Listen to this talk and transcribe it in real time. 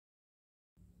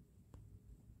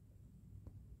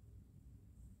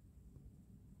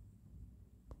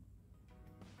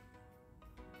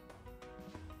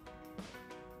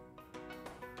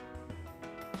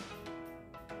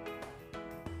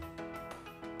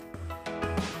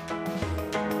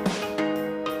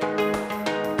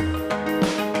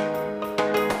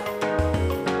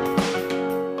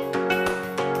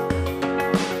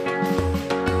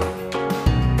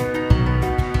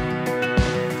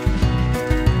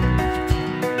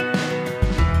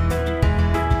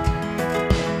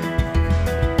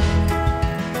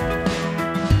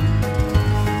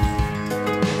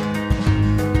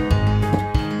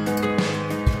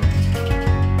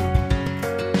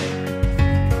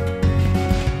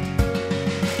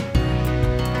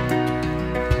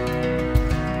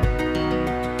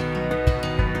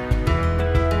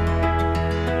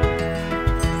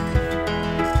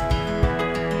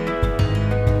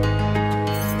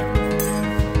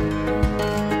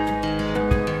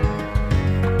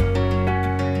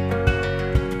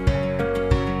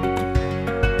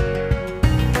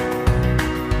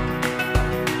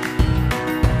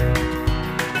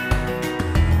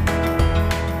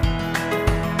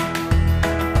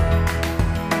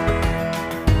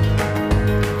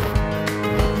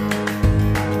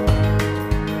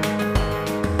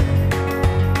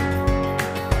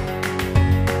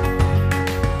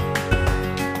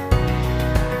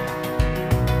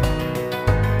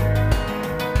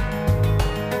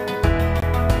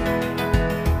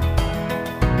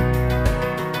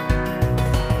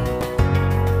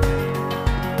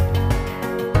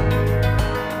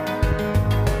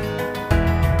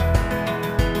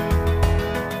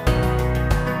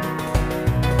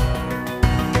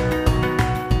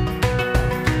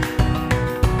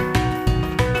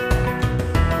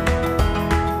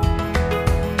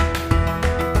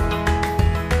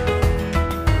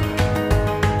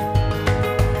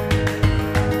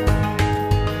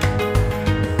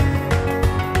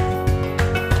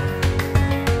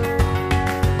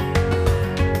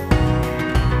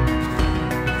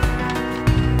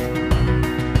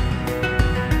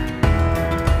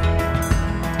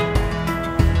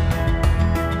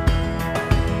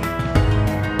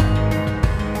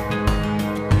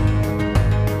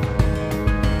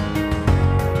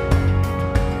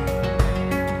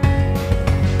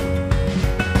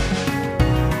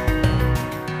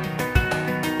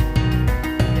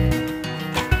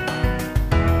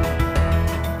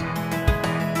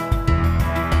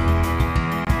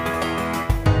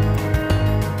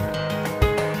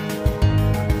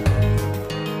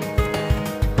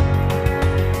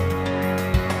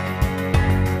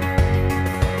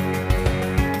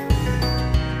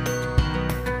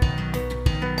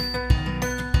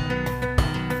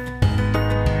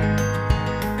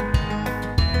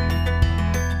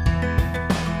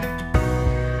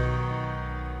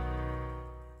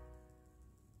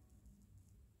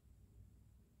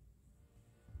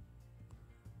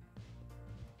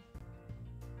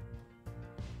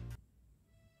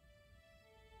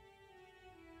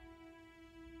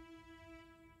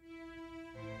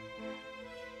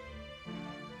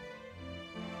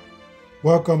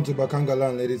Welcome to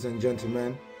Bakangaland, ladies and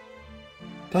gentlemen.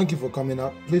 Thank you for coming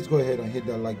up. Please go ahead and hit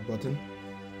that like button.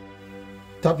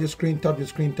 Tap your screen, tap your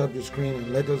screen, tap your screen,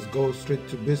 and let us go straight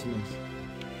to business.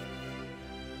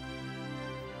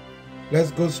 Let's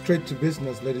go straight to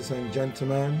business, ladies and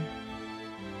gentlemen.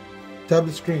 Tap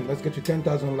the screen. Let's get to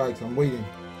 10,000 likes. I'm waiting.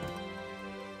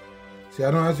 See, I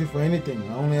don't ask you for anything.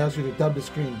 I only ask you to tap the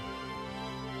screen.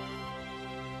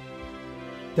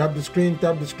 Tap the screen,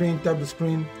 tap the screen, tap the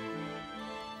screen.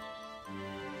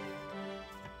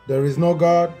 There is no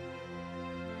God.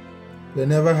 There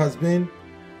never has been.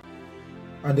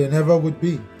 And there never would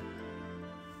be.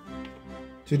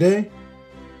 Today,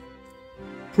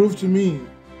 prove to me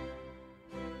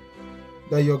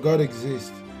that your God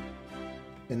exists,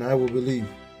 and I will believe.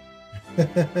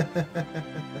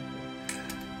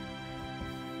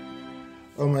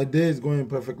 Oh, my day is going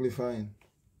perfectly fine.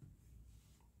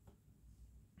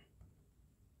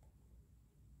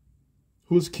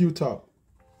 Who's Q-Top?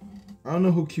 I don't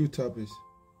know who Q-Top is.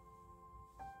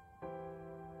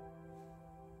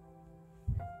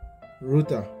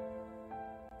 Ruta.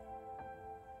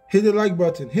 Hit the like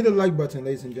button. Hit the like button,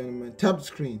 ladies and gentlemen. Tap the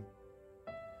screen.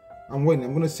 I'm waiting.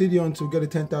 I'm going to sit you until we get to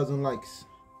 10,000 likes.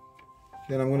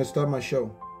 Then I'm going to start my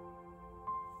show.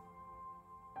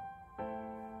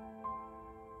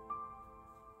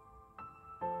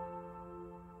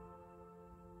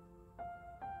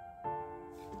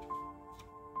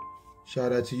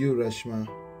 Shout out to you, Reshma.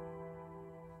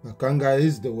 Makanga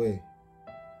is the way.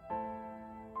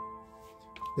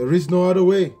 There is no other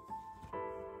way.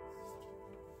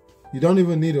 You don't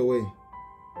even need a way.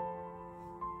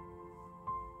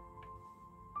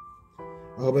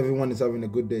 I hope everyone is having a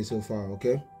good day so far,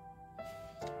 okay?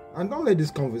 And don't let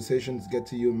these conversations get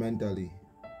to you mentally.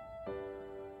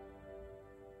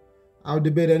 I'll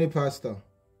debate any pastor.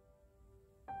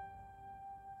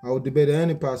 I will debate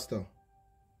any pastor.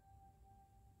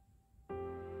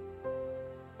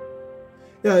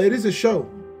 Yeah, it is a show.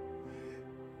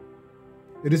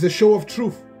 It is a show of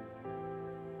truth.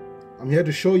 I'm here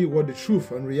to show you what the truth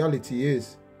and reality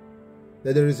is.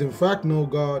 That there is in fact no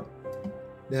God.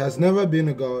 There has never been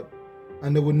a God.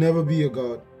 And there will never be a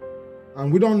God.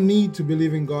 And we don't need to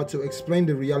believe in God to explain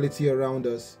the reality around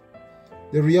us.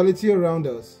 The reality around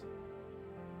us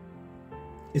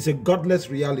is a godless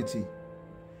reality.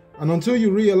 And until you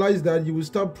realize that, you will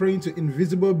stop praying to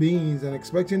invisible beings and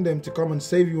expecting them to come and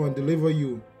save you and deliver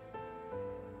you.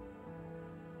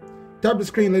 Tap the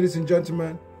screen, ladies and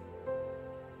gentlemen.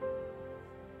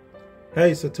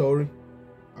 Hey, Satori.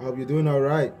 I hope you're doing all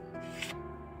right.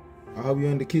 I hope you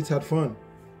and the kids had fun.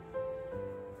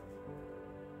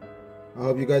 I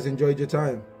hope you guys enjoyed your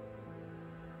time.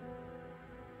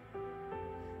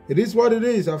 It is what it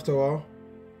is, after all.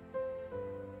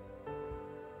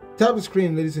 Tap the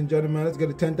screen, ladies and gentlemen. Let's get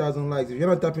to 10,000 likes. If you're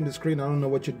not tapping the screen, I don't know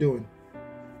what you're doing.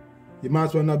 You might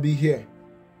as well not be here.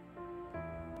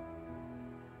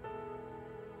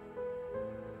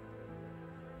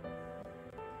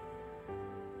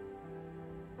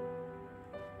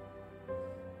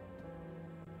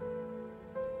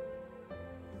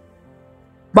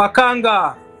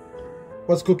 Bakanga!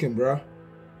 What's cooking, bro?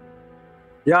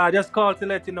 Yeah, I just called to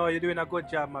let you know you're doing a good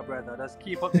job, my brother. Just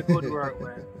keep up the good work,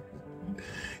 man.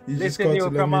 You just called to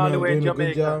let me know I'm doing a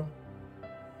good job?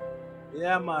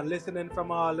 Yeah, man. Listening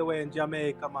from all the way in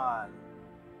Jamaica, man.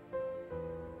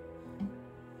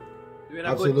 Doing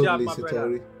a good job, my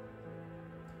brother.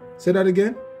 Say that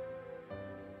again?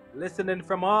 Listening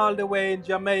from all the way in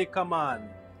Jamaica, man.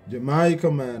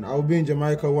 Jamaica, man. I'll be in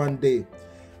Jamaica one day.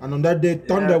 And on that day,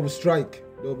 thunder will strike.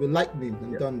 There will be lightning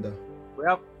and thunder.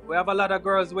 We have a lot of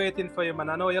girls waiting for you, man.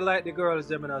 I know you like the girls,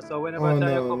 Gemini. So whenever you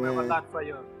come, we have a lot for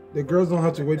you. The girls don't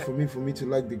have to wait for me to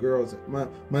like the girls. My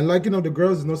liking of the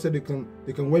girls is not so they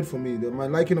can wait for me. My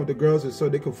liking of the girls is so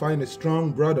they can find a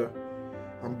strong brother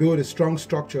and build a strong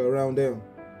structure around them.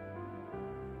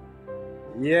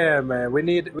 Yeah, man. We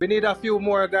need a few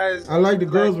more guys. I like the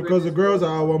girls because the girls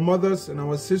are our mothers and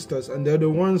our sisters, and they're the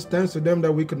ones, thanks to them,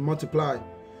 that we can multiply.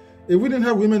 If we didn't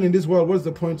have women in this world, what's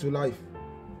the point to life?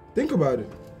 Think about it.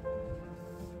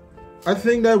 I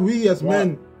think that we as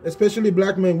men, especially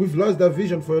black men, we've lost that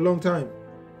vision for a long time.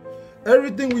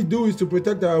 Everything we do is to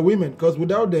protect our women, because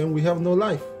without them, we have no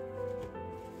life.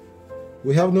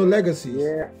 We have no legacies.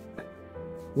 Yeah.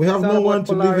 We have no one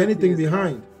to leave anything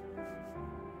behind.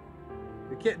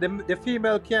 The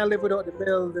female can't live without the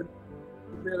male. The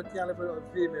male can't live without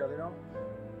the female, you know?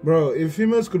 Bro, if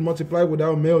females could multiply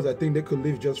without males, I think they could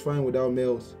live just fine without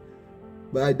males.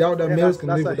 But I doubt that males can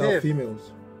live without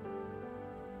females.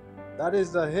 That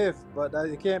is a if, but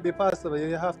it can't be possible.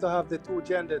 You have to have the two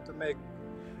gender to make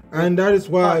And that is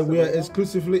why we are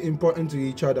exclusively important to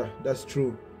each other. That's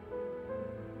true.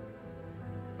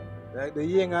 Like the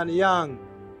yin and yang.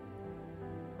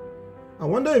 I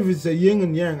wonder if it's a yin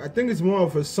and yang. I think it's more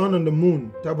of a sun and the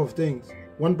moon type of things.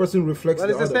 One person reflects the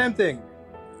other. Well, it's the same thing.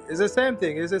 It's the same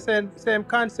thing. It's the same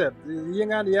concept. The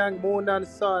yin and yang, moon and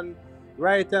sun,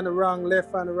 right and wrong,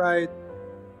 left and right.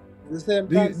 The same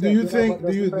concept. Do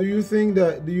you think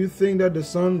that the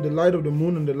sun, the light of the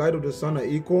moon and the light of the sun are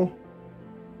equal?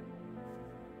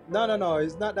 No.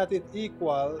 It's not that it's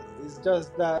equal. It's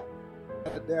just that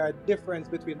there are difference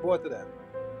between both of them.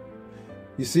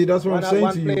 You see, that's what I'm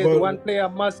saying to you. But one player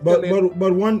masculine.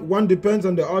 But one depends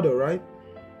on the other, right?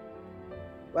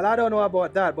 Well, I don't know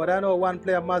about that, but I know one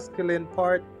player masculine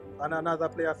part and another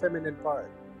player feminine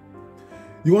part.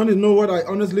 You want to know what I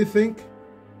honestly think?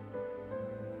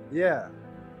 Yeah.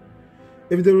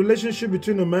 If the relationship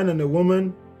between a man and a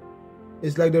woman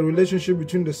is like the relationship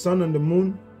between the sun and the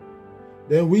moon,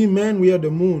 then we men, we are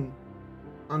the moon,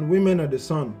 and women are the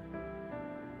sun.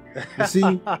 You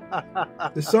see,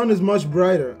 the sun is much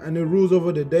brighter and it rules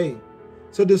over the day.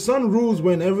 So the sun rules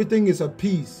when everything is at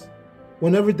peace,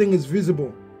 when everything is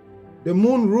visible. The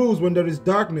moon rules when there is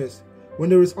darkness, when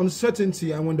there is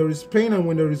uncertainty, and when there is pain, and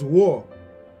when there is war.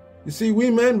 You see,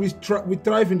 we men, we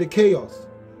thrive in the chaos.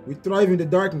 We thrive in the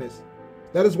darkness.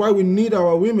 That is why we need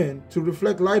our women to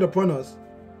reflect light upon us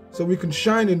so we can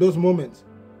shine in those moments.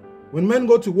 When men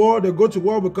go to war, they go to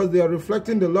war because they are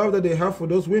reflecting the love that they have for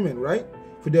those women, right?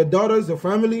 For their daughters, their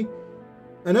family,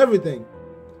 and everything.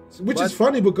 Which is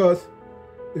funny because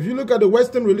if you look at the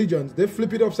Western religions, they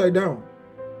flip it upside down.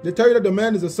 They tell you that the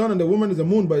man is the sun and the woman is the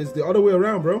moon, but it's the other way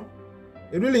around, bro.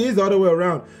 It really is the other way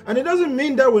around. And it doesn't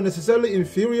mean that we're necessarily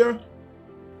inferior.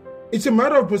 It's a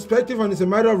matter of perspective and it's a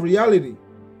matter of reality.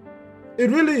 It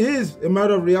really is a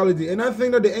matter of reality. And I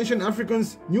think that the ancient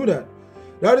Africans knew that.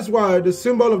 That is why the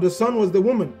symbol of the sun was the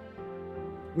woman.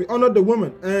 We honored the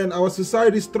woman and our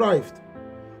societies thrived.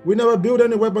 We never built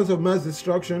any weapons of mass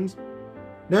destructions.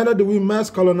 Neither do we mass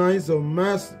colonize or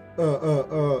mass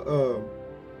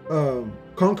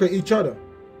conquer each other.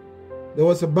 There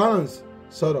was a balance,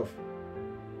 sort of,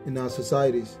 in our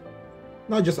societies.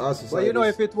 Not just our societies. Well, you know,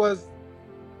 if it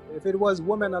was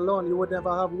women alone, you would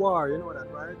never have war. You know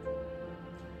that, right?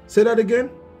 Say that again?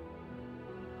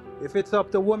 If it's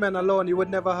up to women alone, you would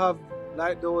never have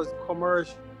like those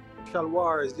commercial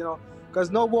wars, you know.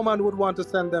 Because no woman would want to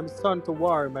send their son to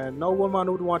war, man. No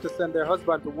woman would want to send their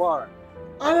husband to war.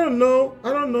 I don't know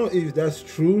if that's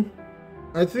true.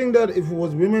 I think that if it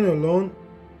was women alone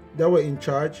that were in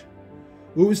charge,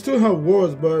 we would still have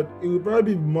wars, but it would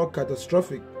probably be more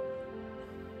catastrophic.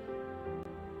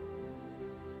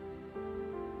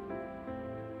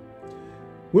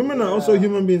 Women are also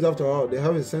human beings after all. They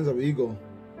have a sense of ego.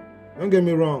 Don't get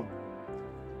me wrong.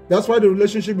 That's why the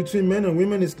relationship between men and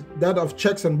women is that of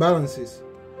checks and balances.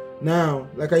 Now,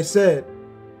 like I said,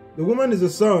 the woman is the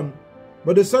sun,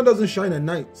 but the sun doesn't shine at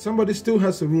night. Somebody still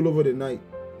has to rule over the night.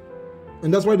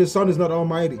 And that's why the sun is not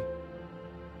almighty.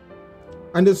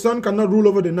 And the sun cannot rule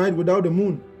over the night without the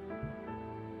moon.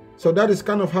 So that is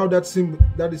kind of how that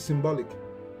is symbolic.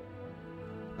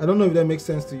 I don't know if that makes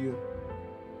sense to you.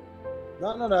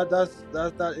 No, that's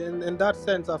in that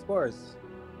sense, of course.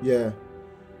 Yeah.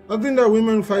 I think that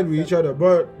women fight with each other,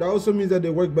 but that also means that they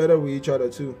work better with each other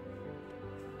too.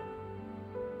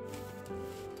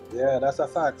 Yeah, that's a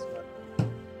fact, man.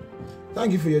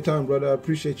 Thank you for your time, brother. I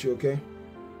appreciate you, okay?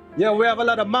 Yeah, we have a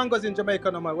lot of mangoes in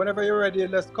Jamaica now, man. Whenever you're ready,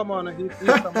 let's come on and eat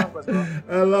some mangoes, bro.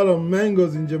 A lot of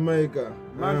mangoes in Jamaica.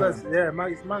 Mangoes,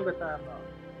 it's mango time now.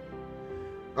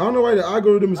 I don't know why the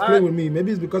algorithm is playing with me.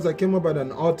 Maybe it's because I came up at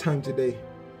an odd time today.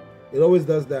 It always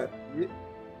does that. You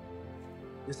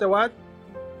say what?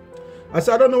 I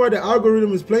said I don't know why the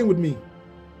algorithm is playing with me.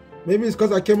 Maybe it's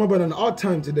because I came up at an odd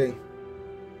time today.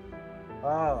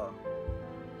 Oh.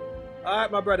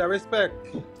 Alright, my brother. Respect.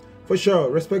 For sure.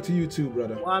 Respect to you too,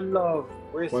 brother. One love.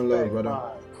 Respect. One love, brother.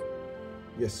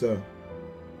 Yes, sir.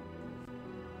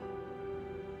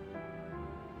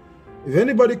 If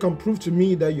anybody can prove to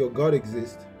me that your God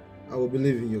exists, I will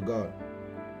believe in your God.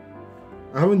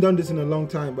 I haven't done this in a long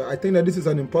time, but I think that this is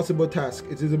an impossible task.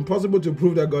 It is impossible to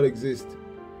prove that God exists.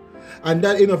 And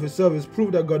that in of itself is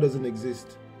proof that God doesn't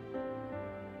exist.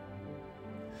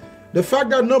 The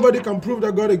fact that nobody can prove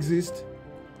that God exists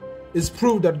is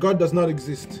proof that God does not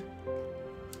exist.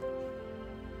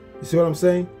 You see what I'm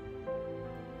saying?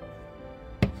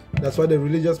 That's why the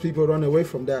religious people run away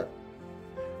from that.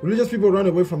 Religious people run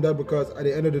away from that because at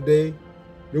the end of the day,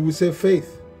 they will say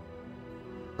faith.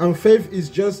 And faith is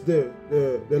just the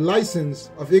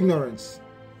license of ignorance.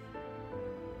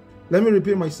 Let me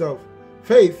repeat myself.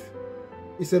 Faith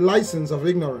is a license of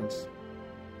ignorance.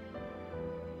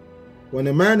 When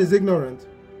a man is ignorant,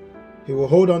 he will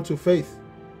hold on to faith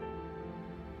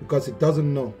because he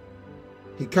doesn't know.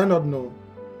 He cannot know,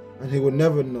 and he will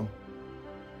never know.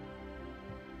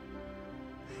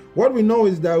 What we know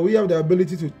is that we have the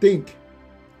ability to think,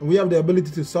 and we have the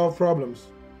ability to solve problems.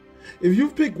 If you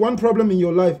pick one problem in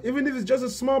your life, even if it's just a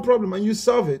small problem, and you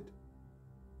solve it,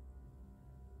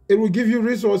 it will give you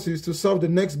resources to solve the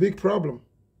next big problem.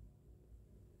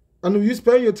 And if you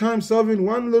spend your time solving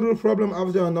one little problem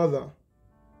after another,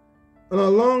 in a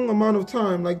long amount of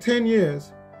time, like 10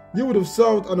 years, you would have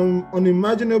solved an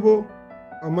unimaginable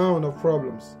amount of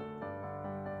problems.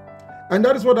 And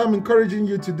that is what I'm encouraging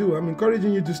you to do. I'm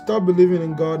encouraging you to stop believing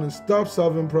in God and stop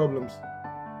solving problems.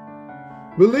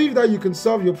 Believe that you can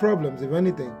solve your problems, if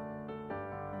anything,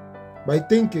 by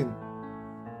thinking.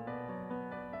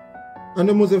 And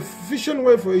the most efficient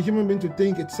way for a human being to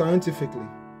think is scientifically.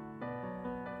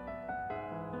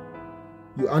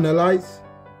 You analyze,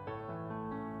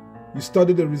 you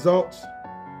study the results,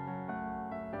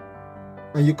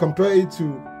 and you compare it to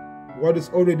what is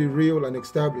already real and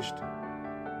established.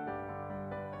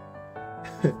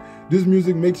 This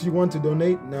music makes you want to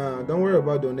donate? Nah, don't worry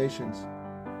about donations.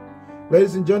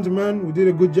 Ladies and gentlemen, we did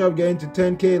a good job getting to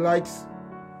 10K likes.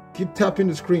 Keep tapping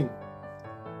the screen.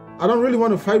 I don't really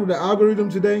want to fight with the algorithm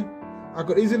today. I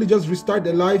could easily just restart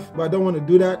the live, but I don't want to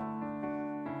do that.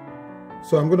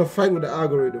 So I'm going to fight with the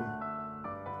algorithm.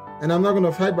 And I'm not going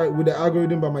to fight with the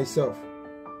algorithm by myself.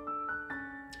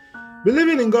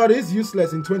 Believing in God is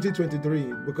useless in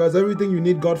 2023 because everything you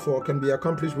need God for can be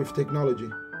accomplished with technology.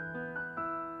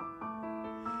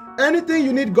 Anything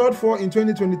you need God for in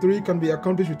 2023 can be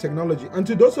accomplished with technology. And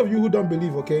to those of you who don't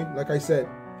believe, okay, like I said,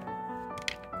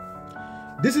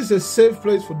 this is a safe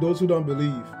place for those who don't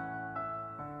believe.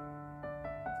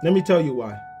 Let me tell you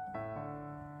why.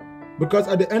 Because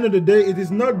at the end of the day, it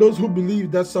is not those who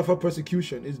believe that suffer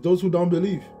persecution. It's those who don't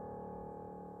believe.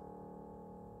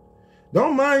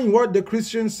 Don't mind what the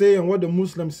Christians say and what the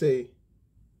Muslims say.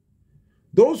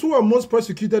 Those who are most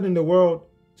persecuted in the world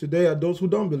today are those who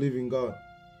don't believe in God.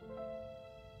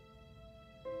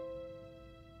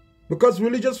 Because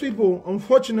religious people,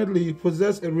 unfortunately,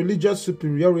 possess a religious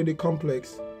superiority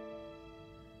complex.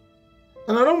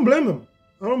 And I don't blame them.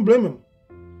 I don't blame them.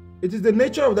 It is the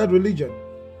nature of that religion.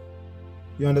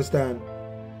 You understand?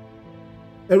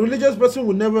 A religious person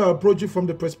will never approach you from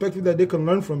the perspective that they can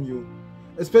learn from you,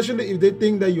 especially if they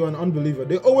think that you're an unbeliever.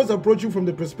 They always approach you from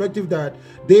the perspective that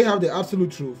they have the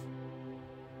absolute truth.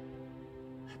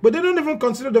 But they don't even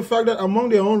consider the fact that among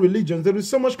their own religions, there is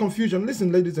so much confusion.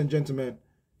 Listen, ladies and gentlemen.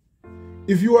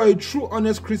 If you are a true,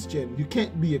 honest Christian, you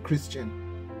can't be a Christian.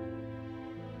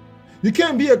 You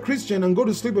can't be a Christian and go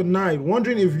to sleep at night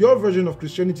wondering if your version of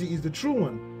Christianity is the true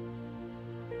one.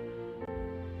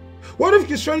 What if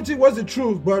Christianity was the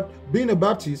truth, but being a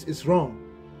Baptist is wrong?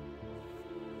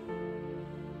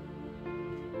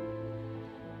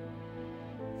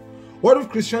 What if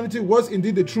Christianity was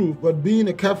indeed the truth, but being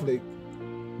a Catholic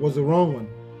was the wrong one?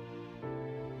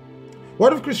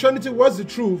 What if Christianity was the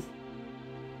truth,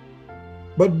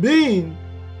 but being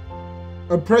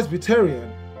a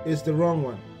Presbyterian is the wrong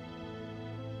one?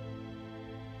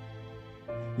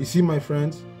 You see, my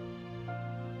friends,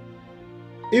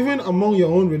 even among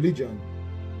your own religion,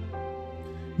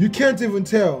 you can't even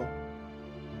tell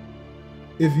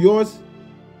if yours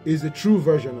is the true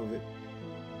version of it.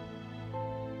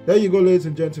 There you go, ladies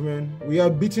and gentlemen. We are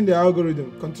beating the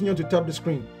algorithm. Continue to tap the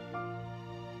screen.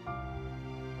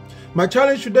 My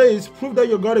challenge today is prove that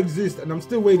your God exists, and I'm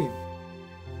still waiting.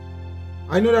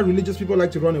 I know that religious people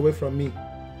like to run away from me.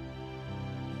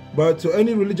 But to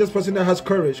any religious person that has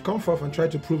courage, come forth and try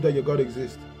to prove that your God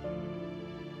exists.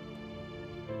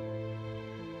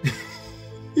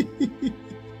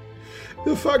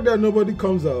 The fact that nobody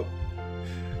comes up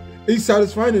is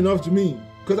satisfying enough to me,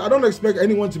 because I don't expect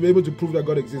anyone to be able to prove that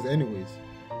God exists anyways.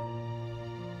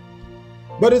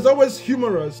 But it's always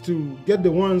humorous to get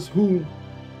the ones who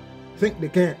think they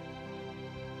can't.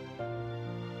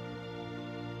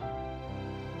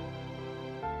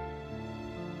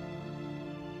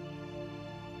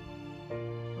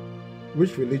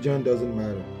 Which religion doesn't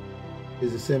matter.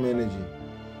 It's the same energy.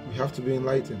 You have to be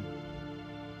enlightened.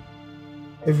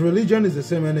 If religion is the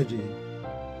same energy,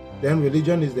 then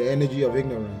religion is the energy of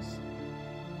ignorance.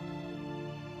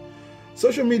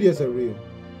 Social medias are real.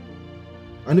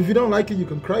 And if you don't like it, you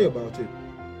can cry about it.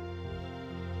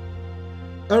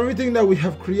 Everything that we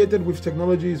have created with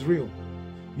technology is real.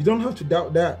 You don't have to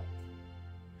doubt that.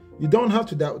 You don't have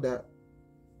to doubt that.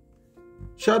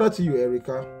 Shout out to you,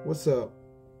 Erica. What's up?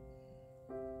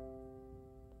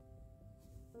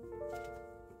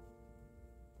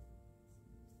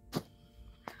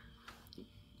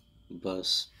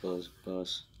 Boss.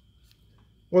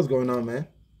 What's going on, man?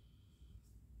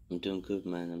 I'm doing good,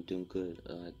 man. I'm doing good.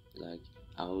 Like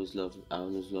I always love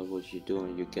what you're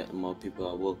doing. You get more people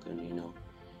awoken, you know.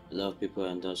 A lot of people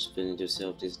are not feeling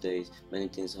themselves these days. Many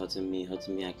things hurting me.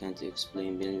 I can't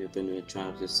explain. Many people are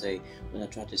trying to say. When I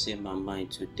try to say my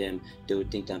mind to them, they will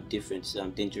think I'm different, so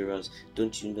I'm dangerous.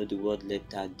 Don't you know the word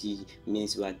letter D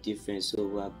means we are different, so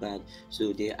we are bad.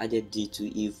 So they added D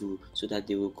to evil, so that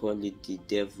they will call it the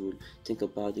devil. Think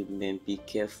about it, man. Be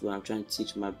careful. I'm trying to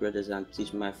teach my brothers and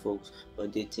teach my folks,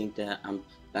 but they think that I'm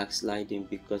backsliding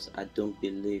because I don't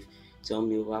believe. Tell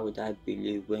me, why would I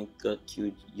believe when God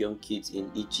killed young kids in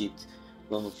Egypt?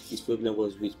 Well, his problem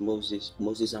was with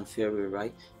Moses and Pharaoh,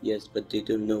 right? Yes, but they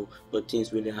don't know. But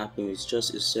things really happen. It's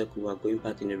just a circle. We're going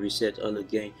back in a reset all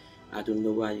again. I don't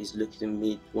know why he's looking at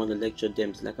me, want to lecture them.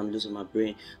 It's like I'm losing my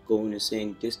brain, going and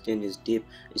saying this thing is deep.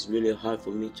 It's really hard for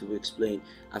me to explain.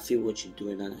 I feel what you're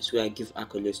doing, and I swear I give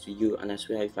accolades to you. And I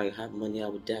swear if I had money, I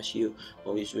would dash you.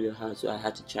 But it's really hard, so I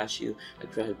had to trash you. I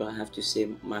cried, but I have to say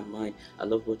my mind. I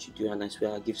love what you do, and I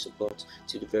swear I give support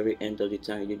to the very end of the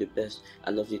time. You're the best. I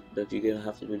love it, but you're gonna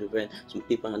have to do the rest. Some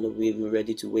people are not even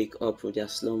ready to wake up from their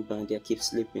slumber, and they keep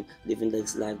sleeping, living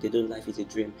this life. They don't. Life is a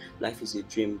dream. Life is a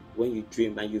dream. When you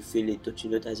dream and you feel it, don't you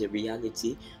know that's a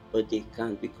reality? But they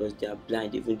can't because they are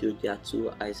blind, even though their two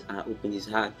eyes are open. It's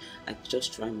hard. I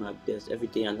just try my best every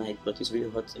day and night, but it's really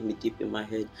hurting me deep in my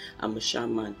head. I'm a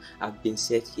shaman. I've been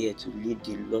set here to lead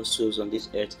the lost souls on this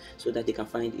earth so that they can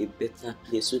find a better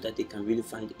place, so that they can really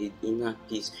find an inner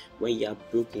peace. When you are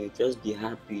broken, just be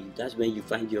happy. That's when you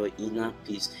find your inner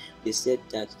peace. They said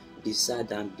that be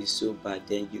sad and be sober,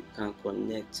 then you can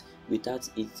connect. Without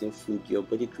eating food, your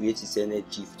body creates its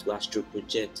energy to astral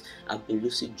project. I've been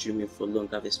lucid dreaming for long.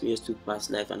 I've experienced two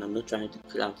past life, and I'm not trying to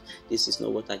clout. This is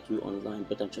not what I do online,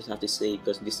 but I just have to say it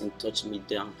because this thing touched me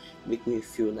down, make me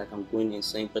feel like I'm going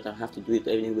insane. But I have to do it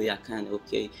any way I can.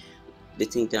 Okay, they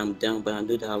think that I'm down, but I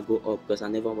know that I'll go up because I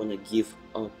never want to give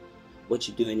up. What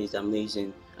you're doing is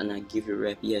amazing, and I give you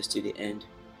rep yes to the end.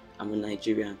 I'm a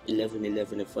Nigerian,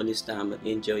 1111, a falling star. I'm an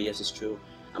angel, yes, it's true.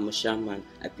 I'm a shaman,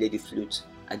 I play the flute.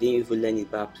 I didn't even learn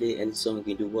it, but I play any song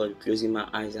in the world, closing my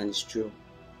eyes, and it's true.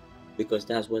 Because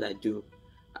that's what I do.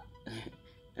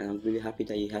 And I'm really happy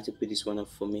that you had to put this one up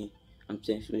for me. I'm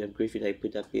thankful and grateful that you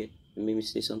put that here. You made me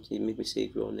say something, you made me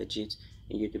say you're legit,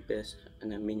 and you're the best.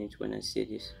 And I mean it when I say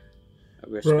this.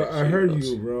 Bro, I heard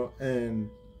you, bro, and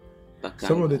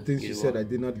some of the things you said I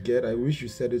did not get. I wish you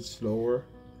said it slower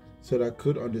so that I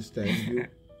could understand you.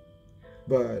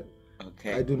 But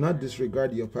okay. I do not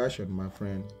disregard your passion, my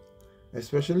friend.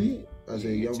 Especially as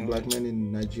a young black man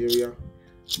in Nigeria.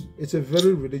 It's a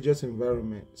very religious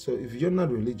environment. So if you're not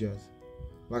religious,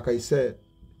 like I said,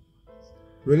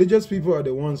 religious people are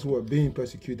the ones who are being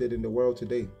persecuted in the world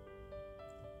today.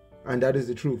 And that is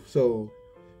the truth. So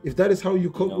if that is how you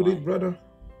cope with it, brother,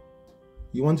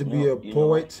 you want to be a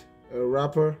poet, a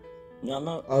rapper,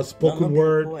 a spoken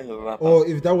word, or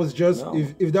if that was just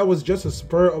if that was just a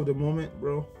spur of the moment,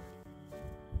 bro.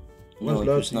 No, it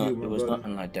was not. It was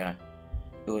nothing like that.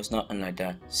 It was nothing like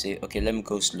that. See, okay, let me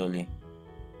go slowly.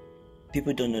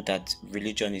 People don't know that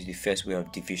religion is the first way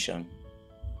of division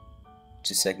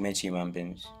to segment human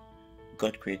beings.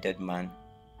 God created man,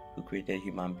 who created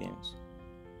human beings.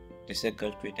 They said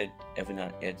God created heaven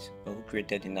and earth, but who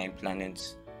created the 9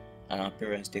 planets? And our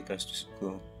parents take us to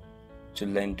school to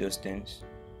learn those things.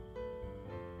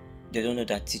 They don't know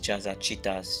that teachers are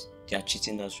cheaters. They are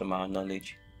cheating us from our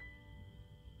knowledge.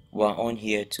 We are on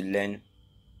here to learn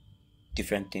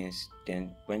different things.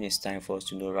 Then when it's time for us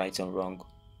to know right and wrong,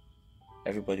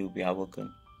 everybody will be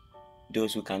awoken.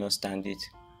 Those who cannot stand it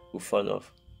will fall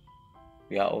off.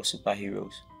 We are all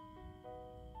superheroes.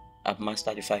 I've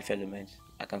mastered the 5 elements.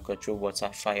 I can control water,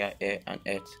 fire, air, and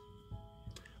earth.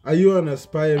 Are you an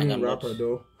aspiring rapper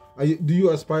though? Do you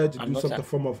aspire to do some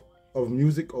form of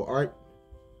music or art?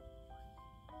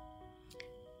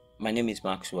 My name is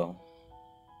Maxwell.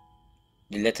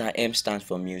 The letter M stands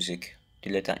for music. The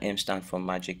letter M stands for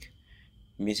magic.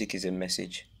 Music is a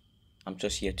message. I'm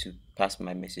just here to pass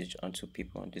my message on to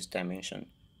people in this dimension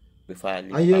before I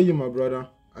leave. I hear you, my brother.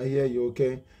 I hear you,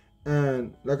 okay?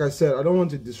 And like I said, I don't want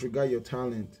to disregard your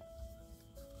talent.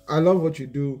 I love what you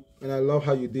do, and I love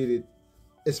how you did it,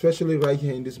 especially right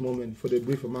here in this moment for the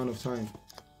brief amount of time.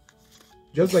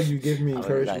 Just like you gave me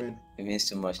encouragement. It means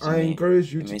too much to me. I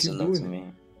encourage you to keep doing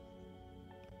it.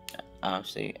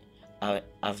 Honestly,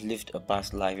 I've lived a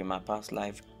past life. In my past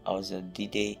life, I was a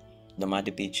D-Day,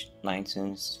 Nomadic Beach,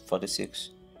 1946.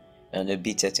 And the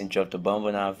B13 dropped the bomb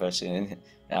on our version.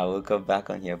 I will come back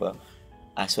on here, but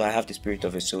So I have the spirit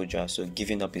of a soldier. So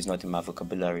giving up is not in my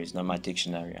vocabulary. It's not my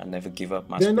dictionary. I never give up.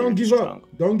 My Then spirit don't give is up. strong.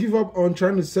 Don't give up on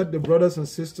trying to set the brothers and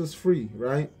sisters free,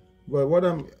 right? But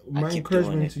my keep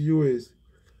encouragement doing it. to you is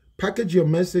package your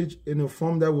message in a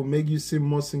form that will make you seem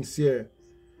more sincere.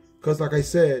 Because like I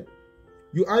said,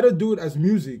 you either do it as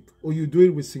music or you do it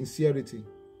with sincerity,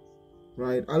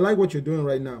 right? I like what you're doing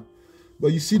right now.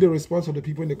 But you see the response of the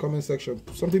people in the comment section.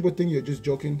 Some people think you're just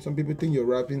joking. Some people think you're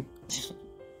rapping.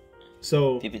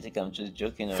 So People think I'm just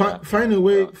joking. find a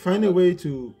way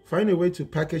to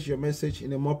package your message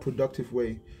in a more productive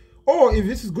way. Or if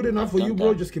this is good enough for you,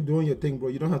 bro, just keep doing your thing, bro.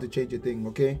 You don't have to change your thing,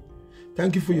 okay?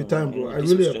 Thank you for your time, bro. I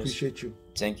really appreciate you.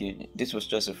 Thank you. This was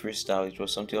just a freestyle. It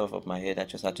was something off of my head. I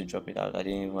just had to drop it out. I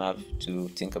didn't even have to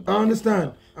think about it. I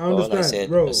understand, All I said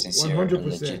bro. was sincere and 100%.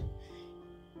 legit.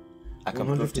 I can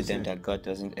prove to them 100%. that God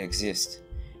doesn't exist,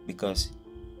 because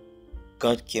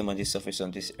God came on the surface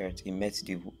on this earth. He met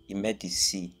the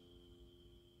sea.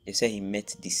 They say he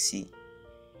met the sea.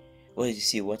 What is the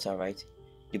sea? Water, right?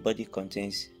 The body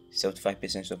contains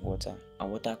 75% of water,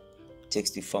 and water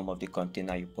takes the form of the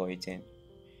container you pour it in.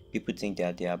 People think they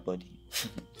are their body.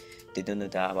 They don't know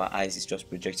that our eyes is just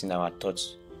projecting our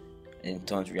thoughts and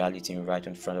turns reality right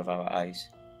in front of our eyes,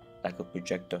 like a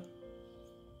projector.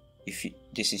 If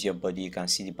this is your body, you can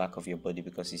see the back of your body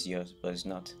because it's yours, but it's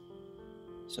not.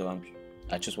 So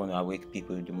I just want to awake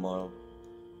people the more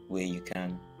way you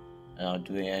can, and I'll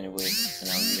do it anyway. And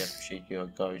I really appreciate your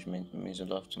encouragement. It means a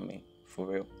lot to me, for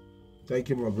real. Thank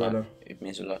you, my brother. It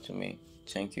means a lot to me.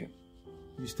 Thank you.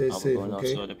 You stay safe, I'll go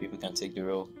okay? so other people can take the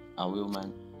role. I will,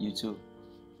 man. You too.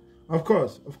 Of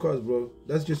course, bro.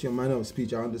 That's just your manner of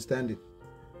speech. I understand it.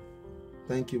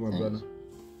 Thank you, my brother.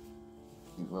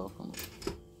 You're welcome.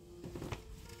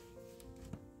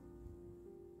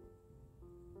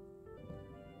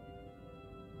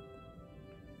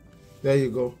 There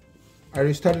you go. I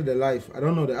restarted the live. I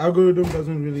don't know. The algorithm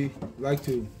doesn't really like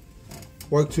to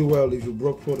work too well if you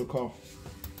broke protocol.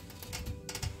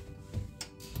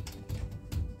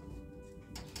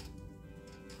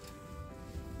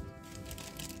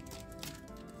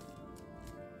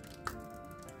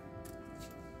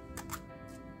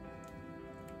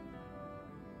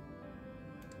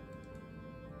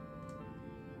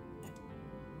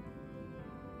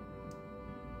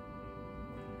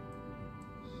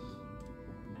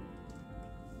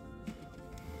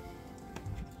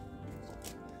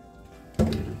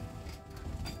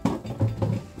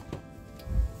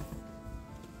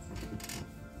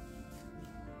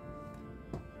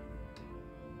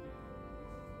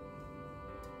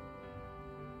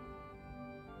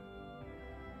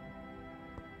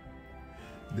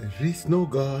 There is no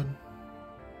God.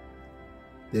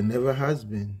 There never has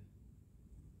been.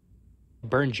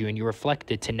 Burned you, and you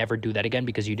reflected to never do that again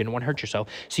because you didn't want to hurt yourself.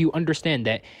 So you understand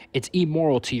that it's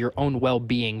immoral to your own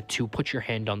well-being to put your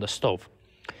hand on the stove.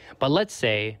 But let's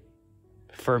say,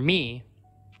 for me,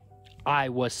 I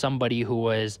was somebody who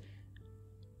was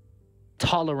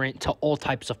tolerant to all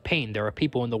types of pain. There are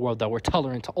people in the world that were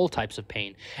tolerant to all types of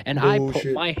pain. And Bullshit. I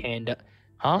put my hand...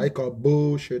 Huh? I call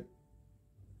bullshit.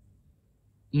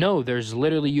 No, there's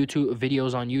literally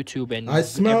videos on YouTube, and I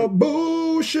smell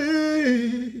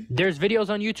bullshit. there's videos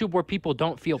on YouTube where people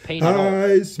don't feel pain at all.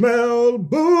 I smell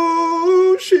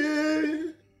bullshit.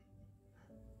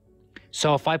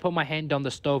 So if I put my hand on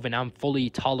the stove and I'm fully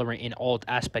tolerant in all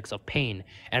aspects of pain,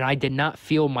 and I did not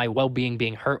feel my well-being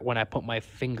being hurt when I put my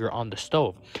finger on the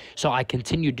stove, so I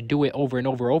continued to do it over and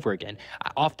over again.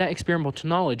 Off that experimental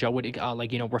knowledge, I would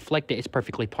reflect it. It's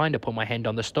perfectly fine to put my hand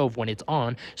on the stove when it's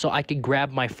on, so I could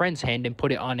grab my friend's hand and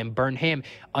put it on and burn him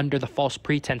under the false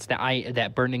pretense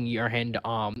that burning your hand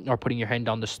or putting your hand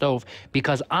on the stove,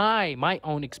 because my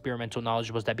own experimental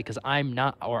knowledge was that because I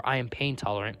am pain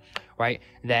tolerant, right,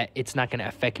 that it's not going to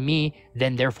affect me,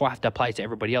 then therefore I have to apply it to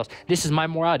everybody else. This is my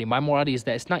morality. My morality is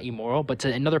that it's not immoral, but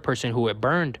to another person whom it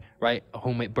burned, right,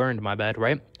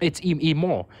 it's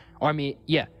immoral. Or I mean,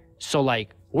 yeah. So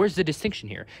like, where's the distinction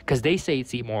here? Because they say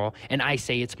it's immoral and I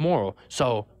say it's moral.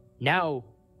 So now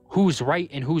who's right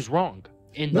and who's wrong?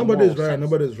 Nobody's right,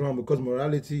 nobody's wrong, because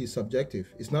morality is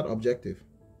subjective. It's not objective.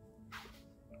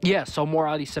 Yeah, so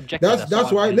morality is subjective.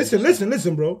 That's why,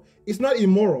 listen, bro. It's not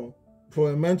immoral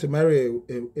for a man to marry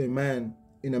a man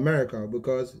in America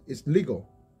because it's legal,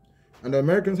 and the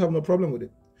Americans have no problem with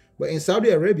it. But in Saudi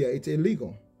Arabia, it's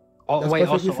illegal.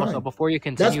 Also, before you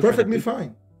continue, that's perfectly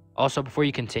fine. Also, before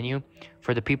you continue,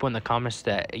 for the people in the comments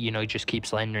that just keep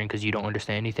slandering because you don't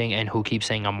understand anything, and who keep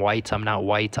saying I'm white, I'm not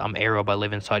white, I'm Arab, I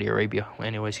live in Saudi Arabia.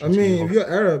 Anyways, I mean, if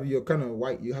you're Arab, you're kind of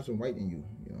white. You have some white in you.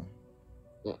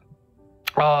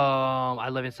 I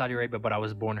live in Saudi Arabia, but I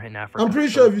was born in Africa. I'm pretty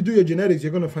sure if you do your genetics,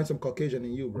 you're gonna find some Caucasian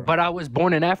in you, bro. But I was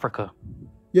born in Africa.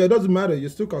 Yeah, it doesn't matter. You're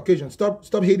still Caucasian. Stop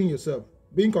hating yourself.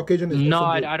 Being Caucasian is No,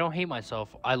 also good. I don't hate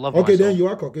myself. I love Okay, myself. then you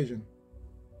are Caucasian.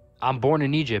 I'm born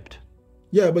in Egypt.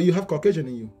 Yeah, but you have Caucasian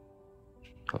in you.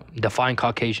 Define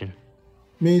Caucasian.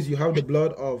 Means you have the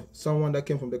blood of someone that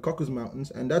came from the Caucasus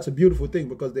Mountains, and that's a beautiful thing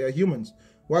because they are humans.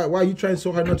 Why are you trying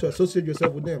so hard not to associate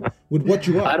yourself with them, with what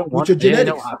you are, I don't with want your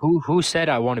genetics? who said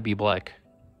I want to be black?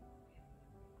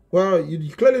 Well, you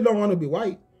clearly don't want to be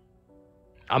white.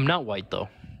 I'm not white though.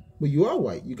 But you are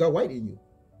white. You got white in you.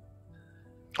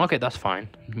 Okay, that's fine.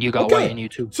 You got Okay. white in you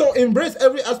too. So embrace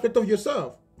every aspect of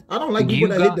yourself. I don't like people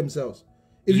that hate themselves.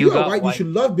 If you are white, you should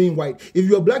love being white. If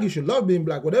you're black, you should love being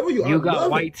black. Whatever you are, You got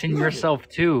love whites it. in Love yourself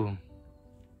too.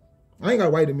 it. I ain't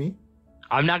got white in me.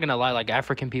 I'm not gonna lie, like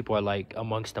African people are like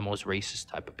amongst the most racist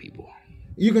type of people.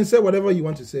 You can say whatever you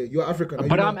want to say. You're African.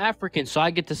 But I'm African, so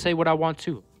I get to say what I want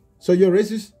too. So you're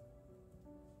racist?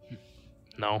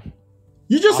 No.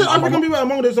 You just said African people are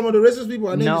among some of the racist people.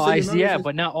 And then No, you say you're not racist?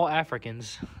 but not all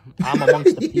Africans. I'm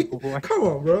amongst the people who are. Come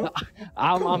on, bro.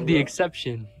 I'm the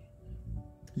exception.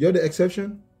 You're the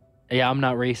exception? Yeah, I'm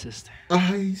not racist.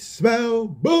 I smell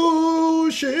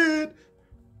bullshit.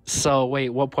 So wait,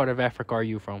 what part of Africa are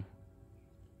you from?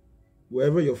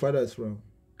 Wherever your father is from.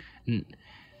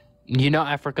 You know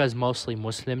Africa is mostly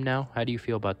Muslim now. How do you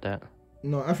feel about that?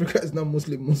 No, Africa is not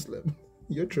Muslim.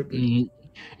 You're tripping.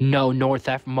 No,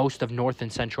 most of North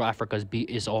and Central Africa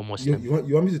is all Muslim. You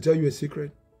want me to tell you a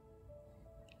secret?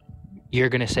 You're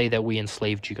gonna say that we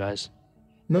enslaved you guys.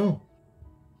 No.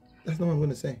 That's not what I'm going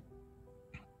to say.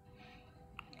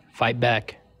 Fight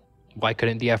back. Why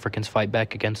couldn't the Africans fight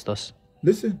back against us?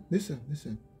 Listen.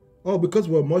 Oh, because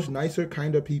we're much nicer,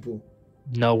 kinder people.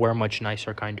 No, we're much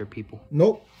nicer, kinder people.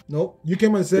 Nope. You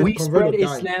came and said We convert or spread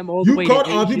die. Islam all the way You to called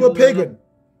our Asia, people bro. pagan.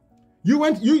 You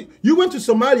went to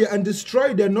Somalia and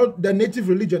destroyed their native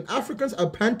religion. Africans are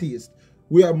pantheists.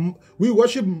 We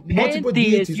worship multiple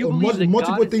deities You or believe the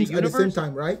multiple God is things the at the same universe?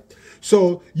 time, right?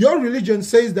 So your religion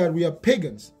says that we are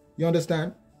pagans. You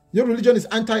understand? Your religion is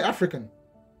anti-African.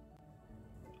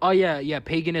 Oh yeah.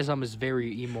 Paganism is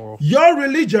very immoral. Your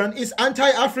religion is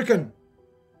anti-African.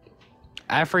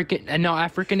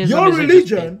 Africanism. Your isn't just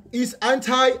religion is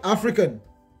anti-African.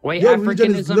 Wait, Your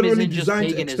religion is Africanism literally isn't just designed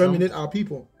to paganism. exterminate our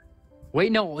people.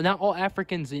 Wait, no, not all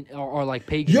Africans are like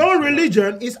pagans. Your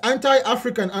religion is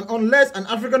anti-African, and unless an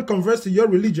African converts to your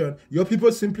religion, your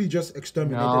people simply just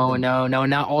exterminate them. No,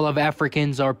 not all of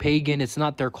Africans are pagan. It's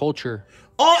not their culture.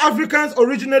 All Africans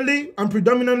originally and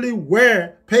predominantly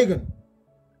were pagan.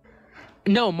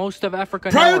 No, most of Africa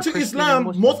now Prior are to Christian and Islam,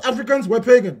 Muslim. most Africans were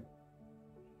pagan.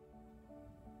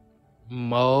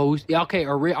 Okay,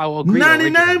 I will agree.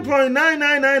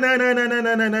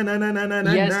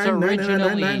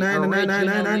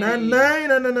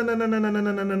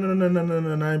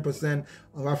 99.99999999999%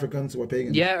 of Africans were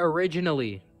pagans. Yeah,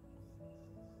 originally.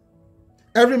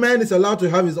 Every man is allowed to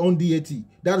have his own deity.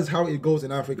 That is how it goes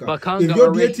in Africa. But Congo, If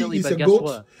your deity originally, is but a guess goat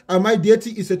what? and my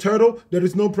deity is a turtle, there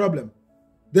is no problem.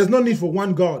 There's no need for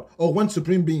one God or one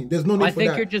supreme being. There's no need I for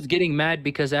think that. you're just getting mad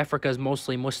because Africa is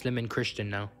mostly Muslim and Christian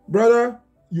now. Brother,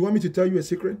 you want me to tell you a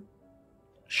secret?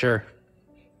 Sure.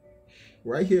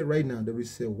 Right here, right now, there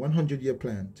is a 100-year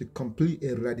plan to completely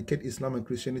eradicate Islam and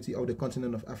Christianity of the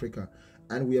continent of Africa.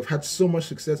 And we have had so much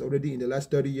success already in the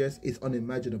last 30 years, it's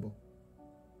unimaginable.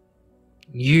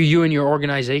 You and your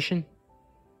organization?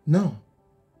 No.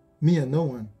 Me and no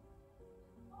one.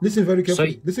 Listen very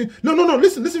carefully. So, listen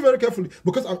very carefully.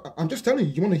 Because I'm just telling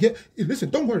you, you want to hear.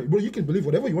 Listen, don't worry, bro. You can believe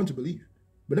whatever you want to believe.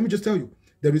 But let me just tell you,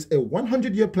 there is a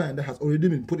 100-year plan that has already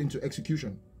been put into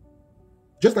execution.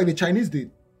 Just like the Chinese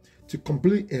did, to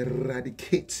completely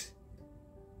eradicate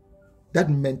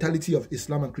that mentality of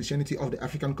Islam and Christianity of the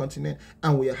African continent.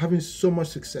 And we are having so much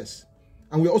success.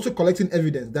 And we're also collecting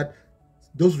evidence that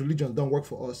those religions don't work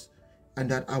for us and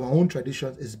that our own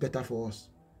traditions is better for us.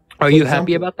 Are you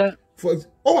happy about that?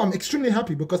 I'm extremely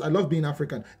happy because I love being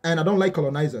African and I don't like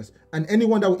colonizers. And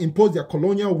anyone that will impose their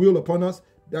colonial will upon us,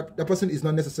 that person is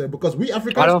not necessary because we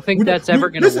Africans... I don't think that's ever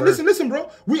going to work. Listen,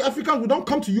 bro. We Africans, we don't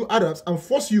come to you Arabs and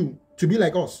force you to be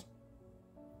like us.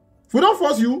 We don't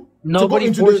force you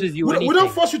Nobody forces you we anything.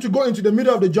 don't force you to go into the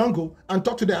middle of the jungle and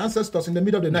talk to the ancestors in the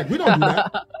middle of the night. We don't do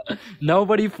that.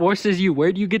 Nobody forces you.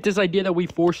 Where do you get this idea that we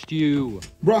forced you?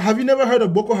 Bro, have you never heard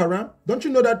of Boko Haram? Don't you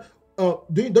know that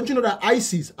don't you know that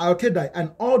ISIS, Al-Qaeda,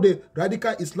 and all the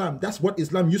radical Islam, that's what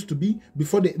Islam used to be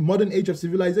before the modern age of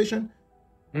civilization?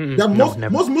 That No, never.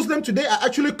 most Muslims today are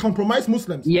actually compromised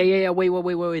Muslims. Yeah.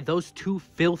 Wait. Those two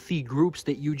filthy groups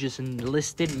that you just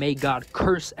enlisted, may God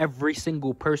curse every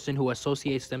single person who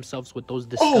associates themselves with those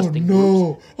disgusting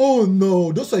groups. Oh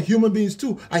no, those are human beings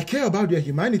too. I care about their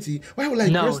humanity. Why would I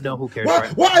curse them? Who cares?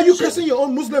 Why are you cursing your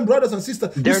own Muslim brothers and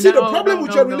sisters? You see the problem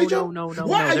with your religion?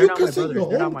 Why are you cursing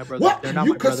your own? Why are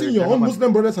you cursing your own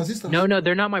Muslim brothers and sisters? No,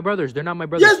 they're not my brothers. They're not my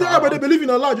brothers. Yes, they are, but they believe in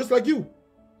Allah just like you.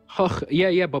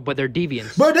 Yeah, but they're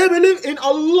deviants. But they believe in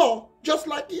Allah just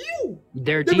like you.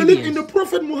 They believe in the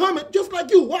Prophet Muhammad just like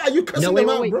you. Why are you cussing them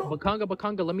out, bro?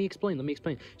 Bakanga, let me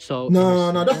explain. So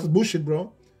no, that's bullshit,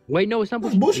 bro. Wait, no, it's not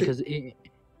bullshit. Because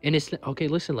in Islam, okay,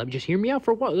 listen, let me just hear me out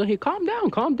for a while. Hey, calm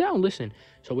down, listen.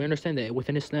 So we understand that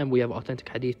within Islam, we have authentic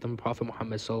hadith from Prophet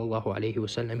Muhammad sallallahu alaihi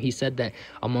wasallam. He said that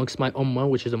amongst my ummah,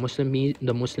 which is the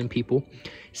Muslim people,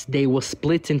 they will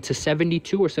split into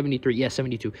 72 or 73. Yeah,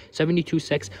 72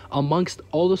 sects. Amongst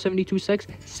all the 72 sects,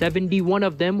 71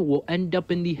 of them will end up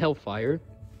in the hellfire,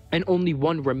 and only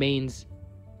one remains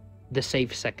the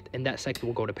safe sect, and that sect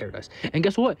will go to paradise. And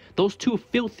guess what? Those two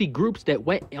filthy groups that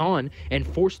went on and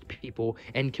forced people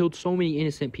and killed so many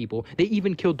innocent people, they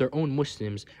even killed their own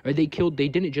Muslims. Or they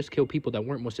didn't just kill people that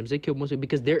weren't Muslims, they killed Muslims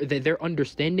because their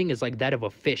understanding is like that of a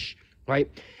fish, right?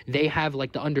 They have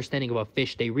like the understanding of a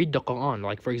fish. They read the Quran.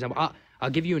 Like, for example, I'll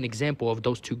give you an example of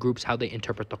those two groups, how they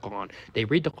interpret the Quran. They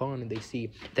read the Quran and they see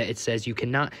that it says you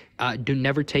cannot,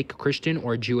 never take a Christian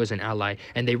or a Jew as an ally.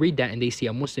 And they read that and they see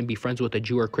a Muslim be friends with a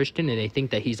Jew or Christian and they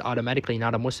think that he's automatically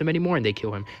not a Muslim anymore and they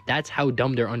kill him. That's how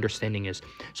dumb their understanding is.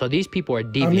 So these people are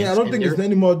deviants. I mean, I don't think it's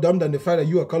any more dumb than the fact that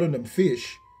you are calling them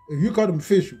fish. If you call them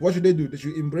fish, what should they do? They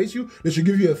should embrace you? They should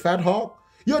give you a fat hog?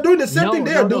 You're doing the same thing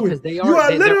they are doing. You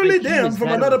are literally them from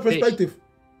another perspective.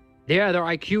 Yeah, their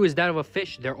IQ is that of a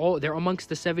fish. They're amongst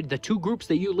the two groups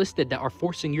that you listed that are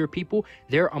forcing your people.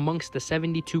 They're amongst the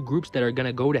 72 groups that are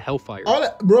gonna go to hellfire.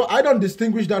 Bro, I don't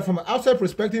distinguish that from an outside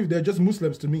perspective. They're just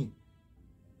Muslims to me.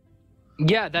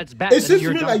 Yeah, that's bad. It seems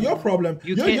to me like your problem.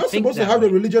 You're supposed to have the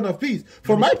religion of peace.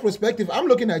 From my perspective, I'm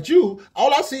looking at you.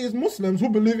 All I see is Muslims who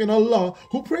believe in Allah,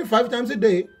 who pray 5 times a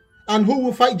day, and who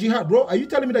will fight jihad. Bro, are you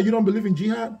telling me that you don't believe in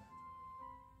jihad?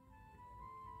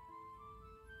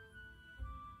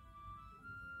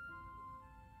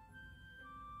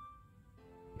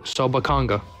 So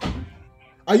Bakanga,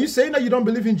 are you saying that you don't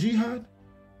believe in jihad?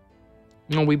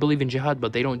 No, we believe in jihad,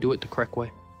 but they don't do it the correct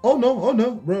way. Oh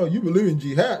no, bro, you believe in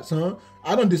jihad, son.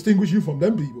 I don't distinguish you from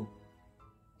them people.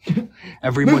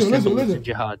 Every Muslim believes in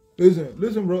jihad.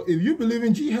 Listen, bro. If you believe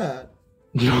in jihad,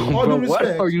 no, bro, what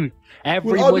are you?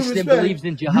 Every Muslim believes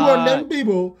in jihad. You and them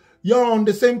people, you're on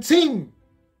the same team.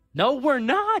 No, we're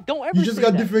not. Don't ever. You just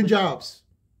got different jobs,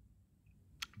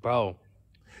 bro.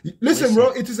 Listen,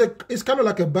 bro. It's kind of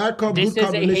like a bad cop, good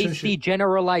cop relationship. This is a hasty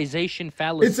generalization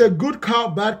fallacy. It's a good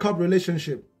cop, bad cop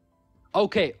relationship.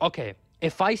 Okay.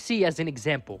 If I see as an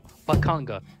example,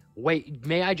 Bakanga. Wait,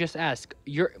 may I just ask?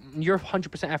 You're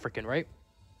 100% African, right?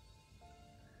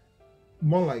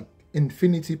 More like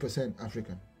infinity%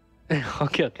 African.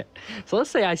 Okay. So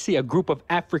let's say I see a group of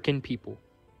African people,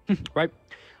 right?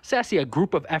 Say I see a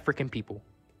group of African people.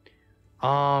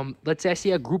 Let's say I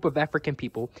see a group of African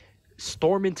people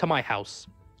storm into my house,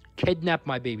 kidnap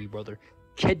my baby brother,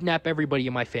 kidnap everybody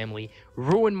in my family,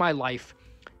 ruin my life,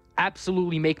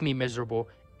 absolutely make me miserable,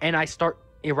 and I start,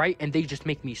 right? And they just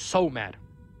make me so mad,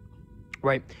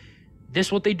 right? This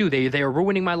is what they do. They are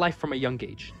ruining my life from a young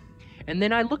age. And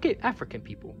then I look at African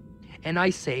people and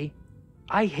I say,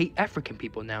 I hate African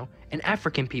people now. And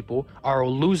African people are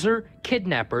loser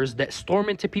kidnappers that storm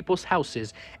into people's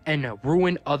houses and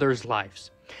ruin others' lives.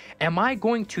 Am I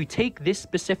going to take this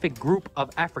specific group of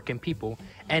African people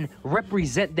and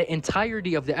represent the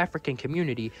entirety of the African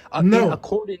community in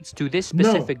accordance to this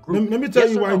specific group? Let me tell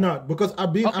you why not. Because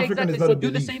being African is not a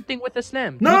belief. Do the same thing with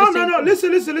Islam. No.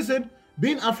 Listen.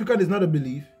 Being African is not a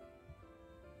belief.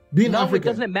 Being African.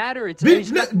 It doesn't matter.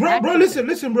 Bro,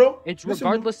 listen, bro. It's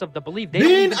regardless of the belief.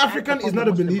 Being African is not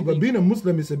a belief, but being a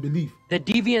Muslim is a belief. The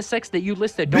deviant sects that you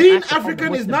listed don't being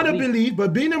African is not a belief,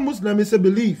 but being a Muslim is a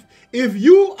belief. If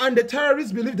you and the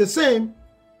terrorists believe the same,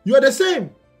 you are the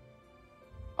same.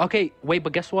 Okay, wait,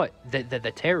 but guess what?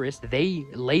 The terrorists, they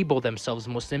label themselves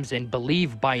Muslims and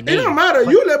believe by name. It don't matter.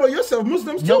 You label yourself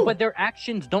Muslims too. No, but their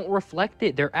actions don't reflect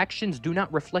it. Their actions do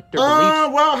not reflect their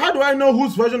beliefs. Well, how do I know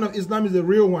whose version of Islam is the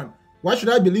real one? Why should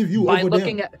I believe you by over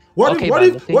looking them? At, what okay,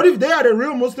 if they are the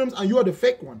real Muslims and you are the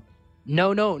fake one?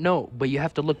 No. But you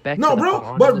have to look back. No, to the bro.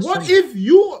 Quran But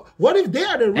what if they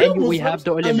are the real Muslims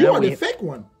and you are the fake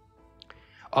one?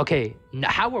 Okay,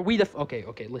 how are we the?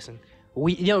 Okay. Listen.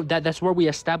 We, that's where we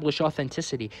establish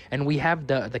authenticity, and we have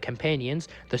the companions,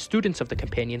 the students of the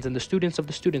companions, and the students of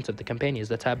the students of the companions,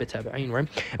 the tabi'in, right?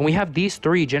 And we have these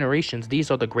 3 generations. These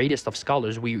are the greatest of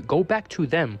scholars. We go back to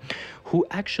them, who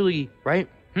actually, right?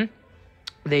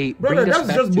 They Brother, bring us that's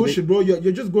back just to bullshit, bro.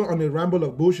 You're just going on a ramble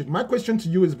of bullshit. My question to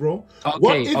you is, bro,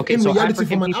 what if Okay, in so reality, African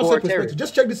from an people outside are perspective, terrorists.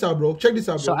 just check this out, bro. Check this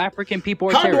out, bro. So African people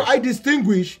are How do terrorists. I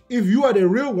distinguish if you are the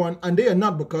real one and they are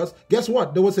not? Because guess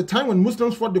what? There was a time when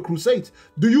Muslims fought the Crusades.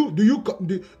 Are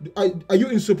you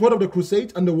in support of the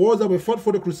Crusades and the wars that were fought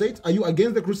for the Crusades? Are you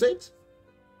against the Crusades?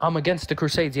 I'm against the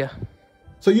Crusades, yeah.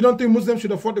 So you don't think Muslims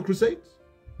should have fought the Crusades?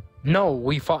 No,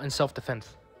 we fought in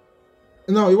self-defense.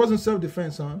 No, it wasn't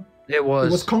self-defense, son. It was.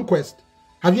 It was conquest.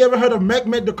 Have you ever heard of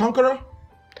Mehmed the Conqueror?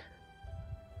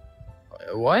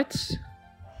 What?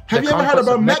 Have The you ever heard conquest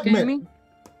about of Mecca, you Mehmed? mean?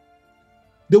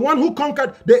 The one who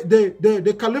conquered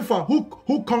the Khalifa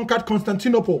who conquered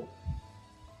Constantinople.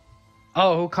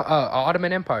 Oh,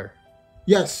 Ottoman Empire.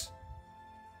 Yes.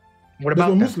 What Those about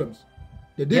were them? Muslims.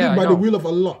 They did Yeah, it by I the know. will of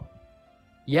Allah.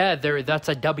 Yeah, that's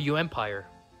a W empire.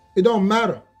 It don't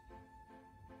matter.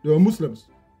 They were Muslims.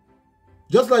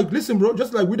 Just like, listen, bro,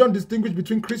 just like we don't distinguish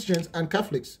between Christians and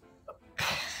Catholics.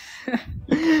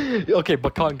 Okay,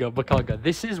 Bakanga.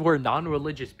 This is where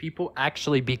non-religious people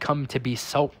actually become to be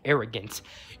so arrogant.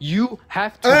 You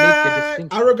have to make the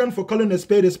distinction. Arrogant for calling a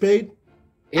spade a spade.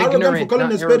 Arrogant for calling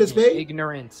not a spade a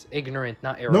arrogant. spade. Ignorant,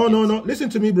 not arrogant. No. Listen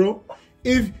to me, bro.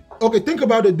 Think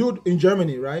about the dude in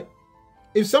Germany, right?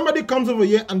 If somebody comes over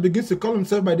here and begins to call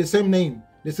himself by the same name,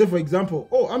 they say, for example,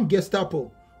 oh, I'm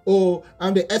Gestapo, or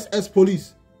I'm the SS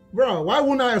police. Bro, why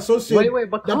wouldn't I associate Wait,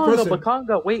 that person?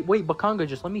 Bakanga,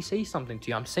 just let me say something to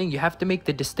you. I'm saying you have to make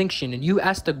the distinction, and you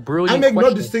asked a brilliant I make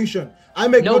question. no distinction. I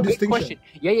make no good distinction. question.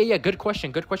 Yeah, good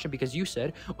question, because you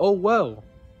said, oh, well,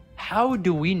 how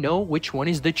do we know which one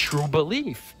is the true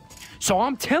belief? So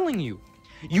I'm telling you,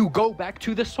 you go back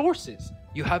to the sources.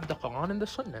 You have the Quran and the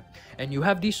Sunnah, and you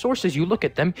have these sources. You look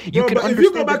at them. You can but if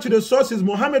you go back to the sources,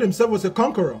 Muhammad himself was a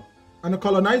conqueror and a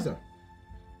colonizer.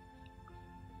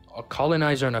 A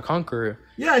colonizer and a conqueror.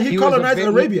 Yeah, he colonized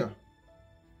Arabia.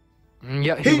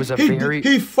 Yeah, he was a very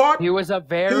good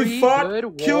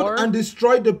killed, war. and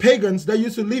destroyed the pagans that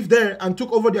used to live there and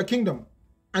took over their kingdom,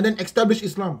 and then established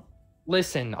Islam.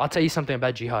 Listen, I'll tell you something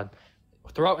about jihad.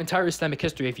 Throughout entire Islamic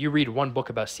history, if you read one book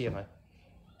about Sirah,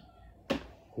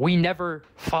 we never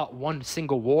fought one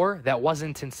single war that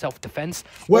wasn't in self-defense.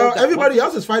 Well, everybody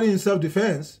else is fighting in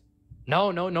self-defense.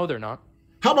 No, they're not.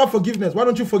 How about forgiveness? Why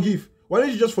don't you forgive? Why don't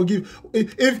you just forgive?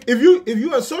 If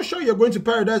you are so sure you're going to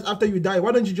paradise after you die,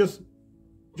 why don't you just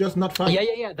not fight?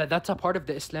 Yeah. That's a part of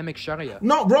the Islamic Sharia.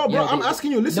 No, bro, I'm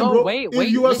asking you. Listen, bro.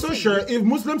 If you are so sure, if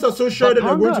Muslims are so sure that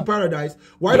they're going to paradise,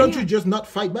 why don't you just not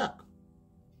fight back?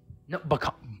 No,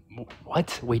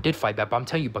 what? We did fight back, but I'm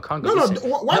telling you,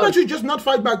 Bakanga. Why don't you just not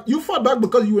fight back? You fought back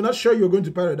because you were not sure you were going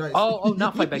to paradise. Oh,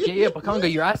 not fight back. Yeah,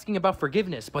 Bakanga, you're asking about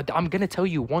forgiveness, but I'm gonna tell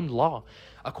you one law.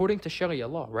 According to Sharia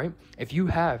law, right? If you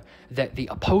have the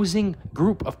opposing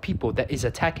group of people that is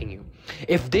attacking you,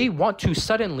 if they want to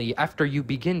suddenly, after you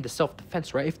begin the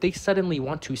self-defense, right? If they suddenly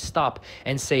want to stop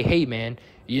and say, hey man,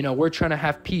 we're trying to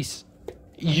have peace,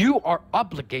 you are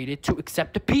obligated to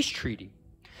accept a peace treaty.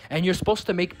 And you're supposed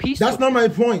to make peace. That's not my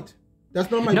point. That's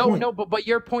not my point. No, but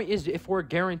your point is, if we're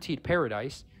guaranteed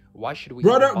paradise, why should we?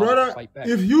 Brother, fight back?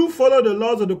 if you follow the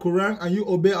laws of the Quran and you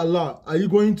obey Allah, are you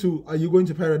going to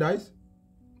paradise?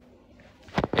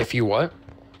 If you what?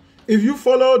 If you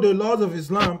follow the laws of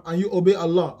Islam and you obey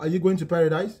Allah, are you going to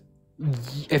paradise?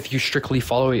 If you strictly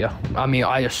follow it, yeah. I mean,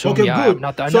 I assume, okay, yeah. Good. I'm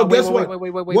not the, so no, guess wait, what?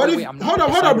 Wait, what if, hold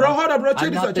on, bro.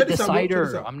 Check this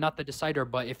out. I'm not the decider,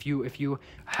 but if you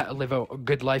live a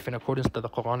good life in accordance to the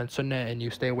Quran and Sunnah and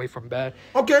you stay away from bad.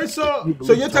 Okay, so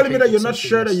you're telling me that you're not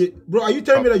sure that bro, are you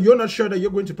telling me that you're not sure that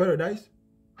you're going to paradise?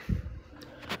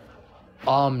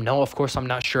 No, of course I'm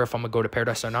not sure if I'm gonna go to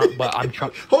paradise or not, but I'm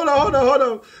trying. Hold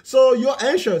on. So you're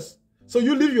anxious. So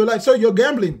you live your life. So you're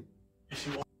gambling.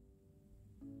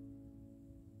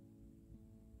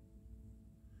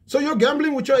 So you're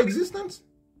gambling with your existence?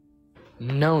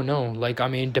 No. Like, I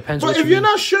mean, depends. But if you're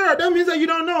not sure, that means that you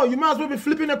don't know. You might as well be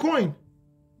flipping a coin.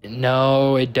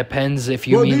 No, it depends. If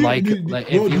you mean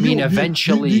if you mean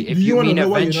eventually, do you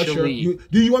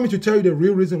want me to tell you the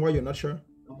real reason why you're not sure?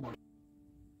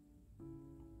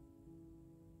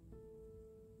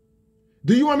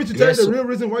 Do you want me to tell you the real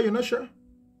reason why you're not sure?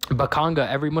 Bakanga,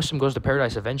 every Muslim goes to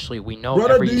paradise eventually. We know.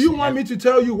 Brother, do you want me to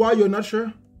tell you why you're not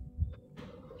sure?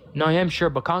 No, I am sure.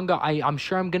 Bakanga, I'm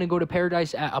sure I'm gonna go to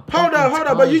paradise at a point. Hold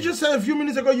on. But you just said a few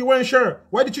minutes ago you weren't sure.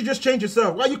 Why did you just change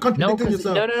yourself? Why are you contradicting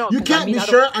yourself? No. You can't be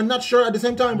sure and not sure at the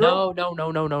same time, bro.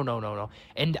 No.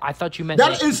 And I thought you meant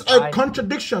that is a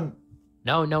contradiction.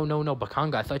 No,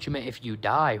 Bakanga. I thought you meant if you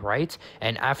die, right?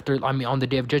 And after, on the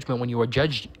day of judgment, when you are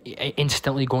judged,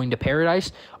 instantly going to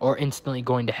paradise or instantly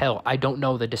going to hell. I don't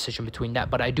know the decision between that,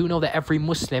 but I do know that every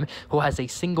Muslim who has a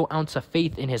single ounce of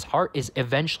faith in his heart is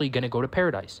eventually going to go to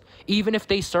paradise, even if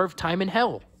they serve time in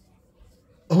hell.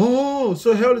 Oh,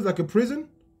 so hell is like a prison?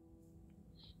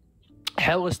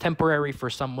 Hell is temporary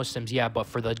for some Muslims, yeah, but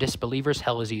for the disbelievers,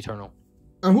 hell is eternal.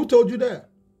 And who told you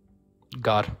that?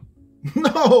 God.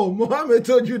 No, Muhammad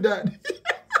told you that.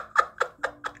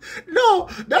 No,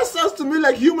 that sounds to me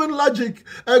like human logic.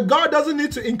 God doesn't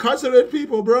need to incarcerate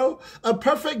people, bro. A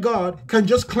perfect God can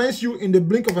just cleanse you in the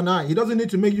blink of an eye. He doesn't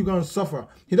need to make you go and suffer.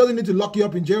 He doesn't need to lock you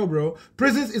up in jail, bro.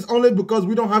 Prisons is only because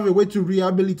we don't have a way to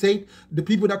rehabilitate the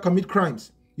people that commit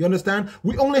crimes. You understand?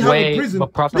 We only have a prison.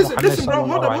 Listen, bro.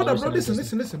 Hold up, bro.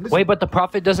 Listen. Wait, but the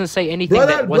Prophet doesn't say anything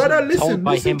that wasn't told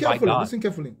by him by God. Listen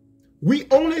carefully. We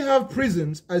only have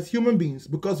prisons as human beings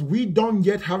because we don't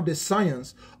yet have the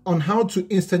science on how to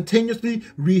instantaneously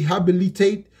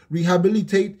rehabilitate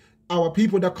our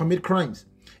people that commit crimes.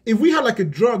 If we had like a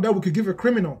drug that we could give a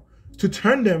criminal to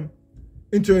turn them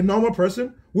into a normal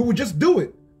person, we would just do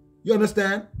it. You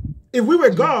understand? If we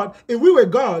were God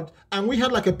and we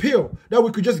had like a pill that we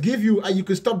could just give you and you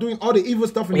could stop doing all the evil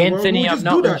stuff in the world, we would just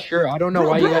do that. Sure. I don't know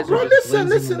why you guys are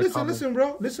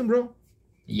listen, bro.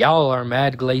 Y'all are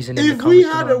mad glazing in the comments. If we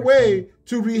had a way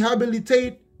to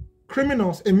rehabilitate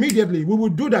criminals immediately, we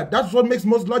would do that. That's what makes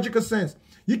most logical sense.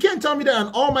 You can't tell me that an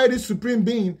almighty supreme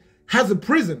being has a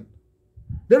prison.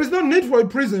 There is no need for a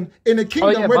prison in a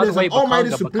kingdom where there's an almighty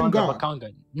supreme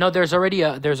God. No, there's already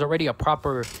a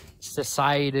proper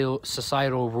societal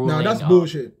ruling. No, that's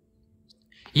bullshit.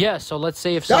 Yeah, so let's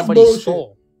say if somebody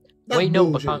stole. Wait,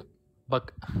 no,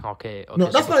 but okay. No,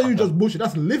 that's not even just bullshit.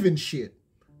 That's living shit.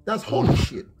 That's holy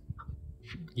shit.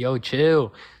 Yo,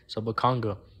 chill. So,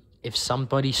 Bakanga, if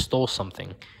somebody stole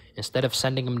something, instead of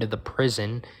sending him to the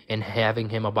prison and having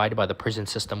him abide by the prison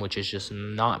system, which is just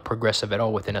not progressive at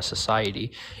all within a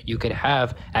society, you could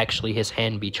have actually his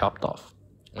hand be chopped off,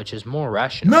 which is more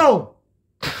rational. No!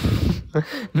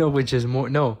 No, which is more...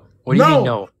 No. What do you mean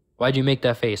no? Why'd you make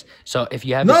that face? So, if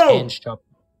you have his hands chopped...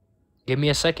 Give me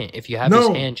a second. If you have his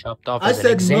hand chopped off as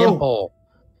an example...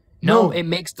 No, it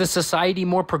makes the society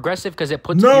more progressive because it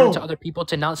puts fear into other people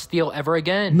to not steal ever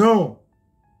again. No.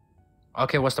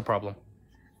 Okay, what's the problem?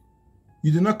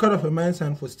 You do not cut off a man's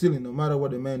hand for stealing, no matter what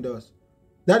the man does.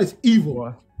 That is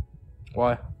evil.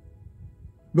 Why?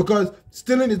 Because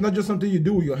stealing is not just something you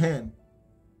do with your hand.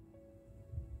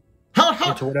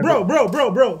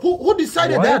 Bro. Who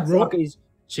decided that, bro? Okay,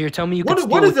 so you're telling me you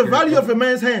what is the value of a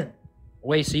man's hand?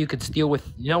 Wait, so you could steal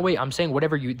with... No, wait, I'm saying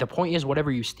whatever you... The point is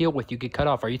whatever you steal with, you get cut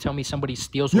off. Are you telling me somebody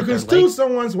steals with their leg? You can steal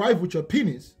someone's wife with your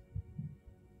penis.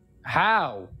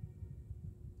 How?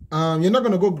 You're not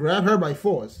going to go grab her by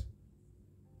force.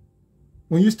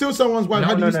 When you steal someone's wife,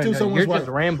 how do you steal someone's wife?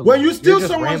 When you steal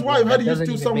someone's wife, how do you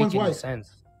steal someone's wife?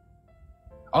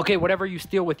 Okay, whatever you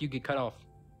steal with, you get cut off.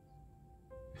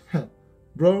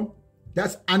 Bro,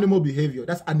 that's animal behavior.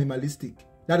 That's animalistic.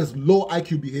 That is low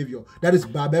IQ behavior. That is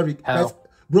barbaric.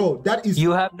 That is...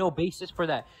 You have no basis for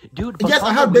that. Dude, yes,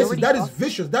 I have basis. That is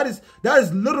vicious. That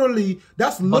is literally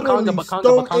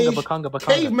Stone Age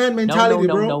caveman mentality,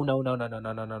 bro.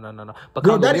 No.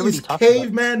 Bro, that is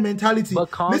caveman mentality.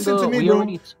 Listen to me,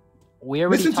 bro.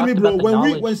 Listen to me,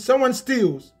 bro. When someone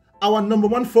steals, our number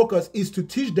one focus is to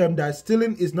teach them that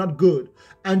stealing is not good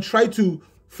and try to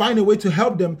find a way to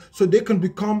help them so they can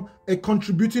become a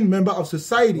contributing member of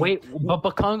society. Wait, but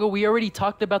Bakanga, we already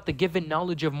talked about the given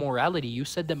knowledge of morality. You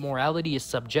said that morality is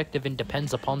subjective and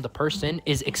depends upon the person,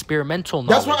 is experimental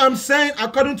knowledge. That's what I'm saying,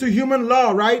 according to human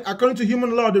law, right? According to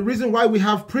human law, the reason why we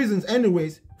have prisons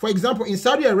anyways, for example, in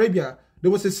Saudi Arabia,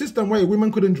 there was a system where a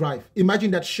woman couldn't drive.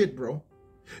 Imagine that shit, bro.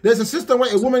 There's a system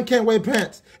where a woman can't wear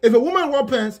pants. If a woman wore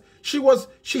pants, she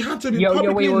had to be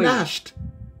publicly lashed.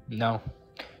 No.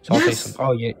 So I'll tell you something.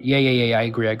 Oh yeah. I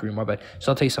agree. My bad.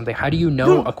 So I'll tell you something. How do you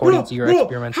know, according to your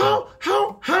experimental?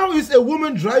 How is a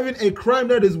woman driving a crime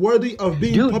that is worthy of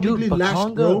being publicly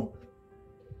lashed, bro?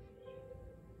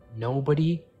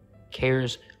 Nobody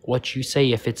cares what you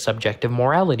say if it's subjective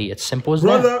morality. It's simple as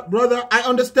that. Brother, I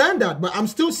understand that, but I'm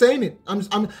still saying it.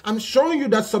 I'm showing you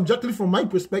that subjectively from my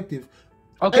perspective.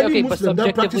 Okay, but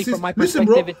subjectively from my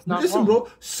perspective, it's not wrong. Bro.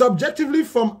 Subjectively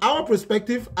from our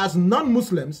perspective as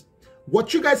non-Muslims,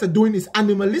 what you guys are doing is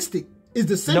animalistic. It's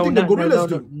the same thing the gorillas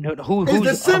do. It's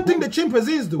the same thing the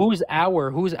chimpanzees do. Who's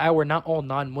our? Not all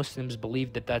non-Muslims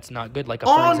believe that that's not good. Like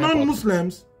all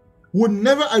non-Muslims would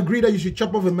never agree that you should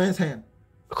chop off a man's hand.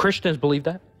 Christians believe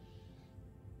that.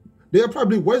 They are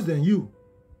probably worse than you.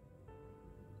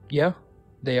 Yeah,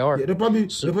 they are. Yeah, they're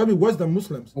probably worse than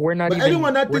Muslims. We're not. But even,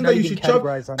 anyone that thinks that you should chop,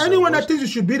 anyone that thinks you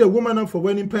should beat a woman up for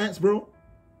wearing pants, bro,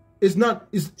 it's not.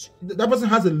 That person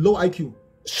has a low IQ.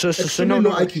 No,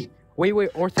 low IQ. Wait.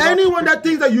 Orthodox anyone that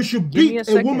thinks that you should beat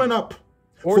a woman up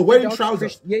for wearing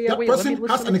trousers, that person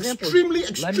has an extremely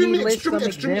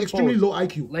low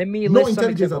IQ. Let me no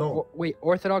intelligence at all. Wait,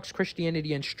 Orthodox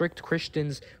Christianity and strict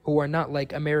Christians who are not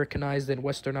like Americanized and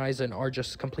Westernized and are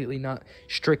just completely not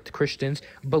strict Christians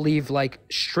believe like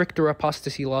stricter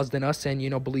apostasy laws than us,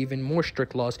 and believe in more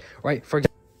strict laws, right? For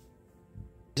example,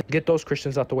 get those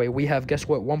Christians out the way. We have, guess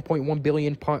what, 1.1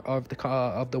 billion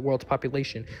of the world's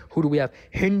population. Who do we have?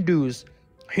 Hindus.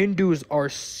 Hindus are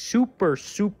super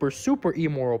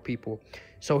immoral people.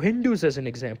 So Hindus as an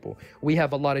example. We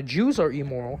have a lot of Jews are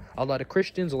immoral, a lot of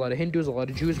Christians, a lot of Hindus, a lot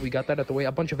of Jews. We got that out the way.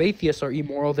 A bunch of atheists are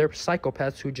immoral. They're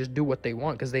psychopaths who just do what they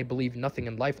want because they believe nothing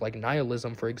in life, like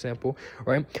nihilism, for example,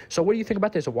 right? So what do you think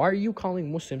about this? Why are you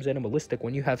calling Muslims animalistic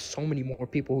when you have so many more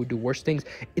people who do worse things?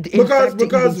 Because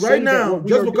right now,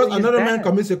 just because another man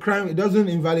commits a crime, it doesn't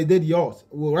invalidate yours.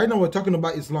 Well, right now we're talking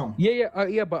about Islam.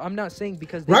 Yeah, but I'm not saying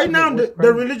because right now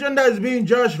the religion that is being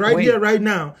judged right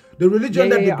now, the religion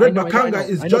that the great Bakanga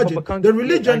is judging, the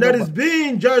religion that is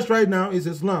being judged right now is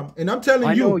Islam. And I'm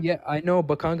telling you. I know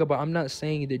Bakanga, but I'm not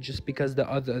saying that just because there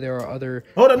are other.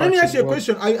 Hold on, let me ask you a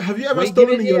question. Have you ever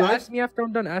stolen in your life? Ask me after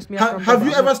I'm done. Have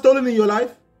you ever stolen in your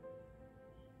life?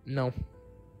 No.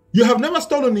 You have never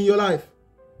stolen in your life?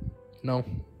 No.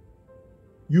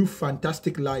 You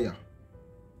fantastic liar.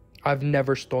 I've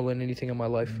never stolen anything in my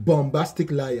life.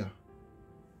 Bombastic liar.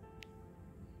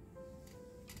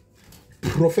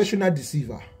 Professional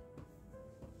deceiver.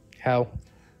 How?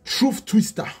 Truth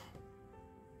twister.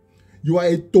 You are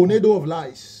a tornado of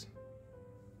lies.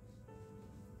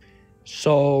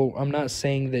 So I'm not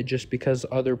saying that just because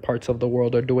other parts of the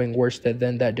world are doing worse,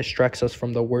 that distracts us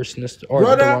from the worstness or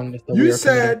the wrongness that we are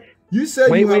committing. You said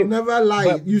you have never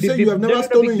lied. You said you have never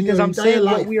stolen in your entire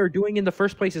life. What we are doing in the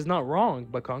first place is not wrong,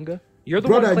 Bakanga. You're the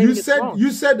brother, one claiming it's wrong. You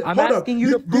said, I'm hold asking up.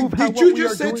 you to prove how did you what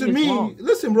just we are say to doing is me, wrong.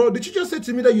 listen, bro, did you just say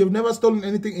to me that you have never stolen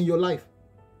anything in your life?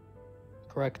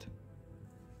 Correct.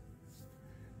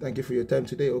 Thank you for your time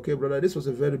today. Okay, brother, this was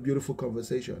a very beautiful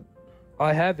conversation.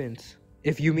 I haven't.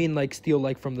 If you mean like steal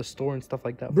like from the store and stuff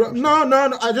like that. Bro, no,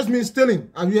 I just mean stealing.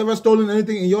 Have you ever stolen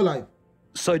anything in your life?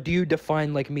 So do you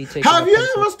define like me taking Have you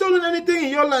ever stolen anything in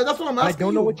your life? That's what I'm asking. I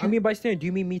don't know what you mean by stealing. Do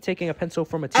you mean me taking a pencil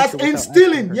from a teacher? As in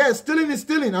stealing. Yes, stealing is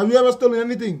stealing. Have you ever stolen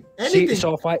anything? Anything.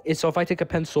 So if I take a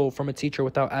pencil from a teacher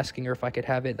without asking her if I could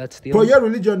have it, that's stealing. For your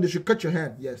religion, they should cut your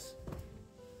hand. Yes.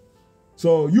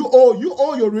 So you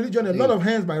owe your religion a lot of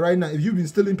hands by right now if you've been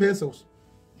stealing pencils.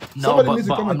 Somebody needs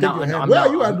to come and take your hand. Where are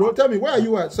you at, bro? Tell me, where are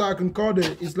you at so I can call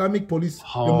the Islamic police, the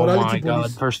morality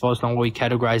police. First of all, it's not what we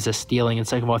categorize as stealing. And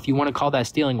second of all, if you want to call that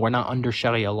stealing, we're not under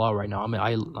Sharia law right now. I mean,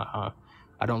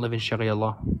 I don't live in Sharia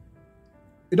law.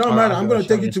 It don't matter. I'm going to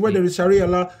take you to where there is Sharia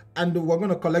law, and we're going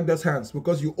to collect those hands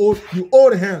because you owe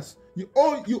the hands. You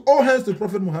owe hands to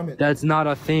Prophet Muhammad. That's not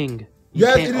a thing.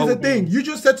 Yes, it is a thing. You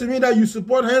just said to me that you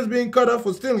support hands being cut off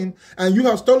for stealing, and you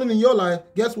have stolen in your life.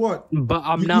 Guess what? But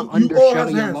I'm not under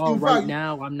Sharia law right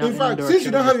now. I'm not. In fact, since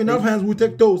you don't have enough hands, we'll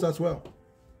take those as well.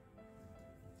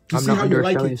 I'm not under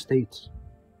Sharia states.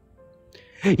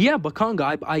 Yeah, but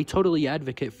Conga, I totally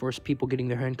advocate for people getting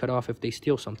their hand cut off if they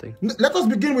steal something. Let us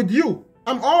begin with you.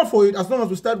 I'm all for it as long as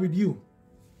we start with you.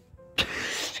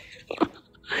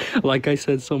 Like I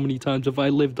said so many times, if I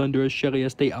lived under a Sharia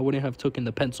state, I wouldn't have taken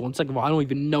the pencil. And second of all, I don't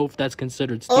even know if that's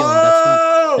considered stealing.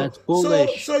 That's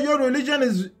foolish. So your religion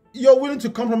is, you're willing to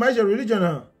compromise your religion,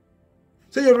 huh?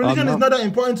 So your religion is not that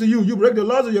important to you. You break the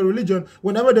laws of your religion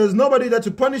whenever there's nobody there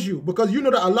to punish you because you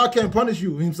know that Allah can't punish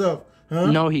you himself.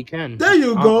 Huh? No, he can. There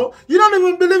you go. You don't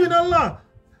even believe in Allah.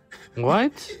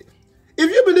 What? If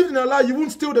you believe in Allah, you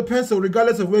won't steal the pencil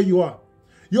regardless of where you are.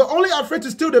 You're only afraid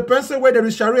to steal the pencil where there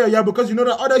is Sharia, yeah, because you know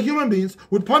that other human beings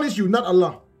would punish you, not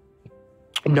Allah.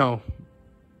 No.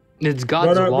 It's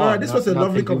God's law. Brother, this was a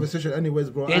lovely conversation anyways,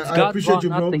 bro. It's I God's appreciate law, you,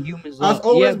 bro. not the human's law. As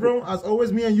always, yeah, bro, as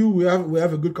always, me and you, we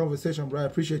have a good conversation, bro. I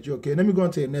appreciate you, okay? Let me go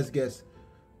on to your next guest.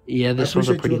 Yeah, this was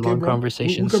a pretty long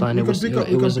conversation, son. We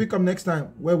can pick up next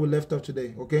time where we left off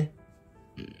today, okay?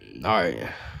 All right.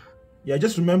 Yeah,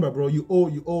 just remember, bro, you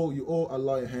owe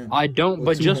Allah a hand. I don't,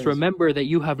 but just remember that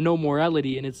you have no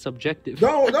morality and it's subjective.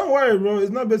 Don't worry, bro. It's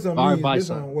not based on me. Bye, it's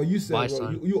based on what you said, bro.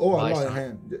 You owe Allah a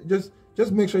hand. Just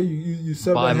Just make sure you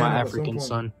serve By that my hand at some African point.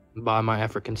 son. By my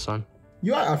African son.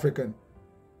 You are African.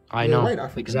 I You're know. white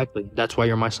African. Exactly. That's why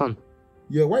you're my son.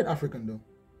 You're a white African, though.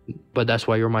 But that's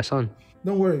why you're my son.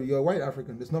 Don't worry, you're a white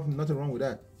African. There's nothing wrong with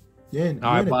that. You ain't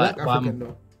All right, a black African,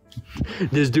 though.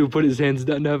 This dude put his hands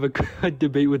down to have a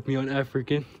debate with me on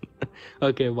African.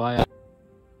 Okay, bye.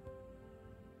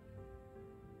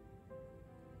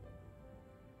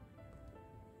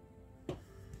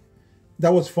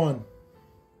 That was fun.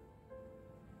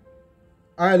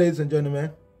 All right, ladies and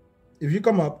gentlemen. If you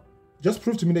come up, just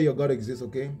prove to me that your God exists,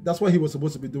 okay? That's what he was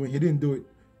supposed to be doing. He didn't do it.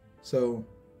 So,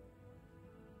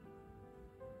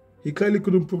 he clearly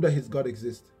couldn't prove that his God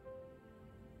exists.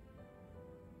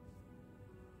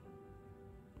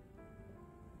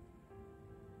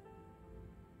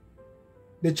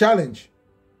 The challenge.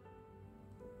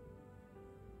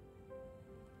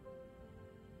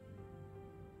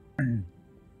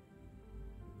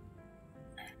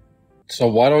 So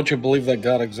why don't you believe that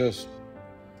God exists?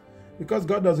 Because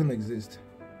God doesn't exist.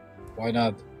 Why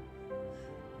not?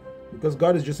 Because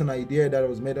God is just an idea that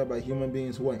was made up by human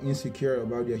beings who are insecure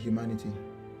about their humanity.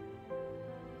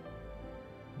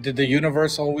 Did the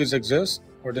universe always exist?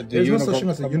 Or did the There's no universe such thing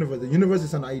as a universe. The universe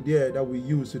is an idea that we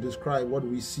use to describe what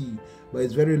we see, but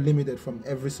it's very limited from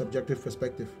every subjective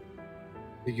perspective.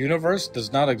 The universe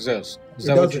does not exist. Is It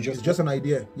that what you doesn't. just It's just an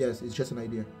idea. Yes, it's just an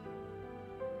idea.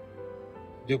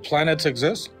 Do planets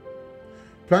exist?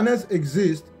 Planets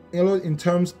exist in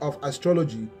terms of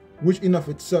astrology, which in of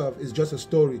itself is just a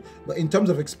story. But in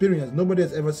terms of experience, nobody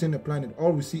has ever seen a planet.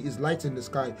 All we see is lights in the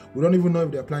sky. We don't even know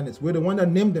if they're planets. We're the one that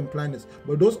named them planets.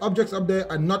 But those objects up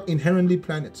there are not inherently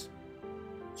planets.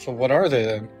 So what are they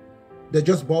then? They're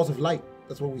just balls of light.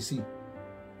 That's what we see.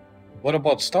 What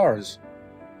about stars?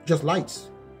 Just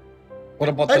lights. What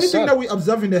about the Anything sun? that we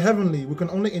observe in the heavenly, we can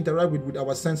only interact with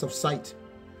our sense of sight.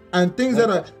 And things that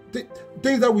are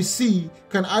things that we see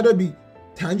can either be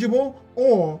tangible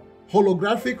or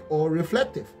holographic or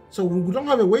reflective. So we don't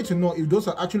have a way to know if those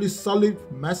are actually solid,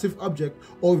 massive objects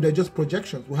or if they're just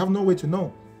projections. We have no way to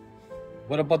know.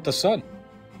 What about the sun?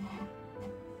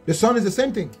 The sun is the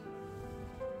same thing.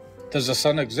 Does the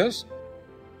sun exist?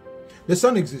 The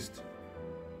sun exists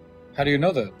How do you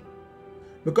know that?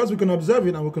 because we can observe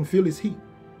it and we can feel its heat.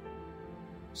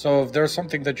 So if there's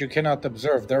something that you cannot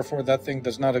observe, therefore that thing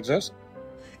does not exist?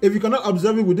 If you cannot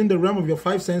observe it within the realm of your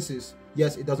five senses,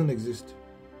 yes, it doesn't exist.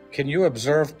 Can you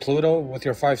observe Pluto with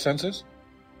your five senses?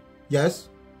 Yes,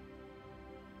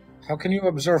 How can you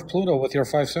observe Pluto with your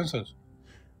five senses?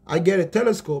 I get a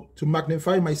telescope to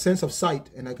magnify my sense of sight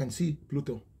and I can see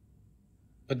Pluto.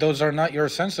 But those are not your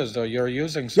senses, though. You're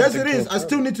using Yes, something. it to is. I observe.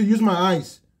 still need to use my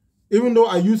eyes. Even though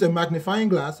I use a magnifying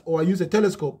glass or I use a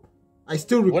telescope, I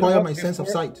still What require about my sense of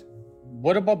before- sight.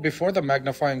 What about before the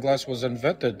magnifying glass was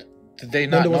invented? Did they Then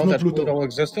not there was know no that Pluto. Pluto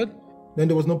existed? Then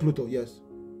there was no Pluto, yes.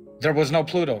 There was no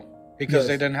Pluto because Yes.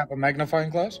 they didn't have a magnifying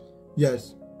glass?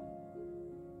 Yes.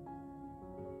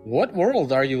 What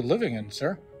world are you living in,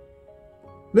 sir?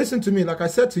 Listen to me, like I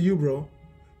said to you, bro.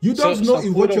 You don't So- know so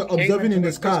if what Pluto you're came observing in into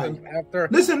the sky. existence after-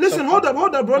 Listen, so- hold up,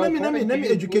 bro. Let me according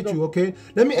to educate Pluto- you, okay?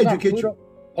 Let me Hold on, educate Pluto- you.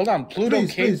 Hold on, Pluto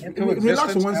Please, came please, into relax for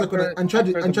existence 1 second after- and try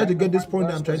after to the get this point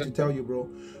that magnifying I'm trying glass to tell was you, bro.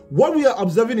 What we are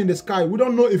observing in the sky, we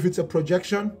don't know if it's a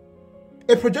projection.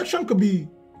 A projection could be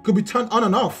turned on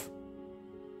and off.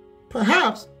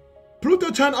 Perhaps Pluto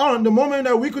turned on the moment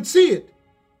that we could see it.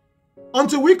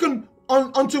 Until we can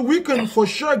for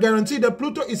sure guarantee that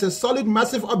Pluto is a solid,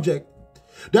 massive object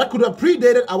that could have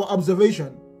predated our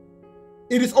observation.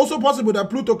 It is also possible that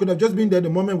Pluto could have just been there the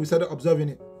moment we started observing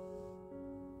it.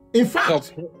 In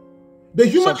fact, So- the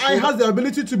human so eye Pluto- has the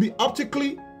ability to be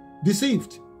optically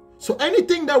deceived. So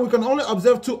anything that we can only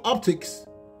observe through optics,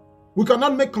 we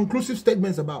cannot make conclusive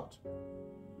statements about.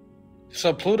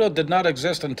 So Pluto did not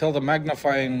exist until the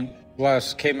magnifying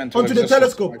glass came into Onto the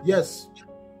existence. telescope, yes.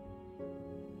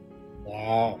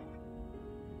 Wow.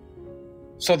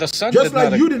 So the sun Just did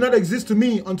not like you did not exist to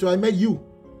me until I met you.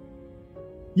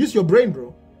 Use your brain,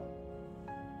 bro.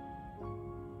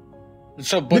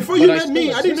 So, Before you met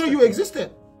me, I didn't know you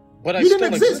existed. But I You still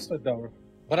didn't exist. existed, though.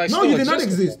 But I No, still you did not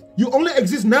existed, exist. You only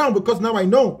exist now because now I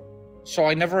know. though. So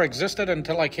I never existed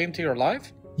until I came to your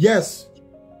life? Yes.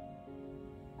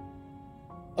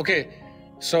 Okay,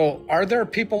 so are there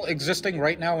people existing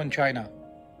right now in China?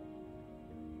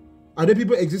 Are there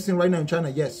people existing right now in China?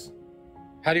 Yes.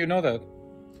 How do you know that?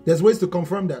 There's ways to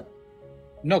confirm that.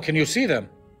 No, can you see them?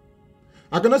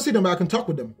 I cannot see them, but I can talk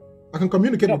with them. I can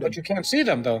communicate No, with them. but you can't see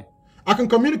them, though. I can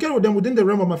communicate with them within the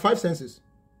realm of my five senses.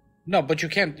 No, but you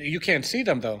can't see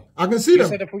them, though. I can see You them.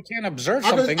 said if we can't observe I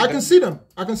something, can then- see them.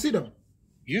 I can see them.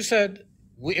 You said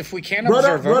If we can't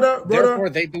Brother, observe them, brother, therefore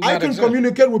they do I not can exist.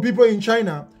 communicate with people in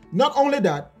China. Not only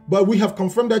that, but we have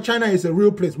confirmed that China is a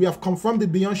real place. We have confirmed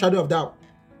it beyond shadow of doubt.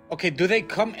 Okay, do they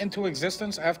come into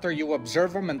existence after you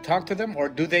observe them and talk to them, or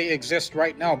do they exist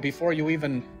right now before you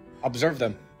even observe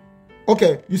them?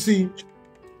 Okay, you see,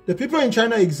 the people in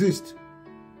China exist,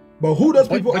 but who those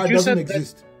people are doesn't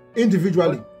exist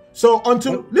individually. So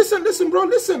until listen, bro,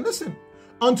 listen.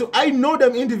 Until I know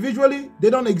them individually,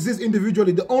 they don't exist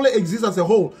individually. They only exist as a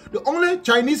whole. The only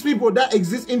Chinese people that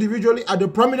exist individually are the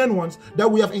prominent ones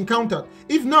that we have encountered.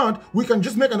 If not, we can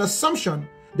just make an assumption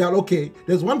that, okay,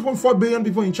 there's 1.4 billion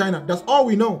people in China. That's all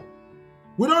we know.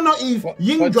 We don't know if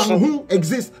Ying Jong-un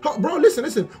exists. Bro,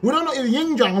 listen. We don't know if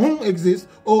Ying Jong-un exists,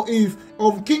 or if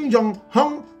Kim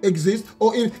Jong-un exists,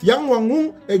 or if Yang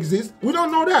Wang-un exists. We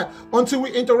don't know that until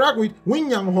we interact with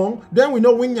Wing Yang-hong. Then we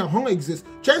know Wing Yang-hong exists.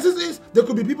 Chances is there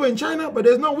could be people in China, but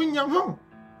there's no Wing Yang-hong.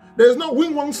 There's no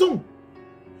Wing Wang-sung.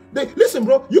 Listen,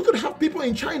 bro, you could have people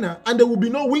in China and there will be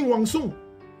no Wing Wang-sung.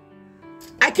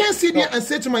 I can't sit here and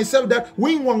say to myself that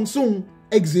Wing Wang-sung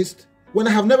exists when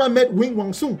I have never met Wing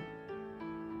Wang-sung.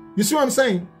 You see what I'm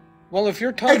saying? Well, if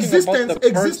you're talking existence, about the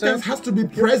existence has to be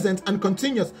present and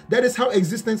continuous. That is how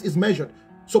existence is measured.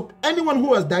 So anyone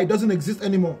who has died doesn't exist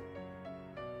anymore.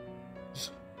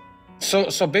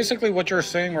 So basically what you're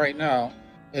saying right now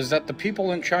is that the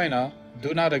people in China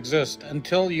do not exist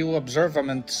until you observe them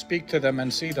and speak to them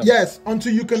and see them. Yes,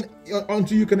 until you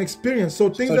can experience. So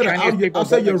things that are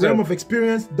outside your realm of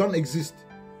experience don't exist.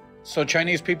 So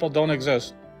Chinese people don't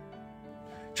exist.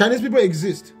 Chinese people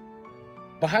exist.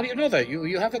 But how do you know that?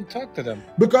 You haven't talked to them.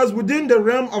 Because within the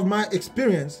realm of my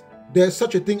experience, there's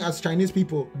such a thing as Chinese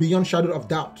people beyond shadow of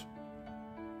doubt.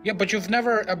 Yeah, but you've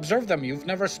never observed them. You've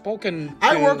never spoken.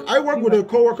 I work with a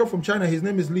co-worker from China. His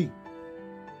name is Lee.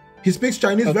 He speaks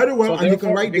Chinese very well, and he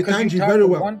can write the kanji very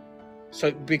well.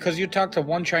 So because you talk to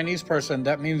one Chinese person,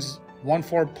 that means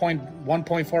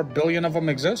 1.4 billion of them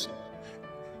exist?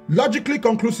 Logically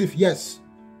conclusive, yes.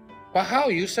 But how?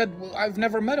 You said, well, I've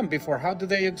never met them before. How do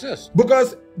they exist?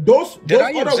 Because those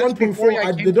other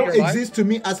 1.4, they don't exist to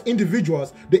me as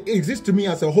individuals. They exist to me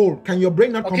as a whole. Can your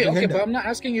brain not comprehend that? Okay, but I'm not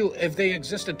asking you if they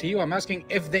existed to you. I'm asking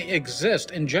if they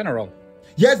exist in general.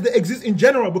 Yes, they exist in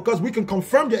general because we can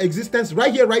confirm their existence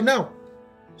right here, right now.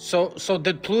 So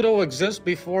did Pluto exist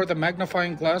before the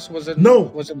magnifying glass was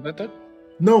invented?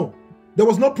 No. There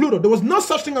was no Pluto. There was no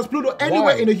such thing as Pluto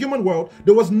anywhere in the human world.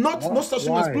 There was no such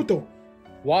thing as Pluto.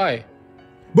 Why?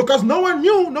 Because no one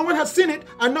knew, no one had seen it,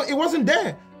 and no, it wasn't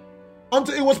there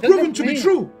until it was proven to be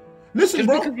true. Listen,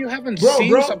 bro,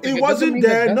 it wasn't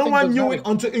there. No one knew it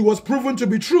until it was proven to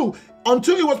be true.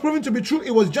 Until it was proven to be true, it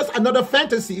was just another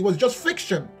fantasy. It was just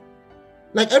fiction.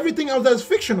 Like everything else that is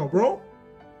fictional, bro.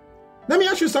 Let me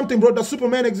ask you something, bro. Does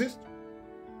Superman exist?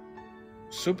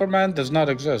 Superman does not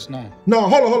exist, no. No,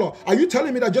 hold on. Are you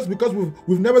telling me that just because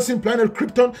we've never seen planet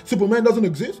Krypton, Superman doesn't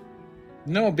exist?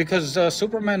 No, because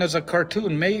Superman is a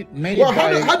cartoon made well,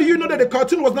 how do you know that the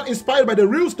cartoon was not inspired by the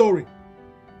real story?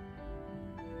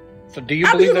 So do you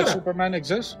believe that Superman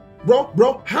exists?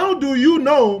 Bro, how do you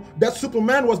know that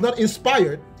Superman was not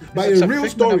inspired by a real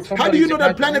story? How do you know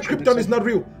that planet Krypton is not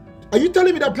real? Are you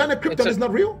telling me that planet Krypton is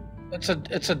not real?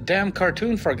 It's a damn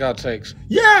cartoon, for God's sakes.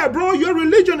 Yeah, bro, your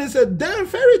religion is a damn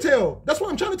fairy tale. That's what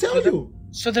I'm trying to tell you.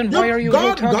 So then why are you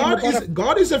here talking about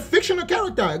God is a fictional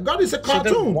character. God is a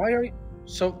cartoon.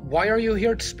 So why are you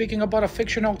here speaking about a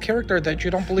fictional character that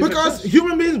you don't believe exists? Because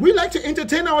human beings, we like to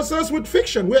entertain ourselves with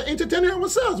fiction. We are entertaining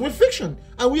ourselves with fiction.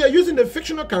 And we are using the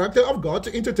fictional character of God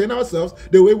to entertain ourselves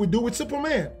the way we do with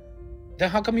Superman. Then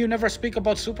how come you never speak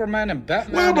about Superman and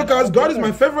Batman? Well, because God is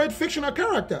my favorite fictional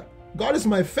character. God is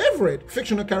my favorite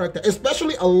fictional character,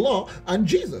 especially Allah and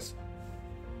Jesus.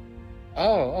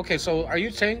 Oh, okay. So are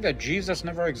you saying that Jesus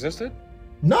never existed?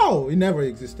 No, he never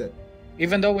existed.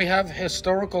 Even though we have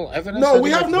historical evidence? No, we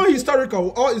have no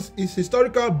historical. All is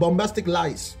historical bombastic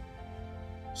lies.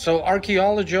 So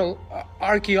archaeologist,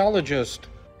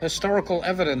 historical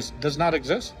evidence does not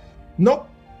exist? Nope.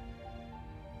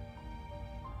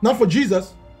 Not for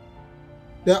Jesus.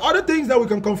 There are other things that we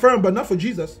can confirm, but not for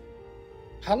Jesus.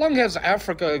 How long has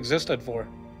Africa existed for?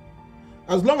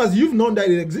 As long as you've known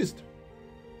that it exists.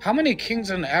 How many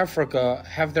kings in Africa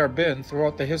have there been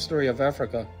throughout the history of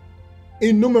Africa?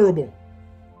 Innumerable.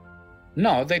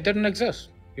 No, they didn't exist.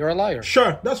 You're a liar.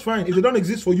 Sure, that's fine. If they don't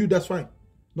exist for you, that's fine.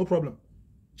 No problem.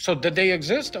 So did they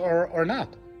exist or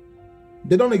not?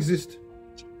 They don't exist.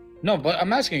 No, but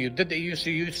I'm asking you, did they? You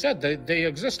said that they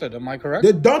existed, am I correct?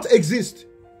 They don't exist.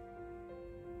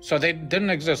 So they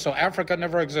didn't exist. So Africa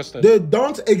never existed. They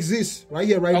don't exist right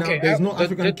here, right Okay, now. There's no the-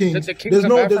 African the- kings. the kings There's of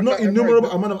no Africa ever innumerable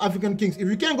exist? amount of African kings. If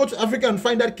you can't go to Africa and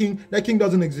find that king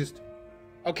doesn't exist.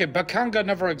 Okay, Bakanga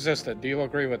never existed. Do you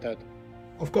agree with that?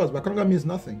 Of course, Bakanga means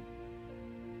nothing.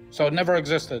 So it never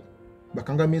existed.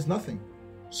 Bakanga means nothing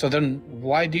So then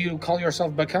why do you call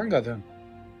yourself Bakanga then?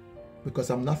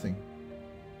 because I'm nothing.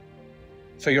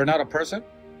 So you're not a person?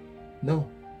 No,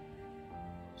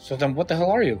 So then what the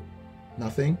hell are you?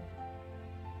 nothing.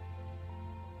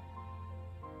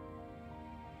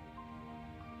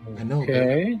 I know.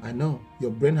 Okay. Bro. I know.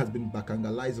 Your brain has been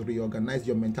Bakangalized, reorganized.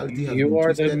 Your mentality has You been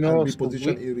are the twisted and most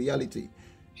repositioned in reality.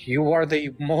 You are the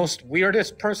most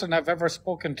weirdest person I've ever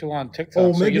spoken to on TikTok.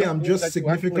 Or So you maybe don't I'm believe just that you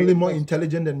significantly actually more exist.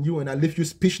 intelligent than you, and I leave you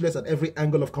speechless at every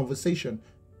angle of conversation.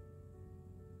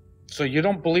 So you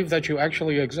don't believe that you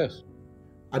actually exist.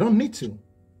 I don't need to.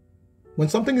 When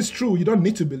something is true, you don't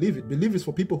need to believe it. Believe is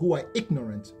for people who are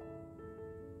ignorant.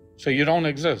 So you don't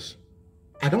exist.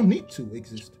 I don't need to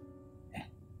exist.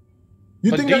 You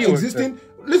But think do that you existing?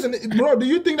 Listen, bro. Do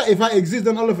you think that if I exist,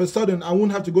 then all of a sudden I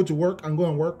won't have to go to work and go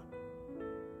and work?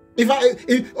 If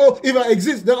I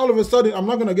exist, then all of a sudden I'm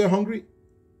not gonna get hungry.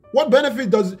 What benefit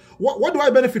does what do I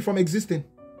benefit from existing?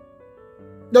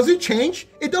 Does it change?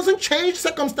 It doesn't change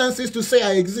circumstances to say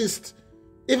I exist.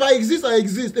 If I exist, I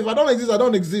exist. If I don't exist, I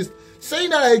don't exist. Saying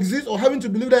that I exist or having to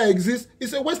believe that I exist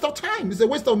is a waste of time. It's a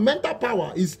waste of mental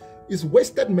power. It's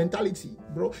wasted mentality,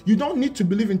 bro. You don't need to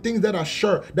believe in things that are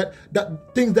sure, that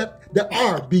things that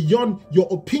are beyond your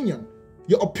opinion.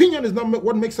 Your opinion is not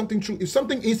what makes something true. If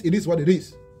something is, it is what it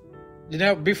is. You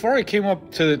know, before I came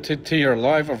up to your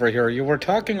live over here, you were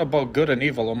talking about good and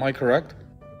evil. Am I correct?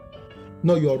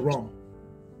 No, you're wrong.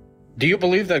 Do you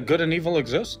believe that good and evil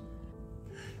exists?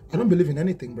 I don't believe in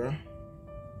anything, bro.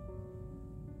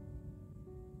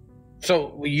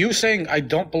 So you saying I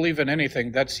don't believe in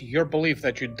anything, that's your belief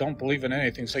that you don't believe in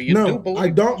anything. So you No, do believe I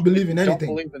don't believe in you anything.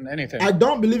 Don't believe in anything. I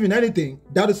don't believe in anything.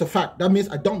 That is a fact. That means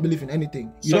I don't believe in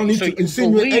anything. You So- don't need so to you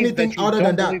insinuate believe anything that you other don't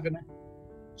than that. believe in it?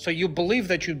 So you believe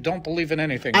that you don't believe in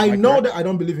anything. I am know correct? that I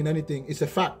don't believe in anything. It's a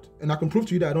fact. And I can prove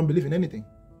to you that I don't believe in anything.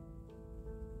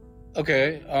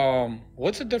 Okay,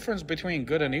 what's the difference between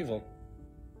good and evil?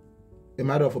 A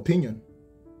matter of opinion.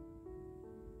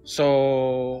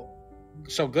 So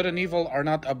good and evil are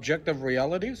not objective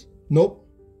realities? Nope.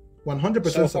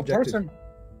 100% subjective.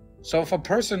 So if a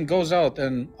person goes out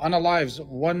and unalives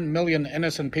 1 million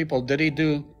innocent people, did he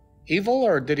do evil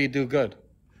or did he do good?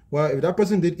 Well, if that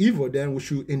person did evil, then we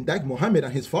should indict Muhammad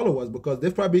and his followers because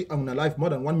they've probably unalived more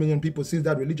than 1 million people since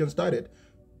that religion started.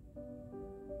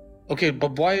 Okay,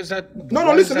 but why is that?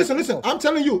 No, listen. I'm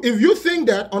telling you, if you think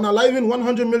that unaliving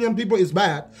 100 million people is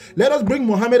bad, let us bring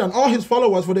Muhammad and all his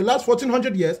followers for the last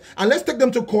 1400 years and let's take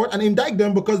them to court and indict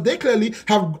them because they clearly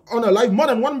have unalived more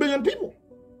than 1 billion people.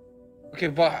 Okay,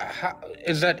 but how,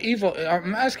 is that evil?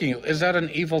 I'm asking you, is that an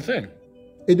evil thing?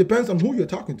 It depends on who you're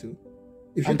talking to.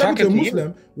 If you're I'm talking to a talking to you.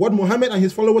 Muslim, what Muhammad and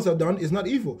his followers have done is not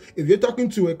evil. If you're talking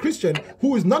to a Christian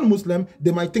who is non-Muslim,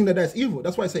 they might think that that's evil.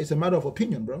 That's why I say it's a matter of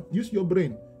opinion, bro. Use your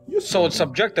brain. So it's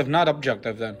subjective, not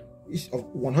objective then? It's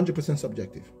 100%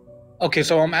 subjective. Okay,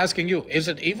 so I'm asking you, is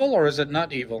it evil or is it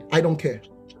not evil? I don't care.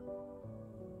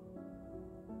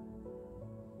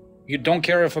 You don't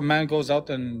care if a man goes out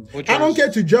and butchers? I don't care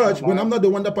to judge when I'm not the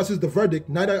one that passes the verdict.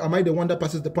 Neither am I the one that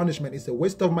passes the punishment. It's a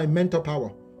waste of my mental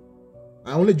power.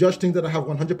 I only judge things that I have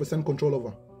 100% control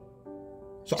over.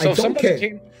 So I if don't somebody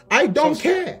care. I don't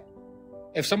care.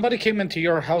 If somebody came into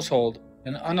your household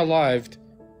and unalived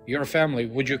your family,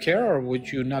 would you care or would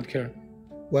you not care?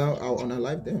 Well, I'll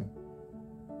unalive them.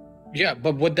 Yeah,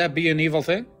 but would that be an evil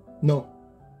thing? No.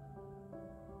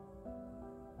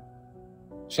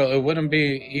 So it wouldn't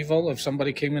be evil if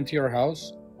somebody came into your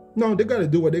house No, they gotta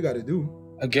do what they gotta do.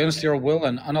 against your will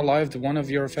and unalived one of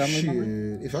your family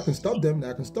members? Shit. If I can stop them, then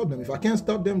I can stop them. If I can't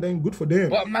stop them, then good for them.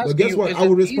 Well, I'm But asking guess you, what? is I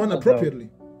will it respond evil, appropriately.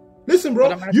 Listen, bro,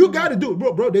 But I'm asking you you- gotta do,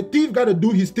 bro. The thief gotta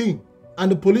do his thing,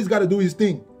 and the police gotta do his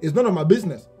thing. It's none of my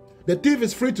business. The thief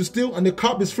is free to steal, and the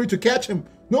cop is free to catch him.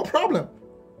 No problem.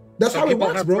 That's So how it people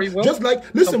works, have bro. free will? Just like, So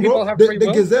listen, people bro, have the free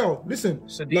will? gazelle. Listen,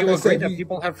 So do like you I agree said, that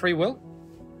people have free will?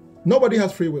 nobody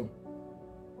has free will.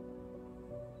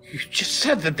 You just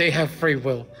said that they have free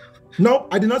will. No,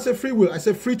 I did not say free will. I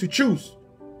said free to choose.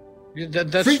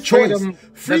 That's Free choice. freedom.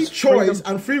 Free That's choice freedom.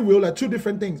 and free will are two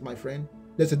different things, my friend.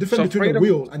 There's a difference So between freedom, a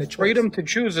will and a choice. freedom to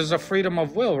choose is a freedom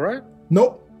of will, right?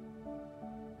 Nope.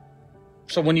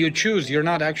 So when you choose, you're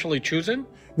not actually choosing?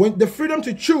 When the freedom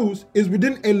to choose is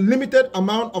within a limited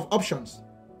amount of options.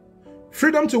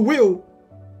 Freedom to will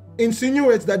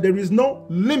insinuates that there is no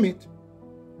limit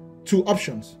to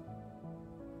options.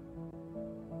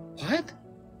 What?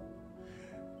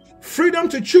 Freedom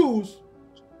to choose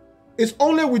is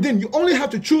only within. You only have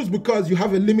to choose because you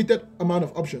have a limited amount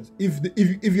of options.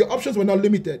 If your options were not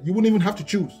limited, you wouldn't even have to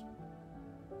choose.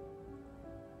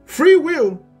 Free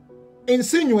will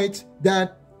insinuates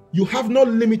that you have no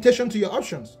limitation to your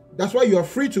options. That's why you are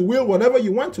free to will whatever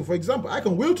you want to. For example, I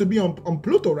can will to be on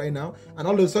Pluto right now, and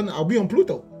all of a sudden I'll be on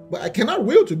Pluto. But I cannot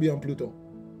will to be on Pluto.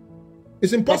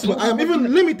 It's impossible. I am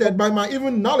even limited by my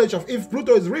even knowledge of if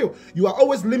Pluto is real. You are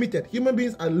always limited. Human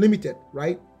beings are limited,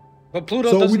 right? But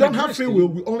Pluto so we don't have free will.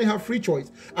 We only have free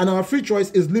choice. And our free choice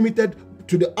is limited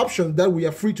to the options that we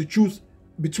are free to choose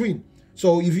between.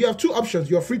 So if you have two options,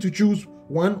 you are free to choose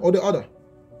one or the other.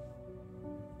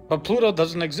 But Pluto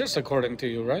doesn't exist according to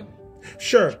you, right?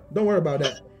 Sure. Don't worry about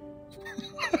that.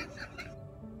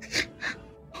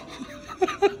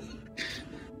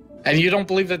 And you don't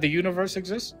believe that the universe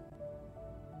exists?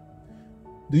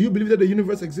 Do you believe that the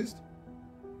universe exists?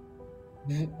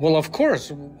 Well, of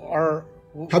course.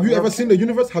 Have you ever seen the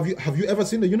universe? Have you ever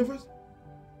seen the universe?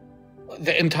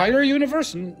 The entire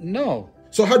universe? No.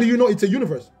 So how do you know it's a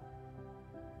universe?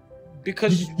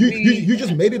 Because you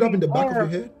just made it up in the back of your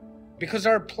head? Because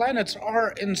our planets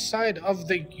are inside of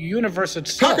the universe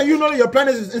itself. How can you know that your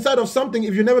planet is inside of something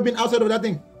if you've never been outside of that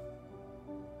thing?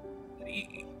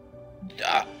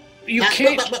 You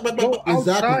can't go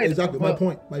outside. Exactly. My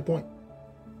point.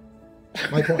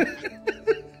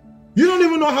 You don't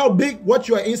even know how big what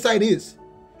your inside is.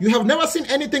 You have never seen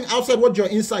anything outside what you're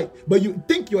inside, but you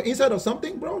think you're inside of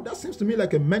something, bro? That seems to me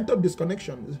like a mental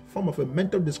disconnection, a form of a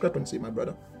mental discrepancy, my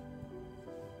brother.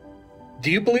 Do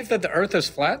you believe that the Earth is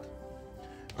flat?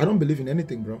 I don't believe in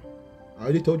anything, bro. I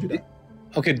already told you that.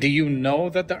 Okay, do you know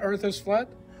that the Earth is flat?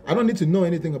 I don't need to know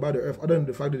anything about the Earth other than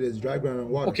the fact that there's dry ground and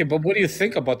water. Okay, but what do you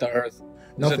think about the Earth?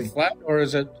 Nothing. Is it flat or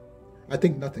is it... I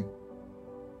think nothing.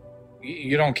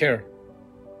 You don't care?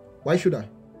 Why should I?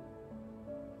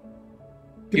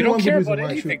 You don't care about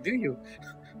anything, do you?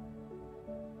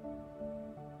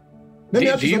 Let me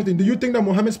ask you something. Do you think that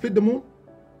Muhammad split the moon?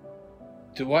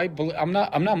 Do I believe? I'm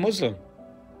not Muslim.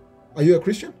 Are you a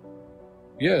Christian?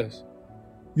 Yes.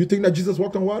 You think that Jesus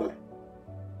walked on water?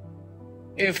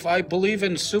 If I believe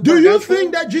in supernatural... Do you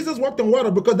think that Jesus walked on water?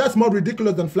 Because that's more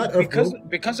ridiculous than flat earth,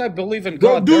 because I believe in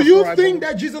God. Bro, do you think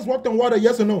that Jesus walked on water,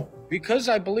 yes or no? Because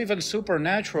I believe in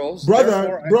supernaturals.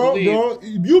 Brother, bro,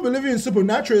 you believing in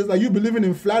supernaturals like you believing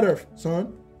in flat earth,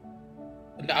 son.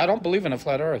 I don't believe in a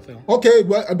flat earth. Okay,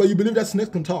 but you believe that snakes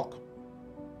can talk.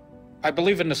 I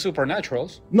believe in the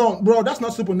supernaturals. No, bro, that's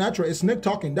not supernatural. It's snake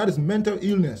talking. That is mental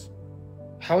illness.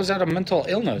 How is that a mental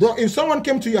illness? Bro, if someone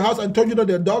came to your house and told you that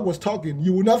their dog was talking,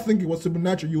 you would not think it was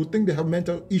supernatural. You would think they have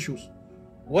mental issues.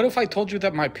 What if I told you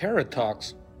that my parrot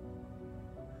talks?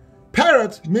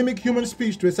 Parrots mimic human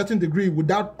speech to a certain degree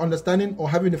without understanding or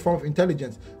having a form of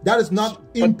intelligence. That is not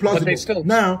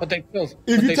implausible.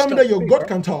 If you tell me that your goat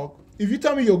can talk, if you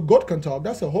tell me your goat can talk,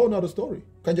 that's a whole nother story.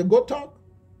 Can your goat talk?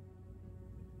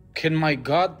 Can my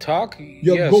God talk?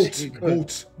 Your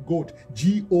goat,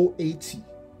 G-O-A-T.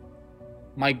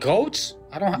 My goats?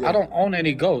 I don't own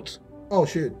any goats. Oh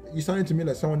shit! You sounding to me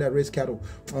like someone that raises cattle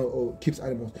or keeps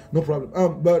animals. No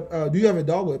problem. But do you have a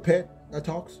dog or a pet that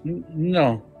talks?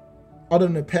 No. Other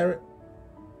than a parrot?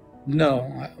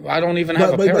 No, I don't even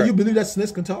have a parrot. But you believe that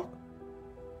snakes can talk?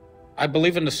 I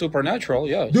believe in the supernatural,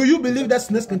 yes. Do you believe that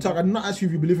snakes can talk? I did not ask you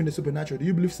if you believe in the supernatural. Do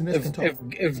you believe snakes can talk?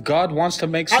 If God wants to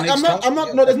make snakes talk?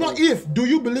 No, there's no if. Do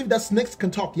you believe that snakes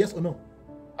can talk? Yes or no?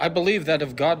 I believe that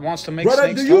if God wants to make snakes talk...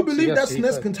 Brother, do you believe that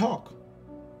snakes can talk?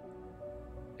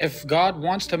 If God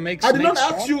wants to make snakes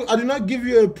talk... I did not give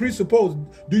you a presupposed.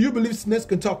 Do you believe snakes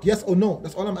can talk? Yes or no?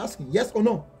 That's all I'm asking. Yes or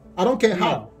no? I don't care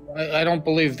how. I don't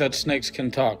believe that snakes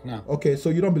can talk, no. Okay, so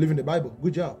you don't believe in the Bible.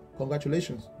 Good job.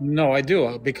 Congratulations. No, I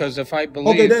do, because if I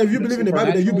believe... Okay, then if you believe in the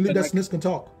Bible, then you believe that snakes can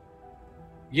talk.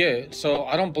 Yeah, so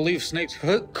I don't believe snakes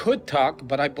could talk,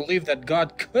 but I believe that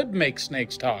God could make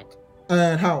snakes talk.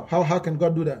 And how? How can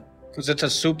God do that? Because it's a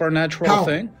supernatural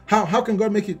thing. How can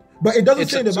God make it? But it doesn't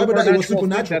say in the Bible that it was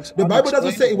supernatural. The Bible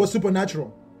doesn't say it was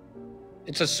supernatural.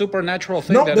 It's a supernatural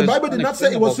thing. No, the Bible did not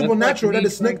say it was supernatural that the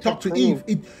snake talked to Eve.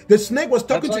 The snake was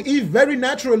talking to Eve very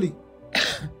naturally.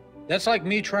 That's like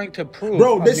me trying to prove.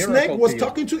 Bro, the snake was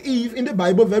talking to Eve in the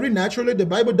Bible very naturally. The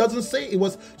Bible doesn't say it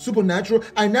was supernatural.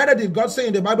 And neither did God say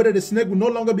in the Bible that the snake will no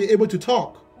longer be able to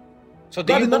talk. So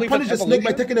God did not punish the snake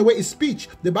by taking away his speech.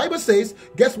 The Bible says,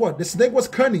 guess what? The snake was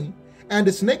cunning. And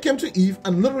the snake came to Eve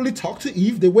and literally talked to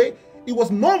Eve the way it was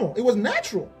normal. It was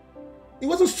natural. It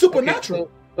wasn't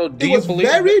supernatural. Okay, so it was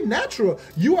very natural.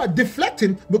 You are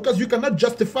deflecting because you cannot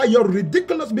justify your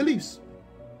ridiculous beliefs.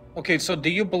 Okay, so do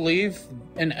you believe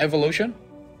in evolution?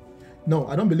 No,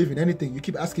 I don't believe in anything. You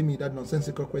keep asking me that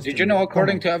nonsensical question. Did you know, Come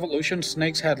according on. to evolution,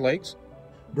 snakes had legs?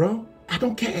 Bro, I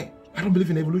don't care. I don't believe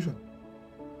in evolution.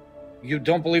 You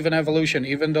don't believe in evolution,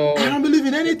 even though I don't believe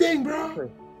in anything, bro.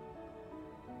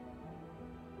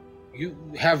 you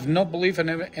have no belief in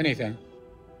anything.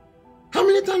 How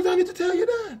many times do I need to tell you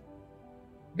that?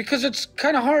 Because it's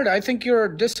kind of hard. I think you're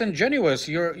disingenuous.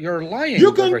 You're lying.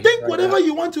 You can over think here right whatever now.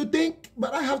 you want to think,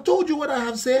 but I have told you what I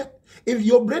have said. If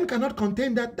your brain cannot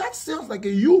contain that, that sounds like a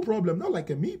you problem, not like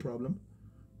a me problem.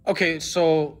 Okay,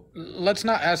 so let's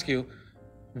not ask you.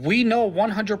 We know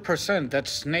 100% that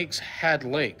snakes had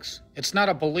legs. It's not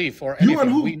a belief or anything. You and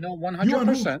who? We know You and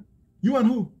who? 100%. You and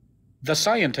who? The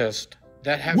scientist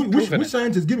that have Which proven it.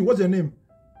 scientist? Give me, what's your name?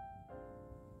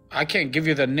 I can't give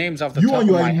you the names off the You top and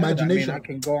of your my imagination. head. I mean, I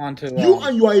can go on to You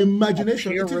and your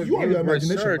imagination. It is you and peer-reviewed your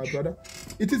imagination, my research. brother.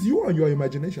 It is you and your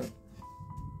imagination.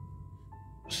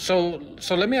 So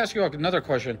let me ask you another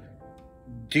question.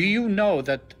 Do you know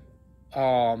that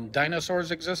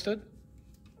dinosaurs existed?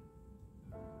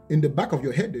 In the back of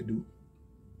your head, they do.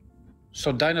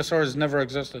 So dinosaurs never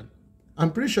existed.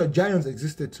 I'm pretty sure giants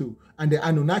existed too, and the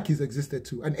Anunnakis existed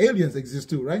too, and aliens exist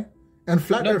too, right? And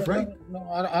flat Earth, right? No,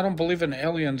 I don't believe in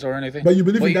aliens or anything. But you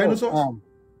believe in dinosaurs?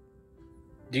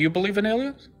 Do you believe in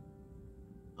aliens?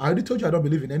 I already told you I don't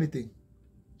believe in anything.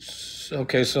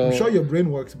 Okay, so I'm sure your brain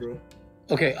works, bro.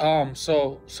 okay,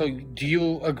 so do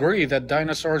you agree that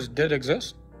dinosaurs did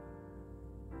exist?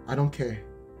 I don't care.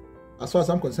 As far as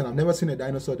I'm concerned, I've never seen a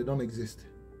dinosaur. They don't exist.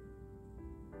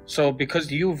 So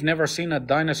because you've never seen a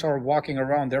dinosaur walking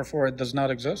around, therefore it does not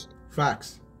exist?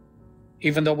 Facts.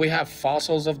 Even though we have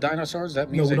fossils of dinosaurs, that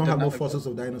No, means we they don't did have no not fossils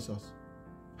of dinosaurs.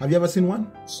 Have you ever seen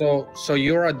one? exist. So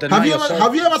you're a Have you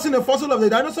dinosaur. ever seen a fossil of the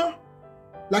dinosaur?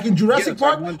 Like in Jurassic Yes,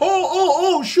 Park? I went-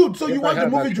 Oh, shoot. So Yes, you I watch the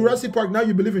have, movie actually. Jurassic Park, now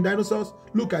you believe in dinosaurs?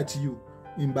 Look at you.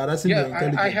 Embarrassing your Yeah,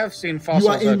 intelligence. I have seen fossils. You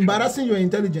are actually. embarrassing your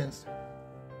intelligence.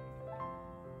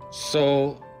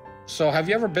 So have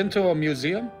you ever been to a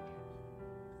museum?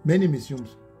 Many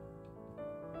museums.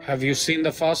 Have you seen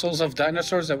the fossils of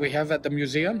dinosaurs that we have at the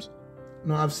museums?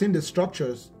 No, I've seen the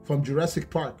structures from Jurassic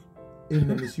Park in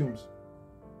the museums.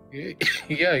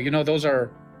 Yeah, you know those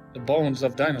are the bones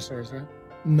of dinosaurs, right?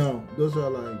 No, those are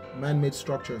like man-made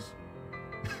structures.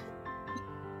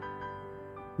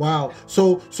 Wow.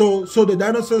 So the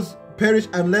dinosaurs perished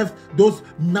and left those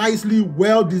nicely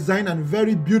well-designed and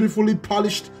very beautifully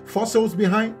polished fossils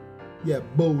behind? Yeah,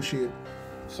 bullshit.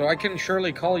 So I can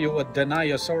surely call you a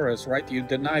deniosaurus, right? You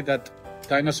deny that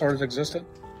dinosaurs existed?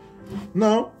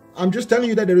 No, I'm just telling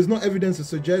you that there is no evidence to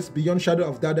suggest beyond shadow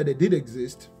of doubt that they did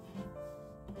exist.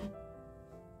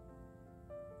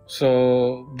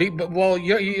 So, well,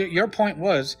 your point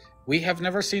was we have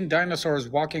never seen dinosaurs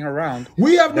walking around.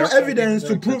 We have no Therefore, evidence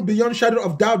to they prove beyond shadow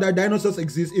of doubt that dinosaurs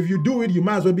exist. If you do it, you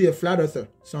might as well be a flat earther,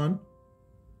 son.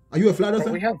 Are you a flat But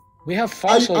earther? we have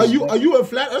fossils. Are you a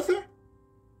flat earther?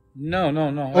 No.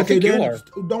 I Okay, think you then are.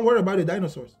 don't worry about the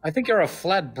dinosaurs. I think you're a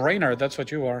flat brainer. That's what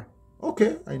you are.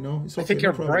 Okay, I know. It's okay, I think no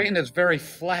your problem. brain is very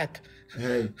flat.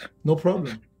 Hey, no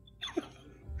problem.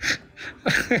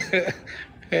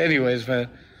 Anyways, man,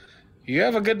 you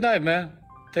have a good night, man.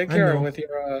 Take I care know. with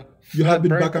your. You have been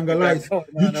flat back brain on that you got lights. going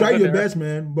You on tried over your there. best,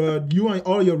 man, but you and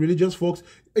all your religious folks.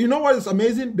 You know what is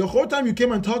amazing? The whole time you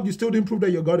came and talked, you still didn't prove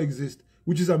that your God exists,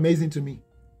 which is amazing to me.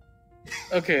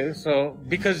 Okay, so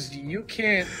because you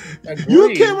can't agree.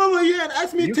 You came over here and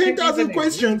asked me You can't 10,000 even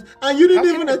questions, and you How didn't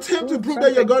can even I attempt to prove prove that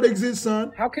your something? God exists,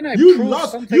 son. How can I You prove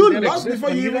lost. something You that lost exists before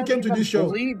when you even don't came to this show.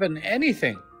 Believe in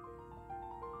anything.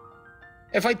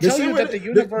 If I The tell same you way, that the the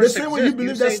universe same way you exists,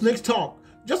 believe that say- snakes talk.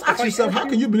 Just ask I yourself, ask how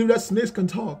can you- you believe that snakes can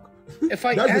talk? If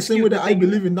I That's the ask same you way that I the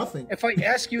believe uni- in nothing. If I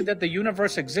ask you that the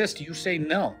universe exists, you say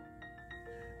no.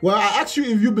 Well, I asked you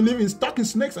if you believe in stalking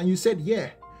snakes, and you said yeah.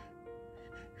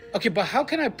 Okay, but how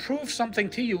can I prove something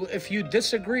to you if you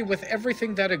disagree with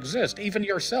everything that exists, even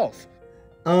yourself?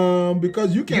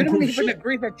 Because you You can't don't prove even shit.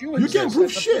 agree that you You exist. can't prove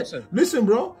as a shit. person. Listen,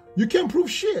 bro, you can't prove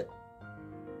shit.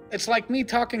 It's like me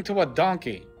talking to a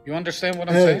donkey. You understand what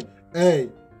I'm Hey, saying? hey,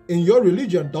 in your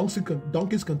religion,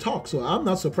 donkeys can talk, so I'm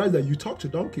not surprised that you talk to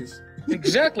donkeys.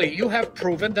 Exactly. You have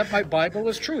proven that my Bible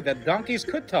is true, that donkeys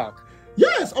could talk.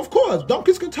 Yes, of course,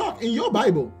 donkeys can talk in your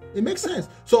Bible. It makes sense.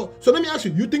 So let me ask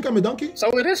you, you think I'm a donkey? So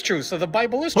it is true. So the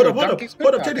Bible is Hold true. up, hold up, Donkeys could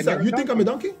hold up, talk, check this and out. you're You think I'm a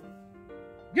donkey?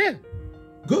 Yeah.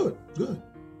 Good, good.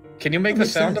 Can you make That the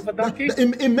makes sound sense. of a donkey?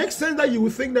 It makes sense that you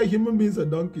would think that human beings are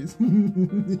donkeys.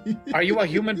 Are you a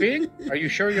human being? Are you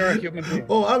sure you're a human being?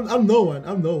 Oh, I'm no one.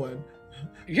 I'm no one.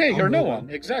 Yeah, you're I'm no no one.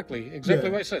 Exactly Yeah.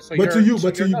 what I said. So But to you're- you, so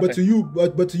but to you're you, but to nothing.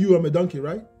 you, but to you, I'm a donkey,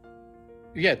 right?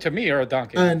 Yeah, to me, you're a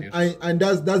donkey. And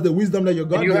that's the wisdom that your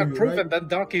God and you gave have you, proven right? that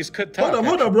donkeys could talk.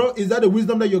 Hold on, bro. Is that the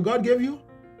wisdom that your God gave you?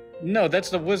 No, that's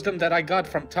the wisdom that I got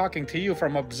from talking to you,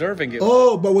 from observing you.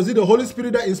 Oh, but was it the Holy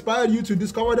Spirit that inspired you to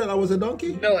discover that I was a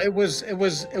donkey? No, it was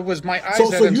my eyes.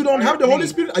 So you don't have the Holy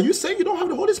Spirit? Are you saying you don't have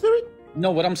the Holy Spirit? No,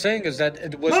 what I'm saying is that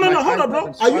it was. No, hold on,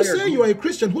 bro. Are you saying you are a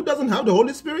Christian who doesn't have the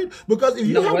Holy Spirit? Because if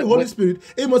you have the Holy Spirit,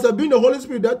 it must have been the Holy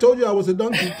Spirit that told you I was a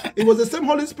donkey. It was the same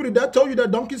Holy Spirit that told you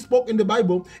that donkeys spoke in the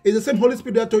Bible. It's the same Holy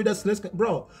Spirit that told you that snakes.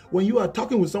 Bro, when you are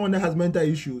talking with someone that has mental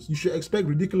issues, you should expect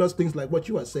ridiculous things like what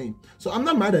you are saying. So I'm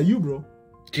not mad at you, bro.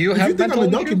 Do you have think I'm a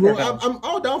donkey, bro? No? I'm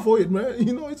all down for it, man.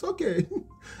 You know, it's okay.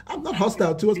 I'm not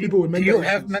hostile towards people with mental issues. Do you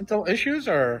have mental issues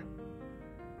or?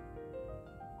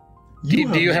 Do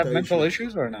you have mental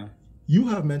issues or no? You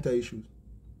have mental issues.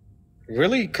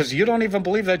 Really? Because you don't even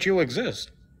believe that you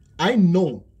exist. I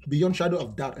know beyond shadow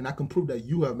of doubt, and I can prove that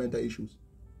you have mental issues.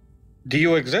 Do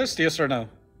you exist? Yes or no?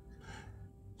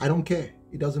 I don't care.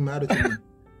 It doesn't matter to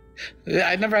me.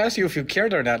 I never asked you if you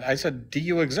cared or not. I said, do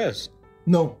you exist?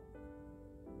 No.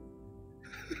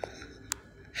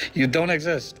 You don't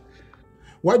exist.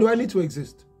 Why do I need to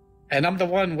exist? And I'm the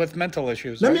one with mental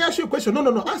issues. Let me ask you a question.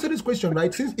 No. Answer this question,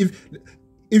 right? Since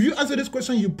if you answer this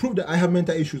question, you prove that I have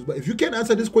mental issues. But if you can't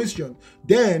answer this question,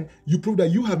 then you prove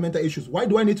that you have mental issues. Why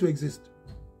do I need to exist?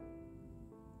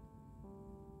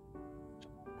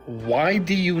 Why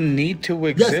do you need to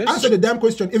exist? Yes, answer the damn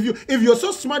question. If you're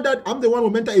so smart that I'm the one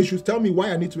with mental issues, tell me why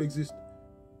I need to exist.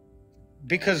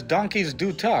 Because donkeys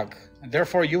do talk,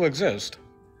 therefore you exist.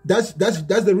 That's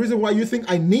the reason why you think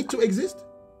I need to exist?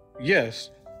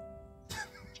 Yes.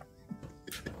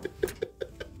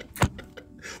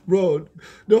 Bro,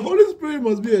 the Holy Spirit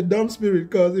must be a dumb spirit,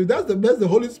 because if that's the best the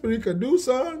Holy Spirit can do,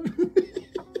 son.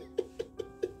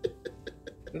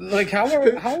 Like how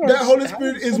that Holy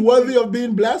Spirit is worthy of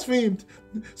being blasphemed.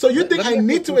 So you think I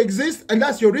need to exist, and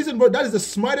that's your reason, bro? That is the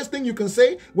smartest thing you can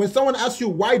say when someone asks you,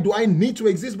 why do I need to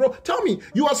exist, bro? Tell me,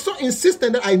 you are so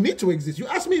insistent that I need to exist. You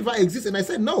asked me if I exist, and I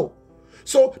said no.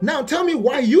 So now tell me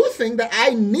why you think that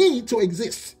I need to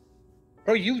exist.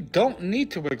 Bro, you don't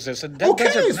need to exist.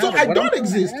 Okay, so I don't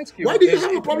exist. Why do you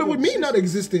have a problem with me not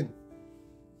existing?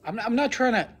 I'm not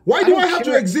trying to. Why do I have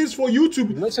to exist for you to?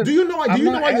 Listen, do you know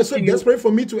why you're so desperate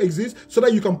for me to exist, so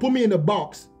that you can put me in a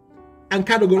box and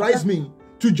categorize me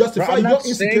to justify your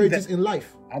insecurities in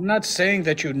life? I'm not saying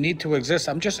that you need to exist.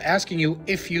 I'm just asking you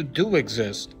if you do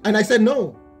exist. And I said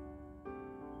no.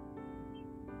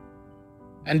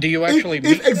 And do you actually?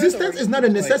 If existence is not a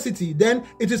necessity, then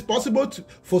it is possible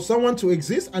for someone to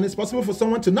exist, and it's possible for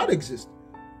someone to not exist,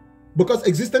 because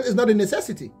existence is not a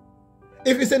necessity.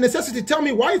 If it's a necessity, tell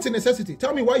me why it's a necessity.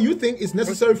 Tell me why you think it's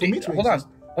necessary for me to exist.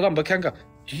 Hold on, Bakenga.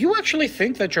 Do you actually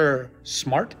think that you're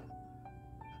smart?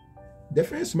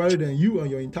 Definitely smarter than you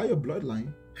and your entire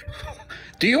bloodline.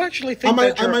 Do you actually think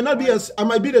I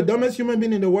might be the dumbest human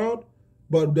being in the world,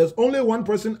 but there's only one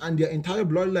person and their entire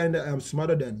bloodline that I'm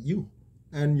smarter than you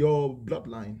and your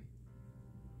bloodline.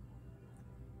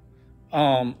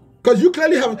 Because you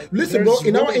clearly have, listen, bro,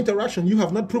 in our interaction, you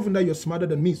have not proven that you're smarter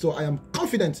than me. So I am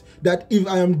confident that if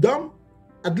I am dumb,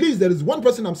 at least there is one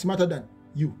person I'm smarter than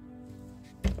you.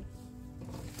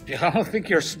 Yeah, I don't think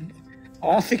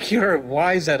you're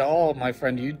wise at all, my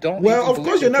friend. You don't. Well, of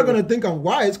course, you're not going to think I'm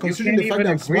wise, considering the fact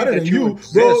that I'm smarter than you,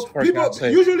 bro.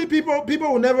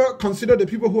 People will never consider the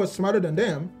people who are smarter than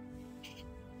them.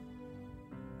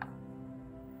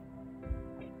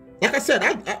 Like I said,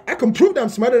 I can prove that I'm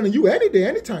smarter than you any day,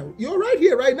 anytime. You're right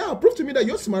here, right now. Prove to me that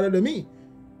you're smarter than me.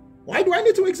 Why do I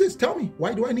need to exist? Tell me.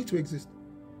 Why do I need to exist?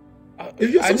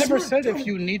 If you're so I never smart, said if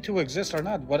you need to exist or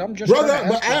not. But I'm just brother.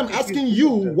 But I am asking you,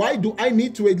 why do I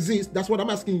need to exist? That's what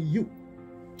I'm asking you.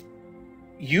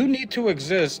 You need to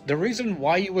exist. The reason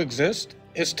why you exist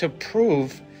is to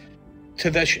prove to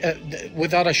the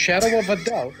without a shadow of a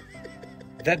doubt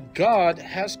that God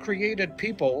has created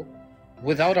people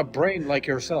without a brain like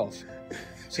yourself.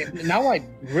 See, now I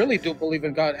really do believe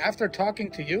in God. After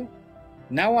talking to you,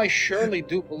 now I surely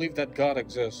do believe that God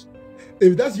exists.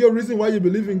 If that's your reason why you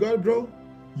believe in God, bro,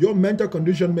 your mental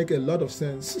condition make a lot of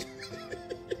sense.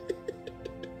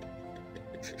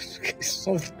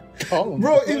 So dumb.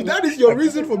 Bro, if that is your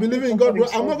reason for believing in God, bro,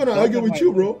 I'm not going to argue with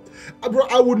you, bro. Bro,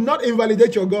 I would not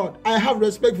invalidate your God. I have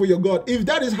respect for your God. If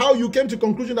that is how you came to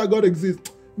conclusion that God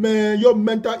exists, man, your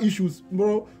mental issues,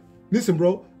 bro. Listen,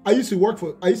 bro, I used to work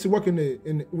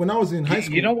in when I was in high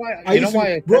school. You know why?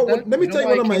 Let me tell you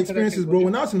one of my experiences, bro.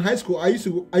 When I was in high school, I used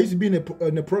to be in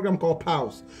a program called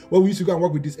PALS, where we used to go and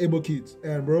work with disabled kids.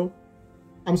 And bro,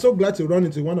 I'm so glad to run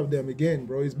into one of them again,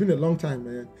 bro. It's been a long time,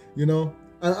 man. You know,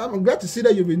 and I'm glad to see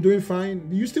that you've been doing fine.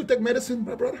 Do you still take medicine,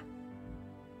 my brother?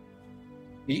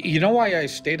 You know why I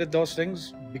stated those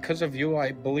things? Because of you,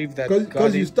 I believe that Because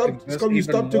God you stopped. exists Because you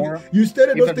even stopped. more, You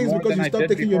stated those even things more because than you I stopped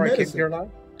did taking your before I came to your medicine.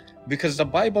 life. Because the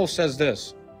Bible says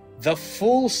this: the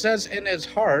fool says in his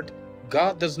heart,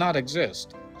 God does not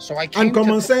exist. So I came And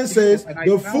common to sense you, says and I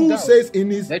the found fool out says in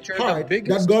his that you're the heart that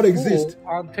biggest God fool exists.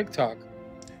 on TikTok.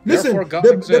 Listen, Therefore, God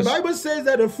the exists. Bible says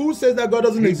that a fool says that God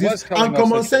doesn't He was exist, telling and us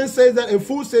common the sense truth. says that a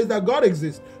fool says that God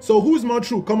exists. So who's more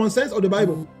true, common sense or the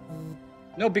Bible?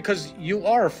 No, because you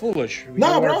are foolish.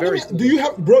 Nah, You bro. are very Do you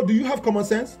have, bro? Do you have common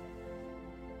sense?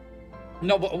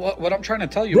 No, but what I'm trying to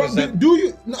tell you Bro, is that, do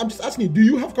you? No, I'm just asking you. Do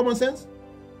you have common sense?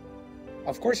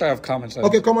 of course, I have common sense.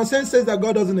 Okay, common sense says that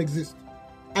God doesn't exist,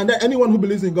 and that anyone who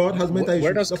believes in God has mental issues.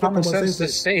 Where does That's common what common sense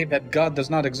sense says. say that God does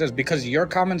not exist? Because your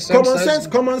common sense says...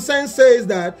 Common sense says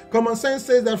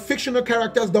that fictional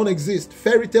characters don't exist,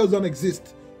 fairy tales don't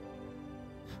exist.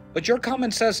 But your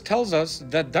common sense tells us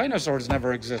that dinosaurs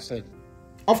never existed.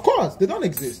 Of course, they don't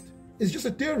exist. It's just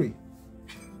a theory.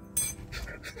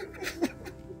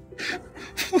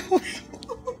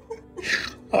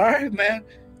 All right, man.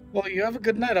 Well, you have a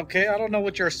good night, okay? I don't know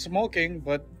what you're smoking,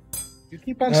 but you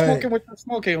keep on smoking what you're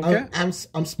smoking, okay?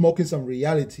 I'm smoking some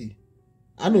reality.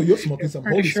 I know you're smoking some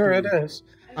pretty Holy sure Spirit. it is.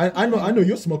 I know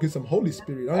you're smoking some Holy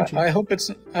Spirit, aren't you? I hope it's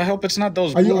not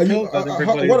those blue pills that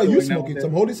everybody what is are you doing smoking? nowadays.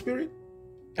 Some Holy Spirit?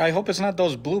 I hope it's not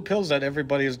those blue pills that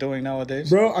everybody is doing nowadays.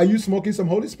 Bro, are you smoking some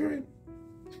Holy Spirit?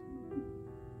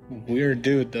 Weird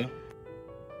dude, though.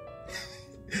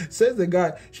 Says the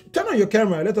guy. Turn on your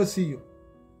camera. Let us see you.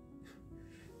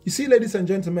 You see, ladies and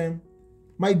gentlemen,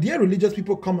 my dear religious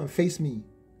people, come and face me.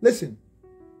 Listen.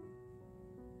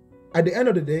 At the end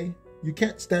of the day, you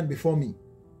can't stand before me.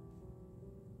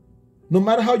 No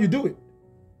matter how you do it.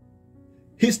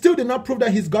 He still did not prove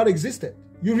that his God existed.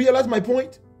 You realize my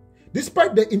point?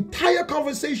 Despite the entire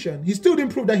conversation, he still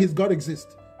didn't prove that his God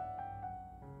exists.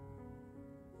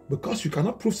 Because you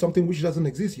cannot prove something which doesn't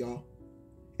exist, y'all.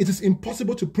 It is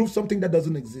impossible to prove something that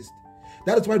doesn't exist.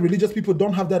 That is why religious people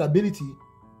don't have that ability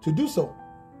to do so.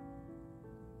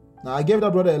 Now, I gave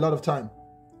that brother a lot of time.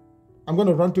 I'm going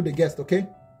to run through the guest, okay?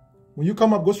 When you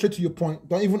come up, go straight to your point.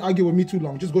 Don't even argue with me too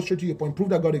long. Just go straight to your point. Prove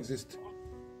that God exists.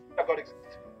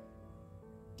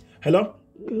 Hello?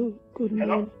 Good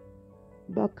morning.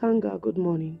 Bakanga, good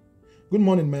morning. Good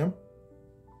morning, ma'am.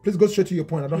 Please go straight to your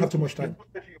point. I don't have too much time.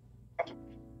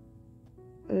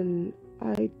 And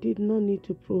I did not need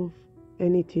to prove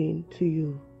anything to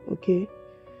you, okay?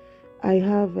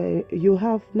 You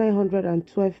have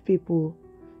 912 people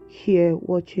here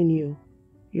watching you.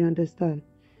 You understand?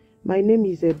 My name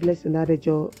is a Blessing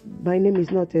Adejo. My name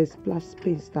is not a Splash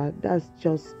Spinster. That's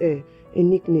just a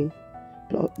nickname.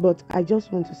 But I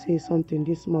just want to say something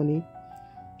this morning.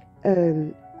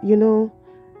 You know,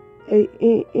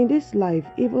 in this life,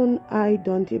 even I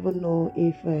don't even know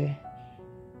if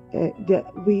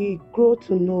we grow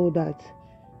to know that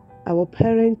our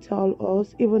parents tell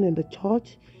us, even in the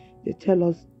church, they tell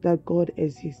us that God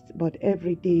exists. But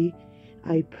every day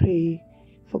I pray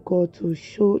for God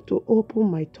to open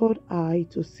my third eye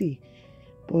to see.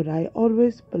 But I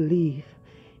always believe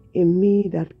in me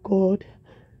that God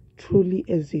truly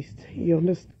exists. You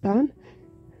understand?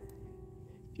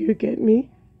 You get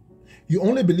me? You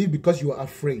only believe because you are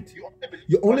afraid.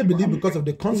 You only believe because of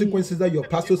the consequences that your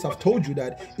pastors have told you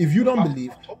that if you don't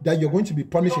believe that you're going to be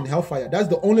punished in hellfire. That's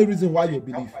the only reason why you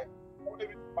believe.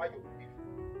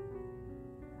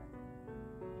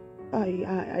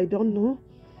 I don't know.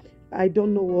 I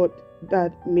don't know what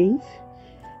that means.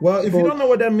 Well, if you don't know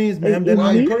what that means, ma'am, then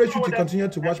I encourage you to continue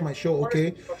to watch my show,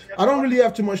 okay? I don't really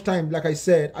have too much time. Like I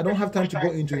said, I don't have time to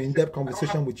go into an in-depth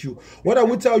conversation with you. What I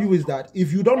would tell you is that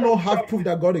if you don't know have proof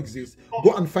that God exists,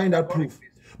 go and find that proof.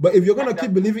 But if you're going to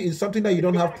keep believing in something that you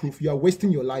don't have proof, you are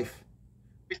wasting your life.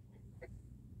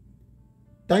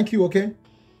 Thank you, okay?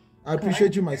 I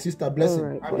appreciate you, my sister.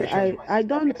 Blessing. Right, but I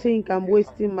don't think I'm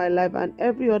wasting my life, and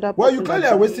every other person. Well, you clearly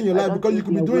are wasting your life because you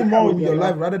could be doing more with your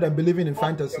life rather than believing in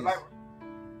fantasies.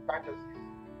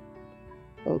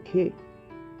 Okay.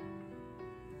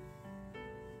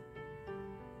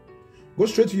 Go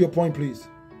straight to your point, please.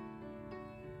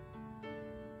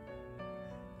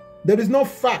 There is no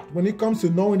fact when it comes to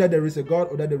knowing that there is a God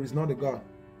or that there is not a God.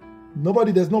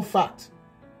 There's no fact.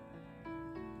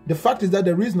 The fact is that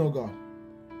there is no God.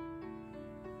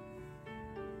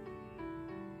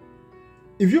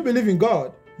 If you believe in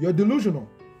God, you're delusional.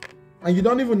 And you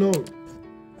don't even know it.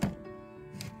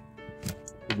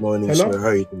 Good morning, Hello? sir. How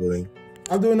are you doing?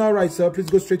 I'm doing all right, sir. Please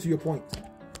go straight to your point.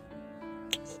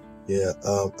 Yeah,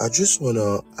 I just want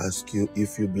to ask you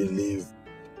if you believe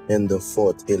in the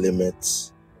fourth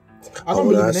element. I don't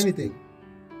believe in anything.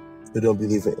 You don't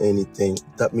believe in anything.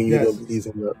 That means Yes.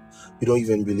 you don't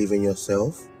even believe in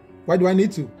yourself. Why do I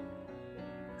need to?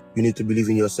 You need to believe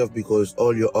in yourself because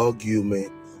all your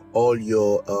argument, all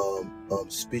your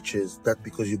speeches, that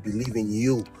because you believe in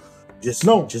you. Just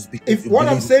because if you what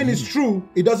I'm believe saying in is you. true,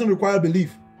 it doesn't require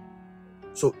belief.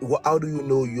 So how do you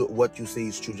know what you say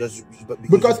is true? Just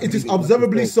because you it is believe in what you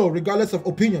observably say. so, regardless of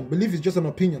opinion. Belief is just an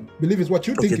opinion. Belief is what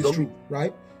you think is true,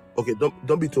 right? Okay,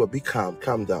 don't be too. Be calm.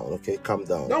 Calm down. Okay, calm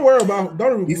down. Don't worry about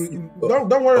don't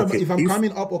worry about if I'm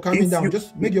coming up or coming down.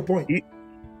 Just make your point.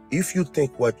 If you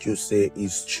think what you say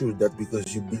is true, that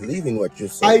because you believe in what you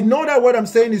say. I know that what I'm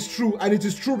saying is true, and it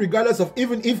is true regardless of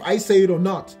even if I say it or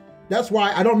not. That's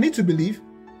why I don't need to believe.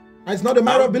 And it's not a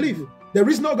matter of belief. There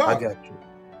is no God. I got you.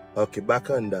 Okay, back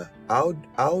on that.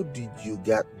 How did you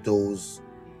get those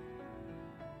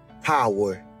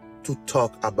power to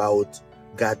talk about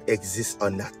God exists or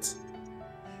not?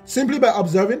 Simply by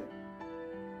observing.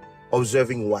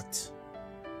 Observing what?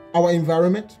 Our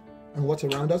environment and what's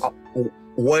around us.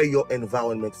 Where your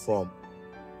environment from?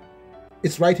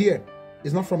 It's right here.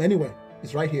 It's not from anywhere.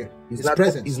 It's right here. It's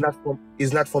present.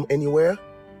 It's not from anywhere.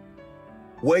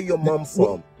 Where your mom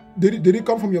from? Did it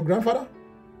come from your grandfather?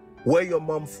 Where your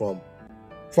mom from?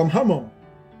 From her mom.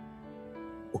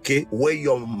 Okay. Where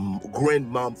your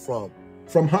grandmom from?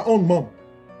 From her own mom.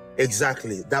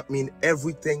 Exactly. That means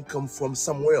everything comes from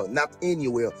somewhere, not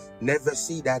anywhere. Never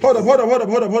see that. Hold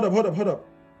up.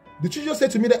 Did you just say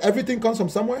to me that everything comes from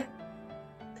somewhere?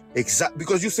 Exactly.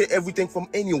 Because you say everything from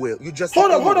anywhere. You just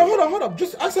hold up.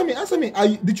 Just answer me.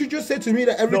 Did you just say to me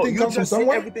that everything comes from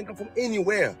somewhere? Everything comes from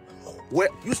anywhere. Where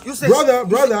you say,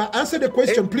 brother, answer the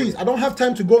question, please. I don't have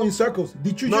time to go in circles.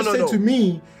 Did you just say to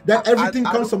me that everything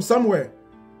comes from somewhere?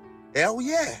 Hell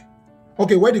yeah.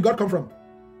 Okay, where did God come from?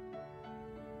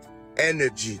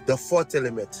 Energy, the fourth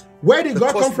element. Where did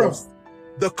God come from?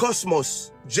 The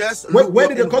cosmos. Just where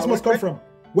did the cosmos come from?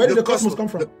 Where did the cosmos come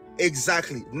from?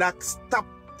 Exactly. Now stop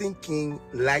thinking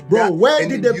like that. Bro, where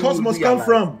did the cosmos come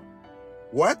from?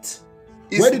 What?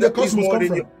 Where did the cosmos come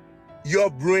from? Your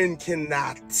brain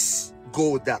cannot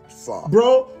go that far.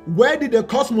 Bro, where did the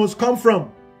cosmos come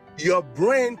from? Your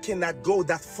brain cannot go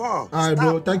that far. All right,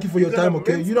 bro. Thank you for your time,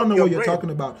 okay? You don't know what you're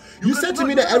talking about. You said to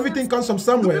me that everything comes from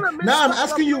somewhere. Now I'm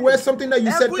asking you where something that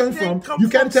you said came from. You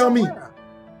can't tell me.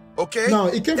 Okay? No,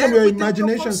 it came from your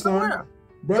imagination, son.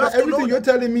 Brother, everything you're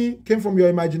telling me came from your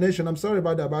imagination. I'm sorry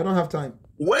about that, but I don't have time.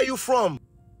 Where are you from?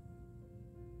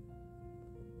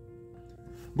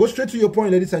 Go straight to your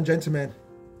point, ladies and gentlemen.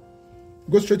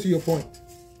 Go straight to your point.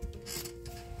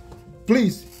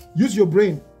 Please, use your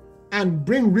brain and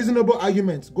bring reasonable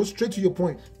arguments. Go straight to your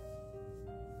point.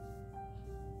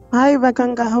 Hi,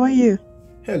 Bakanga. How are you?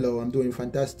 Hello, I'm doing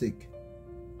fantastic.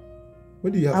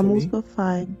 What do you have for me? I'm also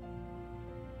fine.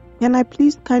 Can I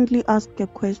please kindly ask a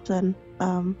question?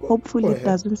 Hopefully it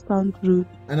doesn't sound rude.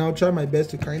 And I'll try my best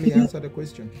to kindly answer the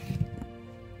question.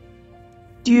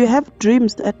 Do you have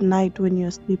dreams at night when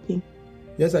you're sleeping?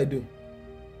 Yes, I do.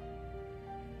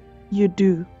 You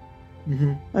do?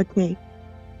 Mm-hmm. Okay.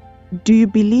 Do you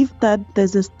believe that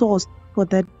there's a source for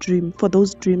that dream, for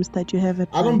those dreams that you have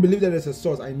at night? I don't believe that there's a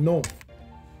source. I know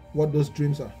what those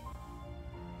dreams are.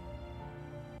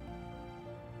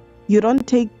 You don't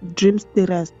take dreams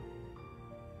serious?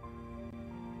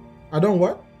 I don't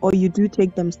what? Or you do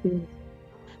take them serious?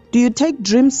 Do you take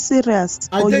dreams serious?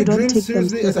 I take dreams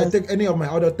seriously as I take any of my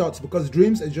other thoughts, because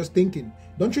dreams is just thinking.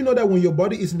 Don't you know that when your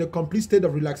body is in a complete state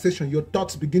of relaxation, your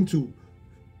thoughts begin to,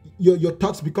 your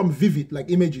thoughts become vivid like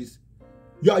images.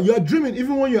 You're dreaming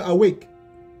even when you're awake.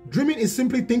 Dreaming is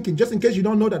simply thinking. Just in case you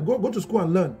don't know that, go to school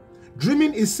and learn.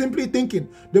 Dreaming is simply thinking.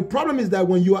 The problem is that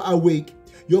when you are awake,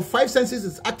 your five senses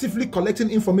is actively collecting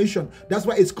information. That's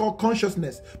why it's called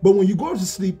consciousness. But when you go to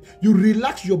sleep, you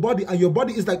relax your body, and your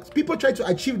body is like, people try to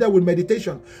achieve that with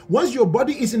meditation. Once your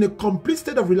body is in a complete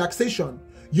state of relaxation,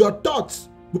 your thoughts,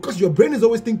 because your brain is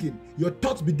always thinking, your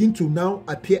thoughts begin to now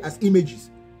appear as images.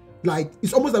 Like,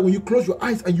 it's almost like when you close your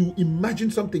eyes and you imagine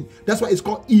something. That's why it's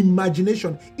called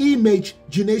imagination.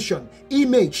 Imagination.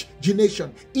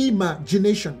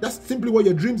 That's simply what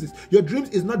your dreams is. Your dreams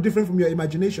is not different from your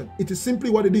imagination. It is simply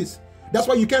what it is. That's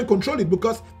why you can't control it,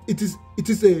 because it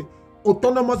is a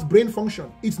autonomous brain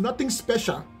function. It's nothing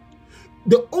special.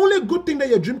 The only good thing that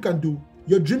your dream can do,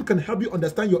 your dream can help you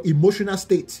understand your emotional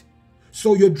state.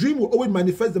 So your dream will always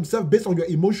manifest themselves based on your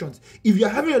emotions. If you're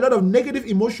having a lot of negative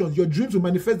emotions, your dreams will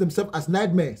manifest themselves as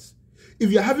nightmares.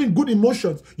 If you're having good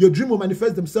emotions, your dream will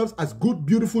manifest themselves as good,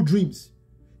 beautiful dreams.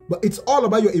 But it's all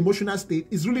about your emotional state.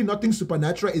 It's really nothing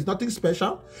supernatural. It's nothing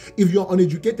special. If you're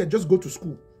uneducated, just go to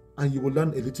school and you will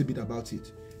learn a little bit about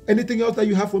it. Anything else that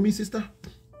you have for me, sister?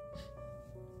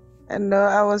 No,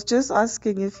 I was just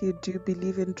asking if you do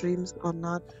believe in dreams or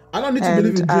not. I don't need to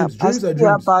believe in dreams. Dreams are Asked you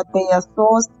dreams. about their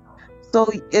source. So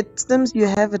it seems you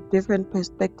have a different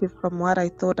perspective from what I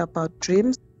thought about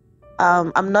dreams.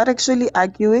 I'm not actually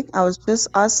arguing. I was just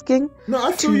asking. No,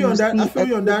 I feel you on that. I feel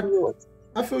you on that.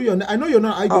 I feel you on that. I know you're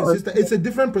not arguing, sister. It's a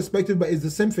different perspective, but it's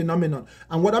the same phenomenon.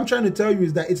 And what I'm trying to tell you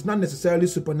is that it's not necessarily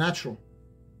supernatural.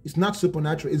 It's not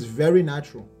supernatural. It's very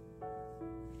natural.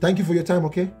 Thank you for your time,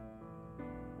 okay?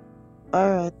 All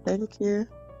right, thank you.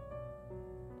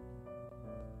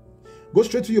 Go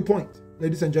straight to your point,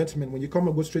 ladies and gentlemen. When you come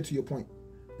up, go straight to your point.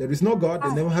 There is no God,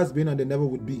 there never has been, and there never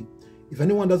would be. If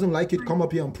anyone doesn't like it, come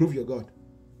up here and prove your God.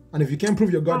 And if you can't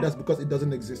prove your God, that's because it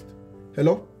doesn't exist.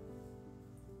 Hello?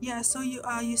 Yeah, so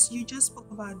you just spoke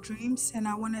about dreams, and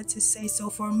I wanted to say, so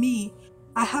for me,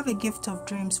 I have a gift of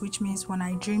dreams, which means when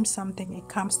I dream something, it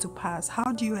comes to pass.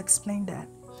 How do you explain that?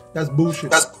 That's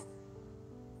bullshit.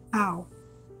 How?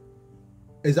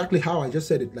 Exactly how I just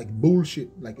said it, like bullshit,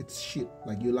 like it's shit,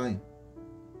 like you're lying.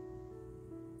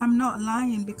 I'm not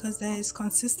lying because there is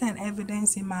consistent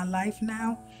evidence in my life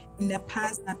now, in the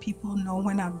past, that people know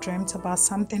when I've dreamt about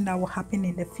something that will happen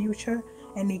in the future,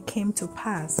 and it came to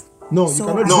pass. No, you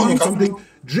cannot dream of something.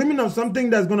 Dreaming of something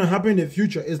that's going to happen in the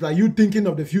future is like you thinking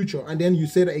of the future and then you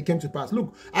say that it came to pass.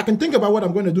 Look, I can think about what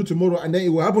I'm going to do tomorrow and then it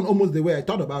will happen almost the way I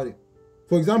thought about it.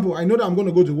 For example, I know that I'm going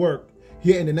to go to work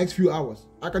here in the next few hours.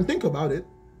 I can think about it.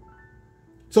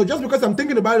 So just because I'm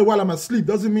thinking about it while I'm asleep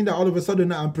doesn't mean that all of a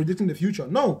sudden I'm predicting the future.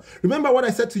 No. Remember what I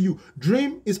said to you.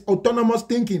 Dream is autonomous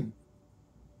thinking.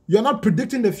 You're not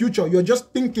predicting the future. You're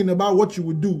just thinking about what you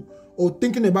would do or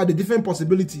thinking about the different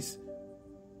possibilities.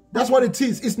 That's what it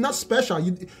is. It's not special.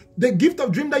 The gift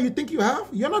of dream that you think you have,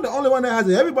 you're not the only one that has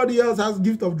it. Everybody else has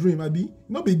gift of dream, Abi.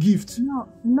 Not be gift.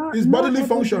 No, it's bodily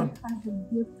function. Has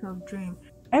a gift of dream.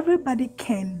 Everybody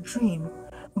can dream,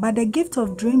 but the gift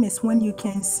of dream is when you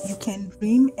can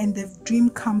dream and the dream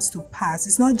comes to pass.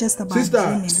 It's not just about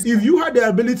dreaming. If you had the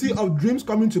ability of dreams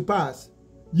coming to pass,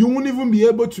 you won't even be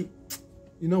able to.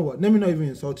 You know what? Let me not even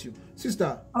insult you,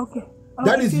 sister. Okay.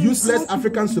 That is useless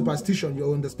African superstition,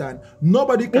 you understand?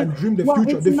 Nobody can dream the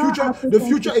future. The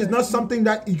future is not something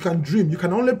that you can dream. You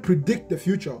can only predict the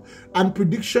future. And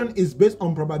prediction is based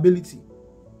on probability.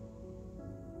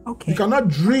 Okay. You cannot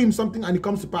dream something and it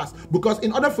comes to pass. Because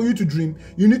in order for you to dream,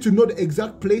 you need to know the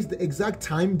exact place, the exact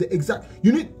time,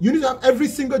 you need to have every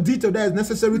single detail that is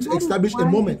necessary to establish a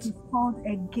moment. It's called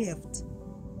a gift.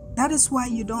 That is why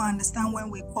you don't understand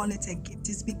when we call it a gift.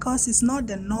 It's because it's not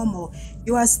the normal.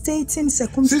 You are stating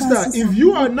circumstances. Sister, if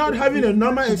you are not having a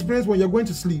normal experience when you're going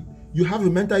to sleep, you have a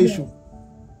mental issue.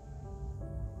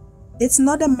 It's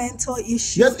not a mental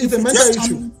issue. Yes, it's a mental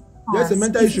issue. Yes, a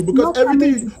mental issue because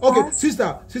everything. Okay,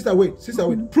 sister,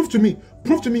 wait. Prove to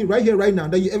me right here, right now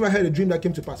that you ever had a dream that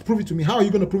came to pass. Prove it to me. How are you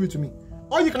going to prove it to me?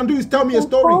 All you can do is tell me a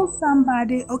story. Call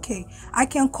somebody. Okay, I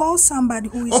can call somebody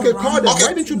who is okay. Call them.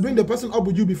 Why didn't you bring the person up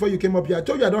with you before you came up here? I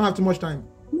told you I don't have too much time.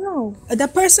 No, the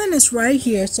person is right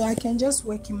here, so I can just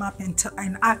wake him up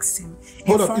and ask him.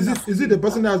 Hold up, is it the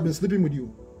person that has been sleeping with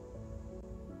you?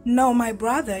 No, my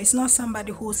brother is not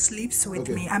somebody who sleeps with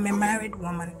me. I'm a married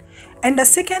woman. And the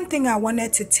second thing I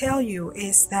wanted to tell you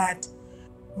is that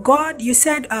God, you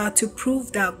said to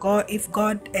prove that if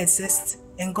God exists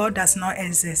and God does not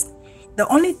exist. The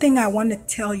only thing I want to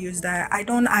tell you is that I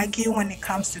don't argue when it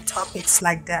comes to topics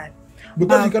like that.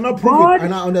 Because you cannot prove it,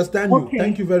 and I understand you.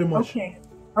 Thank you very much.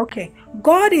 Okay.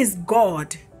 God is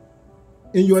God.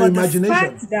 In your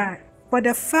imagination. For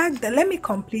the fact that, let me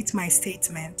complete my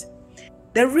statement.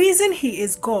 The reason he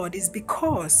is God is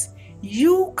because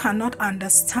you cannot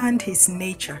understand his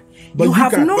nature. But you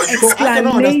have no explanation. I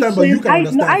cannot understand, but you can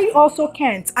understand. I also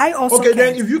can't. Okay,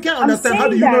 then if you can't understand, how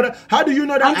do you know that? How do you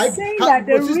know that? I'm saying that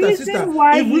the reason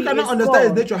why if we cannot understand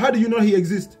his nature, how do you know he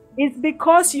exists? It's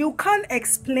because you can't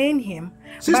explain him.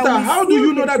 Sister, how do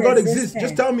you know that God exists?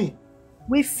 Just tell me.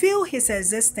 We feel his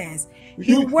existence.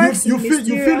 You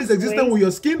feel his existence with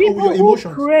your skin or with your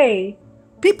emotions?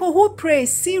 People who pray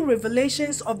see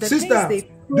revelations of the things they prayed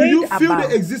about. Do you feel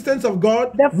the existence of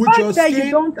God with your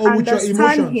skin or with your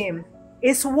emotions? Him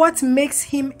is what makes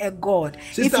him a God.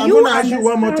 Sister, I'm going to ask you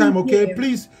one more time, okay?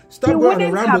 Please stop going on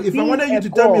a ramble. If I wanted you to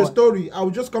tell me a story, I will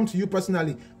just come to you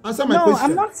personally. Answer my question. No,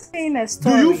 I'm not saying a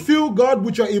story. Do you feel God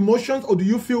with your emotions or do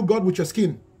you feel God with your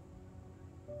skin?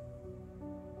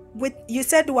 You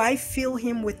said, do I feel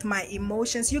him with my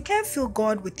emotions? You can't feel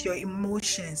God with your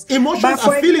emotions. Emotions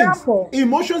are feelings.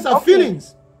 Emotions are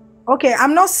feelings. Okay,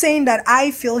 I'm not saying that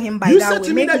I feel him by that way. You said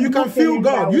to me that you can feel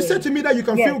God. You said to me that you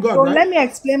can feel God, so right? let me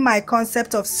explain my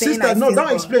concept of saying Sister, no,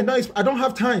 don't explain. I don't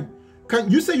have time. Can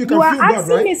you say you can You are feel God,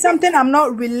 asking right? me something I'm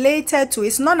not related to.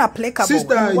 It's not applicable.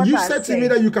 Sister, you said to me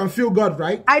that you can feel God,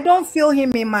 right? I don't feel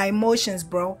him in my emotions,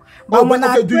 bro. But when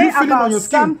okay, I do you pray feel him on about your skin?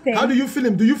 something, How do you feel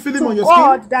him? Do you feel him on your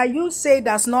God skin? that you say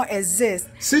does not exist,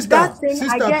 Sister, that thing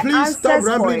I get please stop answers for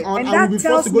rambling it, on. and I will that be forced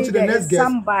tells to go me to the there next is guest.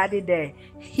 somebody there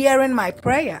hearing my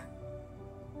prayer.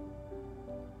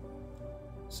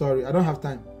 Sorry, I don't have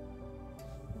time.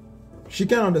 She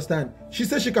can't understand. She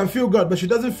says she can feel God, but she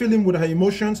doesn't feel him with her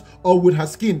emotions or with her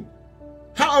skin.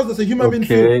 How else does a human being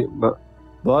feel? Okay, but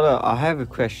brother, I have a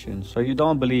question. So you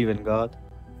don't believe in God?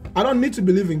 I don't need to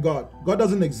believe in God. God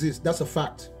doesn't exist. That's a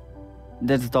fact.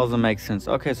 That doesn't make sense.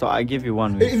 Okay, so I give you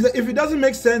one reason. If it doesn't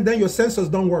make sense, then your sensors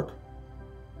don't work.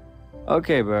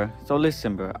 Okay, bro. So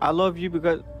listen, bro. I love you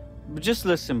because... Just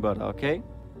listen, brother, okay?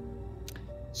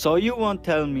 So you won't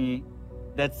tell me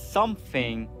that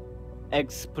something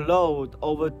explode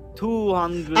over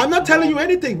 200... I'm not telling you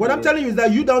anything. What I'm telling you is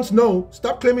that you don't know.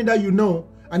 Stop claiming that you know.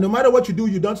 And no matter what you do,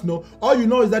 you don't know. All you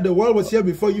know is that the world was here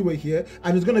before you were here,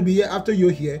 and it's going to be here after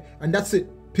you're here, and that's it.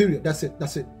 Period. That's it.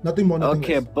 That's it. Nothing more, nothing less.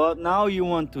 Okay, but now you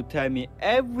want to tell me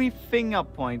every finger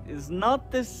point is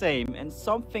not the same, and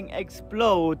something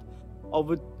explode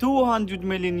over 200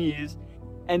 million years,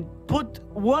 and put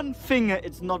one finger,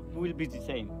 it's not will be the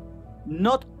same.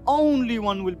 Not only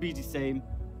one will be the same.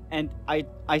 And I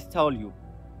tell you,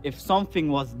 if something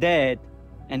was dead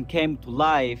and came to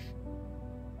life,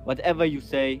 whatever you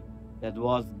say, that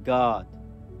was God.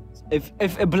 If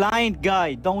a blind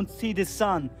guy don't see the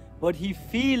sun, but he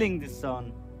feeling the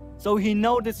sun, so he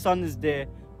know the sun is there,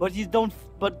 but he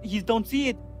don't see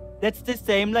it, that's the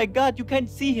same like God. You can't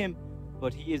see him,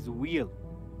 but he is real.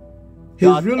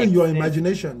 He's real in your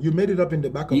imagination. You made it up in the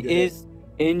back of your head. He is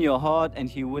in your heart, and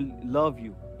he will love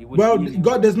you. Well,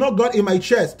 God, there's no God in my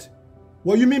chest.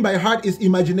 What you mean by heart is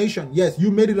imagination. Yes,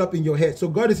 you made it up in your head. So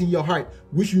God is in your heart,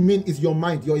 which you mean is your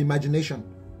mind, your imagination,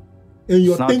 in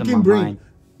your thinking brain. Mind.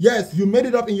 Yes, you made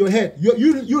it up in your head.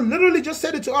 You literally just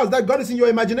said it to us that God is in your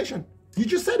imagination. You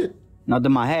just said it. Not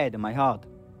in my head, in my heart.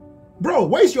 Bro,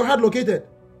 where is your heart located?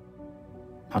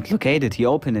 Not located. He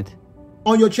opened it.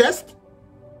 On your chest?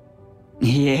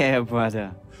 Yeah,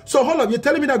 brother. So hold up, you're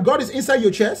telling me that God is inside your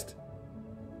chest?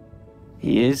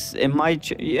 He is in my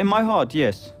heart,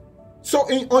 yes. So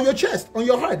on your chest, on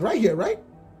your heart, right here, right?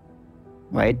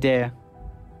 Right there.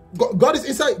 God is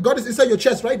inside your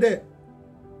chest, right there.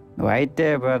 Right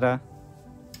there, brother.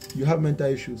 You have mental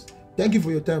issues. Thank you for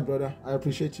your time, brother. I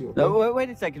appreciate you. Okay? No, wait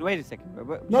a second.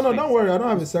 No, don't worry. I don't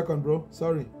have a second, bro.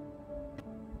 Sorry.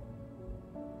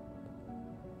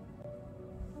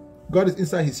 God is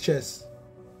inside his chest.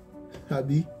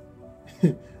 Abi.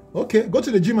 Okay, go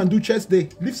to the gym and do chest day.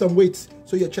 Lift some weights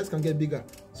so your chest can get bigger.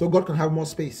 So God can have more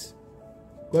space.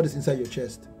 God is inside your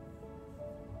chest.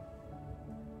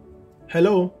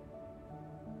 Hello?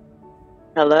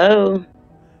 Hello?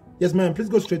 Yes, ma'am. Please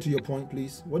go straight to your point,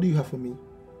 please. What do you have for me?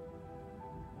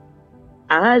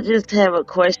 I just have a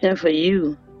question for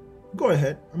you. Go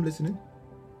ahead. I'm listening.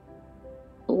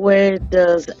 Where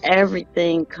does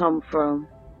everything come from?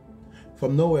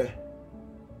 From nowhere.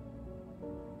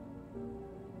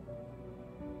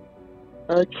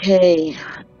 Okay.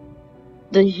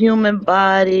 The human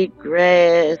body,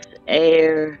 grass,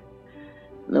 air,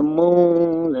 the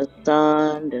moon, the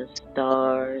sun, the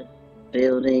stars,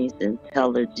 buildings,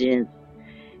 intelligence,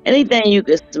 anything you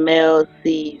could smell,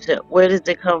 see, where does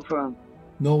it come from?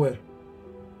 Nowhere.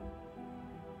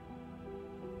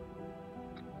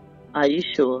 Are you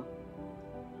sure?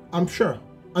 I'm sure.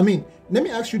 I mean, let me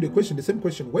ask you the same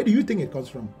question. Where do you think it comes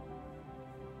from?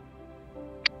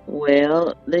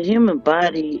 Well, the human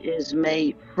body is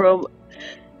made from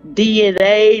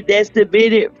DNA that's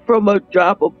emitted from a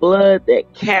drop of blood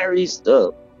that carries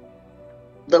the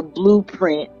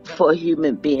blueprint for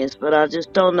human beings, but I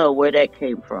just don't know where that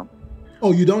came from.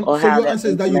 Oh, you don't? So your answer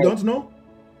is that you don't know?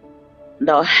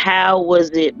 No, how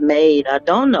was it made? I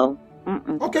don't know.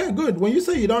 Okay, good. When you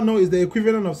say you don't know, is the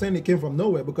equivalent of saying it came from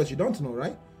nowhere because you don't know,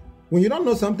 right? When you don't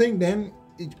know something, then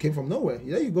it came from nowhere.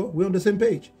 There you go. We're on the same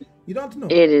page. You don't know.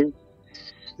 It is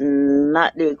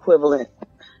not the equivalent.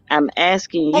 I'm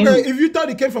asking you. Okay, if you thought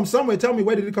it came from somewhere, tell me,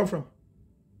 where did it come from?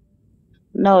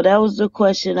 No, that was the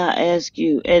question I asked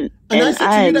you. And I said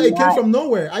to you that it came from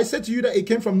nowhere. I said to you that it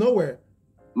came from nowhere.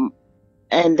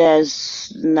 And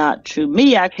that's not true.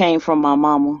 Me, I came from my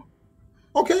mama.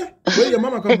 Okay. Where did your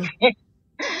mama come from?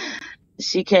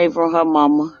 She came from her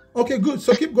mama. Okay, good.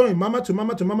 So keep going. Mama to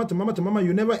mama to mama to mama to mama.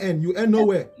 You never end. You end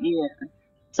nowhere. Yeah.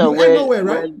 So you end nowhere,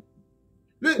 right?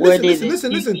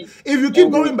 Listen. If you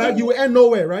keep going back, you will end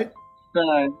nowhere, right?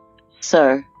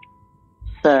 Sir,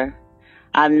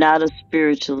 I'm not a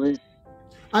spiritualist.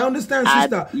 I understand,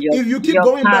 sister. If you keep your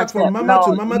going back concept, from mama no,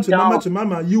 to mama you to mama don't. to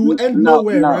mama, you will end No,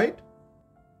 nowhere, no, right?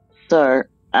 sir.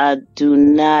 I do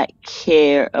not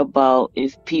care about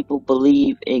if people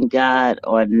believe in God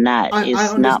or not. I It's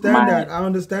not understand my that. I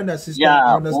understand that, sister. I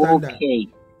job. understand that. Okay.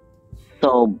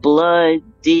 So blood,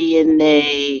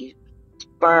 DNA,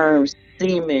 sperm,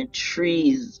 semen,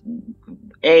 trees,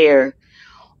 air,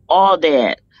 all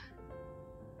that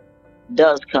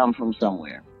does come from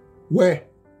somewhere. Where?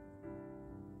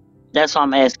 That's what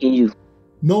I'm asking you.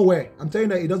 Nowhere. I'm telling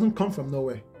you that it doesn't come from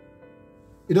nowhere.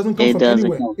 It doesn't come from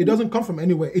anywhere. It doesn't come from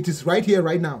anywhere. It is right here,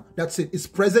 right now. That's it. It's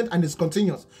present and it's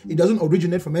continuous. It doesn't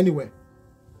originate from anywhere.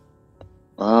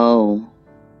 Oh.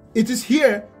 It is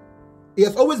here. It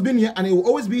has always been here and it will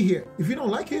always be here. If you don't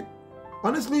like it,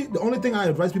 honestly, the only thing I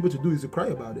advise people to do is to cry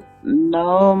about it.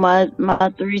 No, my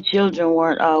 3 children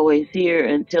weren't always here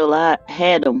until I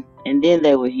had them, and then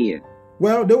they were here.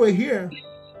 Well, they were here.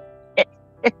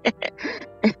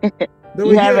 They You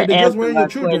were here. haven't They just answered weren't my your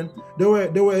children.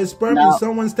 question. They were a sperm in No.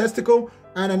 someone's testicle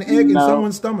and an egg in No.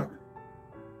 someone's stomach.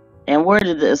 And where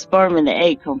did the sperm and the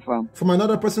egg come from? From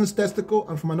another person's testicle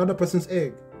and from another person's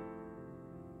egg.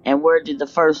 And where did the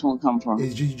first one come from?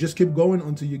 You just keep going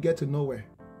until you get to nowhere.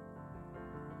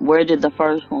 Where did the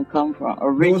first one come from? There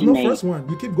was no Originate. first one.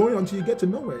 You keep going until you get to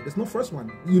nowhere. There's no first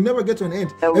one. You never get to an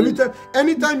end. That was-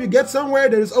 Anytime you get somewhere,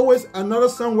 there is always another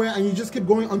somewhere, and you just keep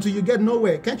going until you get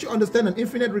nowhere. Can't you understand an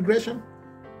infinite regression?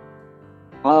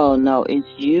 Oh no, it's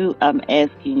you. I'm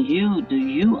asking you, do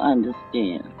you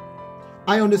understand?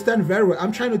 I understand very well.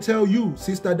 I'm trying to tell you,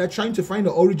 sister, that trying to find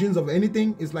the origins of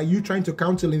anything is like you trying to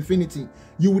count till infinity.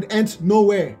 You would end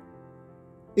nowhere.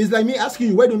 It's like me asking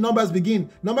you, where do numbers begin?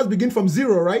 Numbers begin from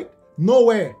 0, right?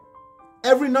 Nowhere.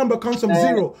 Every number comes from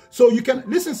 0. So you can,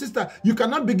 listen, sister, you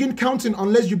cannot begin counting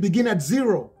unless you begin at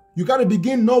 0. You got to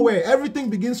begin nowhere. Everything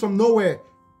begins from nowhere.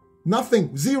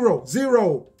 Nothing. 0.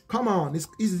 0. Come on. It's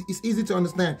easy to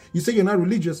understand. You say you're not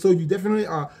religious, so you definitely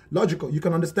are logical. You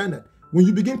can understand that. When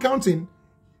you begin counting,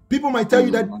 people might tell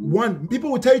you that 1.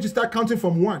 People will tell you to start counting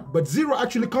from 1, but 0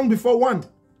 actually comes before 1.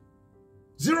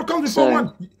 0 comes before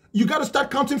 1. You got to start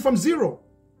counting from 0.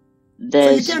 So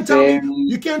you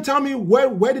can't tell me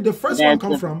where did the first one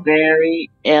come from? Very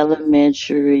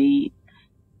elementary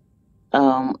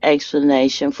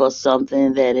explanation for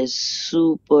something that is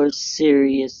super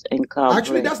serious and complex.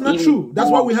 Actually, that's not true. That's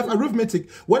why we have arithmetic.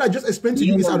 What I just explained to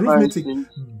you is arithmetic,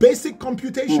 basic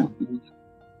computation.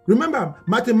 Remember,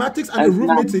 mathematics and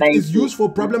arithmetic is used for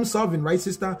problem solving, right,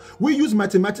 sister? We use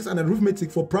mathematics and arithmetic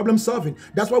for problem solving.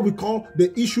 That's why we call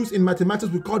the issues in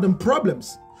mathematics, we call them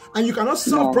problems. And you cannot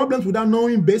solve problems without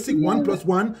knowing basic 1 plus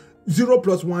 1, 0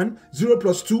 plus 1, 0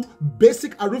 plus 2,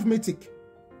 basic arithmetic.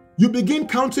 You begin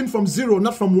counting from 0,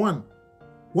 not from 1.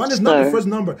 1 is not the first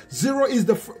number. 0 is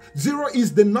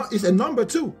a number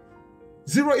too.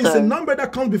 0 is a number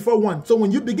that comes before 1. So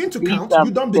when you begin to count, you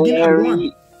don't begin at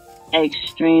 1.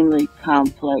 Extremely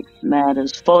complex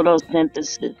matters.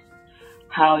 Photosynthesis,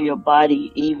 how your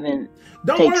body even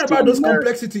don't worry about those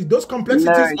complexities. Those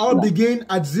complexities all begin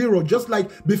at 0. Just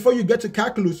like before you get to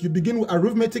calculus, you begin with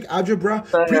arithmetic, algebra,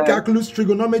 pre-calculus,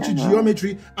 trigonometry,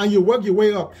 geometry, and you work your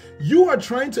way up. You are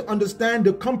trying to understand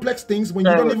the complex things when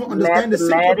you don't even understand the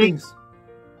simple things.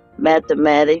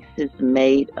 Mathematics is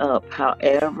made up.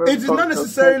 However, it is not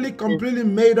necessarily completely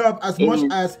made up as much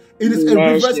as it is a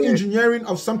reverse engineering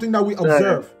of something that we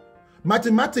observe.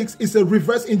 Mathematics is a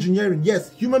reverse engineering.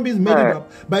 Yes, human beings made it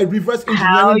up by reverse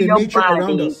engineering the nature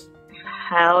around us.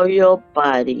 How your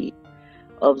body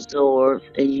absorbs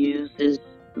and uses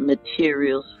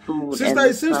materials, food. Sister,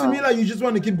 it seems to me like you just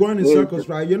want to keep going in circles,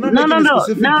 right? You're not making a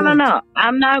specific point. No.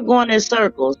 I'm not going in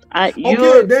circles. Then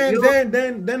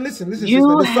listen,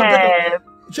 sister.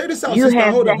 Check this out,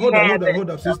 sister. Hold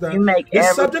up, sister.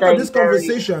 The subject of this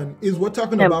conversation is we're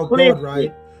talking about God,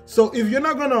 right? So if you're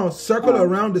not gonna circle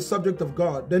around the subject of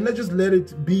God, then let's just let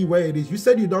it be where it is. You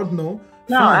said you don't know.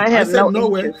 No, fine. I said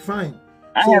nowhere. Fine.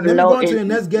 So let me go on to your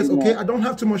next guest, okay? I don't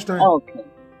have too much time. Okay.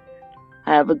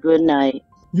 Have a good night.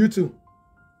 You too.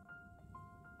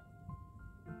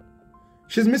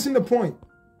 She's missing the point.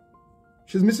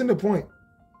 She's missing the point.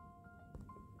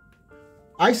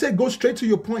 I said go straight to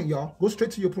your point, y'all. Go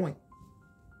straight to your point.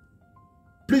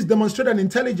 Please demonstrate an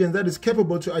intelligence that is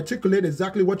capable to articulate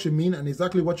exactly what you mean and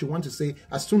exactly what you want to say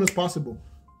as soon as possible.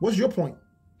 What's your point?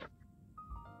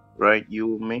 Right,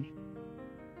 you, me?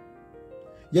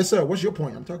 Yes, sir. What's your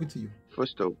point? I'm talking to you.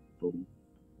 First off,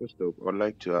 I'd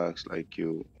like to ask, like,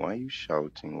 you, why are you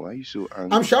shouting? Why are you so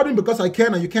angry? I'm shouting because I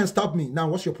can and you can't stop me. Now,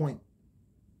 what's your point?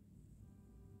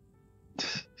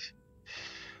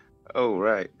 Oh,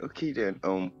 right. Okay, then.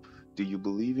 Do you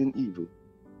believe in evil?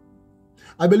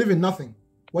 I believe in nothing.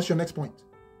 What's your next point?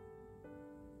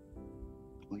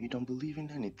 Well, you don't believe in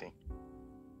anything.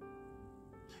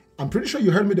 I'm pretty sure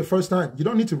you heard me the first time. You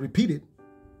don't need to repeat it.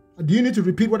 Do you need to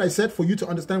repeat what I said for you to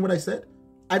understand what I said?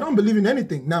 I don't believe in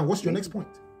anything. Now, what's your next point?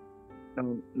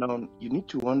 No, you need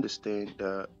to understand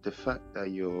that the fact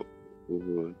that you're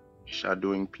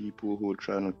shadowing people who are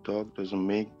trying to talk doesn't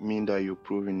mean that you're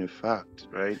proving a fact,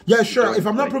 right? Yeah, sure. If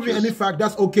I'm not proving any fact,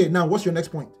 that's okay. Now, what's your next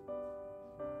point?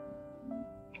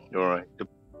 All right.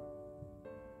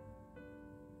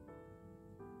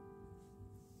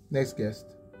 Next guest.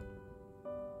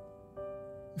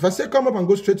 If I say come up and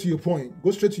go straight to your point,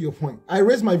 go straight to your point. I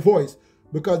raise my voice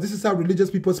because this is how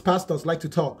religious people's pastors like to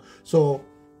talk. So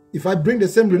if I bring the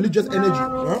same religious energy,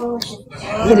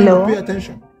 Hello. Pay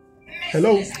attention.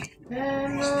 Hello.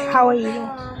 How are you?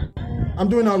 I'm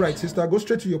doing all right, sister. Go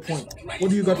straight to your point. What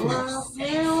do you got for me?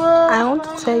 I want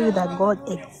to tell you that God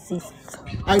exists.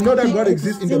 I know that God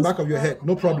exists in the back of your head.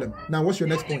 No problem. Now, what's your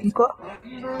next point? God.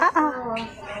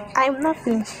 I'm not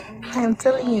finished. I'm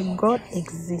telling you, God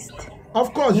exists.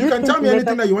 Of course, you can tell me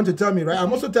anything that you want to tell me, right?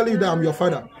 I'm also telling you that I'm your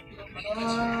father.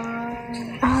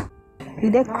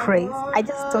 You're crazy. I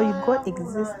just told you God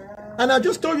exists. And I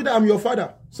just told you that I'm your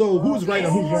father. So who's right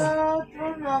and who's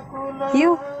wrong?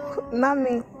 You, not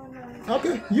me.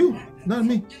 Okay, you, not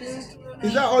me.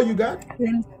 Is that all you got?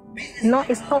 No,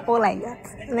 it's not all I got.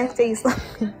 Let me tell you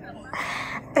something.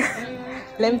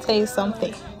 Let me tell you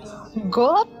something.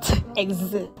 God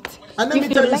exists. And let me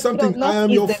tell you something. I am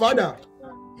your father.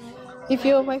 If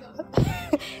you're my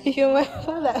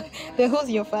father, then who's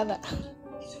your father?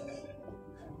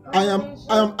 I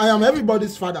am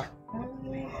everybody's father.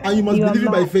 And you must believe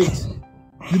it by faith.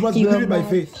 You must believe it by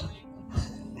faith.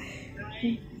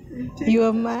 You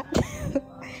are mad.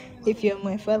 If you're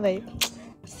my father,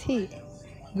 see,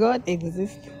 God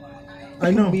exists. I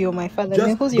know. You're my father. Just,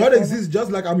 then who's God your father? exists just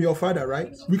like I'm your father,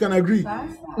 right? We can agree.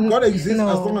 God exists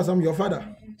as long as I'm your father.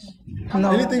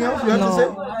 No. Anything else you have to say?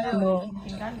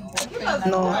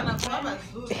 No.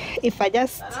 If I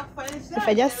just,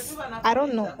 I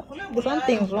don't know.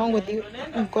 Something's wrong with you.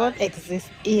 God exists.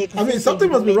 He exists. I mean, something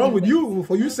must be wrong with you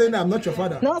for you saying that I'm not your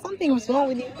father. No, something was wrong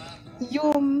with you.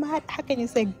 You're mad. How can you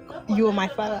say you're my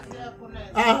father?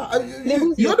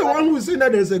 You're the one who's saying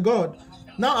that there's a God.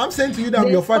 Now I'm saying to you that I'm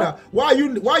your father. Why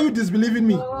are you disbelieving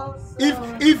me? If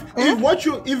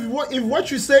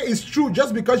what you say is true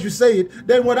just because you say it,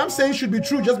 then what I'm saying should be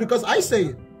true just because I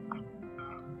say it.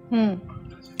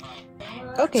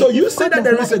 Okay. So you say that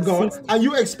there is a God and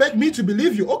you expect me to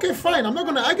believe you. Okay, fine. I'm not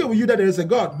going to argue with you that there is a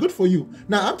God. Good for you.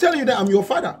 Now I'm telling you that I'm your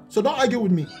father. So don't argue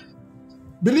with me.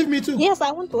 Believe me too. Yes,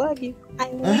 I want to argue. I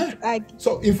want to argue.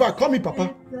 So in fact, call me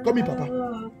Papa. Call me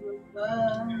Papa.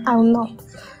 I will not.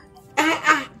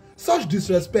 Such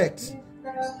disrespect.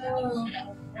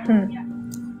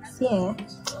 Yeah.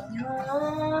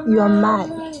 You are mad.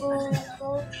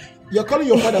 You're calling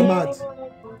your father mad.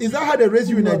 Is that how they raise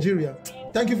you in Nigeria?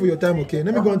 Thank you for your time, okay?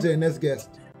 Let me go on to the next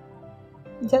guest.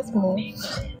 Just move.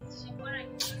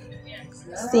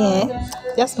 See,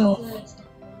 just move.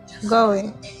 Go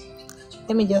away.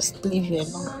 Let me just leave you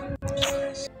alone.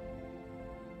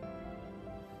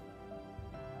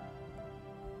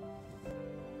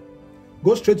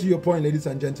 Go straight to your point, ladies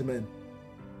and gentlemen.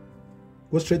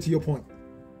 Go straight to your point.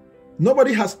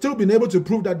 Nobody has still been able to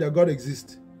prove that their God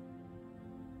exists.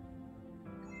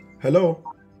 Hello?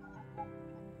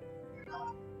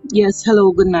 Yes,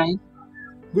 hello, good night.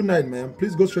 Good night, ma'am.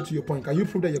 Please go straight to your point. Can you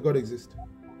prove that your God exists?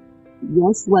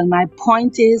 Yes, well, my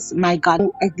point is my God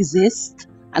exists,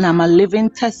 and I'm a living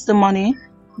testimony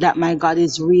that my God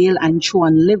is real and true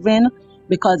and living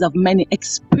because of many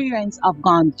experiences I've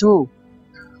gone through.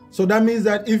 So that means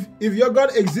that if your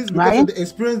God exists because of the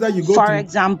experience that you go through. For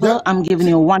example, I'm giving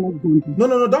you one example.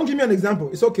 No, don't give me an example.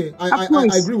 It's okay. I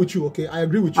agree with you, okay? I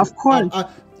agree with you. Of course.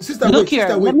 Sister,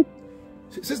 wait.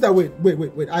 Sister,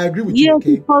 wait. I agree with you,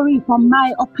 okay? Sorry, from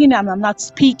my opinion, I'm not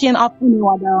speaking of any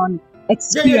other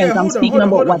experience. I'm speaking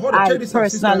about what I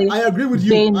personally. I agree with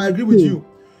you.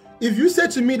 If you say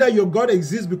to me that your God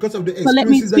exists because of the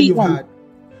experiences that you've had.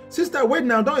 Sister, wait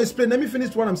now. Don't explain. Let me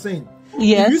finish what I'm saying.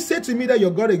 Yes. If you say to me that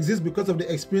your God exists because of the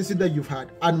experiences that you've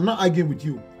had, I'm not arguing with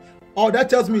you. All that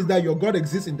tells me is that your God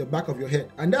exists in the back of your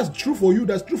head. And that's true for you.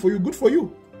 That's true for you. Good for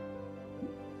you.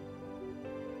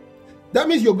 That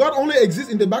means your God only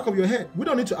exists in the back of your head. We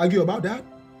don't need to argue about that.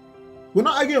 We're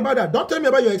not arguing about that. Don't tell me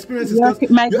about your experiences. Your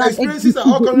experiences are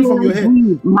all coming from your head.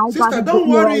 Sister, don't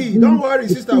worry,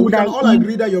 sister. We can all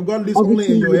agree that your God lives only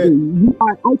in your head.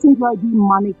 I think you are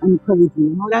demonic and crazy. You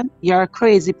know that? You're a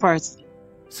crazy person.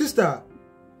 Sister,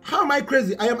 how am I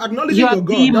crazy? I am acknowledging your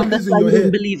God that lives in your head.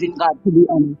 You believe in God, to be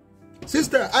honest.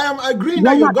 Sister, I am agreeing You're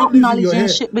that your not God lives in your acknowledging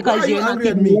head. shit Why because are you you're not angry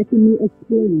at even me? letting me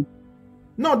explain.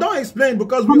 No, don't explain,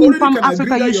 because we Coming already from can agree Africa,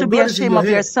 that you your should be God is in ashamed your of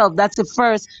head. yourself. That's the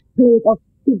first place of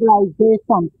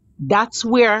civilization. That's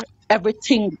where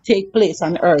everything take place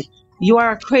on earth. You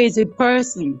are a crazy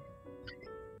person.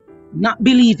 Not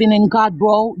believing in God,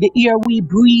 bro. The air we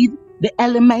breathe, the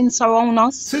elements around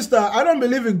us. Sister, I don't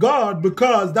believe in God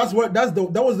because that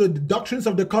was the doctrines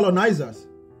of the colonizers.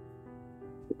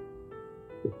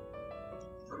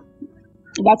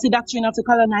 That's the doctrine of the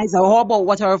colonizer. How about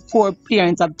what our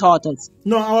foreparents have taught us?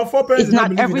 No, our foreparents It's did not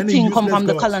not believe in any everything come useless from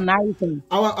the gods. colonizer.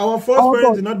 Our first How parents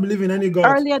about did not believe in any gods.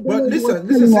 earlier the But lady was listen,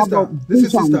 telling me about sister,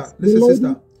 visions. The listen, lady,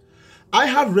 sister. I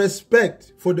have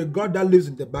respect for the God that lives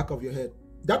in the back of your head.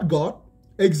 That God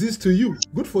exists to you.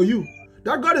 Good for you.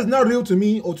 That God is not real to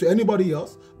me or to anybody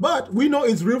else, but we know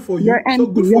it's real for you're you, so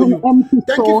empty. good You're for an you. empty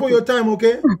Thank you soul. for your time,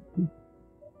 okay?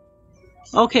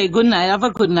 Okay, good night. Have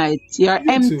a good night. You're You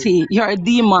too. empty. You're a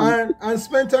demon. And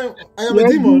spend time. I am a You're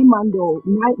a demon. demon, though.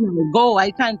 Night now. Go.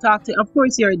 I can't talk to you. Of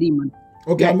course, you're a demon.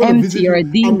 Okay, You're I'm going to empty. visit You're a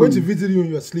you. I'm going to demon. visit you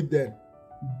in your sleep then.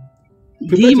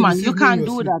 Prepare to Demon, you receive me in can't your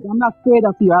do sleep. that. I'm not afraid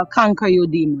of you. I'll conquer you,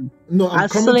 demon. No, I'm I'll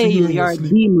coming to slay you you. in You're your a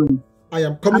sleep. demon. I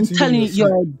am coming I'm to you in telling your you, sleep.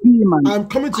 you're a demon. I'm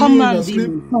coming to Come you in on, your sleep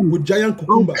demon. Come. with giant I'll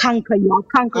cucumber. conquer you. I'll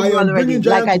conquer I you am already, bringing like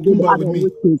giant I did cucumber other with me.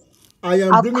 witches. I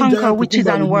am I'll bringing conquer giant witches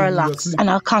cucumber and with me in your warlocks, sleep. and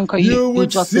I'll conquer you. You You would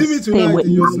just see me stay tonight with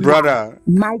in your my sleep. God. Brother,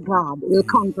 My God will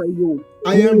conquer you.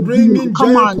 I You're a am demon. bringing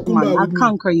Come giant on, man. cucumber I'll with me.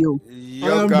 conquer you. I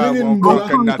your am God bringing won't I'll Mbola.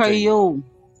 conquer conquer nothing. you.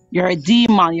 You're a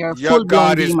demon. You're a Your full-blown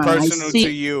God is demon. I personal to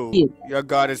see you. it. Your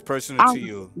God is personal to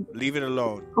you. Leave it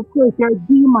alone. Of course, you're a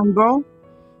demon, bro.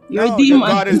 You're a No, your demon.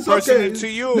 God is It's okay. personal to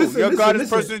you. Listen, Your God is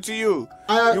listen. personal to you.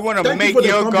 You want to Thank you make for the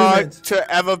your God compliment.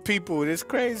 to other people. It's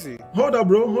crazy. Hold up,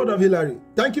 bro. Hold up, Hillary.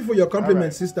 Thank you for your compliment,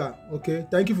 right. sister. Okay,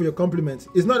 thank you for your compliment.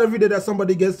 It's not every day that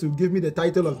somebody gets to give me the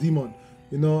title of demon.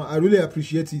 You know, I really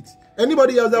appreciate it.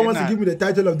 Anybody else that You're wants not. to give me the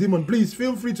title of demon, please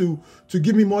feel free to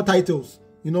give me more titles.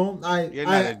 You know, You're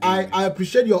not a demon. I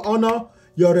appreciate your honor,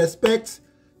 your respect.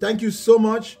 Thank you so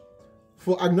much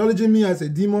for acknowledging me as a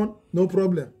demon. No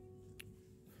problem.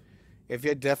 If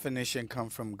your definition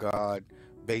comes from God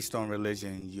based on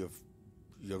religion,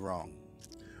 you're wrong.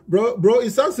 Bro,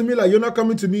 it sounds to me like you're not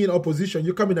coming to me in opposition.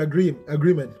 You come in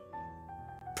agreement.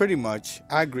 Pretty much,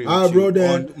 I agree with bro, you.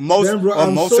 then, on most, then, bro, on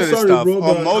I'm most so of the sorry, stuff. bro,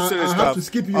 On most of the I stuff. have to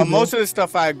skip you, on bro. most of the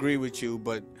stuff, I agree with you,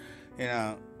 but you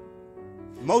know,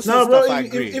 most Now, of the bro, stuff I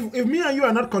agree. if me and you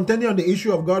are not contending on the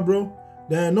issue of God, bro,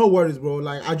 then no worries, bro.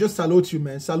 Like, I just salute you,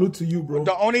 man. Salute to you, bro.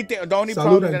 The only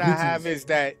problem that I have is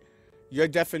that your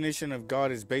definition of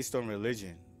God is based on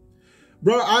religion.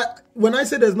 Bro, when I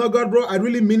say there's no God, bro, I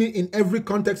really mean it in every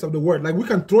context of the word. Like, we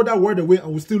can throw that word away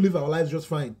and we still live our lives just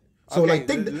fine. So, okay, like,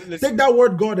 take that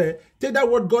word God, take that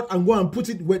word God and go and put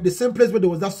it where the same place where there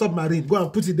was that submarine. Go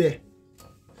and put it there.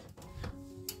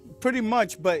 Pretty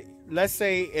much, but let's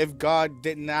say if God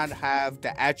did not have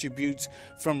the attributes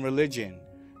from religion,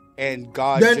 and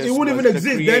God then just it wouldn't was even the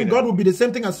exist. creator. Then God would be the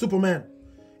same thing as Superman.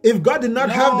 If God did not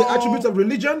have the attributes of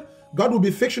religion, God would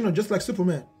be fictional, just like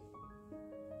Superman.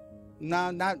 No,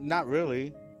 not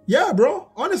really. Yeah, bro.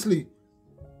 Honestly,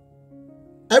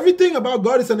 everything about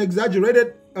God is an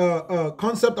exaggerated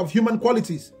concept of human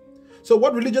qualities. So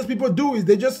what religious people do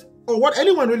is or what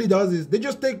anyone really does is they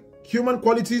just take human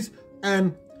qualities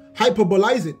and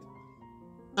hyperbolize it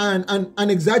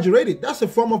and exaggerate it. That's a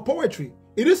form of poetry.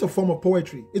 It is a form of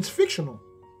poetry. It's fictional.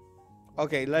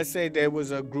 Okay, let's say there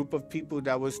was a group of people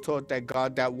that was taught that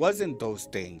God that wasn't those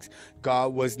things.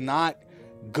 God was not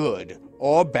good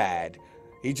or bad.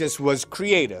 He just was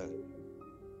creator.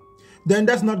 Then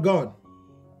that's not God.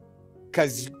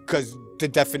 Because the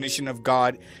definition of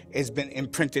God has been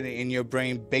imprinted in your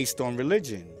brain based on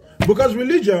religion. Because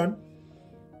religion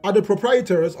are the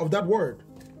proprietors of that word.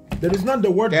 There is not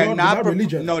the word God without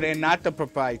religion. No, they're not the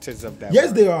proprietors of that Yes,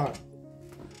 word. they are.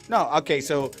 No, okay,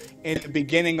 so in the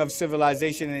beginning of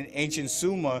civilization in ancient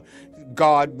Sumer,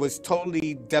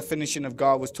 definition of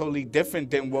God was totally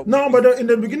different than what... No, but in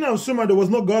the beginning of Sumer, there was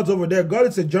no gods over there. God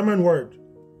is a German word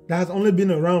that has only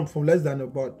been around for less than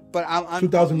about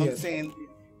 2,000 years. I'm saying,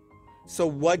 so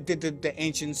what did the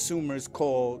ancient Sumers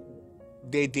call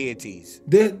their deities?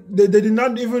 They did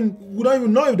not even... We don't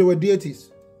even know if they were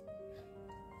deities.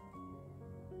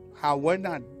 How were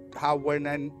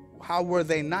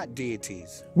they not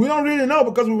deities? We don't really know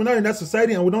because we were not in that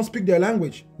society and we don't speak their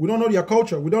language. We don't know their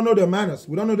culture. We don't know their manners.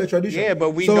 We don't know their tradition. Yeah,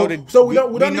 but we don't need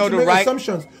to make right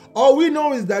assumptions. All we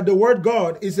know is that the word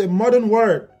God is a modern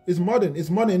word. It's modern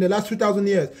in the last 2,000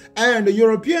 years. And the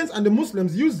Europeans and the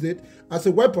Muslims used it as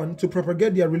a weapon to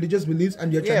propagate their religious beliefs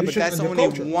and their traditions and their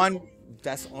culture.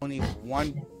 That's only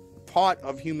one part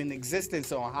of human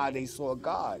existence on how they saw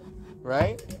God,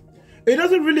 right? It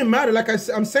doesn't really matter. Like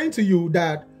I'm saying to you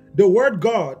that the word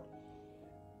God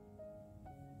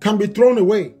can be thrown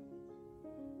away.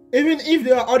 Even if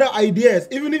there are other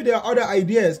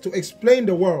ideas, to explain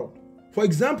the world. For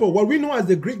example, what we know as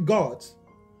the Greek gods,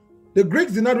 the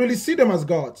Greeks did not really see them as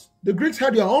gods. The Greeks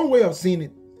had their own way of seeing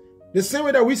it. The same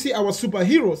way that we see our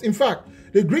superheroes. In fact,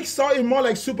 the Greeks saw it more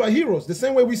like superheroes. The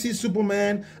same way we see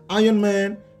Superman, Iron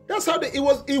Man. That's how it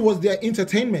was their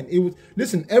entertainment.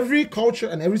 Listen, every culture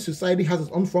and every society has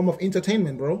its own form of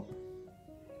entertainment, bro.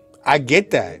 I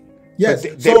get that. Yes.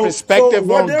 Their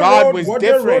perspective on God was different.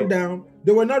 They wrote down,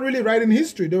 they were not really writing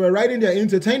history. They were writing their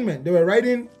entertainment. They were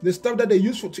writing the stuff that they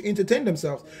used to entertain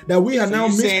themselves. That we are now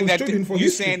misconstruing for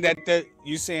history.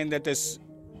 You saying that this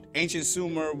ancient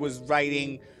Sumer was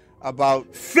writing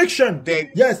about fiction?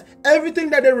 Yes. Everything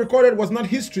that they recorded was not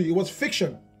history. It was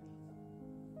fiction.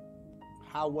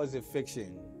 How was it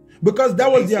fiction? Because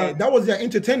that was their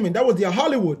entertainment. That was their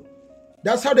Hollywood.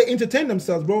 That's how they entertain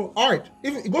themselves, bro. Art.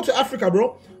 If you go to Africa,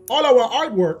 bro, all our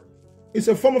artwork is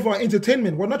a form of our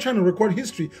entertainment. We're not trying to record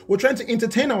history. We're trying to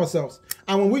entertain ourselves.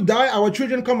 And when we die, our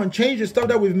children come and change the stuff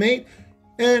that we've made.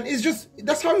 And it's just,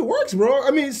 that's how it works, bro.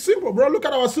 I mean, it's simple, bro. Look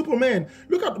at our Superman.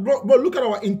 Look at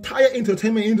our entire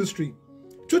entertainment industry.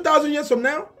 2,000 years from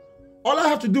now, all I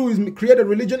have to do is create a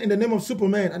religion in the name of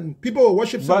Superman, and people will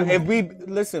worship Superman.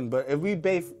 But if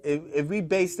we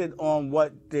based it on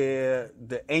what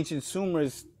the ancient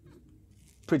Sumers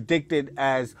predicted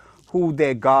as who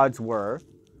their gods were,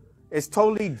 it's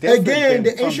totally different. Again,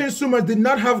 the ancient Sumers did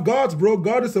not have gods, bro.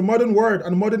 God is a modern word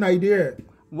and a modern idea.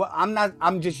 Well,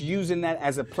 I'm just using that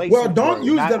as a place. Well, don't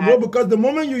use that, bro, because the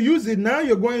moment you use it, now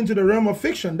you're going into the realm of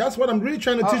fiction. That's what I'm really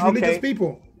trying to teach religious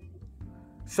people.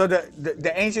 So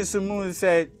the ancient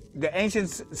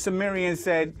Sumerians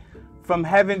said, from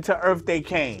heaven to earth they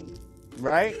came,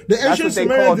 right? The ancient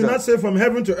Sumerians did not say from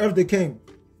heaven to earth they came.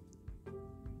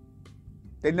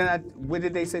 They did not. Where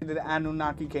did they say that the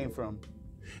Anunnaki came from?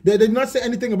 They did not say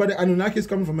anything about the Anunnakis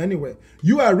coming from anywhere.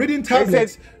 You are reading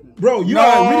tablets. Bro, you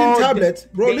are reading tablets.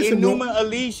 Bro, listen, the Enuma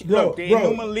Elish is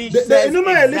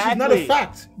not a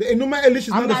fact. The Enuma Elish is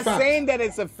not a fact. I'm not saying that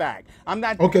it's a fact. I'm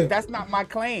not. Okay. That's not my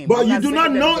claim. But you do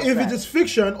not know if it is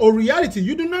fiction or reality.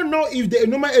 You do not know if the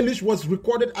Enuma Elish was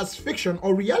recorded as fiction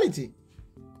or reality.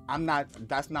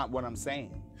 That's not what I'm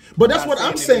saying. But that's what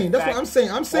I'm saying. That's what I'm saying.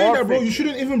 I'm saying that, bro, you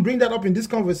shouldn't even bring that up in this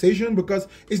conversation because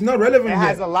it's not relevant. It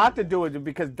has a lot to do with it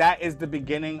because that is the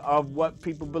beginning of what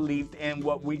people believed in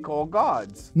what we call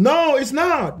gods. No, it's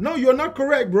not. No, you're not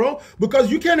correct, bro.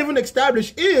 Because you can't even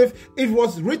establish if it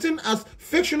was written as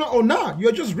fictional or not.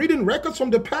 You're just reading records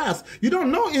from the past. You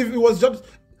don't know if it was just...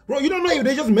 Bro, you don't know if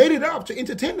they just made it up to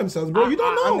entertain themselves, bro. You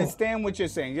don't know. I understand what you're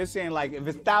saying. You're saying, like, if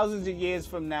it's thousands of years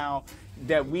from now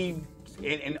that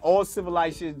and all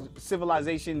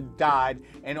civilization died,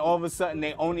 and all of a sudden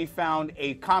they only found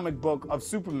a comic book of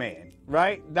Superman,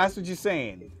 right? That's what you're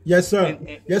saying. Yes, sir.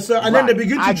 Yes, sir. And then they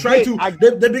begin to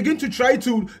they begin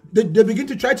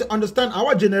to try to understand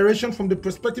our generation from the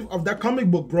perspective of that comic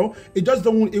book, bro. It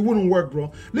wouldn't work,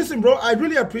 bro. Listen, bro, I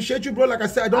really appreciate you, bro. Like I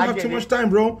said, I don't have too much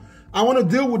time, bro. I want to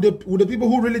deal with the people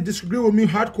who really disagree with me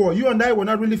hardcore. You and I were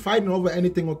not really fighting over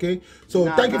anything, okay? So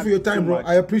thank you for your time, bro.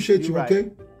 I appreciate you,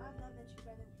 okay?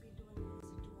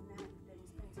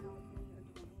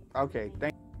 Okay,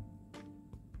 thank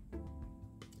you.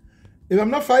 If I'm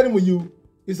not fighting with you,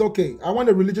 it's okay. I want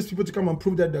the religious people to come and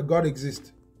prove that God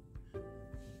exists.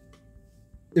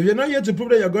 If you're not here to prove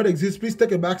that your God exists, please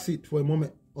take a back seat for a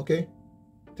moment, okay?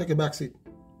 Take a back seat.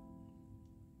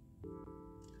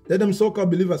 Let them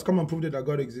so-called believers come and prove that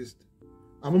God exists.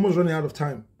 I'm almost running out of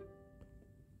time.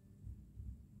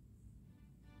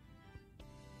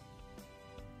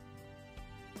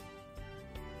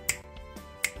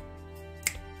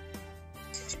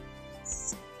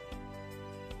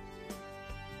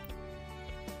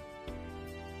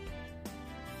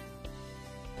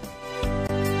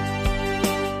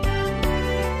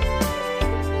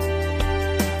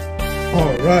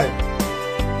 All right.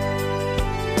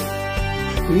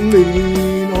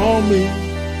 Lean on me.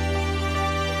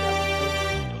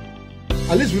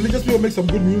 At least religious people make some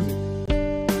good music.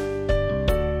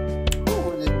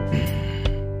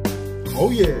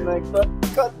 Oh yeah. Like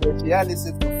cut this. Yeah, this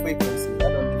is the frequency. I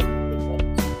don't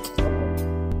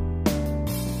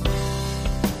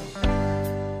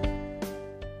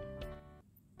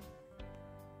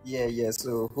Yeah.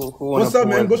 So who what's up,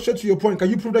 man? Go straight to your point. Can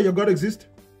you prove that your God exists?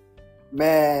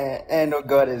 Man, ain't no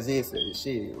God exists.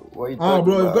 Shit, what you talking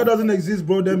bro, about? If God doesn't exist,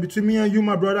 bro, then between me and you,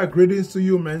 my brother, greetings to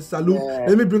you, man. Salute. Man.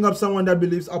 Let me bring up someone that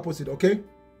believes opposite, okay?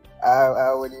 I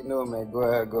already know, man. Go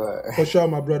ahead. For sure,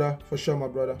 my brother. For sure, my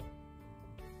brother.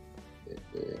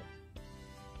 Yeah.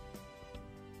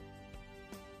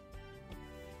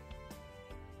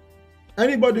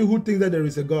 Anybody who thinks that there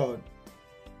is a God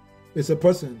is a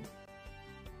person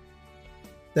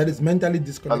that is mentally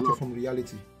disconnected from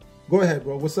reality. Go ahead,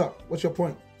 bro. What's up? What's your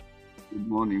point? Good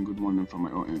morning from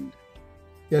my own end.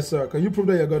 Yes, sir. Can you prove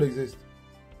that your God exists?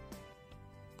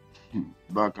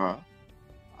 Baka,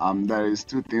 there is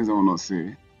two things I want to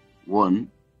say. One,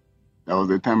 that was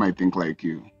the time I think like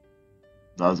you.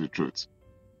 That's the truth.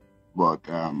 But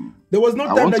there was no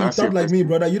time that you thought like me,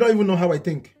 brother. You don't even know how I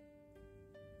think.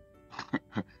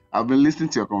 I've been listening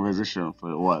to your conversation for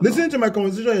a while. Listening to my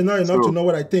conversation is not enough to know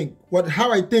what I think.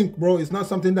 How I think, bro, is not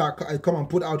something that I come and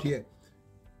put out here.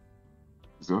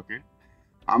 It's okay.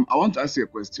 I want to ask you a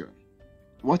question.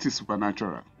 What is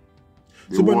supernatural?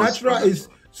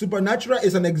 Supernatural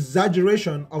is an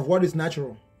exaggeration of what is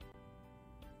natural.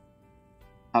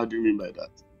 How do you mean by that?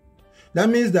 That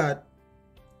means that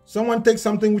someone takes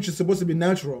something which is supposed to be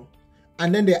natural,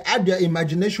 and then they add their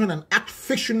imagination and add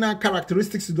fictional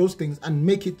characteristics to those things and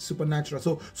make it supernatural.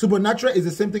 So supernatural is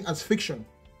the same thing as fiction.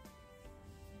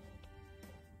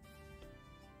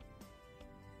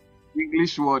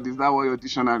 English word, is that what your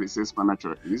dictionary says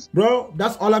supernatural is? Bro,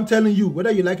 that's all I'm telling you.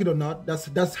 Whether you like it or not, that's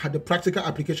the practical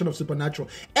application of supernatural.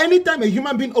 Anytime a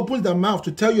human being opens their mouth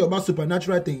to tell you about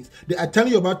supernatural things, they are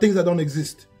telling you about things that don't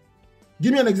exist.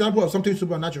 Give me an example of something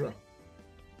supernatural.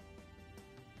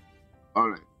 All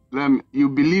right. You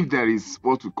believe there is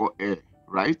what we call air,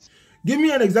 right? Give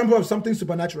me an example of something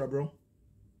supernatural, bro.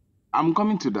 I'm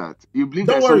coming to that. You believe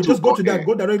don't worry, just go to that.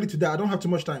 Go directly to that. I don't have too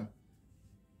much time.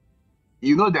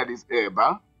 You know there is air,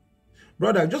 but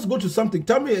brother, just go to something.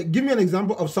 Give me an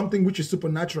example of something which is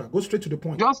supernatural. Go straight to the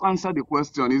point. Just answer the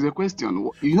question. It's a question.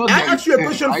 You know, I asked you a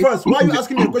question first. Why are you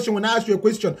asking me a question when I ask you a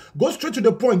question? Go straight to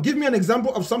the point. Give me an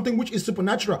example of something which is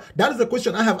supernatural. That is the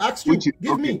question I have asked you.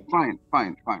 Give me. Fine.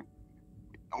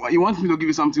 You want me to give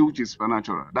you something which is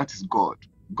supernatural? That is God.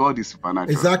 God is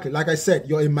supernatural. Exactly. Like I said,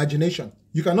 your imagination.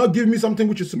 You cannot give me something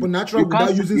which is supernatural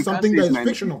without using something that is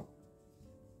fictional.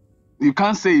 You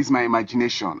can't say it's my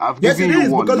imagination. I've given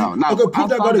you one now. Okay, prove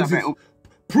that God exists.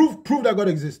 Prove that God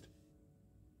exists.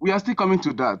 We are still coming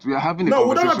to that. We are having a conversation. No,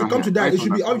 we don't have to come to that. Right, it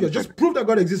should be obvious. Just prove that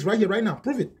God exists right here, right now.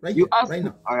 Prove it right here, right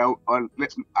now.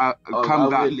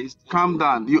 Calm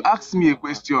down. You asked me a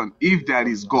question. If there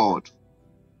is God,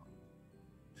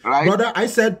 right? Brother, I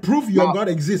said prove your God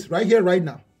exists right here, right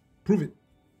now. Prove it.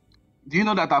 Do you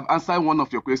know that I've answered one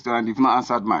of your questions and you've not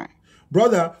answered mine?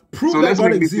 Brother, prove that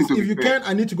God exists. If you can,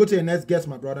 I need to go to your next guest,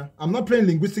 my brother. I'm not playing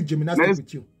linguistic gymnastics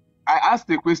with you. I asked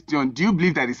the question, do you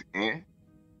believe there is air?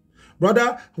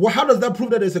 Brother, how does that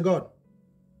prove that there's a God?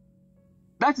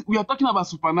 We are talking about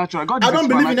supernatural. God I don't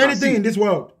believe in anything in this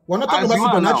world. We're not talking about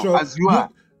supernatural.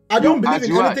 I don't believe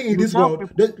in anything in this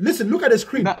world. Listen, look at the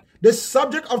screen. The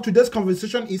subject of today's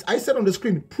conversation is, I said on the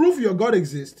screen, prove your God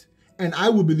exists, and I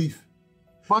will believe.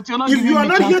 But you're not if you are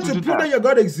not here to prove that your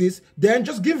God exists, then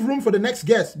just give room for the next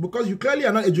guest, because you clearly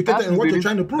are not educated in what you're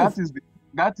trying to prove.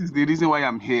 That is the reason why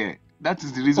I'm here. That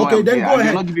is the reason why I'm here. Okay, then go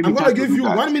ahead. I'm going to give you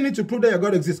 1 minute to prove that your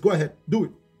God exists. Go ahead. Do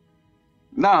it.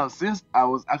 Now, since I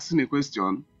was asking a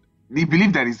question, do you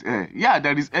believe there is air? Yeah,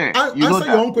 there is air. Answer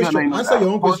your own question. Answer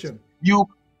your own question.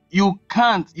 You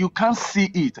can't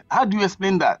see it. How do you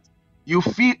explain that? You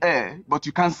feel air, but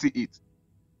you can't see it.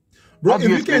 Bro, if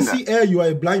you can see air, you are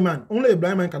a blind man. Only a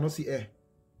blind man cannot see air.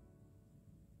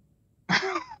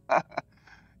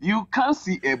 You can't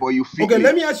see air, but you feel it. Okay,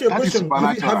 let me ask you a question.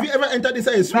 Have you ever entered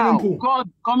inside a swimming pool?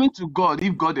 Coming to God,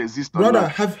 if God exists. Brother,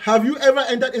 have you ever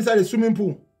entered inside a swimming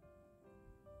pool?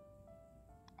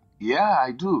 Yeah,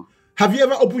 I do. Have you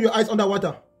ever opened your eyes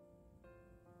underwater?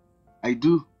 I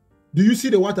do. Do you see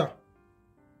the water?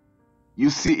 You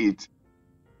see it.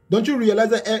 Don't you realize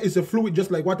that air is a fluid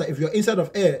just like water? If you're inside of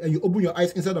air and you open your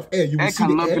eyes inside of air, you will see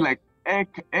the air.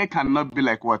 Air cannot be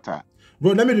like water.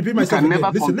 Bro, let me repeat myself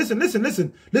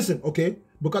again. Listen, okay?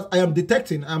 Because I am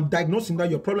diagnosing that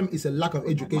your problem is a lack of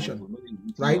education,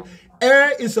 right?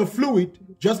 Air is a fluid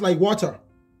just like water.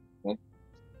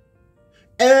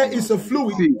 Air is a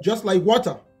fluid just like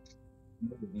water.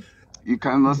 You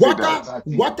cannot say that.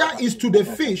 Water is to the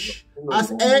fish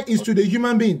as air is to the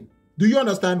human being. Do you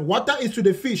understand? Water is to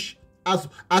the fish as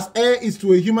air is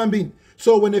to a human being.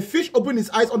 So when a fish opens its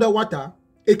eyes underwater,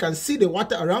 it can see the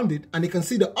water around it and it can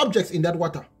see the objects in that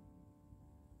water.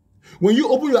 When you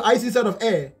open your eyes inside of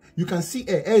air, you can see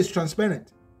air. Air is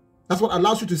transparent. That's what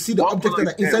allows you to see the objects that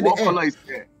are inside the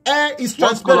air. Air is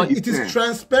transparent. It is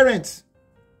transparent.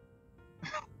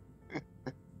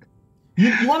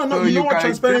 You want to know? You know what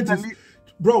transparent is?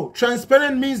 Bro,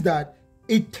 transparent means that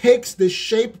it takes the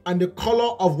shape and the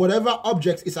color of whatever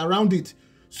object is around it.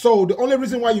 So the only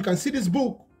reason why you can see this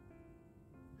book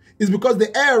is because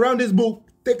the air around this book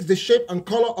takes the shape and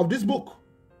color of this book.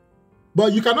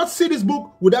 But you cannot see this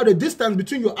book without the distance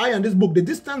between your eye and this book. The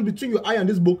distance between your eye and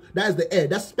this book, that is the air.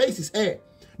 That space is air.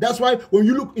 That's why when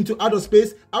you look into outer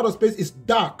space is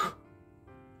dark.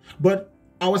 But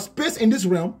our space in this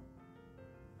realm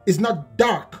is not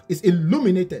dark, it's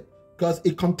illuminated because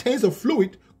it contains a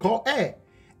fluid called air.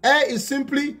 Air is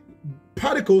simply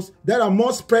particles that are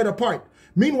more spread apart.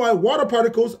 Meanwhile, water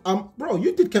particles, bro,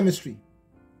 you did chemistry.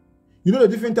 You know the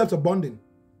different types of bonding.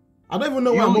 I don't even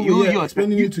know why I'm over here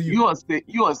explaining it to you.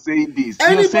 You are saying this.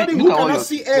 Anybody who cannot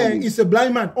see air is a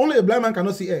blind man. Only a blind man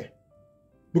cannot see air.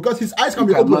 Because his eyes can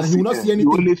be open and he will not see anything.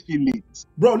 You only feel it.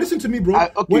 Bro, listen to me, bro.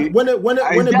 Okay. When a blind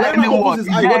man opens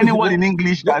his eye, what anyone in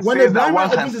English that when says a blind that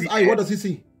man opens his eye, what does he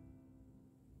see?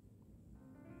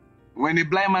 When a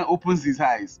blind man opens his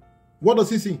eyes, what does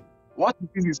he see? What he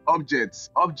sees is objects.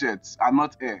 Objects are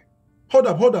not air. Hold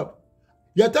up.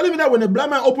 You're telling me that when a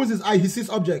blind man opens his eye, he sees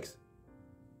objects?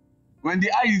 When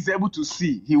the eye is able to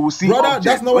see, he will see Brother, objects.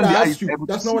 that's not what When I the eye asked is you. able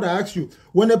That's to not what I asked you.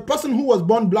 When a person who was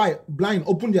born blind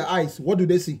open their eyes, what do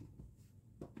they see?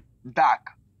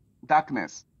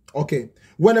 Darkness. Okay.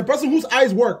 When a person whose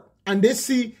eyes work and they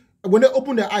see, when they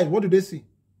open their eyes, what do they see?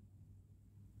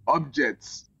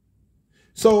 Objects.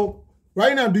 So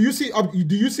right now, do you see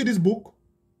this book?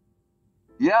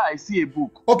 Yeah, I see a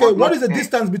book. Okay, what is the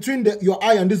distance between your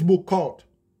eye and this book called?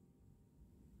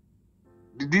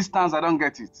 The distance, I don't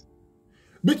get it.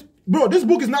 But, bro, this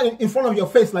book is not in front of your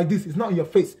face like this. It's not in your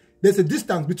face. There's a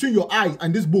distance between your eye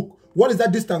and this book. What is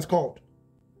that distance called?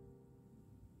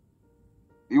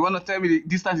 You want to tell me the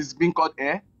distance is being called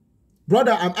air?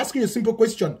 Brother, I'm asking you a simple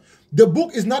question. The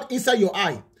book is not inside your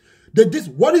eye.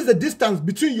 What is the distance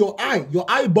between your eye, your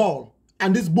eyeball,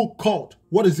 and this book called?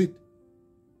 What is it?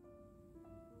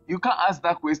 You can't ask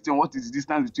that question. What is the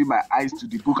distance between my eyes to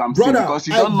the book I'm Brother, saying? Because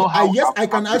you don't know how. Yes, I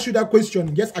can ask you that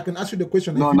question. Yes, I can ask you the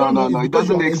question. No, it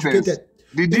doesn't make sense.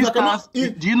 The distance,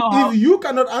 do you know how? If you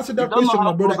cannot answer that question,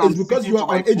 my brother, it's because you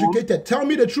are uneducated. Tell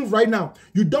me the truth right now.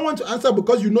 You don't want to answer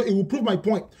because you know it will prove my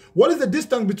point. What is the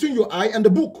distance between your eye and the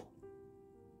book?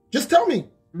 Just tell me.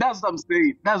 That's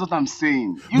what I'm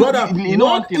saying. Brother,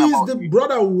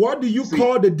 what do you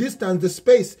call the distance, the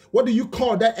space? What do you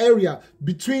call that area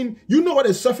between? You know what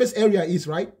a surface area is,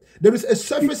 right? There is a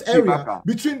surface area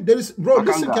between.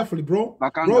 Listen carefully, bro.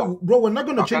 Bro, we're not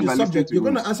going to change the subject. You're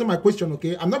going to answer my question,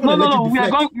 okay? I'm not going to let you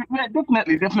deflect.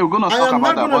 Definitely, we're going to talk about that. I am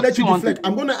not going to let you deflect.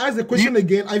 I'm going to ask the question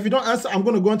again. If you don't answer, I'm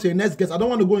going to go on to your next guest. I don't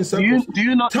want to go in circles.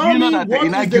 Tell me what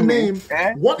is the name?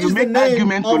 What is the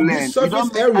name of this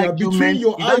surface area between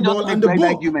your eyeball and the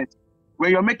book?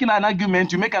 When you're making an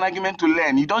argument, you make an argument to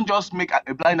learn. You don't just make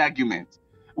a blind argument.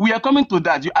 We are coming to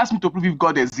that. You asked me to prove if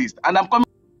God exists, and I'm coming.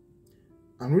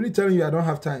 I'm really telling you, I don't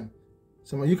have time.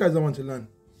 Some of you guys don't want to learn.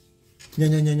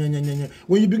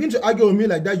 When you begin to argue with me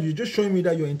like that, you're just showing me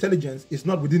that your intelligence is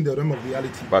not within the realm of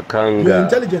reality. Bakanga. Your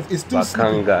intelligence is still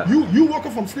sleeping. You woke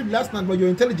up from sleep last night, but your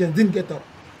intelligence didn't get up.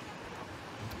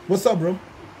 What's up, bro?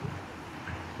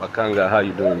 Bakanga, how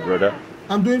you doing, brother?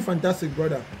 I'm doing fantastic,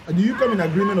 brother. Do you come in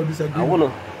agreement or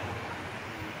disagreement?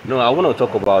 I want to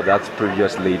talk about that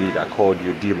previous lady that called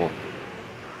you demon.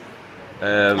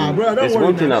 Brother, there's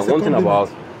one thing about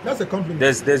that's a compliment.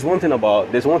 There's one thing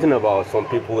about some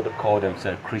people that call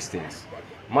themselves Christians.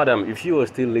 Madam, if you are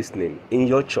still listening, in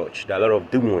your church, there are a lot of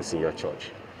demons in your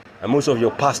church. And most of your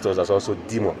pastors are also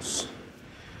demons.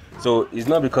 So it's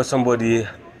not because somebody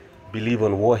believes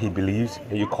on what he believes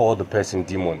and you call the person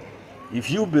demon. If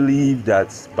you believe that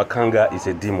Bakanga is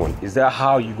a demon, is that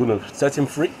how you're going to set him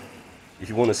free? If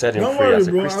you want to set him free as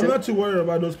a Christian? I'm not too worried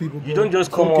about those people, bro. You don't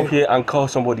just come up here and call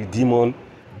somebody demon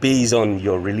based on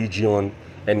your religion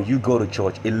and you go to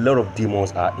church. A lot of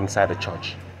demons are inside the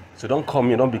church. So don't come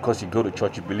here, not because you go to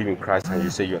church, you believe in Christ and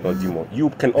you say you're not demon. You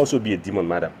can also be a demon,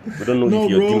 madam. We don't know if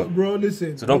you're a demon. Bro,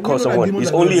 listen. So don't call someone. It's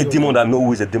only a demon that knows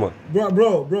who is a demon.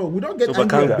 Bro, we don't get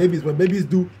angry at babies when babies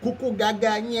do cuckoo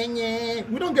gaga nye nye.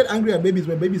 We don't get angry at babies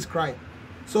when babies cry.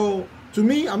 So to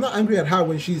me, I'm not angry at her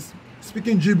when she's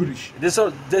speaking gibberish. There's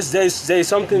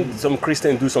something some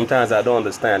Christians do sometimes I don't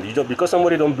understand. You just because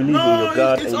somebody don't believe in your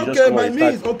God and you just come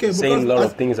and start saying a lot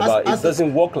of things about it. It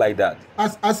doesn't work like that.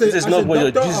 This is not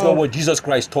what Jesus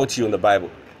Christ taught you in the Bible.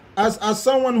 As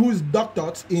someone who is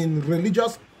doctored in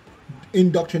religious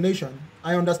indoctrination,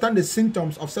 I understand the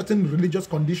symptoms of certain religious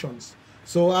conditions.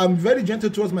 So I'm very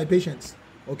gentle towards my patients.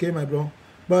 Okay, my bro.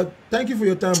 But thank you for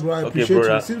your time, bro. I appreciate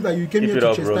you. It seems like you came here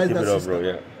to chastise that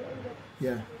sister.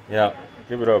 Yeah,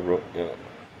 give it up, bro. Yeah.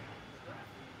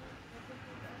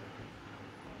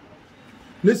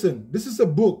 Listen, this is a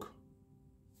book.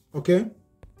 Okay?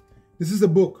 This is a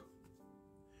book.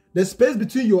 The space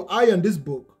between your eye and this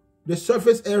book, the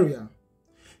surface area,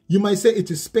 you might say it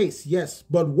is space, yes,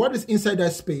 but what is inside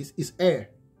that space is air.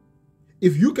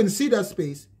 If you can see that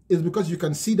space, it's because you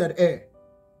can see that air.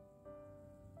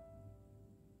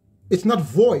 It's not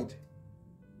void.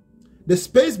 The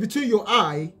space between your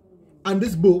eye and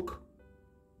this book,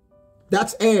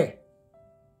 that's air.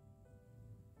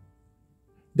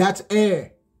 That's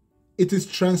air. It is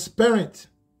transparent.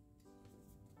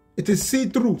 It is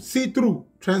see-through,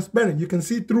 transparent. You can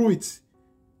see through it.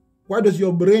 Why does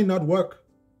your brain not work?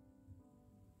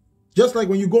 Just like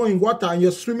when you go in water and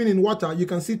you're swimming in water, you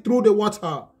can see through the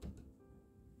water.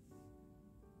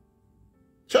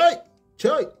 Chai,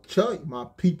 my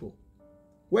people.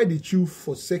 Where did you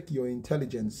forsake your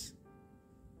intelligence?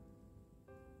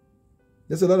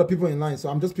 There's a lot of people in line, so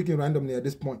I'm just picking randomly at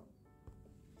this point.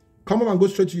 Come on and go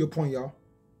straight to your point, y'all.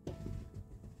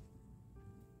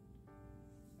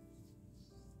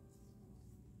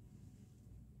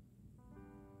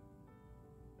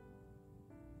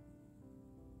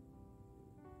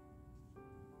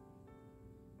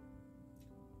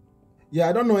 Yeah,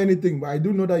 I don't know anything, but I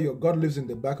do know that your God lives in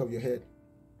the back of your head.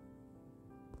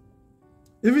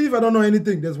 Even if I don't know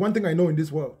anything, there's one thing I know in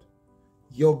this world.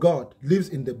 Your God lives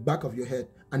in the back of your head,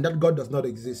 and that God does not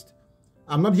exist.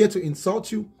 I'm not here to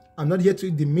insult you. I'm not here to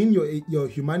demean your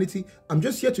humanity. I'm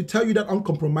just here to tell you that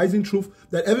uncompromising truth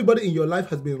that everybody in your life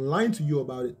has been lying to you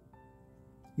about it.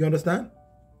 You understand?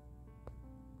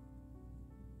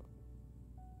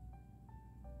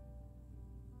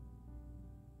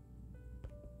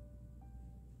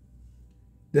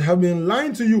 They have been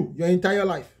lying to you your entire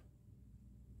life.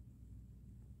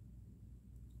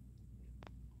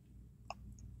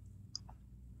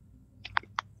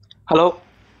 Hello?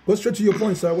 Go straight to your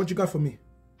point, sir. What you got for me?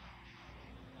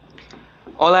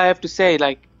 All I have to say,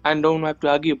 like, I don't have to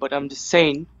argue, but I'm just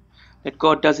saying that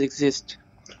God does exist.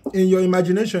 In your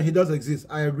imagination, he does exist.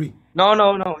 I agree. No.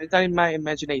 It's not in my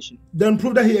imagination. Then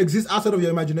prove that he exists outside of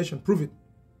your imagination. Prove it.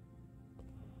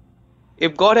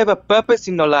 If God have a purpose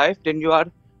in your life, then you are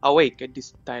awake at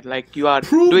this time. Like, you are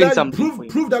doing something.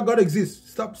 Prove that God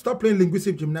exists. Stop playing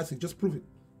linguistic gymnastics. Just prove it.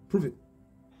 Prove it.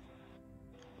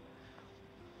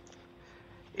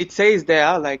 It says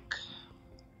there, like,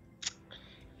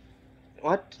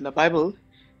 what? The Bible,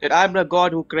 that I'm the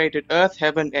God who created earth,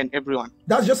 heaven, and everyone.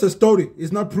 That's just a story.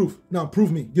 It's not proof. Now,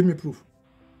 prove me. Give me proof.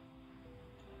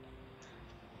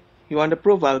 You want the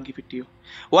proof? I'll give it to you.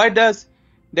 Why does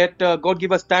that God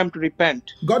give us time to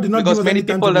repent? God did not because give us many any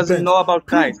time people to doesn't repent. know about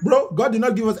Christ. Bro, God did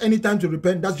not give us any time to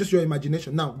repent. That's just your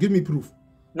imagination. Now, give me proof.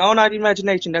 No, not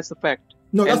imagination. That's the fact.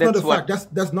 No, that's not a what?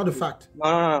 fact. That's not a fact.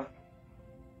 No.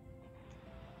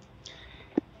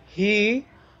 He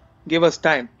gave us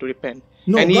time to repent.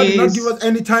 No, and God did not give us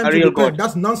any time to repent. God.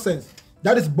 That's nonsense.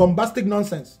 That is bombastic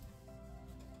nonsense.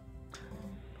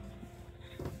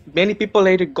 Many people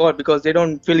hated God because they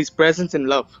don't feel his presence and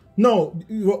love. No.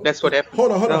 That's what happened.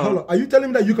 Hold on. Are you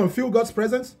telling me that you can feel God's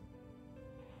presence?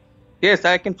 Yes,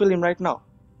 I can feel him right now.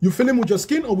 You feel him with your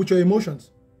skin or with your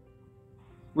emotions?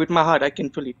 With my heart, I can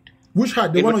feel it. Which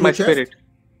heart? The one on your chest? Spirit.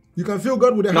 You can feel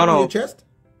God with the heart on your chest?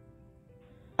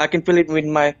 I can feel it with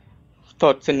my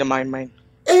thoughts in my mind.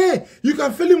 Hey, you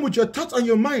can feel him with your thoughts and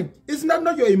your mind. Isn't that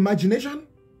not your imagination?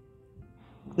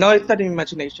 No, it's not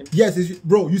imagination. Yes,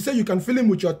 bro, you say you can feel him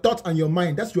with your thoughts and your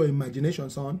mind. That's your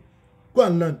imagination, son. Go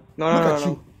and learn.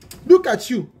 Look at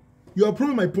you. You are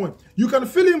proving my point. You can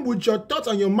feel him with your thoughts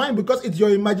and your mind because it's your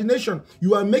imagination.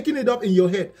 You are making it up in your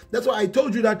head. That's why I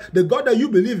told you that the God that you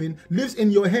believe in lives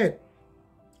in your head.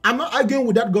 I'm not arguing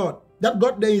with that God. That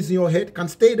God that is in your head can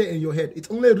stay there in your head. It's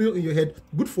only real in your head.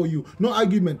 Good for you. No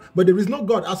argument. But there is no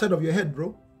God outside of your head,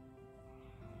 bro.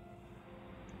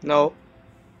 No.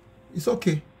 It's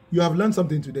okay. You have learned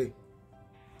something today.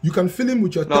 You can feel him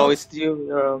with your thoughts. No, it's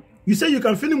you. You say you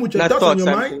can feel him with your thoughts and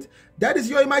your mind? That is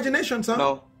your imagination, son.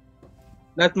 No.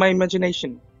 That's my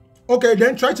imagination. Okay,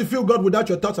 then try to feel God without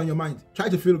your thoughts and your mind. Try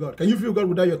to feel God. Can you feel God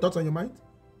without your thoughts and your mind?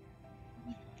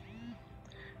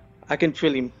 I can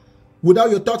feel him.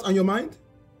 Without your thoughts and your mind?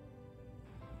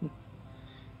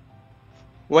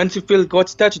 Once you feel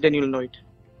God's touch, then you'll know it.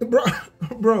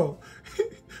 Bro,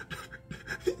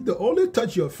 the only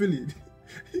touch you're feeling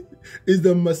is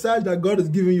the massage that God is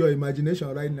giving your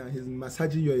imagination right now. He's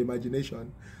massaging your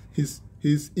imagination. He's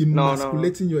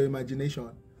emasculating your imagination.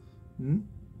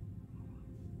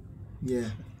 Yeah.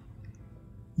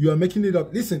 You are making it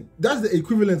up. Listen, that's the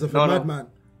equivalence of a madman.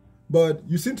 But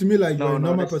you seem to me like you're a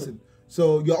normal person.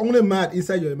 So you're only mad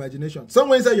inside your imagination.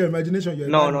 Somewhere inside your imagination, you're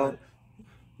mad.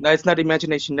 No, it's not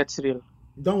imagination. That's real.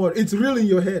 Don't worry. It's real in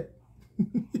your head.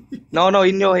 No,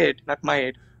 in your head, not my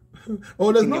head.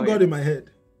 Oh, there's no God in my head.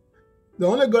 The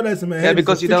only God that's in my head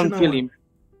because is you don't feel him.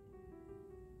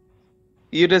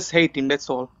 You just hate him, that's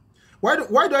all. Why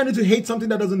do I need to hate something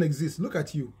that doesn't exist? Look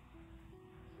at you.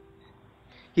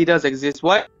 He does exist.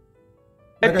 Why?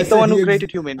 Like He's the one who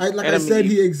created human. I said,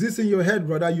 he exists in your head,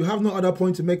 brother. You have no other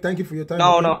point to make. Thank you for your time.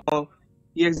 No.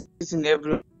 He exists in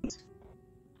everyone.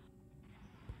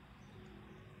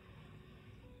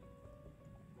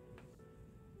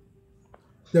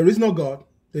 There is no God.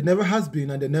 There never has been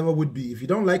and there never would be. If you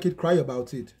don't like it, cry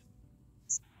about it.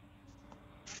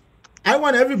 I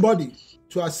want everybody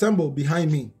to assemble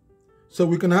behind me so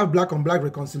we can have black on black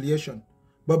reconciliation.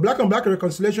 But black on black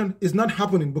reconciliation is not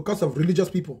happening because of religious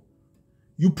people.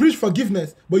 You preach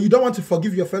forgiveness, but you don't want to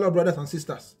forgive your fellow brothers and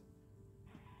sisters.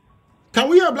 Can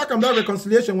we have black on black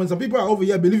reconciliation when some people are over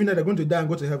here believing that they're going to die and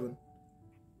go to heaven?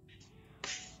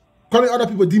 Calling other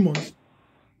people demons.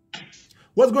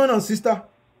 What's going on, sister?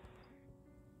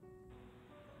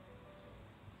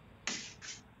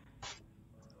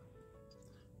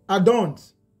 I don't.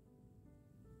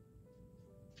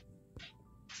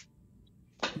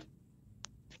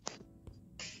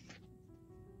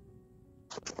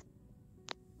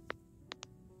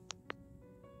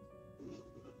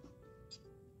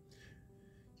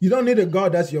 You don't need a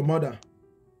God that's your mother.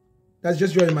 That's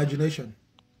just your imagination.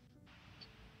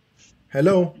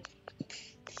 Hello?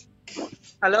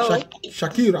 Hello?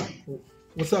 Shakira,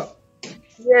 what's up?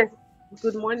 Yes,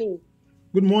 good morning.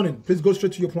 Good morning. Please go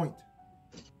straight to your point.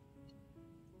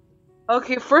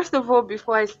 Okay, first of all,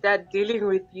 before I start dealing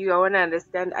with you, I want to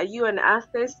understand, are you an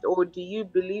atheist or do you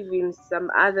believe in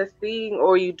some other thing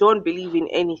or you don't believe in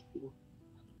anything?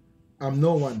 I'm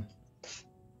no one.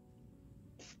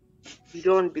 You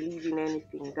don't believe in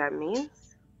anything, that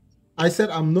means? I said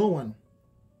I'm no one.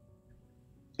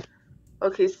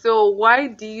 Okay, so why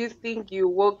do you think you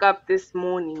woke up this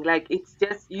morning? Like, it's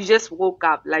just, you just woke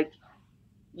up, like,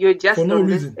 you're just for no on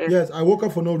reason. This earth. Yes, I woke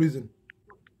up for no reason.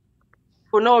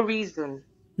 For no reason?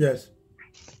 Yes.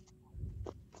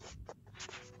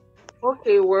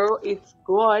 Okay, well, it's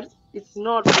God. It's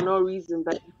not for no reason,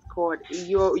 but it's God.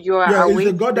 You're yeah, awake.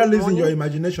 It's the God that lives morning. in your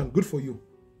imagination. Good for you.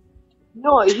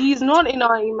 No, he's not in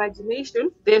our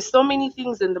imagination. There's so many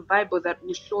things in the Bible that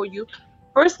will show you.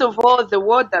 First of all, the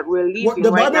world that we're living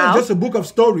the right Bible now. is just a book of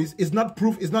stories. It's not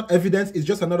proof. It's not evidence. It's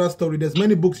just another story. There's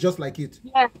many books just like it.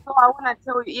 Yes, so I want to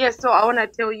tell you. Yes, so I want to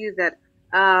tell you that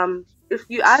if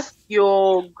you ask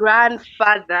your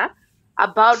grandfather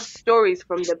about stories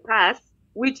from the past,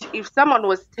 which if someone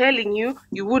was telling you,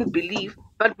 you wouldn't believe,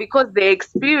 but because they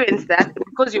experienced that,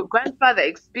 because your grandfather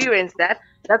experienced that,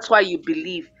 that's why you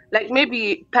believe. Like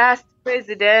maybe past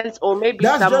presidents or maybe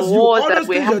that's some just wars you. All that those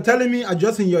we things have. you're telling me are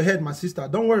just in your head, my sister.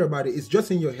 Don't worry about it. It's just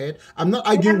in your head. I'm not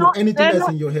arguing with anything that's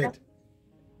in your head.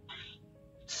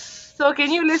 So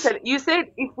can you listen? You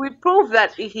said if we prove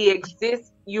that he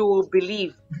exists, you will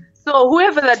believe. So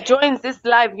whoever that joins this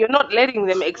live, you're not letting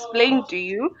them explain to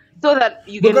you so that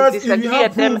you can because disagree if you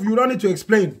have at them. proof, you don't need to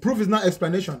explain. Proof is not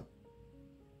explanation.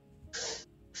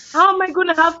 How am I going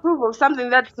to have proof of something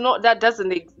that doesn't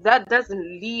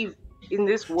live in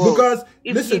this world? Because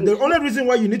listen, the only reason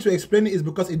why you need to explain it is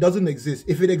because it doesn't exist.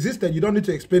 If it existed, you don't need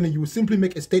to explain it. You will simply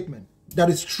make a statement that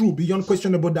is true beyond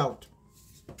questionable doubt.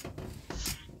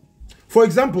 For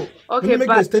example, let me make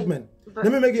you a statement.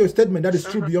 Let me make you a statement that is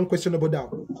true beyond questionable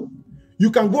doubt.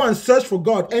 You can go and search for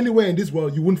God anywhere in this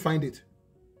world, you won't find it.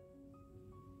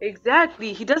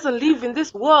 Exactly. He doesn't live in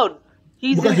this world.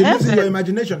 He's because in he heaven. lives in your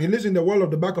imagination. He lives in the world of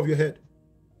the back of your head.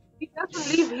 He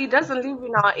doesn't live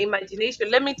in our imagination.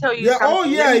 Let me tell you something. Oh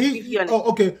yeah,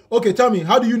 okay. Tell me,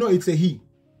 how do you know it's a he?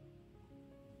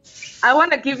 I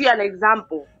want to give you an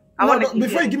example.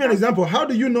 Before you give me an example, how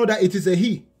do you know that it is a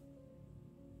he?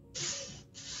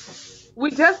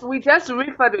 We just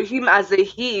refer to him as a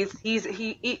he.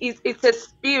 It's a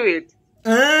spirit.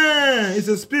 It's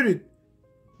a spirit.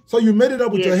 So you made it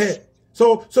up with your head.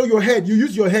 So your head, you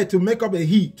use your head to make up a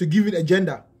he, to give it a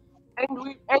gender. And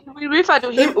we refer to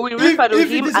him.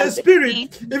 If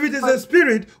it is a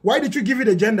spirit, why did you give it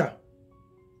a gender?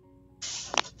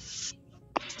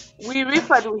 We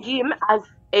refer to him as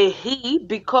a he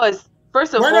because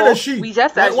first of all, not a she? We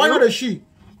just why not a she?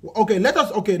 Okay, let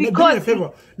us. Okay, do me a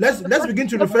favor. Let's begin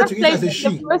to refer to it as a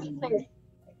she.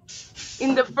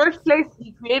 In the first place,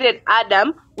 he created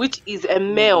Adam, which is a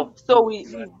male. So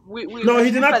no,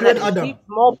 he did not create Adam.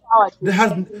 More power. There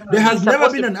has never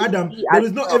been an Adam. There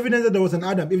is no evidence that there was an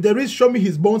Adam. If there is, show me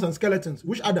his bones and skeletons.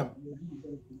 Which Adam?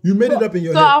 You made it up in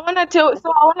your head. I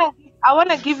want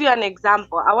to give you an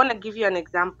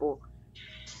example.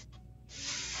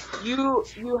 you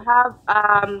have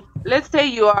let's say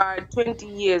you are 20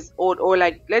 years old, or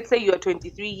like let's say you are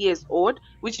 23 years old,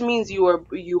 which means you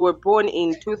were born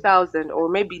in 2000 or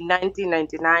maybe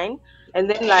 1999, and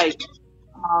then like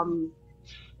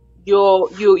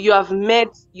you have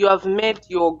met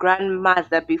your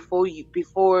grandmother before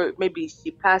maybe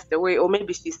she passed away, or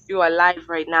maybe she's still alive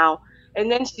right now,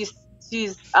 and then she's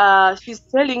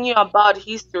telling you about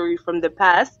history from the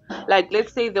past. Like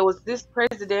let's say there was this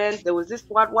president, there was this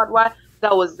what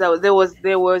there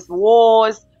was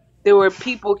wars, there were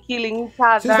people killing each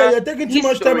other. Sister, you're taking too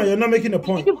much time and you're not making a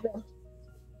point.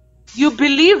 You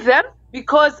believe them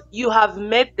because you have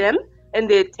met them and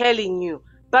they're telling you.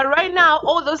 But right now,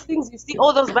 all those things you see,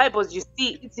 all those Bibles you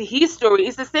see, it's a history.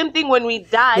 It's the same thing when we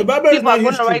die. The Bible is not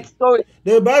going to write stories.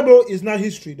 The Bible is not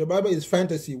history. The Bible is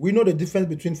fantasy. We know the difference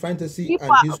between fantasy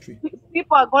and history.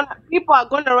 People are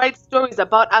gonna write stories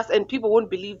about us, and people won't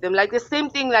believe them. Like the same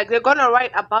thing, like they're gonna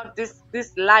write about this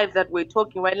life that we're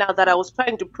talking right now. That I was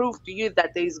trying to prove to you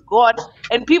that there is God,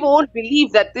 and people won't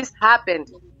believe that this happened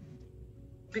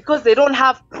because they don't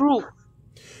have proof.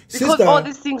 Because Sister, all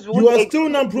these things you are still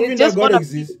not proving that God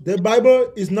exists. The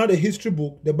Bible is not a history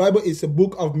book. The Bible is a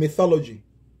book of mythology.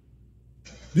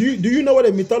 Do you know what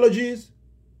a mythology is?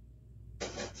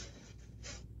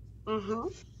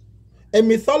 A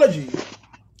mythology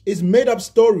is made up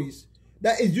stories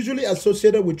that is usually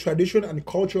associated with tradition and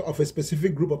culture of a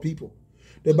specific group of people.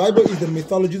 The Bible is the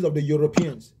mythologies of the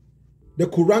Europeans. The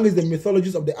Quran is the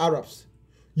mythologies of the Arabs.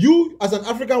 You, as an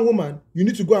African woman, you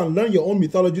need to go and learn your own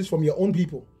mythologies from your own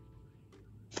people.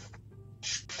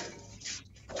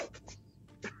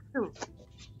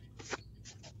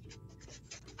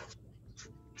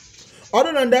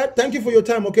 Other than that, thank you for your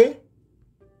time, okay?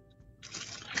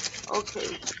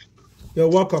 Okay. You're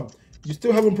welcome. You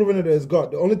still haven't proven that there's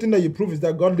God. The only thing that you prove is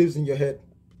that God lives in your head.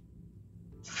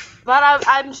 But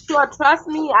I'm sure, trust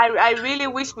me, I really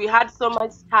wish we had so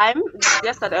much time. It's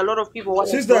just that a lot of people want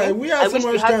to Sister, if we had so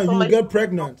much time, you much... get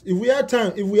pregnant. If we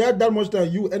had that much time,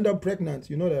 you end up pregnant.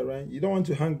 You know that, right? You don't want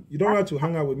to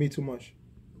hang out with me too much.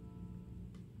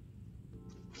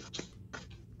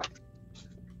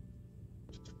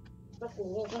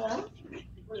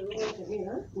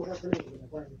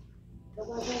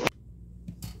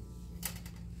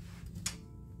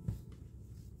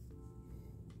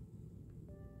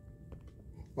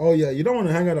 Oh yeah, you don't want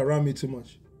to hang out around me too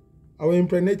much. I will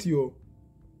impregnate you.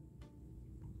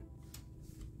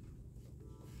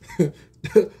 That's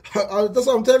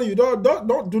what I'm telling you.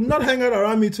 Do not hang out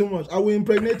around me too much. I will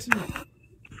impregnate you.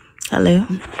 Hello.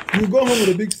 You go home with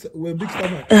a big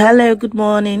stomach. Hello. Good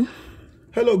morning.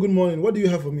 Hello. Good morning. What do you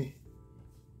have for me?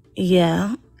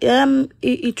 Yeah.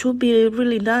 It will be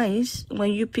really nice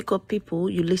when you pick up people.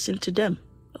 You listen to them.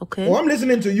 Okay. Oh, I'm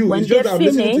listening to you. It's just I'm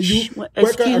listening to you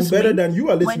quicker and better than you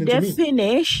are listening to me. When they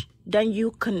finish, then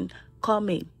you can come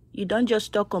in. You don't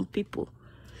just talk on people.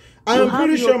 I am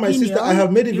pretty sure, my sister, I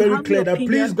have made it very clear that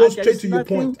please go straight to your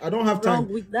point. I don't have time.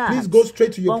 Please go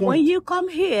straight to your point. But when you come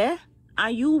here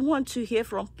and you want to hear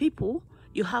from people,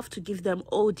 you have to give them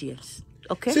audience.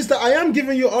 Okay? Sister, I am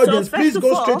giving you audience. So please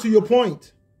go straight to your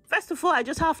point. First of all, I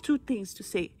just have two things to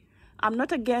say. I'm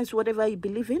not against whatever you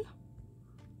believe in.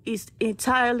 It's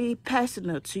entirely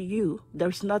personal to you.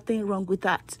 There's nothing wrong with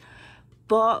that.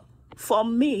 But for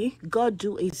me, God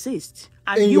do exist.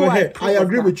 And in your head. I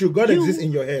agree with you. God exists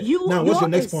in your head. Now, what's your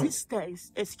next point?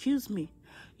 Excuse me.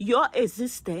 Your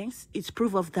existence is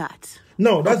proof of that.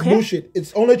 No, that's bullshit.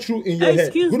 It's only true in your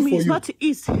head. Good me, for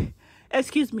you.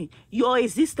 Excuse me. Your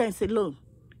existence alone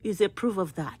is a proof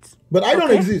of that. But I don't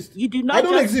exist. You do not I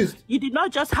don't exist. You did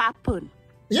not just happen.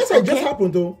 Yes, I just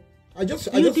happened though. I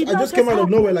just came out of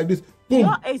nowhere like this. Boom.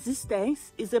 Your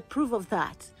existence is a proof of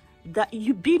that. That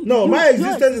you've been. No, my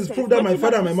existence is proof that my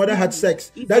father and my mother had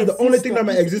sex. That's the only thing that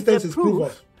my existence is proof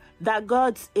of. That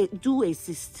God do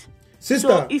exist. Sister,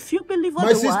 so if you believe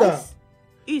otherwise,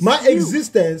 my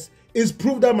existence is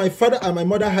proof that my father and my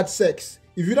mother had sex.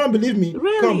 If you don't believe me,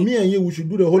 come, me and you, we should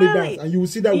do the holy dance, and you will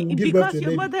see that we will give birth to a baby.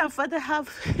 Because your mother and father have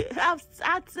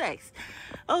had sex.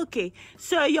 Okay,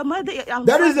 so your mother and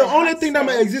that is the only thing that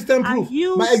my existence proves.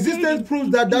 My existence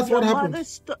proves that that's what happened. Your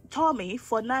mother told me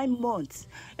for 9 months,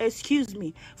 excuse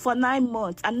me, for 9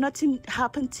 months, and nothing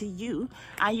happened to you,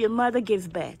 and your mother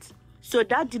gave birth. So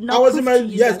that did not. I was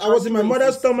in my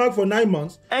mother's stomach for 9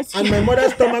 months, and my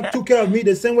mother's stomach took care of me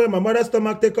the same way my mother's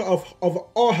stomach took care of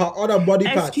all her other body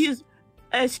parts.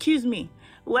 Excuse me,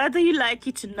 whether you like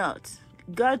it or not,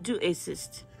 God do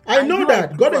exist. I know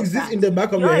that God exists in the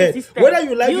back of your head. Whether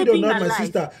you like it or not, my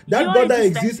sister, that God that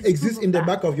exists in the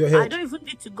back of your head. I don't even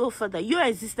need to go further. Your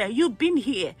existence, you've been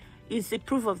here. is the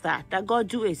proof of that God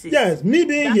do exist. Yes, me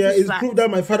being That here is is fact. proof that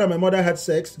my father and my mother had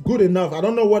sex. Good enough. I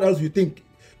don't know what else you think.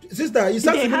 Sister, it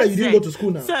sounds They to me had like you didn't sex. go to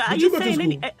school now. So are Did you you go to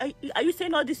saying school? are you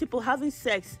saying all these people having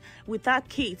sex without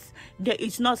kids, that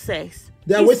it's not sex?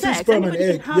 They are It's wasting sex. sperm and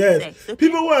Anybody egg. can have Yes. sex, okay?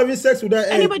 People who are having sex without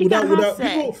egg, Anybody can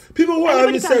have people who are Anybody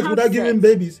having can sex have without giving sex.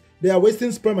 babies, they are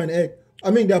wasting sperm and egg.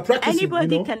 I mean, they are practicing.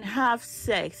 Anybody you know? can have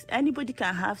sex. Anybody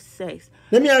can have sex.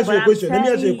 Let me ask But you a I'm question. Let me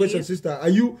ask you a telling question, you- sister. Are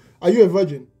you a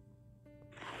virgin?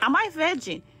 Am I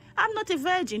virgin? I'm not a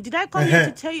virgin. Did I come here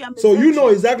to tell you I'm a So virgin? you know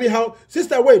exactly how,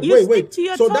 sister. Wait. Stick to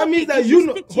your So topic. that means that If you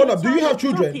know. stick to Hold your up. Do you have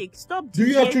children? topic, stop Do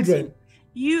you have deviating. children?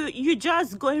 You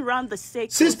just going around the circle.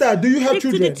 Sister, do you have Stick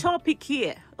children? to the topic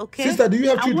here, okay? Sister, do you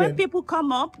have and children? when people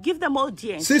come up, give them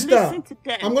audience. Sister, Listen to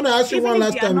them. I'm gonna ask you Even one if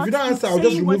last they are time. If you don't answer, I'll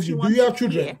just saying what remove you. Do want you have to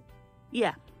children? hear.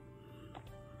 Yeah.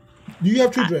 Do you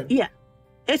have children? Yeah.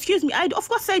 Excuse me. Of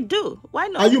course I do. Why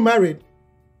not? Are you married?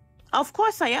 Of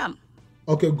course I am.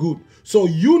 Okay, good. So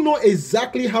you know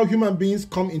exactly how human beings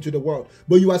come into the world.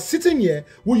 But you are sitting here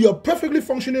with your perfectly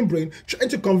functioning brain trying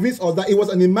to convince us that it was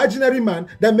an imaginary man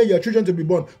that made your children to be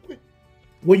born.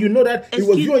 When you know that it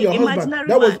was you and your husband.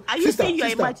 That was Are you saying you're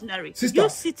imaginary? Sister, You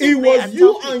sitting it there was and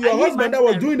you talking. and your Are you husband that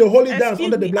was doing the holy dance Excuse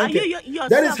under the me, are blanket. you That is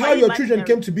yourself, how are you your children imaginary?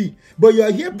 came to be. But you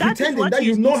are here That is pretending what that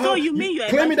you know so how, you mean you're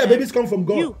claiming that imaginary. babies come from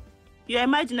God. You're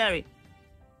imaginary.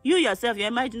 You yourself, you're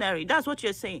imaginary. That's what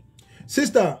you're saying.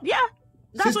 Sister. Yeah,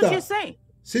 that's what you're saying.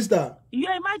 Sister.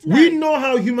 You're imaginary. We know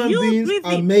how human beings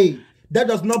are made. That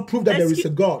does not prove that there is a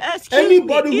God.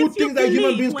 Anybody who thinks that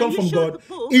human beings come from God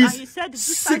is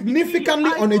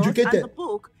significantly uneducated. The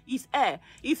book is air.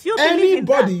 If you believe in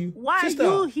that, why are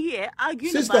you here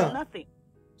arguing about nothing?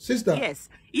 Sister. Yes.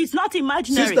 It's not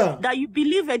imaginary that you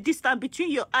believe a distance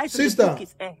between your eyes and the book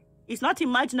is air. It's not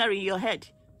imaginary in your head.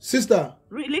 Sister.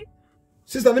 Really?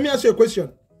 Sister, let me ask you a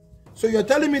question. So you're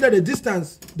telling me that the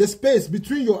distance, the space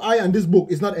between your eye and this book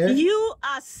is not air? You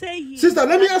are saying... Sister,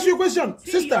 let me ask you a question.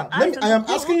 Sister, I am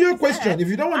asking you a question. If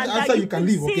you don't want to answer, you can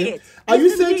leave, okay? Are you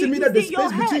saying to me that the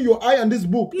space between your eye and this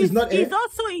book is not air? It's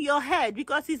also in your head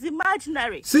because it's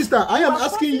imaginary. Sister, I am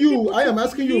asking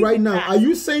you right now. Are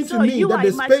you saying to me that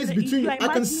the space between I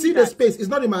can see the space? It's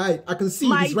not in my eye. I can see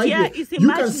it. It's right here.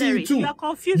 You can see it too.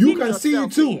 You can see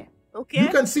it too. Okay? You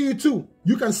can see it too.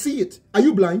 You can see it. Are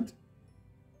you blind?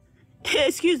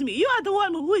 Excuse me, you are the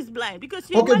one who is blind because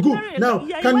you're okay, good. Now,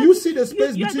 can you see the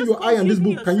space between your eye and this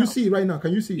book? Can you see it right now?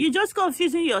 Can you see it? You're just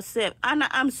confusing yourself, and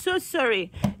I'm so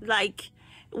sorry. Like,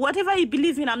 whatever you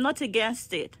believe in, I'm not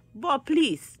against it, but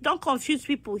please don't confuse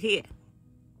people here.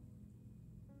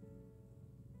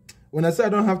 When I say I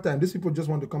don't have time, these people just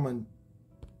want to come and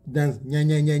dance.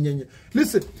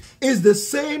 Listen, it's the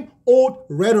same old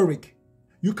rhetoric.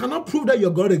 You cannot prove that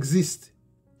your God exists.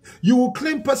 You will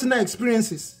claim personal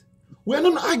experiences. We're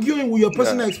not arguing with your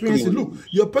personal experiences. Look,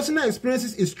 your personal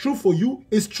experiences is true for you.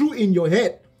 It's true in your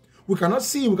head. We cannot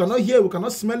see, we cannot hear, we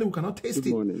cannot smell it, we cannot taste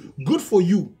it. Good for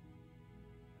you.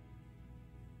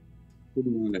 Good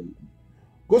morning.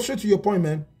 Go straight to your point,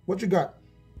 man. What you got?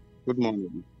 Good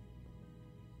morning.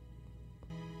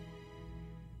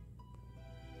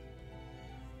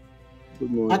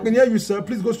 Good morning. I can hear you, sir.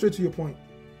 Please go straight to your point.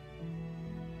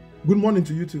 Good morning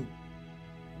to you too.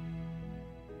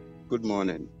 Good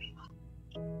morning.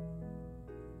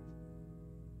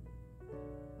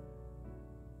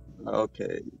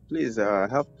 Okay, please, I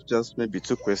have just maybe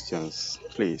 2 questions,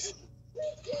 please.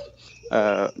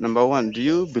 Number 1, do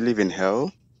you believe in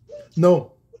hell?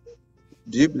 No.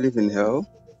 Do you believe in hell?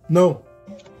 No.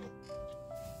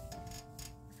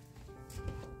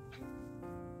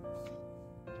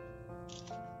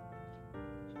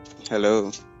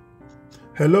 Hello?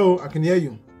 Hello, I can hear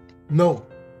you. No.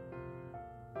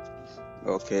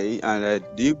 Okay, and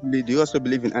do you also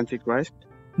believe in Antichrist?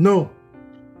 No.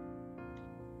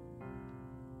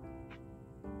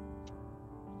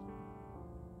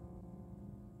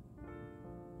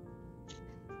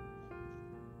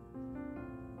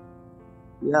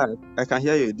 Yeah, I can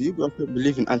hear you. Do you also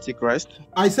believe in Antichrist?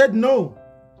 I said no.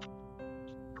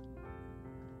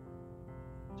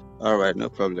 All right, no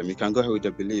problem. You can go ahead with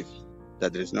your belief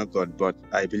that there is no God, but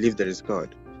I believe there is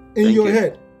God. In your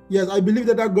head. Yes, I believe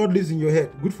that God lives in your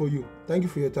head. Good for you. Thank you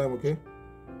for your time, okay?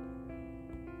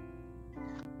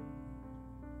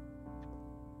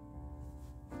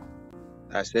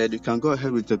 I said you can go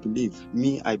ahead with your belief.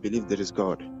 Me, I believe there is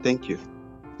God. Thank you.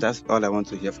 That's all I want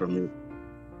to hear from you.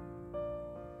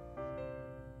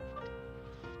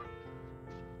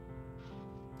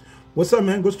 What's up,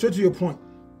 man? Go straight to your point.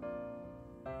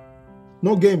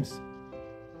 No games.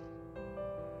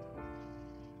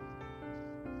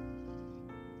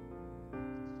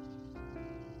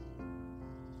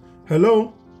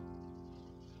 Hello?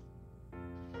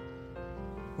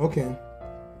 Okay.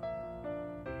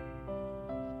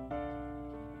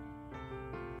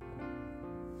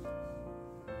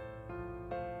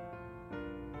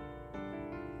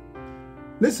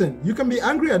 Listen, you can be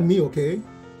angry at me, okay?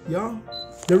 Yeah?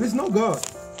 There is no God.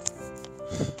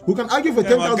 We can argue for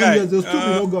 10,000 years, there'll still be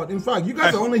no God. In fact, you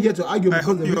guys are only here to argue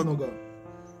because there is no God.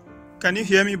 Can you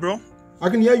hear me, bro? I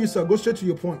can hear you, sir. Go straight to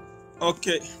your point.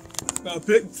 Okay.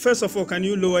 First of all, can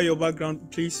you lower your background,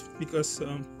 please? Because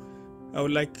I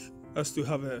would like us to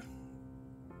have a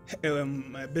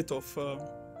bit of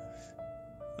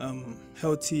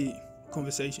healthy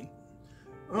conversation.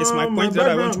 It's my point that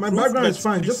I want to prove. My background is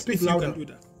fine. Just speak louder.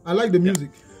 I like the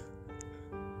music.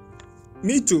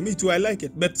 Me too. I like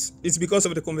it, but it's because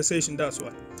of the conversation. That's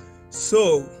why.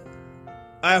 So,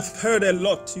 I've heard a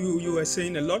lot. You were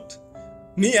saying a lot.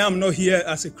 Me, I'm not here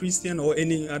as a Christian or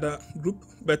any other group,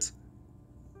 but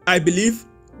I believe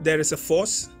there is a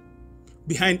force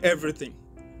behind everything.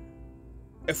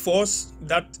 A force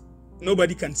that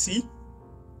nobody can see.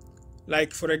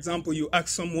 Like, for example, you ask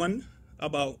someone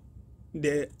about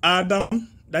the Adam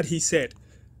that he said.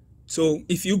 So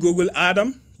if you Google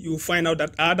Adam, you will find out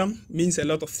that Adam means a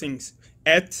lot of things.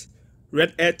 Earth,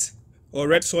 or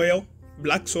red soil,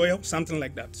 black soil, something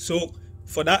like that. So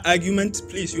for that argument,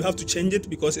 please, you have to change it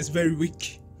because it's very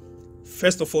weak.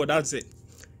 First of all, that's it.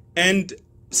 And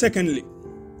secondly,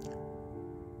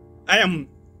 I am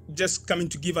just coming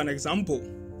to give an example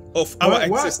of our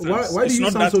existence. Why do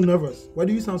you sound so nervous? Why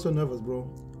do you sound so nervous, bro?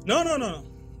 No.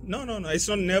 It's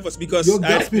not nervous because you're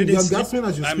gasping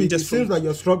as you speak. It seems like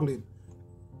you're struggling.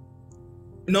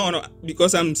 No,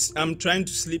 because I'm trying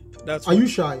to sleep. That's. Are you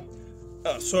shy?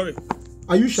 Sorry.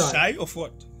 Are you shy? Shy of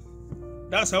what?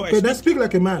 That's how I speak. Okay, then speak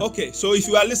like a man. Okay, so if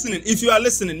you are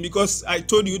listening, because I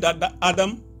told you that the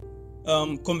Adam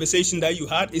conversation that you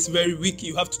had is very weak.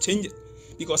 You have to change it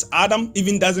because Adam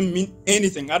even doesn't mean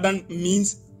anything. Adam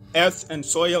means earth and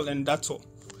soil, and that's all.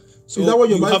 So is that what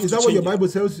your Bible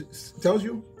tells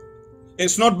you?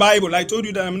 It's not Bible. I told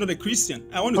you that I'm not a Christian.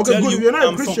 I want to tell you. If you're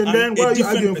not a Christian, then what are you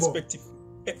arguing for?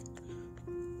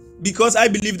 Because I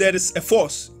believe there is a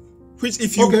force, which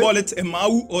if you call it a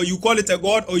Mau, or you call it a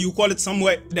God, or you call it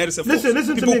somewhere, there is a force.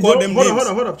 Listen People to me, call bro. them Hold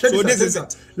names. on. So this is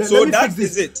it. So that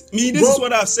is it. Me, this is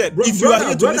what I've said. If you are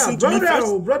here to listen to me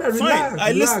first, fine.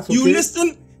 I listen. You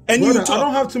listen. And you talk. I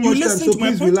don't have too much time, so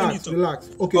please relax.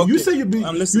 Okay, you say you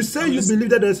believe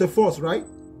that there's a force, right?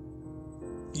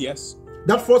 Yes.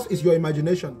 That force is your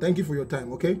imagination. Thank you for your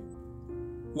time, okay?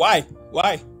 Why?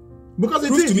 Because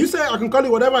it is. You say I can call it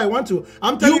whatever I want to.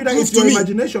 I'm telling you that it's your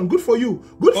imagination. Good for you.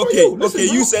 Good for you. Listen,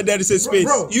 you said there is a space.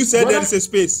 You said there is a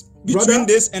space between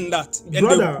this and that.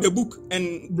 And the book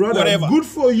and whatever. Good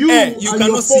for you. Air. You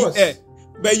cannot see air.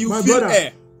 But you feel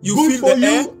air. You feel the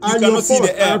air. You cannot see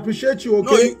the air. I appreciate you,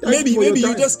 okay? Maybe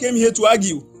you just came here to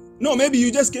argue. No, maybe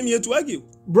you just came here to argue.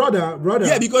 Brother.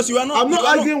 Yeah, because you are not. I'm not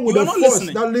arguing with the force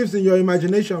that lives in your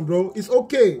imagination, bro. It's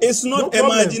okay. It's not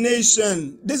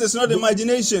imagination. This is not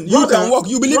imagination. You can walk.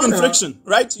 You believe in friction,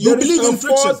 right? You believe in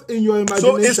friction. In your imagination.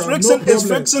 So it's friction. It's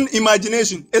friction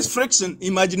imagination. It's friction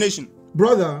imagination.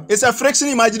 Brother, it's a friction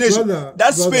imagination.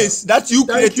 That space that you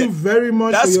created. Thank you very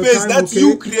much. That for your space time, that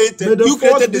you created. You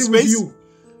created the space.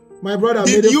 My brother,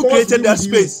 did you created that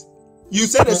space? You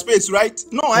said a space, right?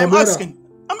 No, I'm asking.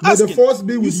 May the force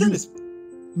be with you.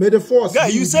 May the force. Guy,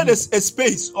 you said a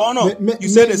space, or no? You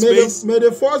said a space. May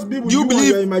the force be with you and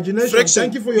your imagination. Friction.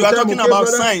 Thank you for your time. You are talking about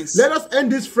science. Let us end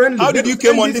this friendly. How did you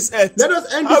come on this earth? Let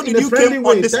us end this in a friendly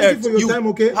way. Thank you for your time,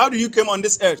 okay? How did you come on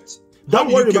this earth?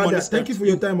 Don't worry about that. Thank you for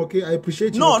your time, okay? I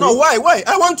appreciate you. No, why?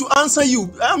 I want to answer you.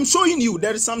 I'm showing you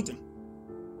there is something.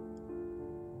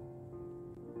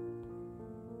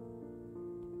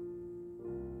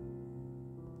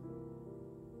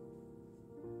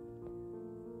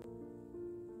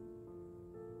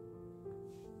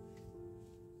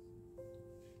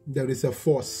 There is a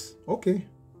force. Okay.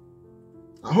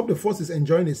 I hope the force is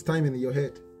enjoying its time in your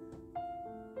head.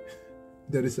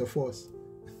 There is a force.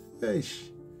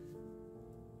 Eish.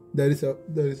 There is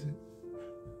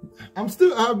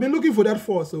I've been looking for that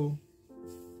force, so.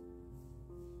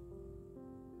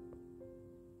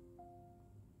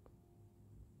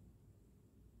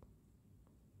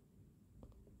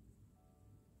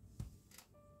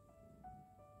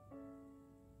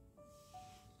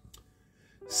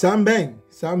 Sam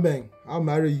Bang, I'll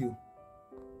marry you.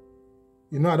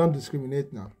 You know I don't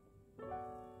discriminate now.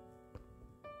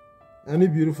 Any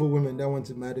beautiful women that want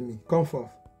to marry me, come forth.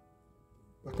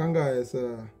 Bakanga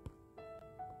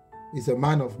is a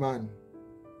man of man.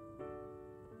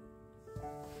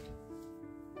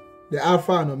 The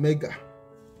Alpha and Omega.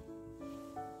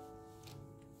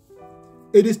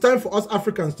 It is time for us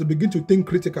Africans to begin to think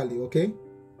critically, okay?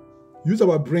 Use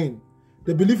our brain.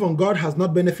 The belief on God has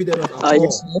not benefited us at all.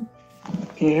 Yes,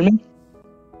 can you hear me?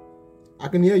 I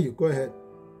can hear you. Go ahead.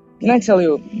 Can I tell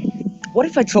you, what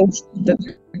if I told you that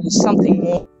there is something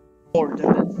more than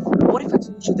that? What if I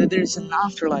told you that there is an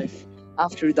afterlife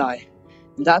after you die?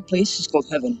 And that place is called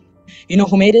heaven. You know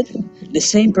who made it? The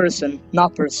same person,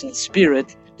 not person,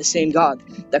 spirit, the same God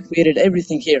that created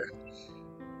everything here.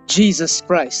 Jesus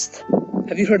Christ.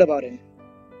 Have you heard about him?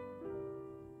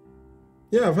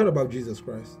 Yeah, I've heard about Jesus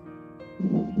Christ.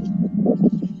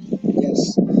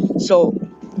 Yes. So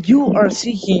you are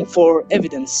seeking for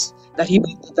evidence that he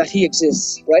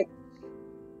exists, right?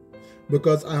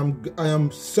 Because I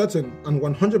am certain and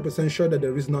 100% sure that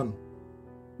there is none.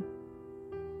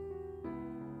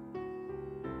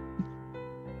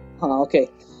 Okay.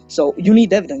 So you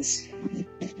need evidence.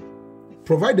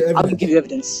 Provide the evidence. I will give you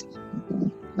evidence.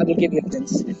 I will give you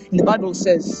evidence. In the Bible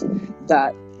says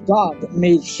that God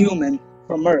made human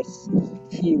from earth.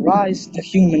 He raised the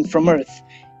human from earth.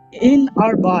 In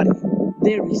our body,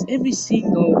 there is every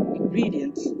single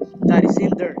ingredient that is in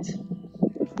dirt.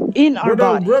 In our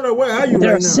body. Brother, where are you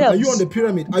there right now? cells. Are you on the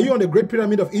pyramid? Are you on the Great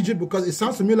Pyramid of Egypt? Because it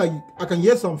sounds to me like I can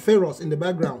hear some pharaohs in the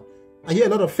background. I hear a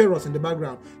lot of pharaohs in the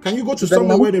background. Can you go to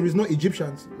somewhere where there is no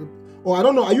Egyptians? Or I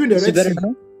don't know, are you in the Red Sea?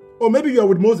 Or maybe you are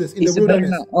with Moses in the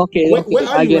wilderness. Okay, where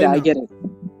are you right now?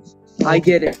 I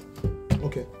get it.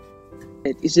 Okay.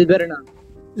 Is it better now?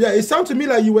 Yeah, it sounds to me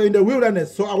like you were in the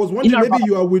wilderness. So I was wondering maybe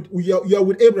you are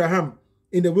with Abraham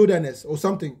in the wilderness or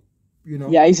something, you know.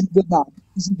 Yeah, is it good now?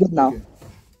 Is it good now?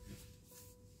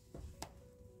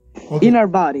 Okay. In our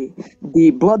body,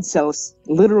 the blood cells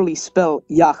literally spell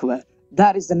Yahweh.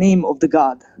 That is the name of the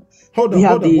God. Hold on,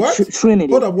 what?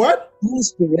 Trinity. Hold up, what? Holy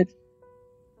Spirit.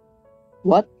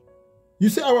 What? You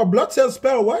say our blood cells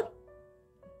spell what?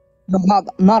 No,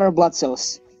 not our blood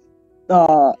cells.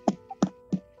 I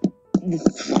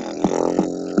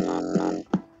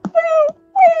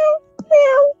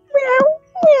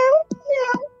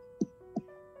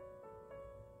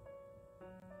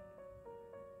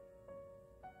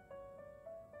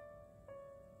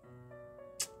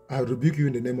rebuke you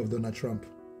in the name of Donald Trump.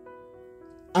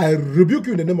 I rebuke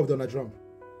you in the name of Donald Trump.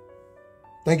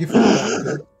 Thank you for that.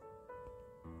 Okay?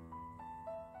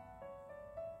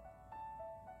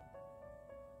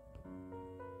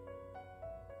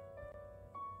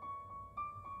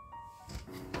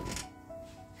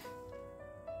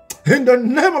 In the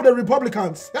name of the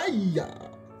Republicans,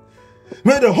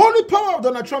 may the holy power of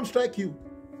Donald Trump strike you.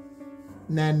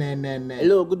 Nah.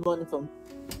 Hello, good morning from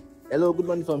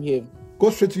here. Go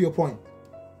straight to your point.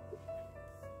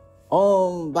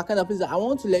 Bakanda, please, I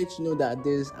want to let you know that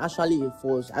there's actually a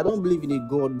force. I don't believe in a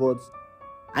God, but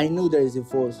I know there is a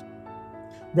force.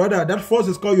 Brother, that force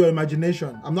is called your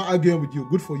imagination. I'm not arguing with you.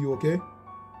 Good for you, okay?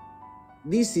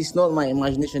 This is not my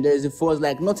imagination. There is a force.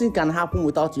 Like, nothing can happen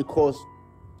without a cause.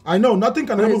 I know, nothing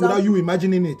can happen without you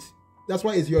imagining it. That's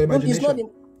why it's your imagination. It's not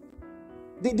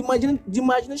the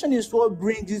imagination is what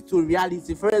brings it to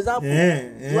reality. For example,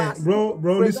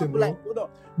 bro, listen, bro.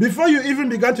 Before you even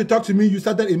began to talk to me, you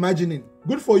started imagining.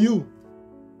 Good for you.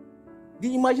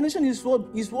 The imagination is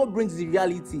what brings the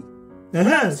reality.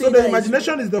 So the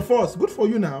imagination is the force. Good for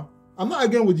you now. I'm not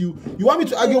arguing with you. You want me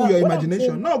to argue with your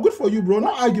imagination? No, good for you, bro.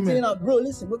 No argument. Bro,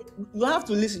 listen. Bro, you have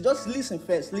to listen. Just listen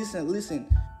first. Listen.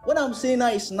 What I'm saying now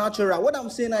is natural. What I'm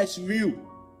saying now is real.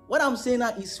 What I'm saying now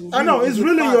is real. I know it's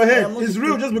real in your head. It's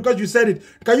real just because you said it.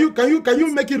 Can you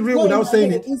make it real without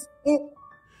saying it?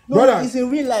 Brother, it's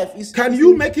in real life. Can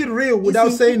you make it real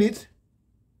without saying it?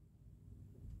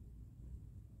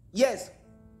 Yes.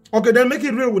 Okay, then make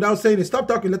it real without saying it. Stop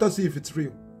talking. Let us see if it's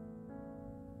real.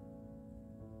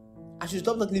 I should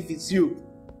stop talking if it's real.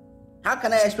 How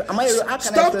can I express?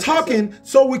 Stop talking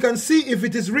so we can see if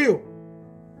it is real.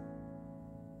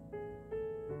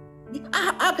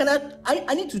 How can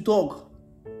I need to talk,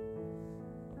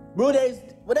 bro. There is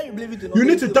whether you believe it or not. You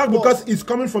need to talk because it's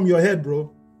coming from your head, bro.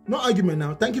 No argument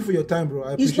now. Thank you for your time, bro.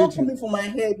 I appreciate you. It's not coming from my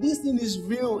head. This thing is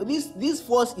real. This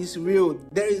force is real.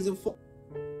 There is a force.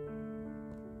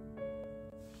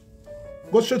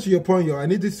 Go straight to your point, yo. I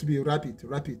need this to be rapid.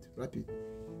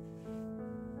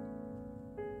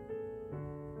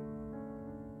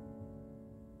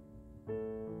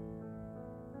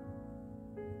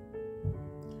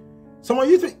 Some of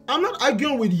you think, I'm not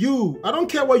arguing with you. I don't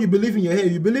care what you believe in your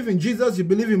head. You believe in Jesus, you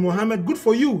believe in Muhammad. Good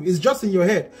for you. It's just in your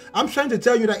head. I'm trying to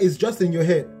tell you that it's just in your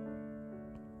head.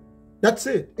 That's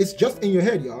it. It's just in your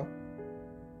head, y'all.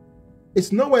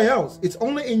 It's nowhere else. It's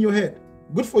only in your head.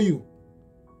 Good for you.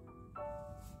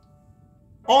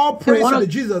 All praise to the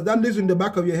Jesus that lives in the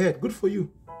back of your head. Good for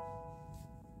you.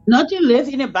 Nothing lives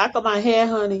in the back of my head,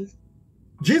 honey.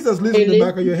 Jesus lives in the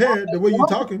back of your head, the way you're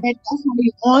talking. That's why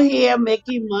you on here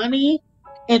making money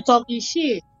and talking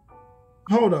shit.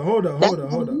 Hold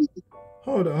on.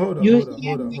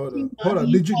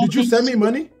 Did you send me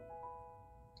money?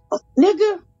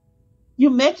 Nigga, you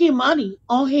making money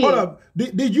on here. Hold up.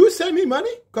 Did you send me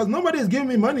money? Because nobody is giving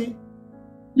me money.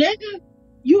 Nigga,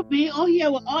 you be on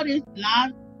here with all these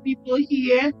live people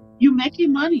here. You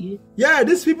making money. Yeah,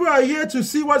 these people are here to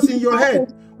see what's in your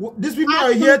head. These people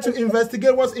are here to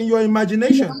investigate what's in your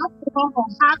imagination. You have to have a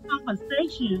high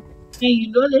conversation, and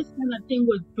you know this kind of thing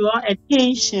will draw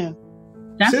attention.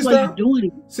 That's what you're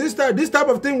doing. Sister, this type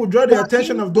of thing will draw the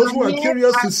attention of those who are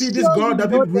curious to see this God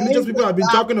that religious people have been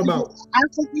talking about.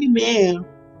 African man.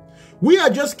 We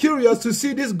are just curious to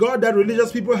see this God that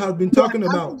religious people have been talking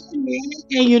about. And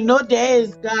you know there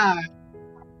is God.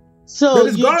 So there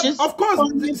is God, of course,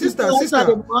 sister.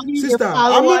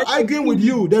 I'm not arguing with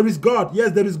you. There is God.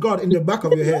 Yes, there is God in the back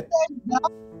of your head.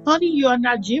 Honey, you are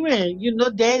Nigerian. You know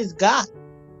there is God.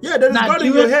 Yeah, there is God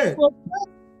in your head.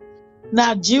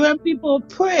 Nigerian people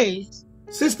praise.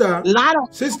 Sister,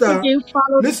 listen,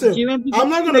 I'm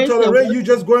not going to tolerate you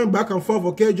just going back and forth,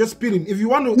 okay? Just spitting. If you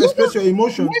want to express your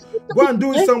emotions, go and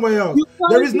do it somewhere else.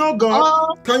 There is no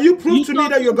God. Can you prove to me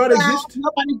that your God exists?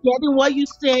 Nobody getting what you're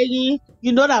saying.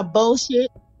 You know that bullshit.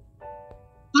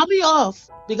 Cut me off,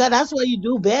 because that's what you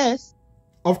do best.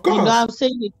 Of course. You know what I'm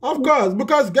saying? Of course,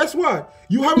 because guess what?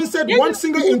 You haven't said one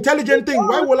single intelligent thing.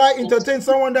 Why will I entertain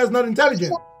someone that's not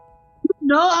intelligent?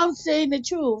 No, I'm saying the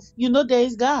truth. You know there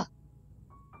is God.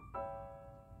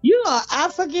 You are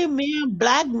African man,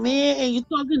 black man, and you're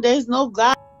talking there is no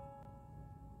God.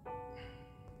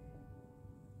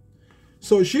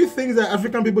 So she thinks that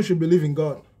African people should believe in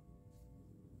God.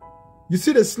 You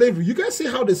see the slavery. You guys see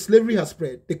how the slavery has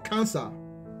spread. The cancer.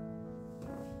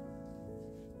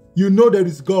 You know there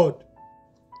is God.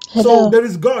 Hello. So there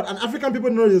is God, and African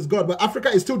people know there is God, but Africa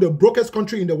is still the brokest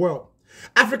country in the world.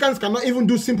 Africans cannot even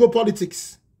do simple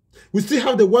politics. We still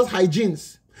have the worst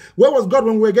hygienes. Where was God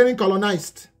when we were getting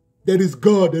colonized? There is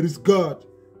God, there is God.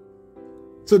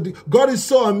 So God is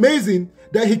so amazing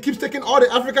that he keeps taking all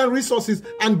the African resources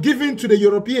and giving to the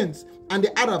Europeans and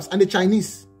the Arabs and the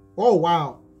Chinese. Oh,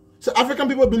 wow. So African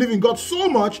people believe in God so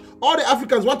much, all the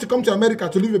Africans want to come to America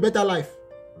to live a better life.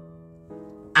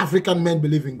 African men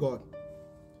believe in God.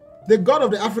 The God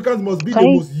of the Africans must be the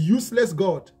most useless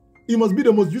God. He must be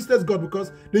the most useless God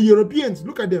because the Europeans,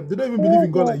 look at them, they don't even believe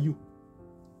in God like you.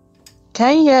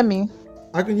 Can you hear me?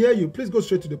 I can hear you. Please go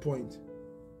straight to the point.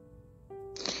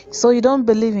 So you don't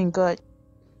believe in God?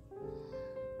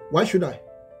 Why should I?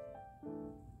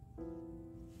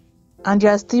 And you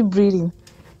are still breathing.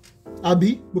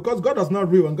 Abby, because God is not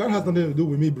real and God has nothing to do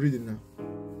with me breathing now.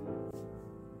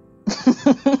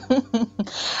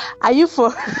 Are you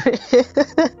for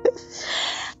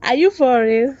Are you for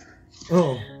real?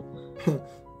 Oh.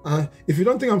 If you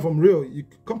don't think I'm from real, you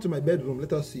come to my bedroom.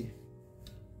 Let us see.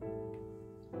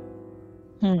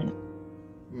 You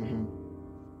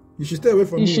should stay away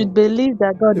from me. You should believe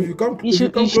that God. If you come, you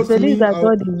should believe that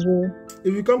God is real.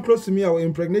 If you come close to me, I will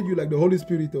impregnate you like the Holy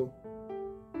Spirit. Oh,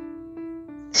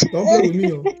 don't play with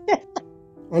me, oh.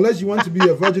 Unless you want to be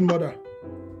a virgin mother.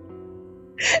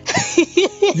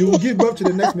 You will give birth to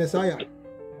the next Messiah.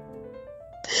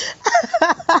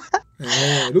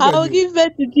 I will give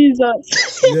birth to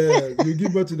Jesus. Yeah, you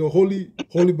give birth to the holy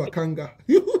Bakanga.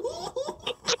 You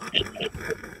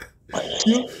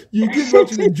give birth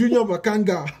to the Junior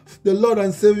Bakanga, the Lord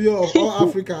and Savior of all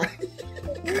Africa.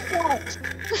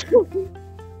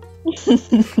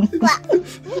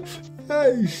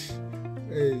 Hey.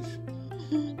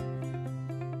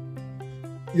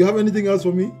 You have anything else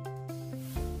for me?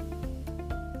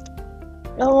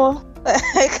 No,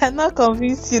 I cannot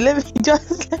convince you. Let me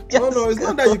just. No, it's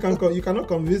not that you cannot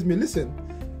convince me. Listen,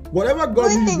 whatever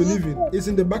God you believe in is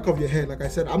in the back of your head. Like I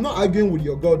said, I'm not arguing with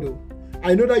your God though.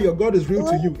 I know that your God is real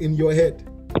to you in your head.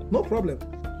 No problem.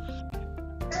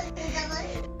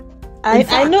 I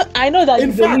know that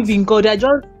you believe in God.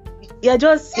 You're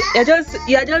just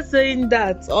saying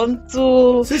that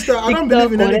onto. Sister, I don't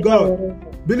believe in any God.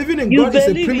 Believing in God is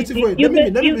a primitive way. Let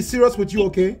me be serious with you,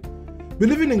 okay?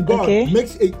 Believing in God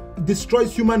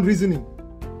destroys human reasoning.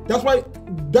 That's why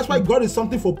God is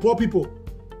something for poor people.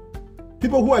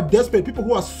 People who are desperate, people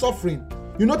who are suffering.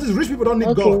 You notice rich people don't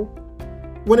need God.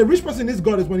 When a rich person needs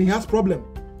God is when he has problem.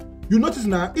 You notice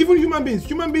now, even human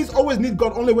beings always need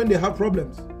God only when they have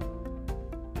problems.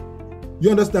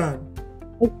 You understand?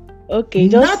 Okay.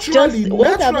 Naturally,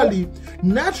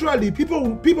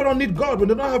 people don't need God when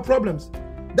they don't have problems.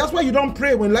 That's why you don't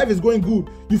pray when life is going good.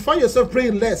 You find yourself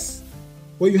praying less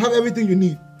when you have everything you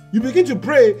need. You begin to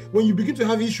pray when you begin to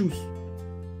have issues.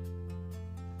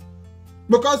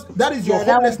 Because that is your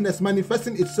hopelessness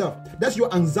manifesting itself. That's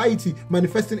your anxiety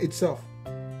manifesting itself.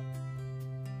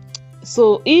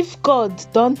 So if God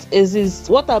don't exist,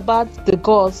 what about the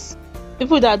gods?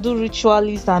 People that do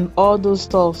ritualists and all those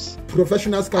stuffs.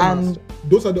 Professional scammers.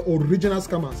 Those are the original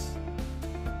scammers.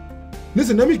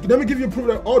 Listen, let me give you proof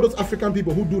that all those African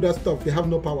people who do that stuff, they have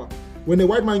no power. When the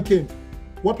white man came,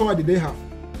 what power did they have?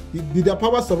 Did their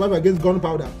power survive against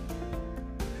gunpowder?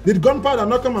 Did gunpowder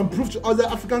not come and prove to us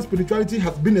that African spirituality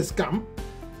has been a scam?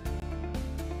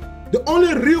 The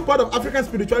only real part of African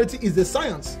spirituality is the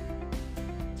science.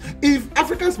 If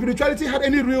African spirituality had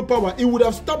any real power, it would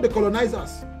have stopped the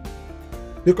colonizers.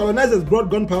 The colonizers brought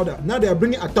gunpowder. Now they are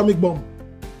bringing atomic bomb.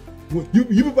 You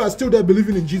people are still there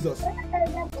believing in Jesus.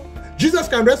 Jesus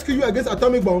can rescue you against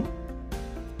atomic bomb.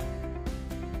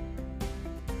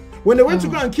 When they went to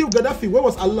go and kill Gaddafi, where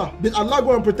was Allah? Did Allah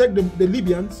go and protect the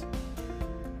Libyans?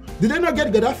 Did they not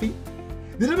get Gaddafi?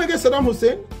 Did they not get Saddam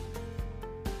Hussein?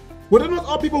 Were they not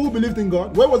all people who believed in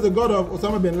God? Where was the God of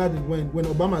Osama bin Laden when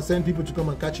Obama sent people to come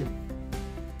and catch him?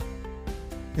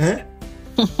 Eh?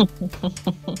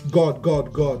 God.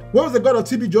 Where was the God of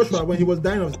TB Joshua when he was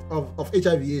dying of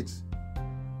HIV/AIDS?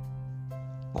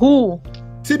 Who?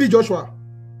 TB Joshua.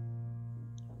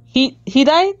 He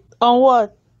died on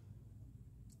what?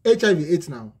 HIV/AIDS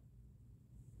now.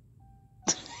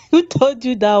 Who told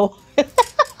you that one?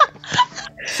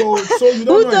 So you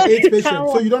don't know an AIDS patient.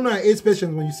 So you don't know an AIDS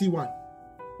patient when you see one.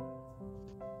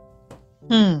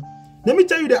 Let me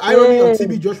tell you the irony of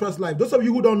TB Joshua's life. Those of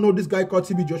you who don't know this guy called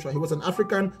TB Joshua, he was an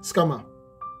African scammer,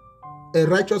 a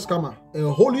righteous scammer, a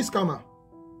holy scammer.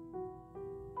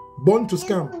 Born to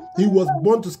scam. He was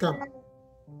born to scam.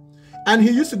 And he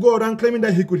used to go around claiming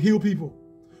that he could heal people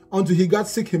until he got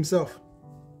sick himself.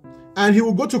 And he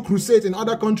would go to crusades in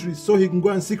other countries so he can go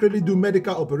and secretly do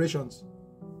medical operations.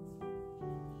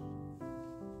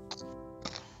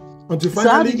 Until finally,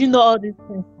 so how did you know all these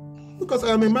things? Because I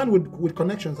am a man with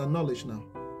connections and knowledge now.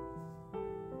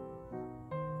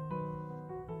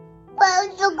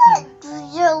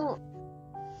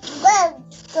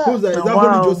 Who's that? Is that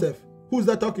Holy Joseph? Who's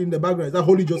that talking in the background? Is that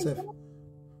Holy Joseph?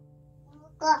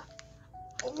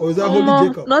 Or is that Holy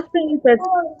Jacob? Nothing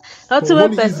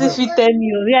specific tell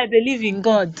me. I believe in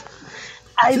God.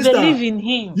 I believe in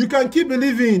him. You can keep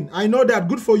believing. I know that.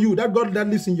 Good for you. That God that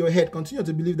lives in your head. Continue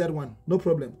to believe that one. No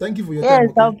problem. Thank you for your time.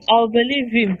 Yes, okay? I'll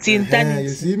believe him till eternity. You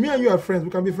see, me and you are friends.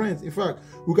 We can be friends. In fact,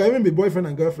 we can even be boyfriend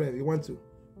and girlfriend if you want to.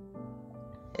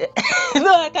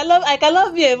 No, I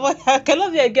cannot be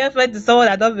a girlfriend to someone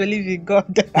that don't believe in God.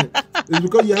 It's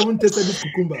because you haven't tasted this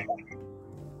cucumber.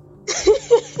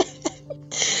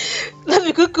 Let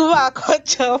me cucumber a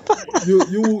chop. You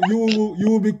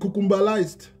will be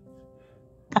cucumberized.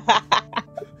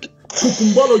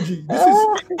 Cucumbology. This is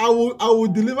I will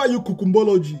deliver you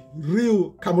cucumbology,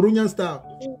 real Cameroonian style.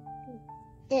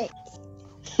 Thank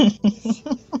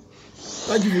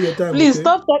you for your time. Please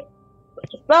stop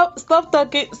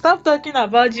talking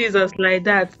about Jesus like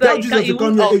that. Tell Jesus to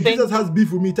come here. If Jesus has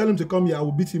beef with me, tell him to come here. I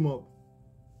will beat him up.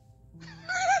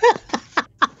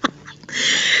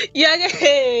 Yeah,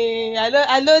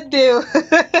 I know deal.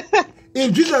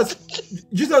 If Jesus,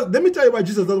 let me tell you why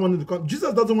Jesus doesn't want to come.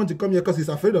 Jesus doesn't want to come here because he's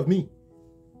afraid of me.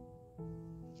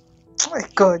 Oh my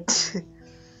God.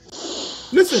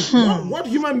 Listen, what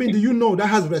human being do you know that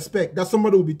has respect? That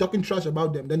somebody will be talking trash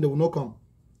about them, then they will not come.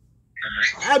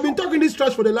 I've been talking this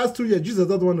trash for the last 2 years. Jesus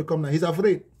doesn't want to come now. He's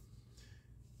afraid.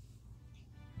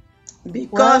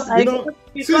 Because since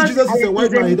Jesus is a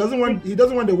white man, he doesn't want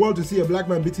the world to see a black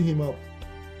man beating him up.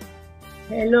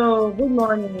 Hello, good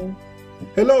morning.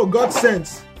 Hello, God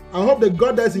sent. I hope the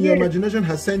God that's in your imagination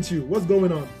has sent you. What's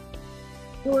going on?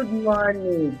 Good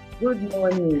morning. Good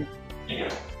morning.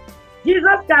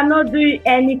 Jesus cannot do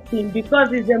anything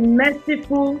because he's a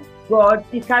merciful God.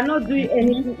 He cannot do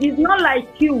anything. He's not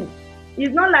like you.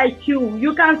 He's not like you.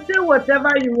 You can say whatever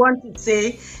you want to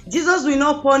say. Jesus will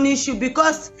not punish you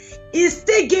because he's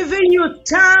still giving you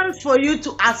chance for you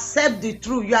to accept the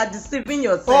truth. You are deceiving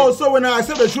yourself. Oh, so when I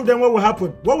accept the truth, then what will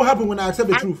happen? What will happen when I accept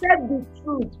the truth? Accept the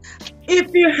truth.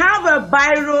 If you have a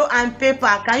biro and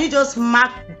paper, can you just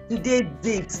mark today's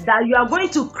date that you are going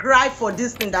to cry for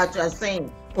this thing that you are saying?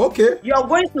 Okay. You are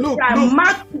going to cry.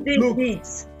 Mark today's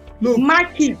date.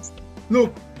 Mark it.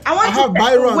 Look, I have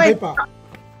biro and paper.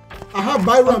 I have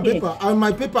biro and paper, and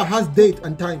my paper has date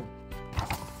and time.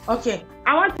 Okay,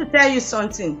 I want to tell you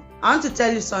something. Man,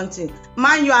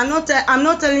 I'm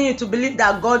not telling you to believe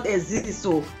that God exists,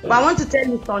 but I want to tell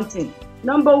you something.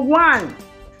 Number one,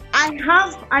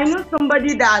 I know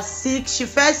somebody that's sick. She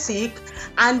fell sick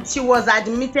and she was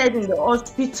admitted in the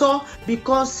hospital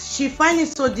because she finds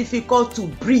it so difficult to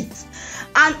breathe.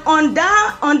 And on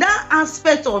that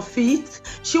aspect of it,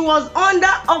 she was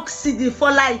under oxygen for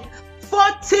like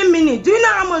 40 minutes. Do you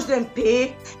know how much they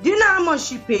paid? Do you know how much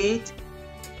she paid?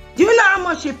 Do you know how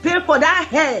much she paid for that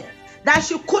hair that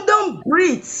she couldn't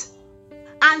breathe?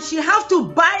 And she have to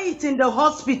buy it in the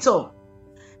hospital.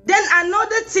 Then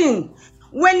another thing,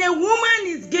 when a woman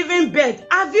is giving birth,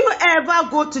 have you ever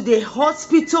go to the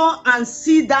hospital and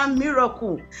see that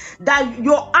miracle that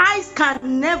your eyes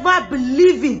can never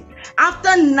believe it?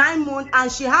 After 9 months,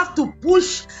 and she have to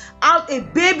push out a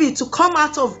baby to come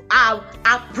out of a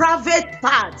private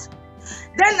part.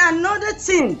 Then another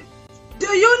thing, do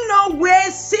you know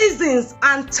where seasons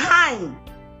and time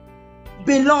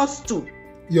belongs to?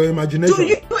 Your imagination. Do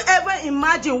you ever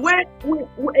imagine where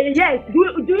yes,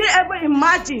 do you ever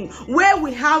imagine where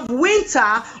we have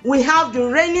winter, we have the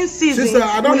raining season? Sister,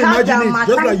 I don't imagine it.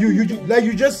 Just like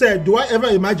you just said, do I ever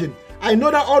imagine? I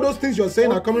know that all those things you're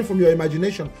saying are coming from your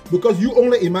imagination because you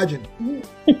only imagine.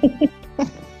 That's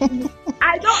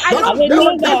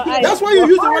why you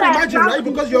use the word imagine, right?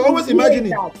 Because you're always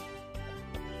imagining. All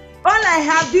I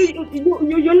have,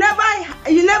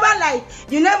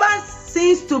 you never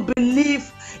seems to believe.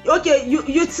 Okay,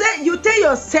 you tell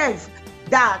yourself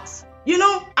that, you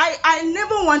know, I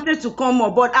never wanted to come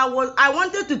up, but I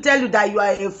wanted to tell you that you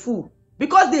are a fool.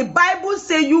 Because the Bible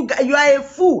says you are a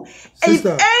fool.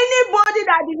 Sister, if anybody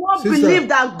that did not believe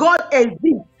that God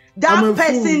exists, that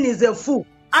person is a fool.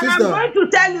 And sister, I'm going to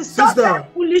tell you, stop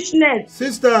that foolishness.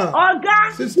 Sister, you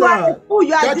are a fool.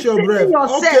 You are catch your breath.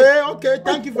 Yourself. Okay.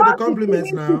 Thank you for the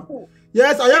compliments now.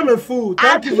 Yes, I am a fool.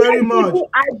 Thank you very much.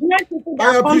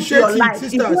 I appreciate it,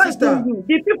 sister.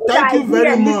 Thank you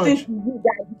very much.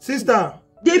 Sister,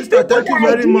 thank you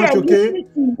very much, okay?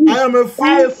 I am a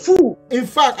fool. In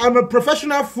fact, I'm a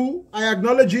professional fool. I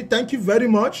acknowledge it. Thank you very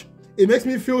much. It makes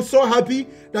me feel so happy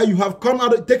that you have come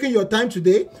out, taken your time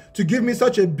today to give me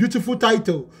such a beautiful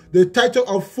title, the title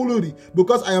of foolery,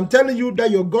 because I am telling you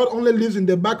that your God only lives in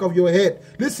the back of your head.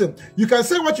 Listen, you can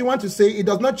say what you want to say. It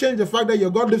does not change the fact that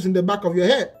your God lives in the back of your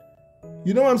head.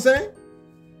 You know what I'm saying?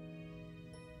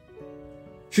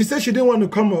 She said she didn't want to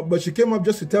come up, but she came up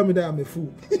just to tell me that I'm a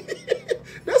fool.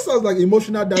 That sounds like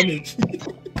emotional damage.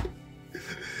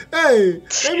 Hey,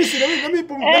 let me see. Let me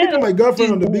put my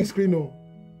girlfriend on the big screen. Oh.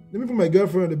 Let me put my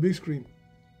girlfriend on the big screen.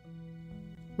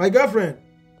 My girlfriend.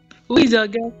 Who is your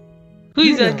girl? Who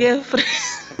is your girlfriend?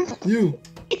 You.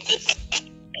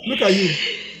 Look at you.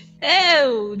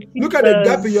 Oh, look at the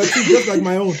gap in your teeth, just like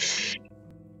my own.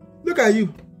 Look at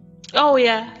you. Oh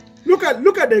yeah. Look at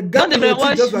the gap in your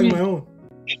teeth, just like my own.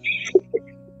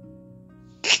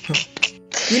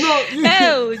 You know,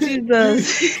 oh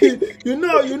Jesus. you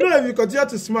know, if you continue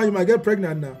to smile, you might get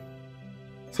pregnant now.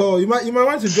 So you might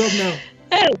want to drop now.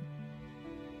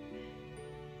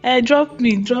 Drop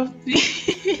me.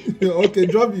 Okay,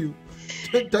 drop you.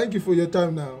 Thank you for your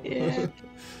time now. Yeah.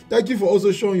 Thank you for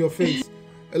also showing your face.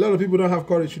 A lot of people don't have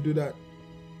courage to do that.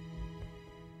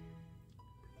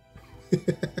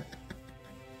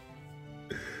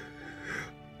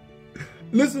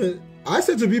 Listen, I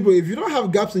say to people, if you don't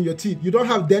have gaps in your teeth, you don't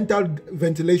have dental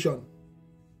ventilation.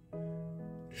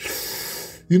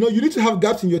 You know, you need to have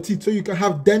gaps in your teeth so you can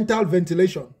have dental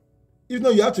ventilation. If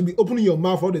not, you have to be opening your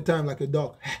mouth all the time like a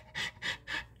dog.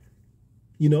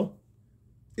 You know?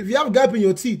 If you have a gap in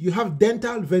your teeth, you have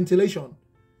dental ventilation.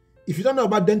 If you don't know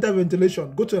about dental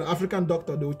ventilation, go to an African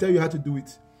doctor. They will tell you how to do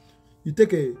it. You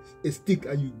take a stick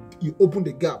and you open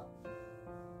the gap.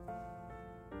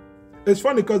 It's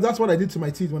funny because that's what I did to my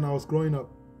teeth when I was growing up.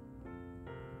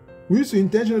 We used to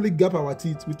intentionally gap our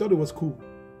teeth. We thought it was cool.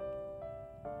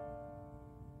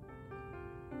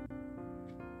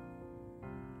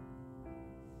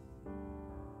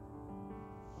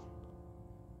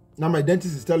 Now my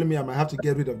dentist is telling me I might have to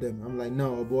get rid of them. I'm like,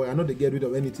 no, boy, I know they get rid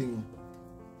of anything.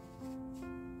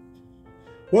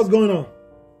 What's going on?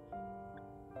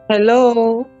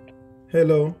 Hello.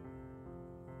 Hello.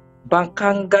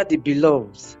 Bakanga the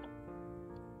beloved.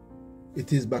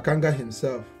 It is Bakanga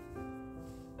himself.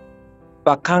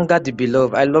 Bakanga the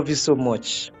beloved. I love you so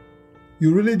much.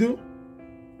 You really do?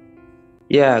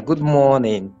 Yeah, good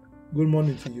morning. Good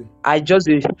morning to you.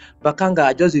 Bakanga,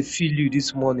 I just feel you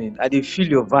this morning. I feel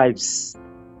your vibes.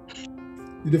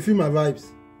 You feel my vibes?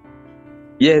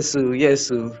 Yes, sir. Yes,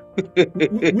 sir.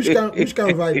 Which kind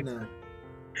of vibe now?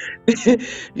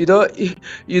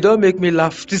 You don't make me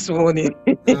laugh this morning.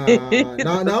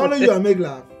 Now only you I make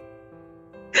laugh.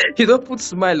 You don't put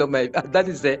smile on my. That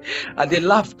is the and they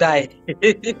laugh die.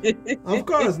 Of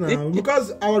course, now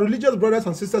because our religious brothers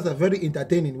and sisters are very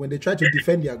entertaining when they try to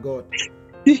defend their God.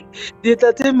 The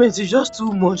entertainment is just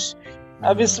too much.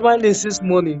 I've been smiling since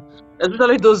morning,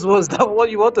 especially those ones that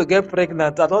want you want to get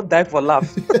pregnant. I don't die for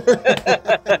laugh.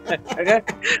 Okay?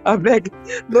 I beg,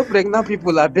 no pregnant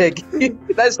people. I beg.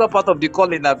 That is not part of the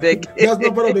calling. I beg. That's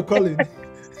not part of the calling.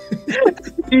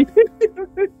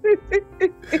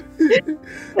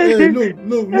 Hey,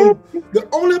 look. The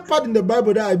only part in the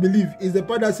Bible that I believe is the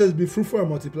part that says, "Be fruitful and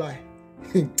multiply."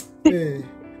 Hey.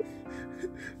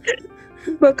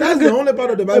 That's the only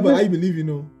part of the Bible I believe, you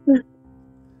know.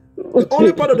 The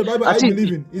only part of the Bible I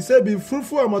believe in. It said, "Be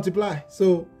fruitful and multiply."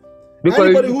 So,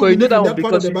 anybody who believes in that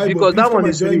part of the Bible, please come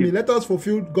and join me. Let us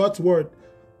fulfill God's word.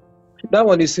 That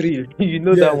one is real. You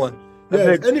know that one.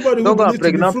 Yes. Anybody who believes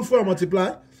to be fruitful and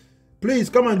multiply, please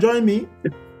come and join me.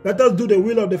 Let us do the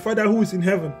will of the Father who is in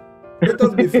heaven. Let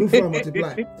us be fruitful and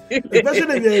multiply.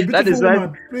 Especially if you're a beautiful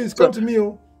woman. Please come to me.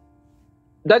 Oh.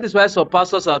 That is why some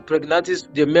pastors are pregnant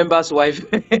the member's wife.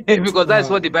 Because that is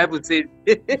what the Bible says.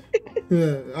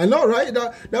 Yeah, I know, right?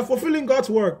 They're fulfilling God's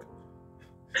work.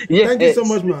 Yes. Thank you so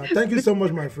much, man. Thank you so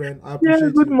much, my friend. I appreciate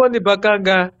it. Good morning,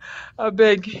 Bakanga. I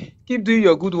beg. Keep doing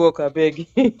your good work, I beg.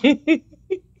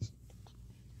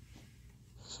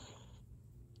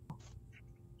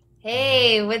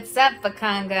 Hey, what's up,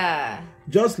 Bakanga?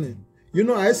 Jocelyn, you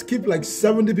know I skipped like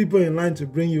 70 people in line to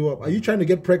bring you up. Are you trying to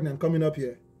get pregnant coming up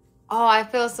here? Oh, I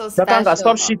feel so special. Bakanga,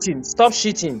 stop shitting. Stop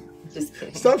shitting. Just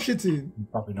kidding. Stop shitting. You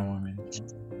probably don't want me.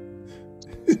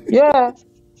 Yeah.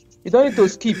 You don't need to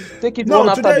skip. Take it one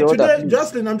after the other. Today,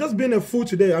 Jocelyn, I'm just being a fool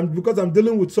today because I'm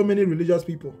dealing with so many religious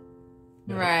people.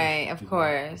 Right, of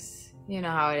course. You know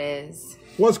how it is.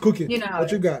 What's cooking? You know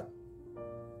what you got?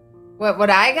 What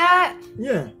I got?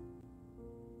 Yeah.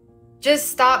 Just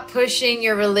stop pushing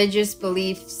your religious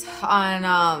beliefs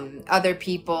on other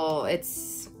people.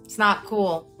 It's not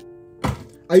cool.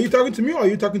 Are you talking to me or are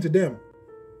you talking to them?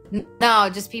 No,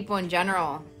 just people in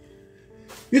general.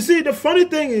 You see, the funny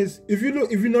thing is, if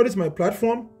you notice my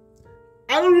platform,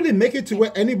 I don't really make it to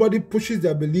where anybody pushes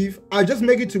their belief. I just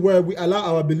make it to where we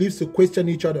allow our beliefs to question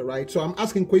each other, right? So I'm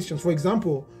asking questions. For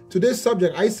example, today's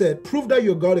subject, I said, prove that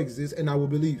your God exists and I will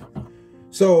believe.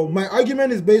 So my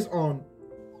argument is based on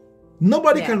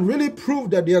nobody can really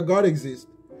prove that their God exists.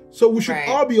 So we should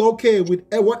all be okay with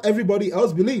what everybody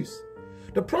else believes.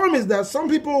 The problem is that some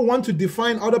people want to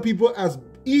define other people as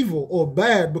evil or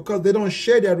bad because they don't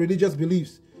share their religious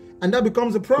beliefs. And that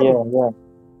becomes a problem.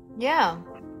 Yeah.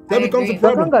 That becomes a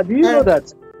problem. Bakanga, do you know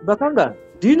that? Bakanga,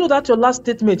 do you know that your last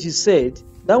statement you said,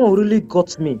 that one really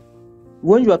got me.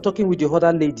 When you are talking with the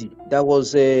other lady that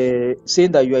was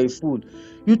saying that you are a fool.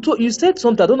 You said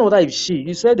something, I don't know whether it's she.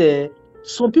 You said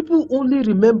some people only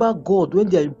remember God when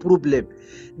they are in problem.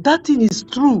 That thing is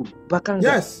true, Bakanga.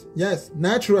 Yes,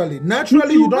 naturally.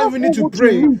 Naturally, you don't even need to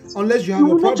pray unless you have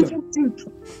a problem.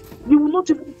 You will not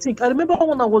even think. I remember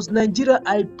when I was in Nigeria,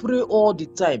 I pray all the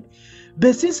time.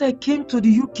 But since I came to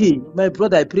the UK, my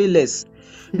brother, I pray less.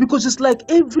 Because it's like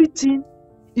everything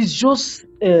is just,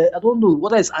 I don't know,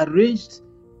 what is arranged,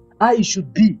 how it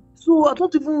should be. So I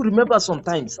don't even remember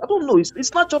sometimes. I don't know.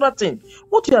 It's natural thing.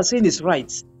 What you are saying is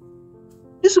right.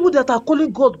 These people that are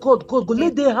calling God,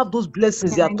 let them have those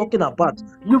blessings they are talking about.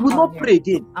 You will not pray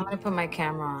again. I'm going to put my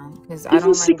camera on. Because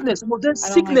even sickness,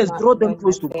 sickness brought them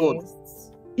close to God.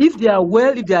 If they are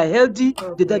well, if they are healthy,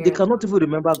 they cannot even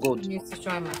remember God. I'm used to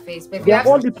showing my face. But they are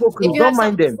all hypocrites. Don't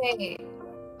mind them.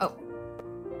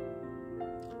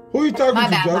 Who are you talking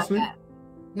to, Jocelyn? Is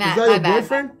that your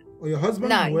boyfriend or your husband?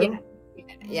 No,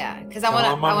 yeah. Because I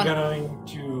want going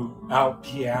to out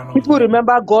piano. People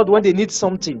remember God when they need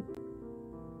something.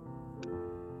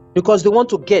 Because they want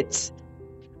to get.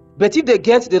 But if they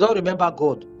get, they don't remember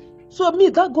God. So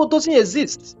that God doesn't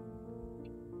exist.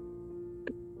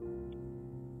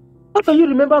 How can you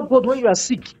remember God when you are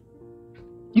sick?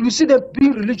 You will see them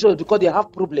being religious because they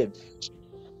have problems.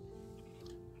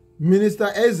 Minister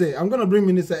Eze, I'm going to bring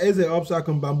Minister Eze up so I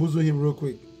can bamboozle him real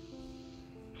quick.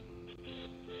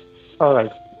 All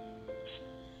right.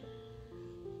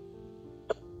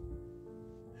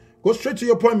 Go straight to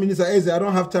your point, Minister Eze. I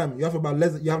don't have time. You have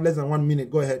less than 1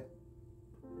 minute. Go ahead.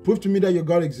 Prove to me that your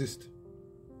God exists.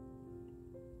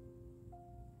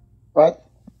 What?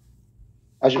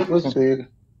 I should prove to you.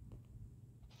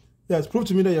 Yes, prove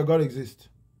to me that your God exists.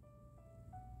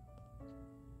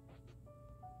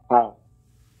 How?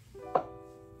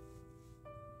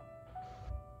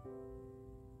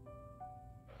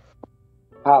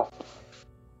 How?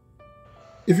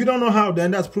 If you don't know how,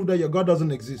 then that's proof that your God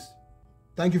doesn't exist.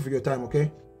 Thank you for your time, okay?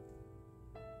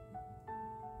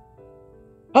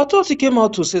 I thought he came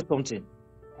out to say something.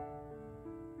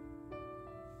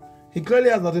 He clearly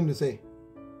has nothing to say.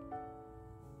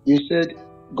 You said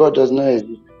God does not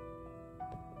exist.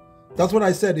 That's what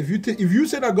I said. If you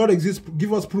say that God exists,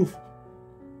 give us proof.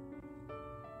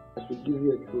 I should give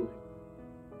you a proof.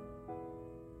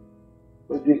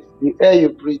 But the air you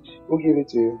preach, who gave it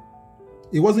to you?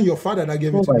 It wasn't your father that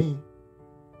gave it to me.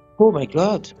 Oh my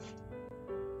God.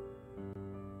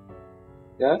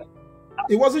 Yeah?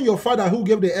 It wasn't your father who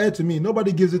gave the air to me.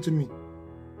 Nobody gives it to me.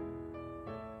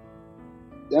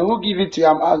 Then who give it to you?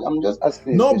 I'm just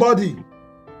asking. Nobody.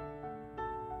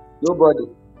 Nobody.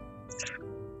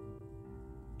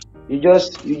 You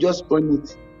just own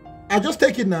it. I just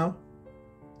take it now.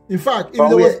 In fact,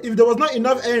 if there was not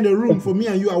enough air in the room for me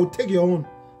and you, I would take your own.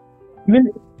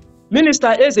 Minister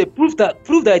Eze, prove that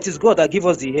it is God that gave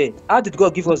us the hair. How did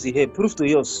God give us the hair? Prove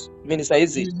to us, Minister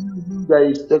Eze. You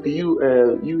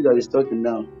that is talking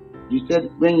now. You said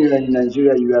when you are in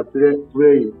Nigeria, you are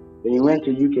praying. Then you went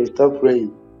to UK, stop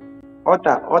praying.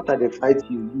 Otter, they fight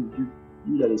you.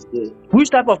 You that is there. Which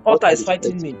type of otter is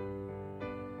fighting me?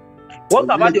 What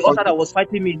about the otter that was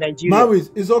fighting me in Nigeria?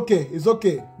 Maris, it's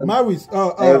okay. Maris,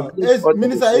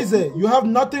 Minister Eze, you have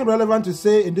nothing relevant to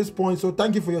say in this point, so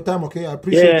thank you for your time, okay? I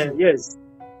appreciate you. Yes.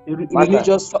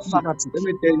 Religious fanatic.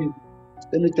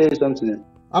 Let me tell you something.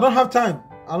 I don't have time.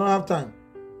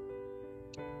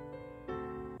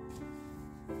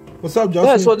 What's up, Justin?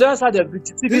 Yeah, so that's how they're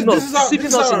deceiving us in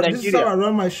Nigeria. This is how I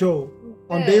run my show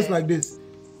on days like this.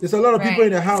 There's a lot of people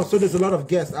in the house, so there's a lot of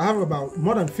guests. I have about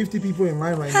more than 50 people in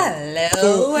line right now. Hello,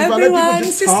 so everyone.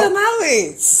 Sister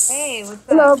Maris. Hey, what's up?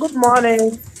 Hello, good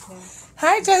morning.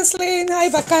 Hi, Jocelyn. Hi,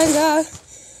 Bakanga.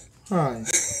 Hi.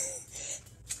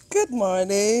 Good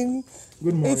morning.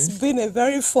 Good morning. It's been a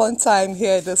very fun time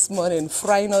here this morning,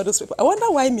 frying all those people. I wonder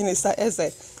why Minister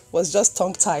Eze was just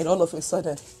tongue-tied all of a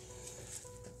sudden.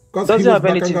 Because he was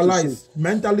Bakangalized,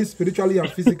 mentally, spiritually,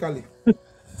 and physically.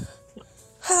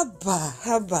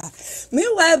 Haba.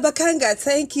 Meanwhile, Bakanga,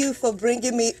 thank you for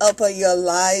bringing me up on your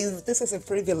live. This is a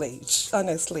privilege,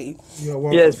 honestly. You're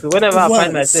welcome. Yes, whenever I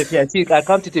find myself here, I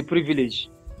count it a privilege.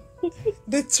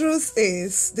 The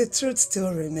truth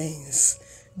still remains.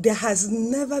 There has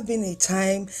never been a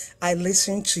time I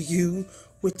listened to you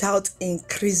without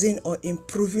increasing or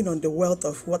improving on the wealth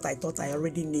of what I thought I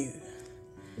already knew.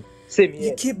 Same here.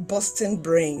 You keep busting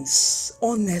brains.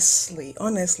 Honestly.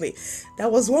 There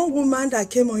was one woman that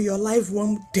came on your live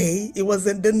one day. It was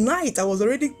in the night. I was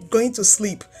already going to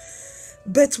sleep.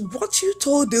 But what you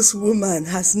told this woman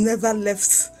has never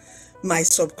left my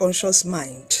subconscious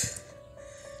mind.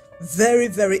 Very,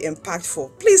 very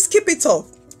impactful. Please keep it up.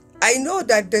 I know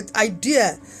that the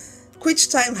idea which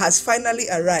time has finally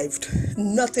arrived.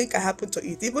 Nothing can happen to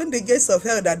it. Even the gates of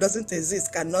hell that doesn't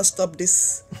exist cannot stop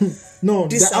this. No,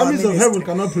 the armies of heaven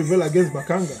cannot prevail against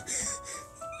Bakanga.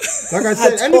 Like I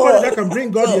said, anybody that can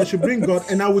bring God here should bring God,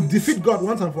 and I will defeat God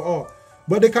once and for all.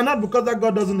 But they cannot because that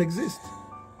God doesn't exist.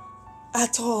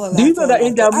 At all. Do you know that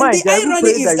in their mind, the irony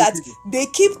is that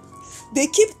they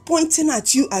keep pointing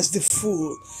at you as the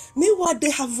fool. Meanwhile,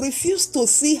 they have refused to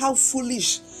see how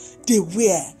foolish they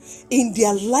were in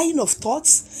their line of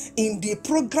thoughts, in the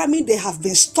programming they have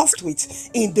been stuffed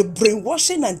with, in the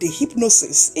brainwashing and the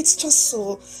hypnosis. It's just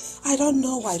so, I don't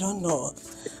know.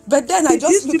 But then I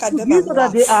just look at them and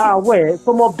laugh. That they are aware.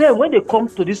 Some of them, when they come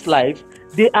to this life,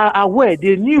 they are aware,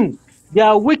 they knew, they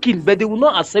are waking, but they will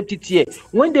not accept it here.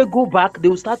 When they go back, they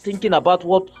will start thinking about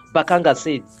what Bakanga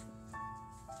said.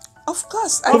 Of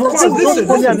course.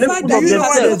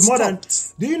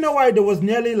 Do you know why there was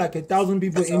nearly like 1,000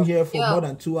 people in here for more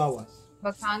than 2 hours?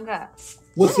 Bakanga.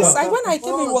 What's up? When I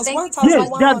came, it was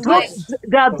 1,100. Yes,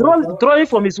 they are drawing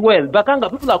from his well.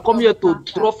 Bakanga, people are coming here to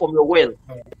draw from your well.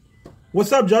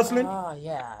 What's up, Jocelyn? Oh,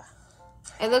 yeah.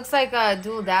 It looks like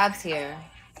Dual Dab's here.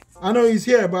 I know he's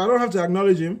here, but I don't have to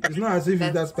acknowledge him. It's not as if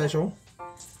he's that special.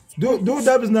 Dual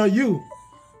Dab is not you.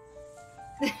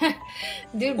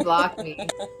 Dude blocked me.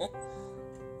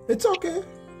 It's okay.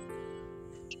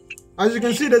 As you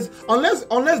can see, there's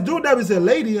unless Dual Dab is a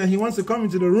lady and he wants to come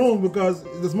into the room, because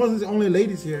there's mostly only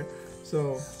ladies here.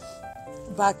 So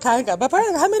Bakanga,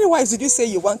 how many wives did you say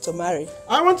you want to marry?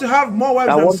 I want to have more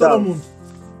wives than Solomon.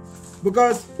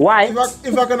 Because why?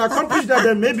 If I can accomplish that,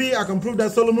 then maybe I can prove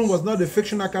that Solomon was not a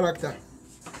fictional character.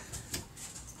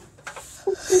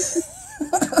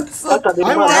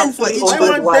 I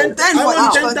want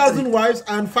 10,000 wives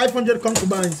and 500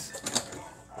 concubines.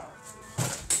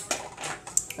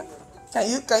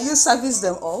 Can you service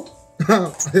them all?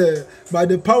 By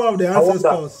the power of the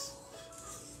ancestors.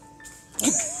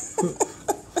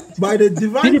 By the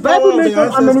divine power of the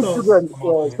ancestors. How many children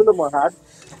Solomon had?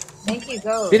 Thank you,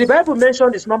 Go. Did the Bible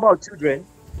mention his number of children?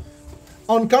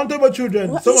 Uncountable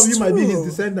children. Well, Some of it's you might be his true.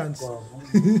 descendants.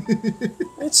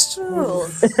 It's true.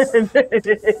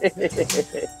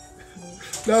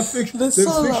 That's fiction. The That's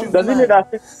soul fiction. of Does it mean man.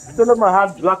 that Solomon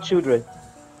had black children?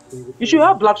 You should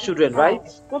have black children, right?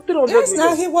 Not 300 Yes,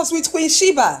 now million. he was with Queen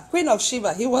Sheba, Queen of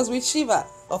Sheba. He was with Sheba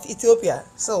of Ethiopia.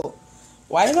 So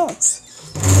why not?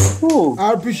 Who?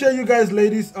 I appreciate you guys,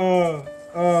 ladies. Mari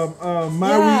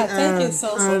Yeah, thank you and,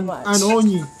 so and, much. and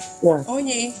Onyi.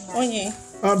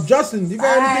 Onye. Justin, you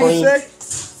got anything to say?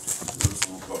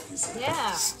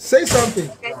 Yeah. Say something.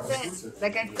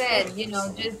 Like I said, you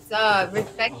know, just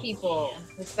respect people.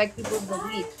 Respect people's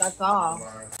beliefs. That's all.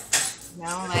 You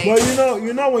know, like. Well,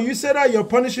 you know, when you say that, you're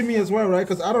punishing me as well, right?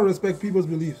 Because I don't respect people's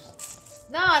beliefs.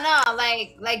 No,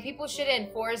 like people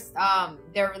shouldn't force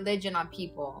their religion on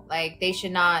people. Like they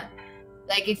should not.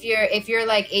 Like if you're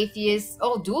like atheist,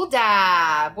 oh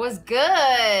Dudab was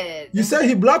good. You said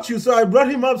he blocked you, so I brought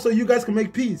him up so you guys can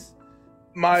make peace.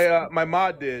 My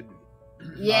mod did.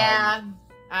 Yeah. All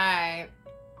right.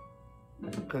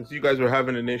 Because you guys were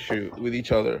having an issue with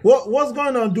each other. What's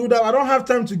going on, dude? I don't have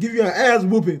time to give you an ass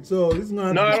whooping. So this is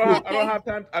not. No, I don't have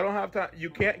time. I don't have time. You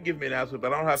can't give me an ass whoop. I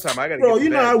don't have time. I gotta. Bro, get you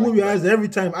to know bed. I whoop your ass every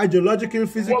time, ideologically,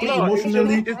 physically,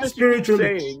 emotionally,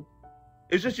 spiritually.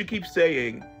 It's just you keep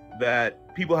saying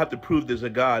that people have to prove there's a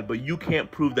God, but you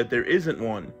can't prove that there isn't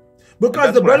one.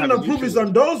 Because the burden of proof is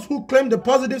on those who claim the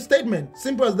positive statement.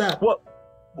 Simple as that.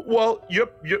 Well, you're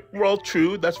well,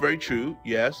 true. That's very true.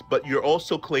 Yes, but you're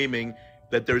also claiming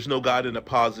that there's no God in a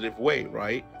positive way,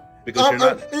 right? Because you're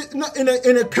not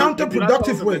in a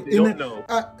counterproductive way.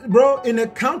 Bro, in a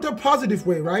counter positive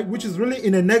way, right? Which is really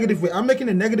in a negative way. I'm making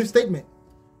a negative statement.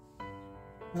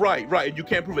 Right. And you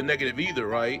can't prove a negative either,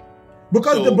 right?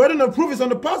 Because the burden of proof is on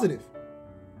the positive.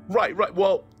 Right.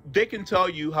 Well, they can tell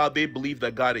you how they believe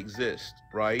that God exists,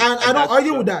 right? And I don't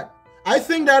argue with that. I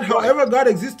think that however God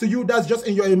exists to you, that's just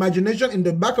in your imagination, in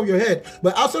the back of your head.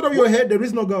 But outside of your head, there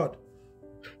is no God.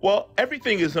 Well,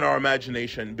 everything is in our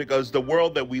imagination because the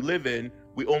world that we live in,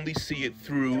 we only see it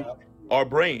through our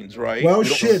brains, right? Well,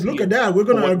 shit, look at that. We're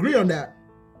going to agree on that.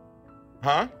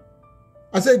 Huh?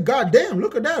 I said, God damn,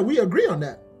 look at that. We agree on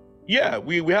that. Yeah,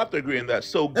 we have to agree on that.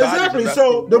 So God exactly.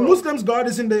 So the Muslim's God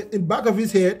is in the back of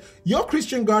his head. Your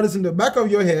Christian God is in the back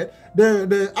of your head.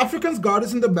 The African's God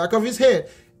is in the back of his head.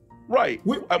 Right.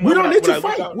 We don't need to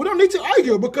fight. We don't need to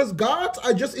argue because gods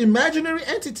are just imaginary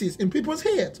entities in people's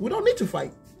heads. We don't need to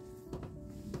fight.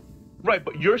 Right,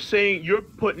 but you're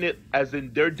putting it as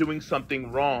in they're doing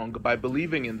something wrong by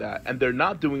believing in that, and they're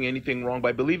not doing anything wrong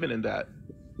by believing in that.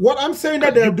 What I'm saying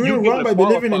that they're doing wrong by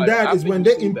believing in that is when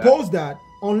they impose that,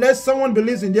 unless someone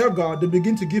believes in their God, they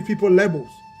begin to give people labels.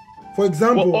 For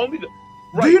example,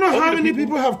 do you know how many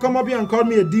people have come up here and called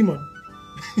me a demon?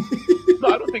 No,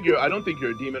 I don't think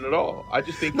you're a demon at all. I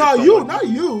just think not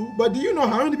you, but do you know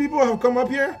how many people have come up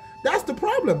here? That's the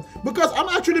problem. Because I'm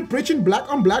actually preaching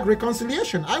black on black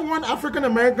reconciliation. I want African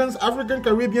Americans, African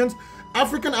Caribbeans,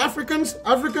 African Africans,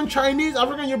 African Chinese,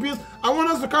 African Europeans. I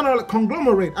want us to kind of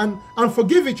conglomerate and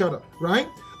forgive each other, right?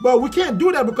 But we can't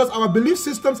do that because our belief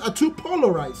systems are too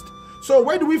polarized. So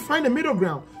where do we find the middle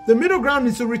ground? The middle ground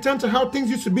is to return to how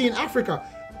things used to be in Africa.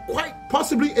 Quite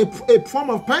possibly a form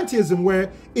of pantheism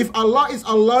where if Allah is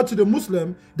Allah to the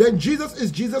Muslim, then Jesus is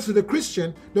Jesus to the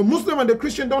Christian. The Muslim and the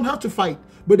Christian don't have to fight,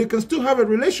 but they can still have a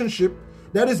relationship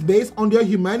that is based on their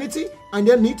humanity and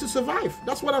their need to survive.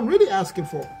 That's what I'm really asking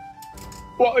for.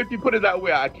 Well, if you put it that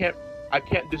way, I can't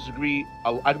disagree.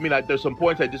 I mean, there's some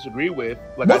points I disagree with.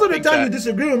 Like, most of the time you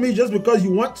disagree with me just because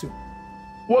you want to.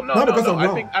 Well, no.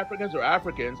 I think Africans are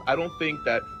Africans. I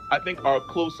think our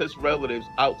closest relatives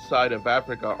outside of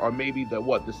Africa are maybe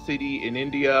the city in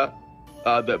India,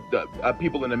 the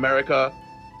people in America,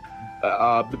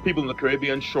 the people in the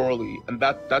Caribbean, surely, and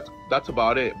that's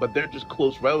about it. But they're just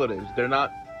close relatives. They're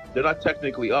not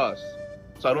technically us.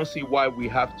 So I don't see why we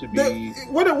have to be.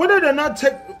 Whether they're not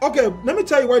okay, let me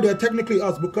tell you why they're technically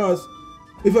us. Because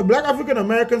if a black African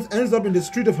American ends up in the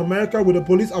street of America with a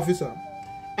police officer,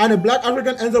 and a black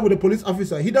African ends up with a police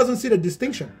officer, he doesn't see the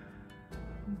distinction.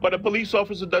 But a police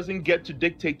officer doesn't get to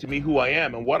dictate to me who I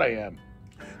am and what I am.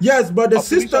 Yes, but the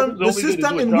system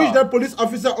in which that police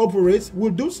officer operates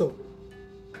will do so.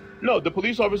 No, the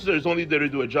police officer is only there to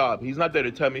do a job. He's not there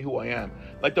to tell me who I am.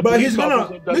 Like the but police he's gonna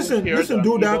officer listen,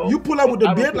 do that. You pull out with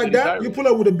a beard like that. You pull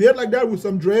out with a beard like that with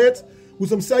some dreads,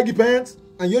 with some saggy pants,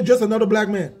 and you're just another black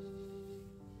man.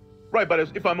 Right, but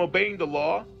if I'm obeying the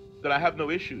law, then I have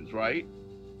no issues, right?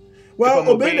 Well,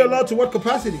 obeying the law to what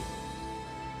capacity?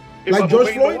 Like George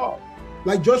Floyd?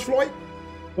 Like George Floyd?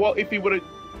 Well, if he would have,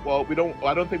 Well, we don't.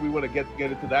 I don't think we want to get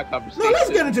into that conversation. No, let's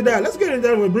get into that. Let's get into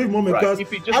that for a brief moment, Right. because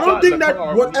If he just I don't got in think the that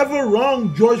car, whatever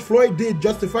wrong George Floyd did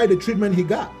justified the treatment he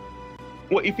got.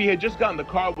 Well, if he had just gotten the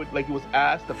car with, like he was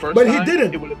asked the first But time, he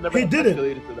didn't. It would have never He didn't.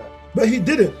 escalated to that. But he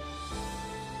didn't.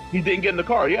 He didn't get in the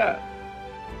car. Yeah.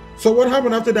 So what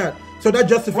happened after that? So that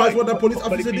justifies what that police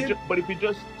But officer if he did? but if he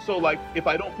just so like if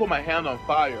I don't put my hand on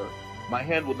fire, my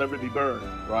hand will never be burned,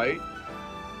 right?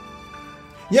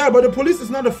 Yeah, but the police is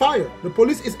not a fire. The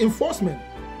police is enforcement.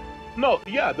 No,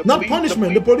 yeah, the Not police,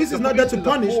 punishment. The police is not there to is a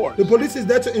punish. force. The police is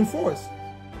there to enforce.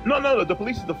 No. The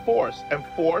police is the force, and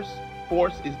force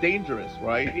is dangerous,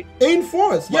 right?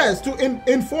 Enforce, yes, to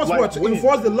enforce like what? To wind.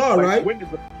 enforce the law, Like right? wind is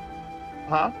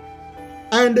huh?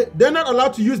 And they're not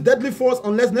allowed to use deadly force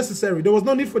unless necessary. There was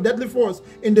no need for deadly force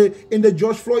in the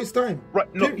George Floyd's time.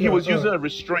 Right. No, he was using a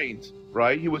restraint,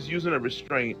 right? He was using a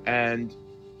restraint, and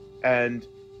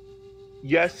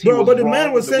yes, he Bro, was but the wrong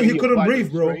man was in the saying way he couldn't applied the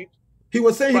breathe, bro. restraint. He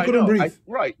was saying he Right, couldn't no, breathe.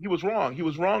 Right, he was wrong. He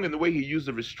was wrong in the way he used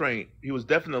the restraint. He was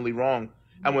definitely wrong.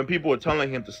 And when people were telling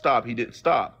him to stop, he didn't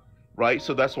stop, right?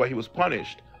 So that's why he was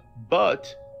punished.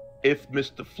 But if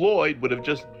Mr. Floyd would have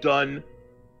just done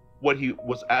what he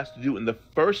was asked to do in the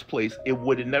first place, it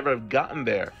would have never have gotten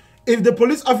there. If the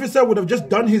police officer would have just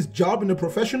done his job in a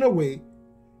professional way,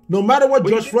 no matter what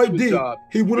George Floyd did,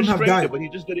 he wouldn't have Restrained died. it, but he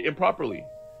just did it improperly.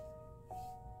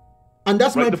 And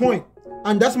that's Right, my the point.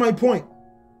 And that's my point.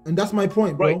 And that's my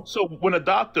point, bro. Right. So when a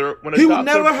doctor, He would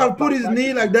never have put his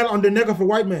knee like that on the neck of a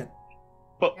white man.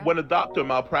 But when a doctor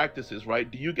malpractices, right?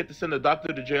 Do you get to send a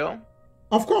doctor to jail?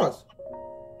 Of course.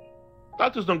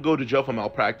 Doctors don't go to jail for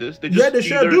malpractice. They just They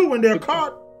sure do when they're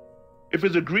caught. If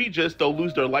it's egregious, they'll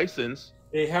lose their license.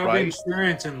 They have right?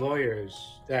 insurance and lawyers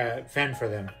that fend for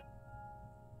them.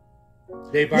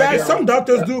 They buy Yeah, their some own-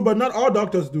 doctors do, but not all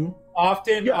doctors do.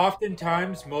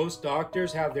 Oftentimes, most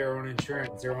doctors have their own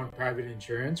insurance, their own private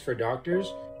insurance for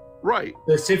doctors. Right.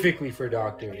 Specifically for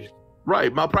doctors.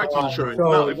 Right, malpractice insurance.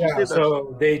 So, Now, if you yeah, say that-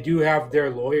 so they do have their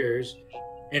lawyers,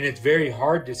 and it's very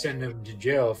hard to send them to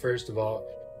jail. First of all,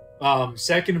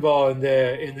 second of all, in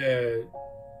the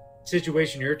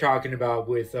situation you're talking about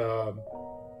with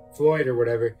Floyd or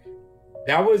whatever,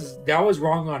 that was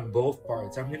wrong on both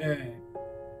parts. I'm gonna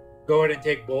go ahead and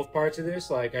take both parts of this.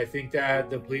 Like, I think that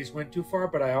the police went too far,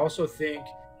 but I also think,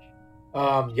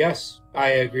 yes, I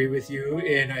agree with you,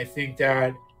 and I think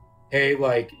that, hey,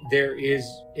 like, there is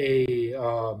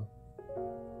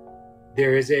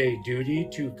a duty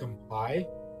to comply.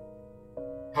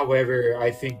 However,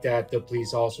 I think that the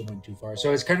police also went too far.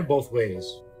 So it's kind of both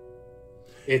ways.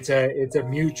 It's a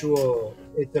mutual.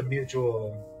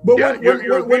 But Yeah,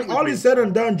 when all is said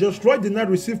and done, George Floyd did not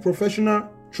receive professional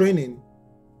training.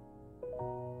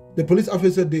 The police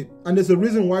officer did. And there's a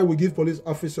reason why we give police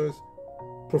officers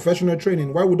professional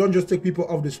training. Why we don't just take people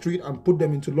off the street and put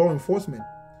them into law enforcement.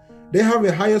 They have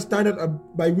a higher standard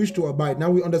by which to abide. Now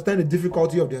we understand the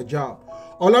difficulty of their job.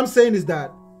 All I'm saying is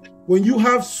that when you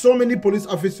have so many police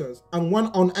officers and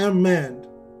one unarmed man,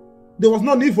 there was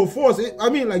no need for force. I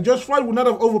mean, like, George Floyd would not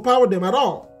have overpowered them at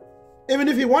all. Even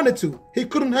if he wanted to, he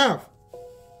couldn't have.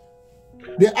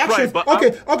 The actions. Right,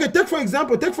 okay. Take for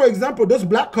example those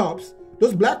black cops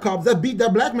that beat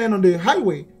that black man on the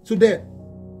highway to death.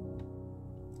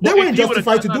 They weren't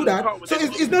justified to do that. So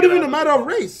it's not even a matter of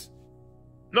race.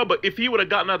 No, but if he would have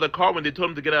gotten out of the car when they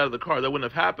told him to get out of the car, that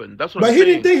wouldn't have happened. That's what But I'm he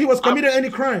saying. didn't think he was committing any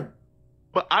crime.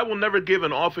 But I will never give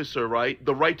an officer, right,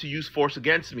 the right to use force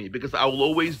against me, because I will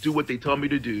always do what they tell me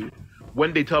to do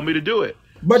when they tell me to do it.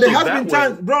 But there So has that been way-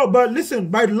 times, bro. But listen,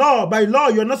 by law,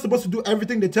 you're not supposed to do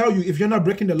everything they tell you if you're not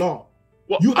breaking the law.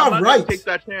 Well, You I'm have not gonna rights. Take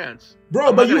that chance, Bro,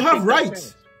 I'm but not you gonna have take that rights.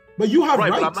 chance. But you have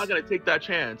right, rights. but I'm not going to take that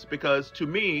chance, because to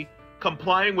me,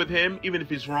 complying with him, even if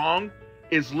he's wrong,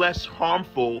 is less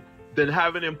harmful than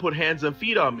having him put hands and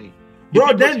feet on me. If Bro,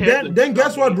 he puts hands then and then feet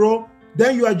guess on what, me- bro?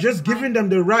 Then you are just giving them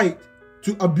the right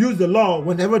to abuse the law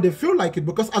whenever they feel like it.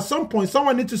 Because at some point,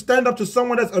 someone needs to stand up to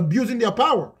someone that's abusing their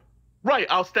power. Right,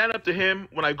 I'll stand up to him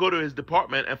when I go to his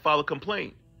department and file a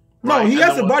complaint. No, Right, he and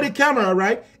has then a body camera,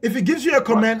 right? If he gives you a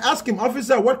command, ask him,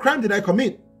 officer, what crime did I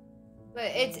commit?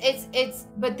 But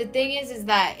but the thing is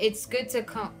that it's good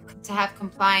to have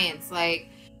compliance. Like,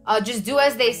 just do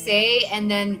as they say, and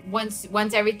then once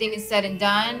everything is said and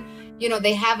done,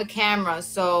 they have a camera,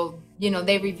 so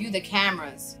they review the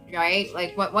cameras, right?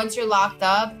 Like, once you're locked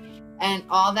up and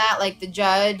all that, like, the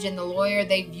judge and the lawyer,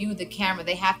 they view the camera.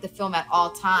 They have to film at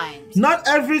all times. Not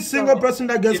every single person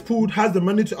that gets pulled has the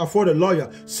money to afford a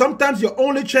lawyer. Sometimes your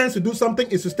only chance to do something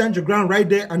is to stand your ground right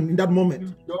there and in that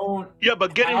moment. Yeah,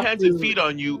 but getting hands and feet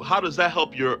on you, how does that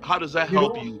help you?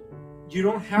 You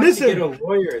don't have Listen, to get a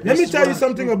lawyer. let me tell you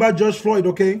something about George Floyd,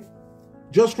 okay?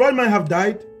 George Floyd might have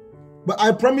died, but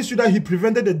I promise you that he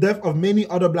prevented the death of many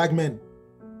other black men.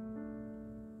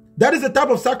 That is the type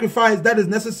of sacrifice that is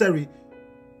necessary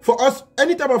for us,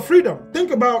 any type of freedom.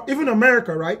 Think about even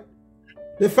America, right?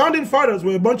 The founding fathers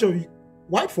were a bunch of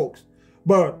white folks,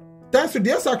 but thanks to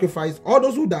their sacrifice, all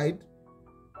those who died,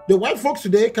 the white folks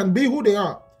today can be who they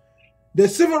are. The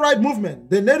civil rights movement,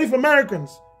 the Native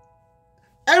Americans,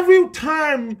 every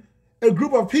time a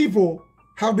group of people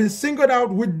have been singled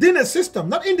out within a system,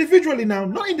 not individually now,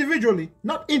 not individually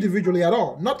at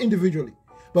all, not individually,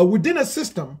 but within a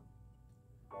system,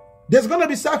 there's going to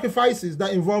be sacrifices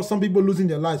that involve some people losing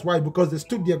their lives. Why? Because they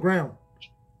stood their ground.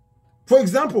 For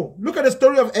example, look at the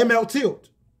story of M.L. Tilt.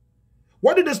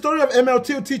 What did the story of M.L.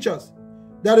 Tilt teach us?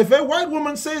 That if a white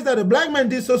woman says that a black man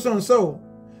did so and so,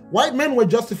 white men were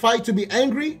justified to be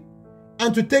angry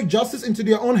and to take justice into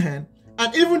their own hand.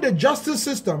 And even the justice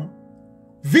system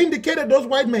vindicated those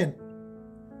white men.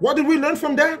 What did we learn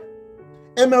from that?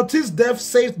 M.L. Tilt's death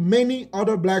saved many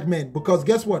other black men, because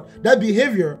guess what? That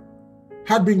behavior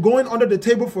had been going under the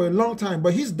table for a long time,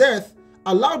 but his death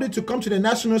allowed it to come to the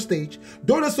national stage,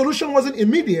 though the solution wasn't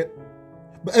immediate.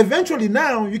 But eventually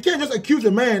now, you can't just accuse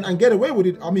a man and get away with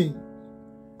it. I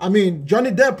mean, Johnny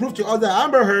Depp proved to us that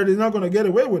Amber Heard is not going to get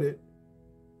away with it.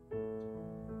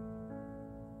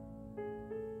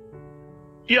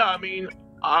 Yeah, I mean,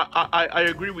 I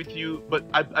agree with you, but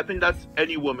I think that's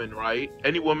any woman, right?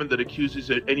 Any woman that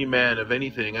accuses any man of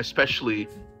anything, especially,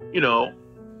 you know,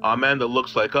 a man that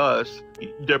looks like us,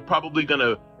 they're probably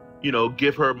gonna, you know,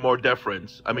 give her more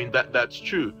deference. I mean, that's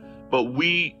true. But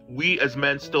we as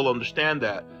men still understand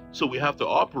that. So we have to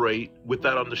operate with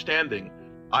that understanding.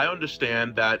 I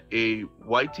understand that a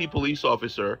white tee police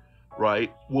officer,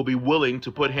 right, will be willing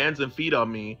to put hands and feet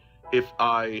on me if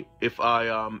I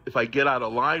get out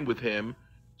of line with him.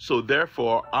 So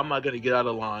therefore, I'm not going to get out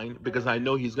of line because I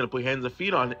know he's going to put hands and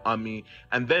feet on me.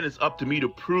 And then it's up to me to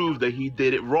prove that he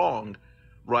did it wrong,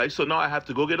 right? So now I have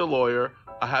to go get a lawyer.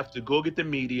 I have to go get the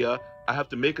media. I have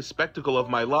to make a spectacle of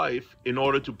my life in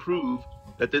order to prove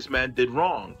that this man did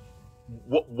wrong.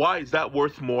 Why is that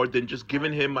worth more than just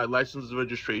giving him my license and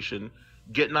registration,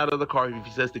 getting out of the car if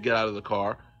he says to get out of the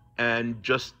car, and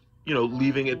just, you know,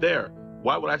 leaving it there?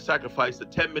 Why would I sacrifice the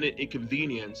 10-minute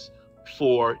inconvenience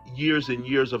for years and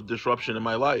years of disruption in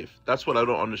my life? That's what I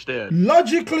don't understand.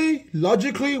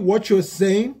 Logically, what you're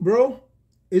saying, bro,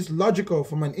 is logical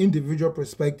from an individual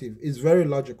perspective. It's very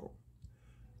logical.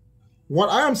 What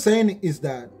I am saying is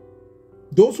that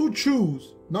those who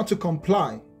choose not to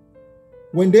comply,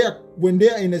 when they are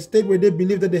in a state where they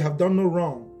believe that they have done no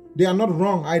wrong, they are not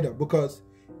wrong either, because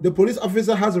the police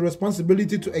officer has a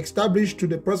responsibility to establish to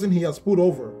the person he has pulled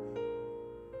over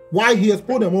why he has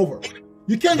pulled them over.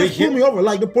 You can't just pull me over.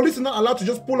 Like, the police is not allowed to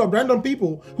just pull up random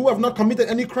people who have not committed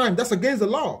any crime. That's against the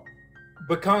law.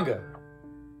 Bakanga.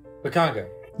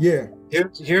 Yeah.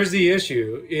 Here's the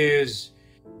issue is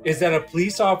that a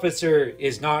police officer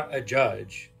is not a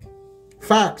judge.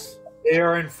 Facts. They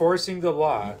are enforcing the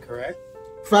law, correct?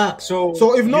 Facts.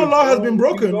 So if no law has been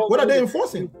broken, what are they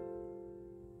enforcing?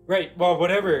 Right. Well,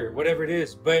 whatever it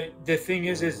is. But the thing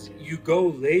is you go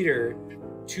later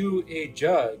to a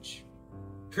judge,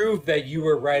 prove that you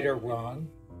were right or wrong.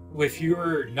 If you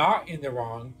were not in the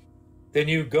wrong, then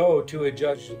you go to a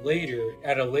judge later,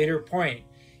 at a later point.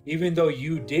 Even though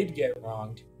you did get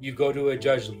wronged, you go to a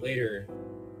judge later.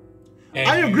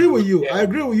 I agree with you. I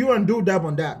agree with you and do dab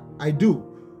on that. I do.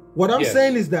 What I'm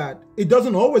saying is that it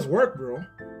doesn't always work, bro.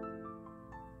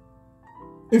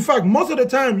 In fact, most of the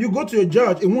time you go to a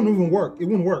judge, it won't even work. It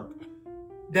won't work.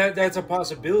 That's a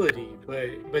possibility,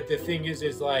 but the thing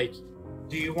is like,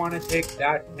 do you want to take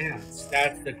that chance?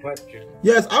 That's the question.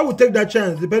 Yes, I would take that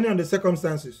chance, depending on the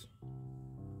circumstances.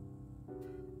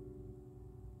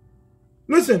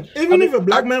 Listen, even if a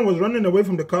black man was running away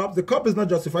from the cop is not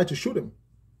justified to shoot him.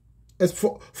 As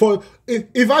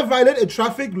if I violate a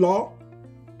traffic law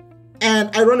and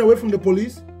I run away from the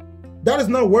police, that is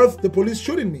not worth the police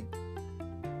shooting me.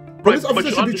 Police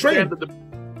officers should be trained.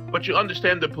 But you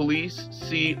understand the police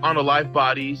see unalive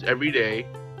bodies every day,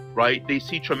 right? They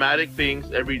see traumatic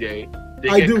things every day.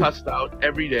 They get cussed out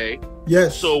every day.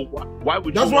 Yes. So why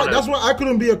would that's why I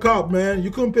couldn't be a cop, man.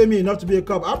 You couldn't pay me enough to be a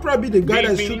cop. I'll probably be the guy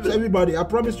that shoots everybody. I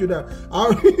promise you that.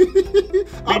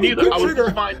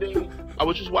 I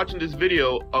was just watching this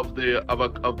video of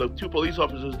the two police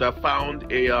officers that found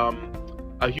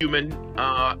a human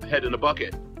head in a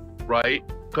bucket, right?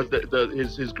 Because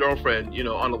his girlfriend, you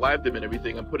know, unalived him and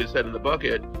everything, and put his head in the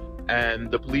bucket,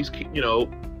 and the police, you know,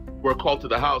 were called to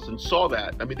the house and saw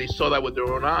that. I mean, they saw that with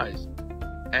their own eyes,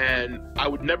 and I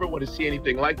would never want to see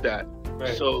anything like that.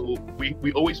 Right. So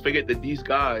we always forget that these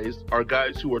guys are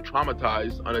guys who are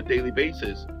traumatized on a daily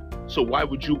basis. So why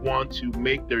would you want to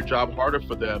make their job harder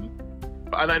for them?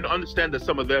 And I understand that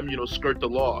some of them, skirt the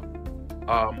law,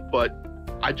 but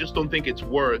I just don't think it's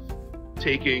worth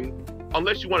taking,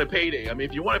 unless you want a payday. I mean,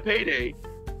 if you want a payday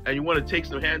and you want to take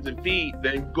some hands and feet,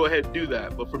 then go ahead and do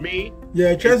that. But for me,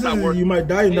 yeah, chances is you might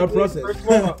die in that process.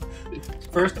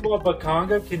 First of all,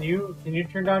 Bakanga, can you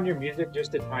turn down your music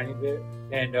just a tiny bit,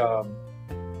 and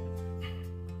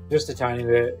just a tiny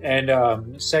bit,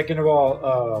 and second of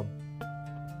all,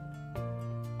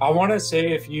 I want to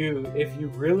say if you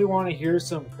really want to hear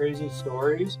some crazy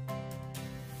stories,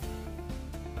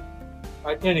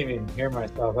 I can't even hear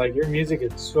myself. Like, your music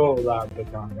is so loud,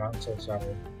 Bakanga. I'm so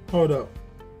sorry. Hold up.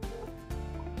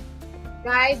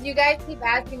 Guys, you guys keep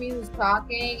asking me who's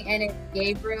talking, and it's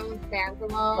Gabriel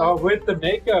Sansalone. Oh, with the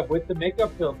makeup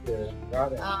filter.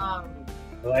 Got it. I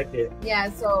like it.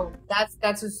 Yeah, so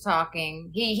that's who's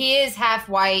talking. He is half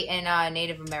white and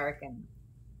Native American.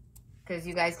 Because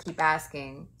you guys keep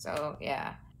asking, so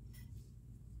yeah.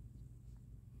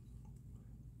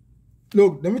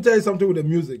 Look, let me tell you something with the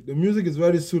music. The music is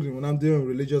very soothing when I'm dealing with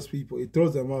religious people. It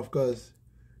throws them off because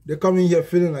they come in here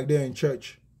feeling like they're in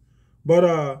church.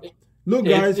 But look,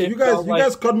 guys, you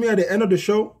guys caught me at the end of the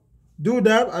show. Do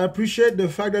that. I appreciate the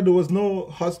fact that there was no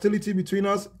hostility between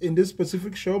us in this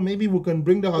specific show. Maybe we can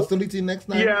bring the hostility next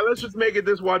time. Yeah, let's just make it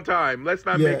this one time. Let's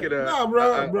not make it a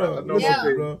bro.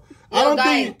 Listen, bro. I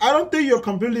don't think you're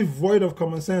completely void of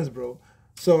common sense, bro.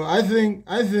 So I think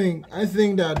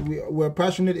that we're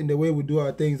passionate in the way we do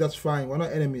our things. That's fine. We're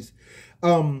not enemies.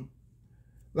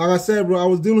 Like I said, bro, I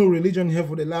was dealing with religion here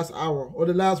for the last hour, or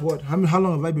the last what? How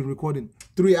long have I been recording?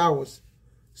 3 hours.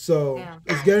 So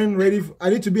it's getting ready. I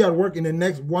need to be at work in the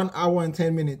next 1 hour and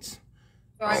 10 minutes.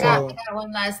 So I got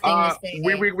one last thing to say.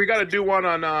 We got to do one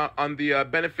on the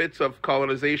benefits of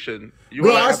colonization.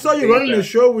 Bro, I saw you running the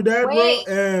show with that, bro,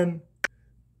 and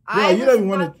bro, you don't even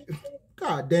want to.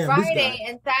 God damn, Friday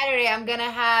and Saturday, I'm gonna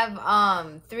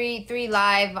have three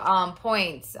live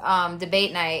points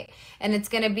debate night, and it's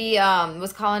gonna be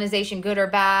was colonization good or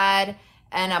bad,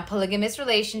 and polygamous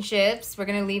relationships. We're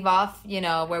gonna leave off,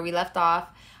 where we left off.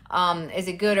 Is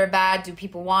it good or bad? Do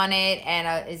people want it?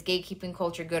 And is gatekeeping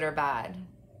culture good or bad?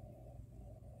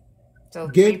 So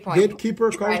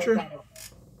gatekeeper culture.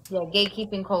 Yeah,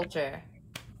 gatekeeping culture.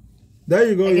 There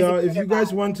you go, y'all. If you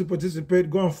guys want to participate,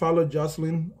 go and follow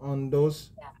Jocelyn on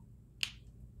those.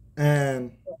 Yeah.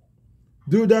 And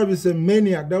dude, that is a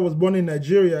maniac that was born in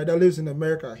Nigeria that lives in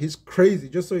America. He's crazy,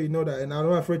 just so you know that. And I'm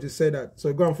not afraid to say that.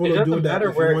 So go and follow Dude that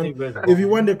if you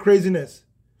want the craziness.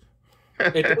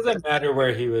 It doesn't matter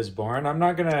where he was born. I'm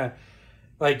not gonna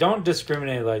don't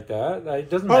discriminate like that.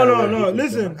 It doesn't matter. Oh no.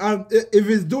 Listen, if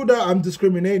it's Duda, I'm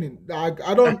discriminating. I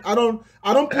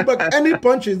don't put back any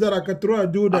punches that I could throw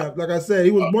at Duda. Like I said,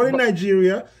 he was born in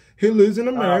Nigeria. He lives in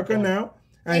America now,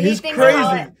 and he's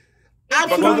crazy,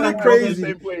 absolutely crazy.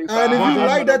 And if you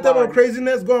like that type of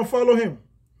craziness, go and follow him.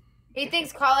 He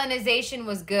thinks colonization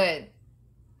was good.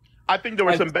 I think there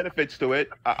were some benefits to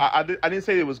it. I didn't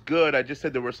say it was good. I just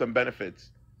said there were some benefits.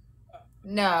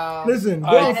 No. Listen,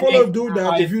 go and follow Dude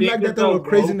that if you like that type of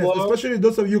craziness, especially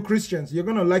those of you Christians, you're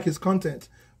gonna like his content.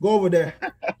 Go over there.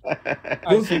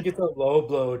 I think it's a low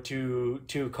blow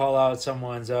to call out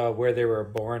someone's where they were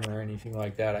born or anything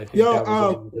like that. I think that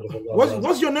was a bit of a low blow.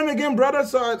 What's your name again, brother?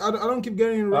 So I don't keep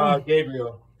getting it wrong.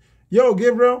 Gabriel. Yo,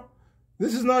 Gabriel.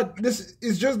 This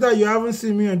is just that you haven't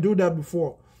seen me and do that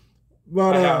before.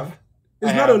 But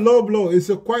it's not a low blow, it's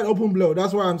a quite open blow.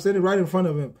 That's why I'm sitting right in front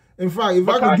of him. In fact, if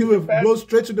I could give a blow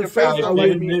straight to the face, I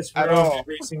would.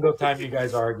 Every single time you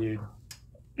guys argued.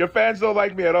 Your fans don't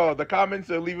like me at all. The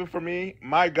comments are leaving for me.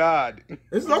 My God.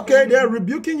 It's okay. They're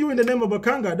rebuking you in the name of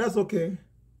Bakanga. That's okay.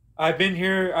 I've been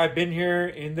here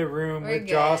in the room with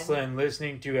Jocelyn,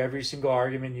 listening to every single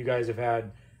argument you guys have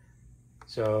had.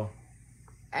 So.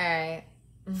 All right.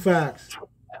 Facts.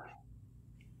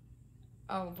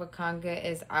 Oh, Bakanga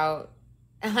is out.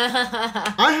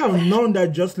 I have known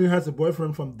that Jocelyn has a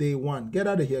boyfriend from day one. Get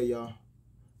out of here, y'all.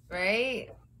 Right?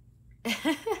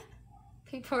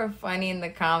 People are funny in the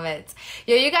comments.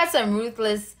 Yo, you got some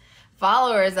ruthless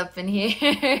followers up in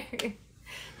here.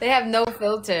 They have no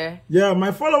filter. Yeah,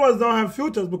 my followers don't have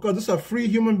filters because these are free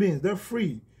human beings. They're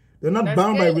free. They're not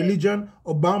bound by religion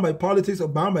or bound by politics or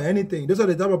bound by anything. Those are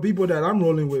the type of people that I'm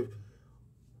rolling with.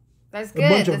 That's good. A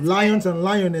bunch of lions and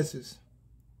lionesses.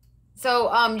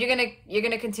 So you're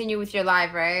gonna continue with your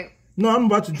live, right? No, I'm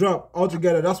about to drop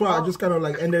altogether. That's why I just kind of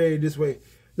ended it this way.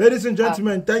 Ladies and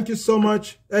gentlemen, thank you so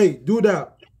much. Hey, do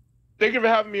that. Thank you for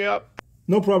having me up.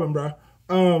 No problem, bro.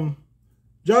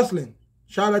 Jocelyn,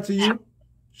 shout out to you.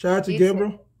 Shout out to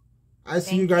Gabriel. I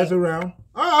see you guys around.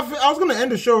 I was gonna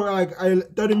end the show like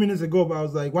 30 minutes ago, but I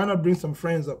was like, why not bring some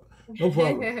friends up? No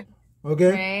problem.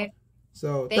 Okay. Right.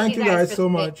 So thank you guys so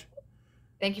much.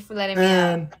 Thank you for letting me out.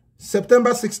 And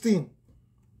September 16th,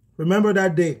 remember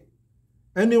that day.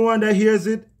 Anyone that hears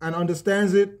it and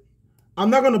understands it, I'm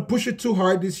not gonna push it too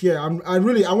hard this year. I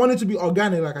want it to be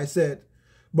organic, like I said.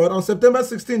 But on September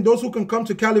 16th, those who can come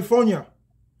to California,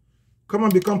 come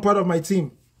and become part of my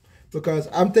team, because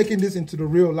I'm taking this into the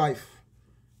real life.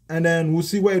 And then we'll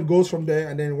see where it goes from there,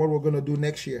 and then what we're going to do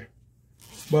next year.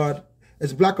 But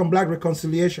it's black on black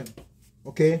reconciliation,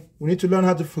 okay? We need to learn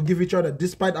how to forgive each other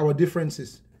despite our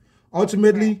differences.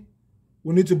 Ultimately,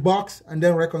 we need to box and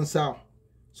then reconcile.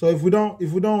 So if we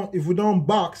don't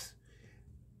box,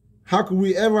 how could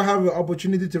we ever have an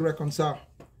opportunity to reconcile?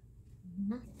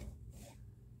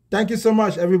 Thank you so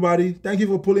much, everybody. Thank you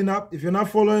for pulling up. If you're not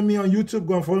following me on YouTube,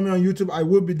 go and follow me on YouTube. I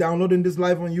will be downloading this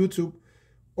live on YouTube.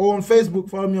 Or on Facebook.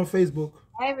 Follow me on Facebook.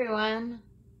 Hi, everyone.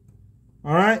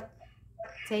 All right?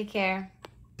 Take care.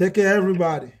 Take care,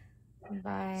 everybody.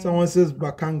 Bye. Someone says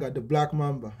Bakanga, the Black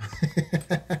Mamba.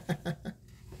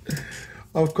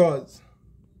 Of course.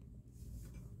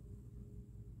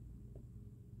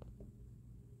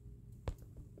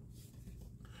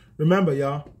 Remember,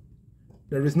 y'all,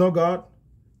 there is no God.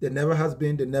 There never has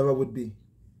been. There never would be.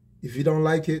 If you don't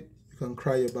like it, you can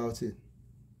cry about it.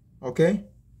 Okay?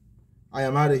 I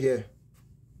am out of here.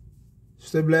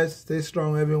 Stay blessed, stay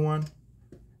strong, everyone,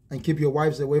 and keep your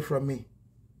wives away from me.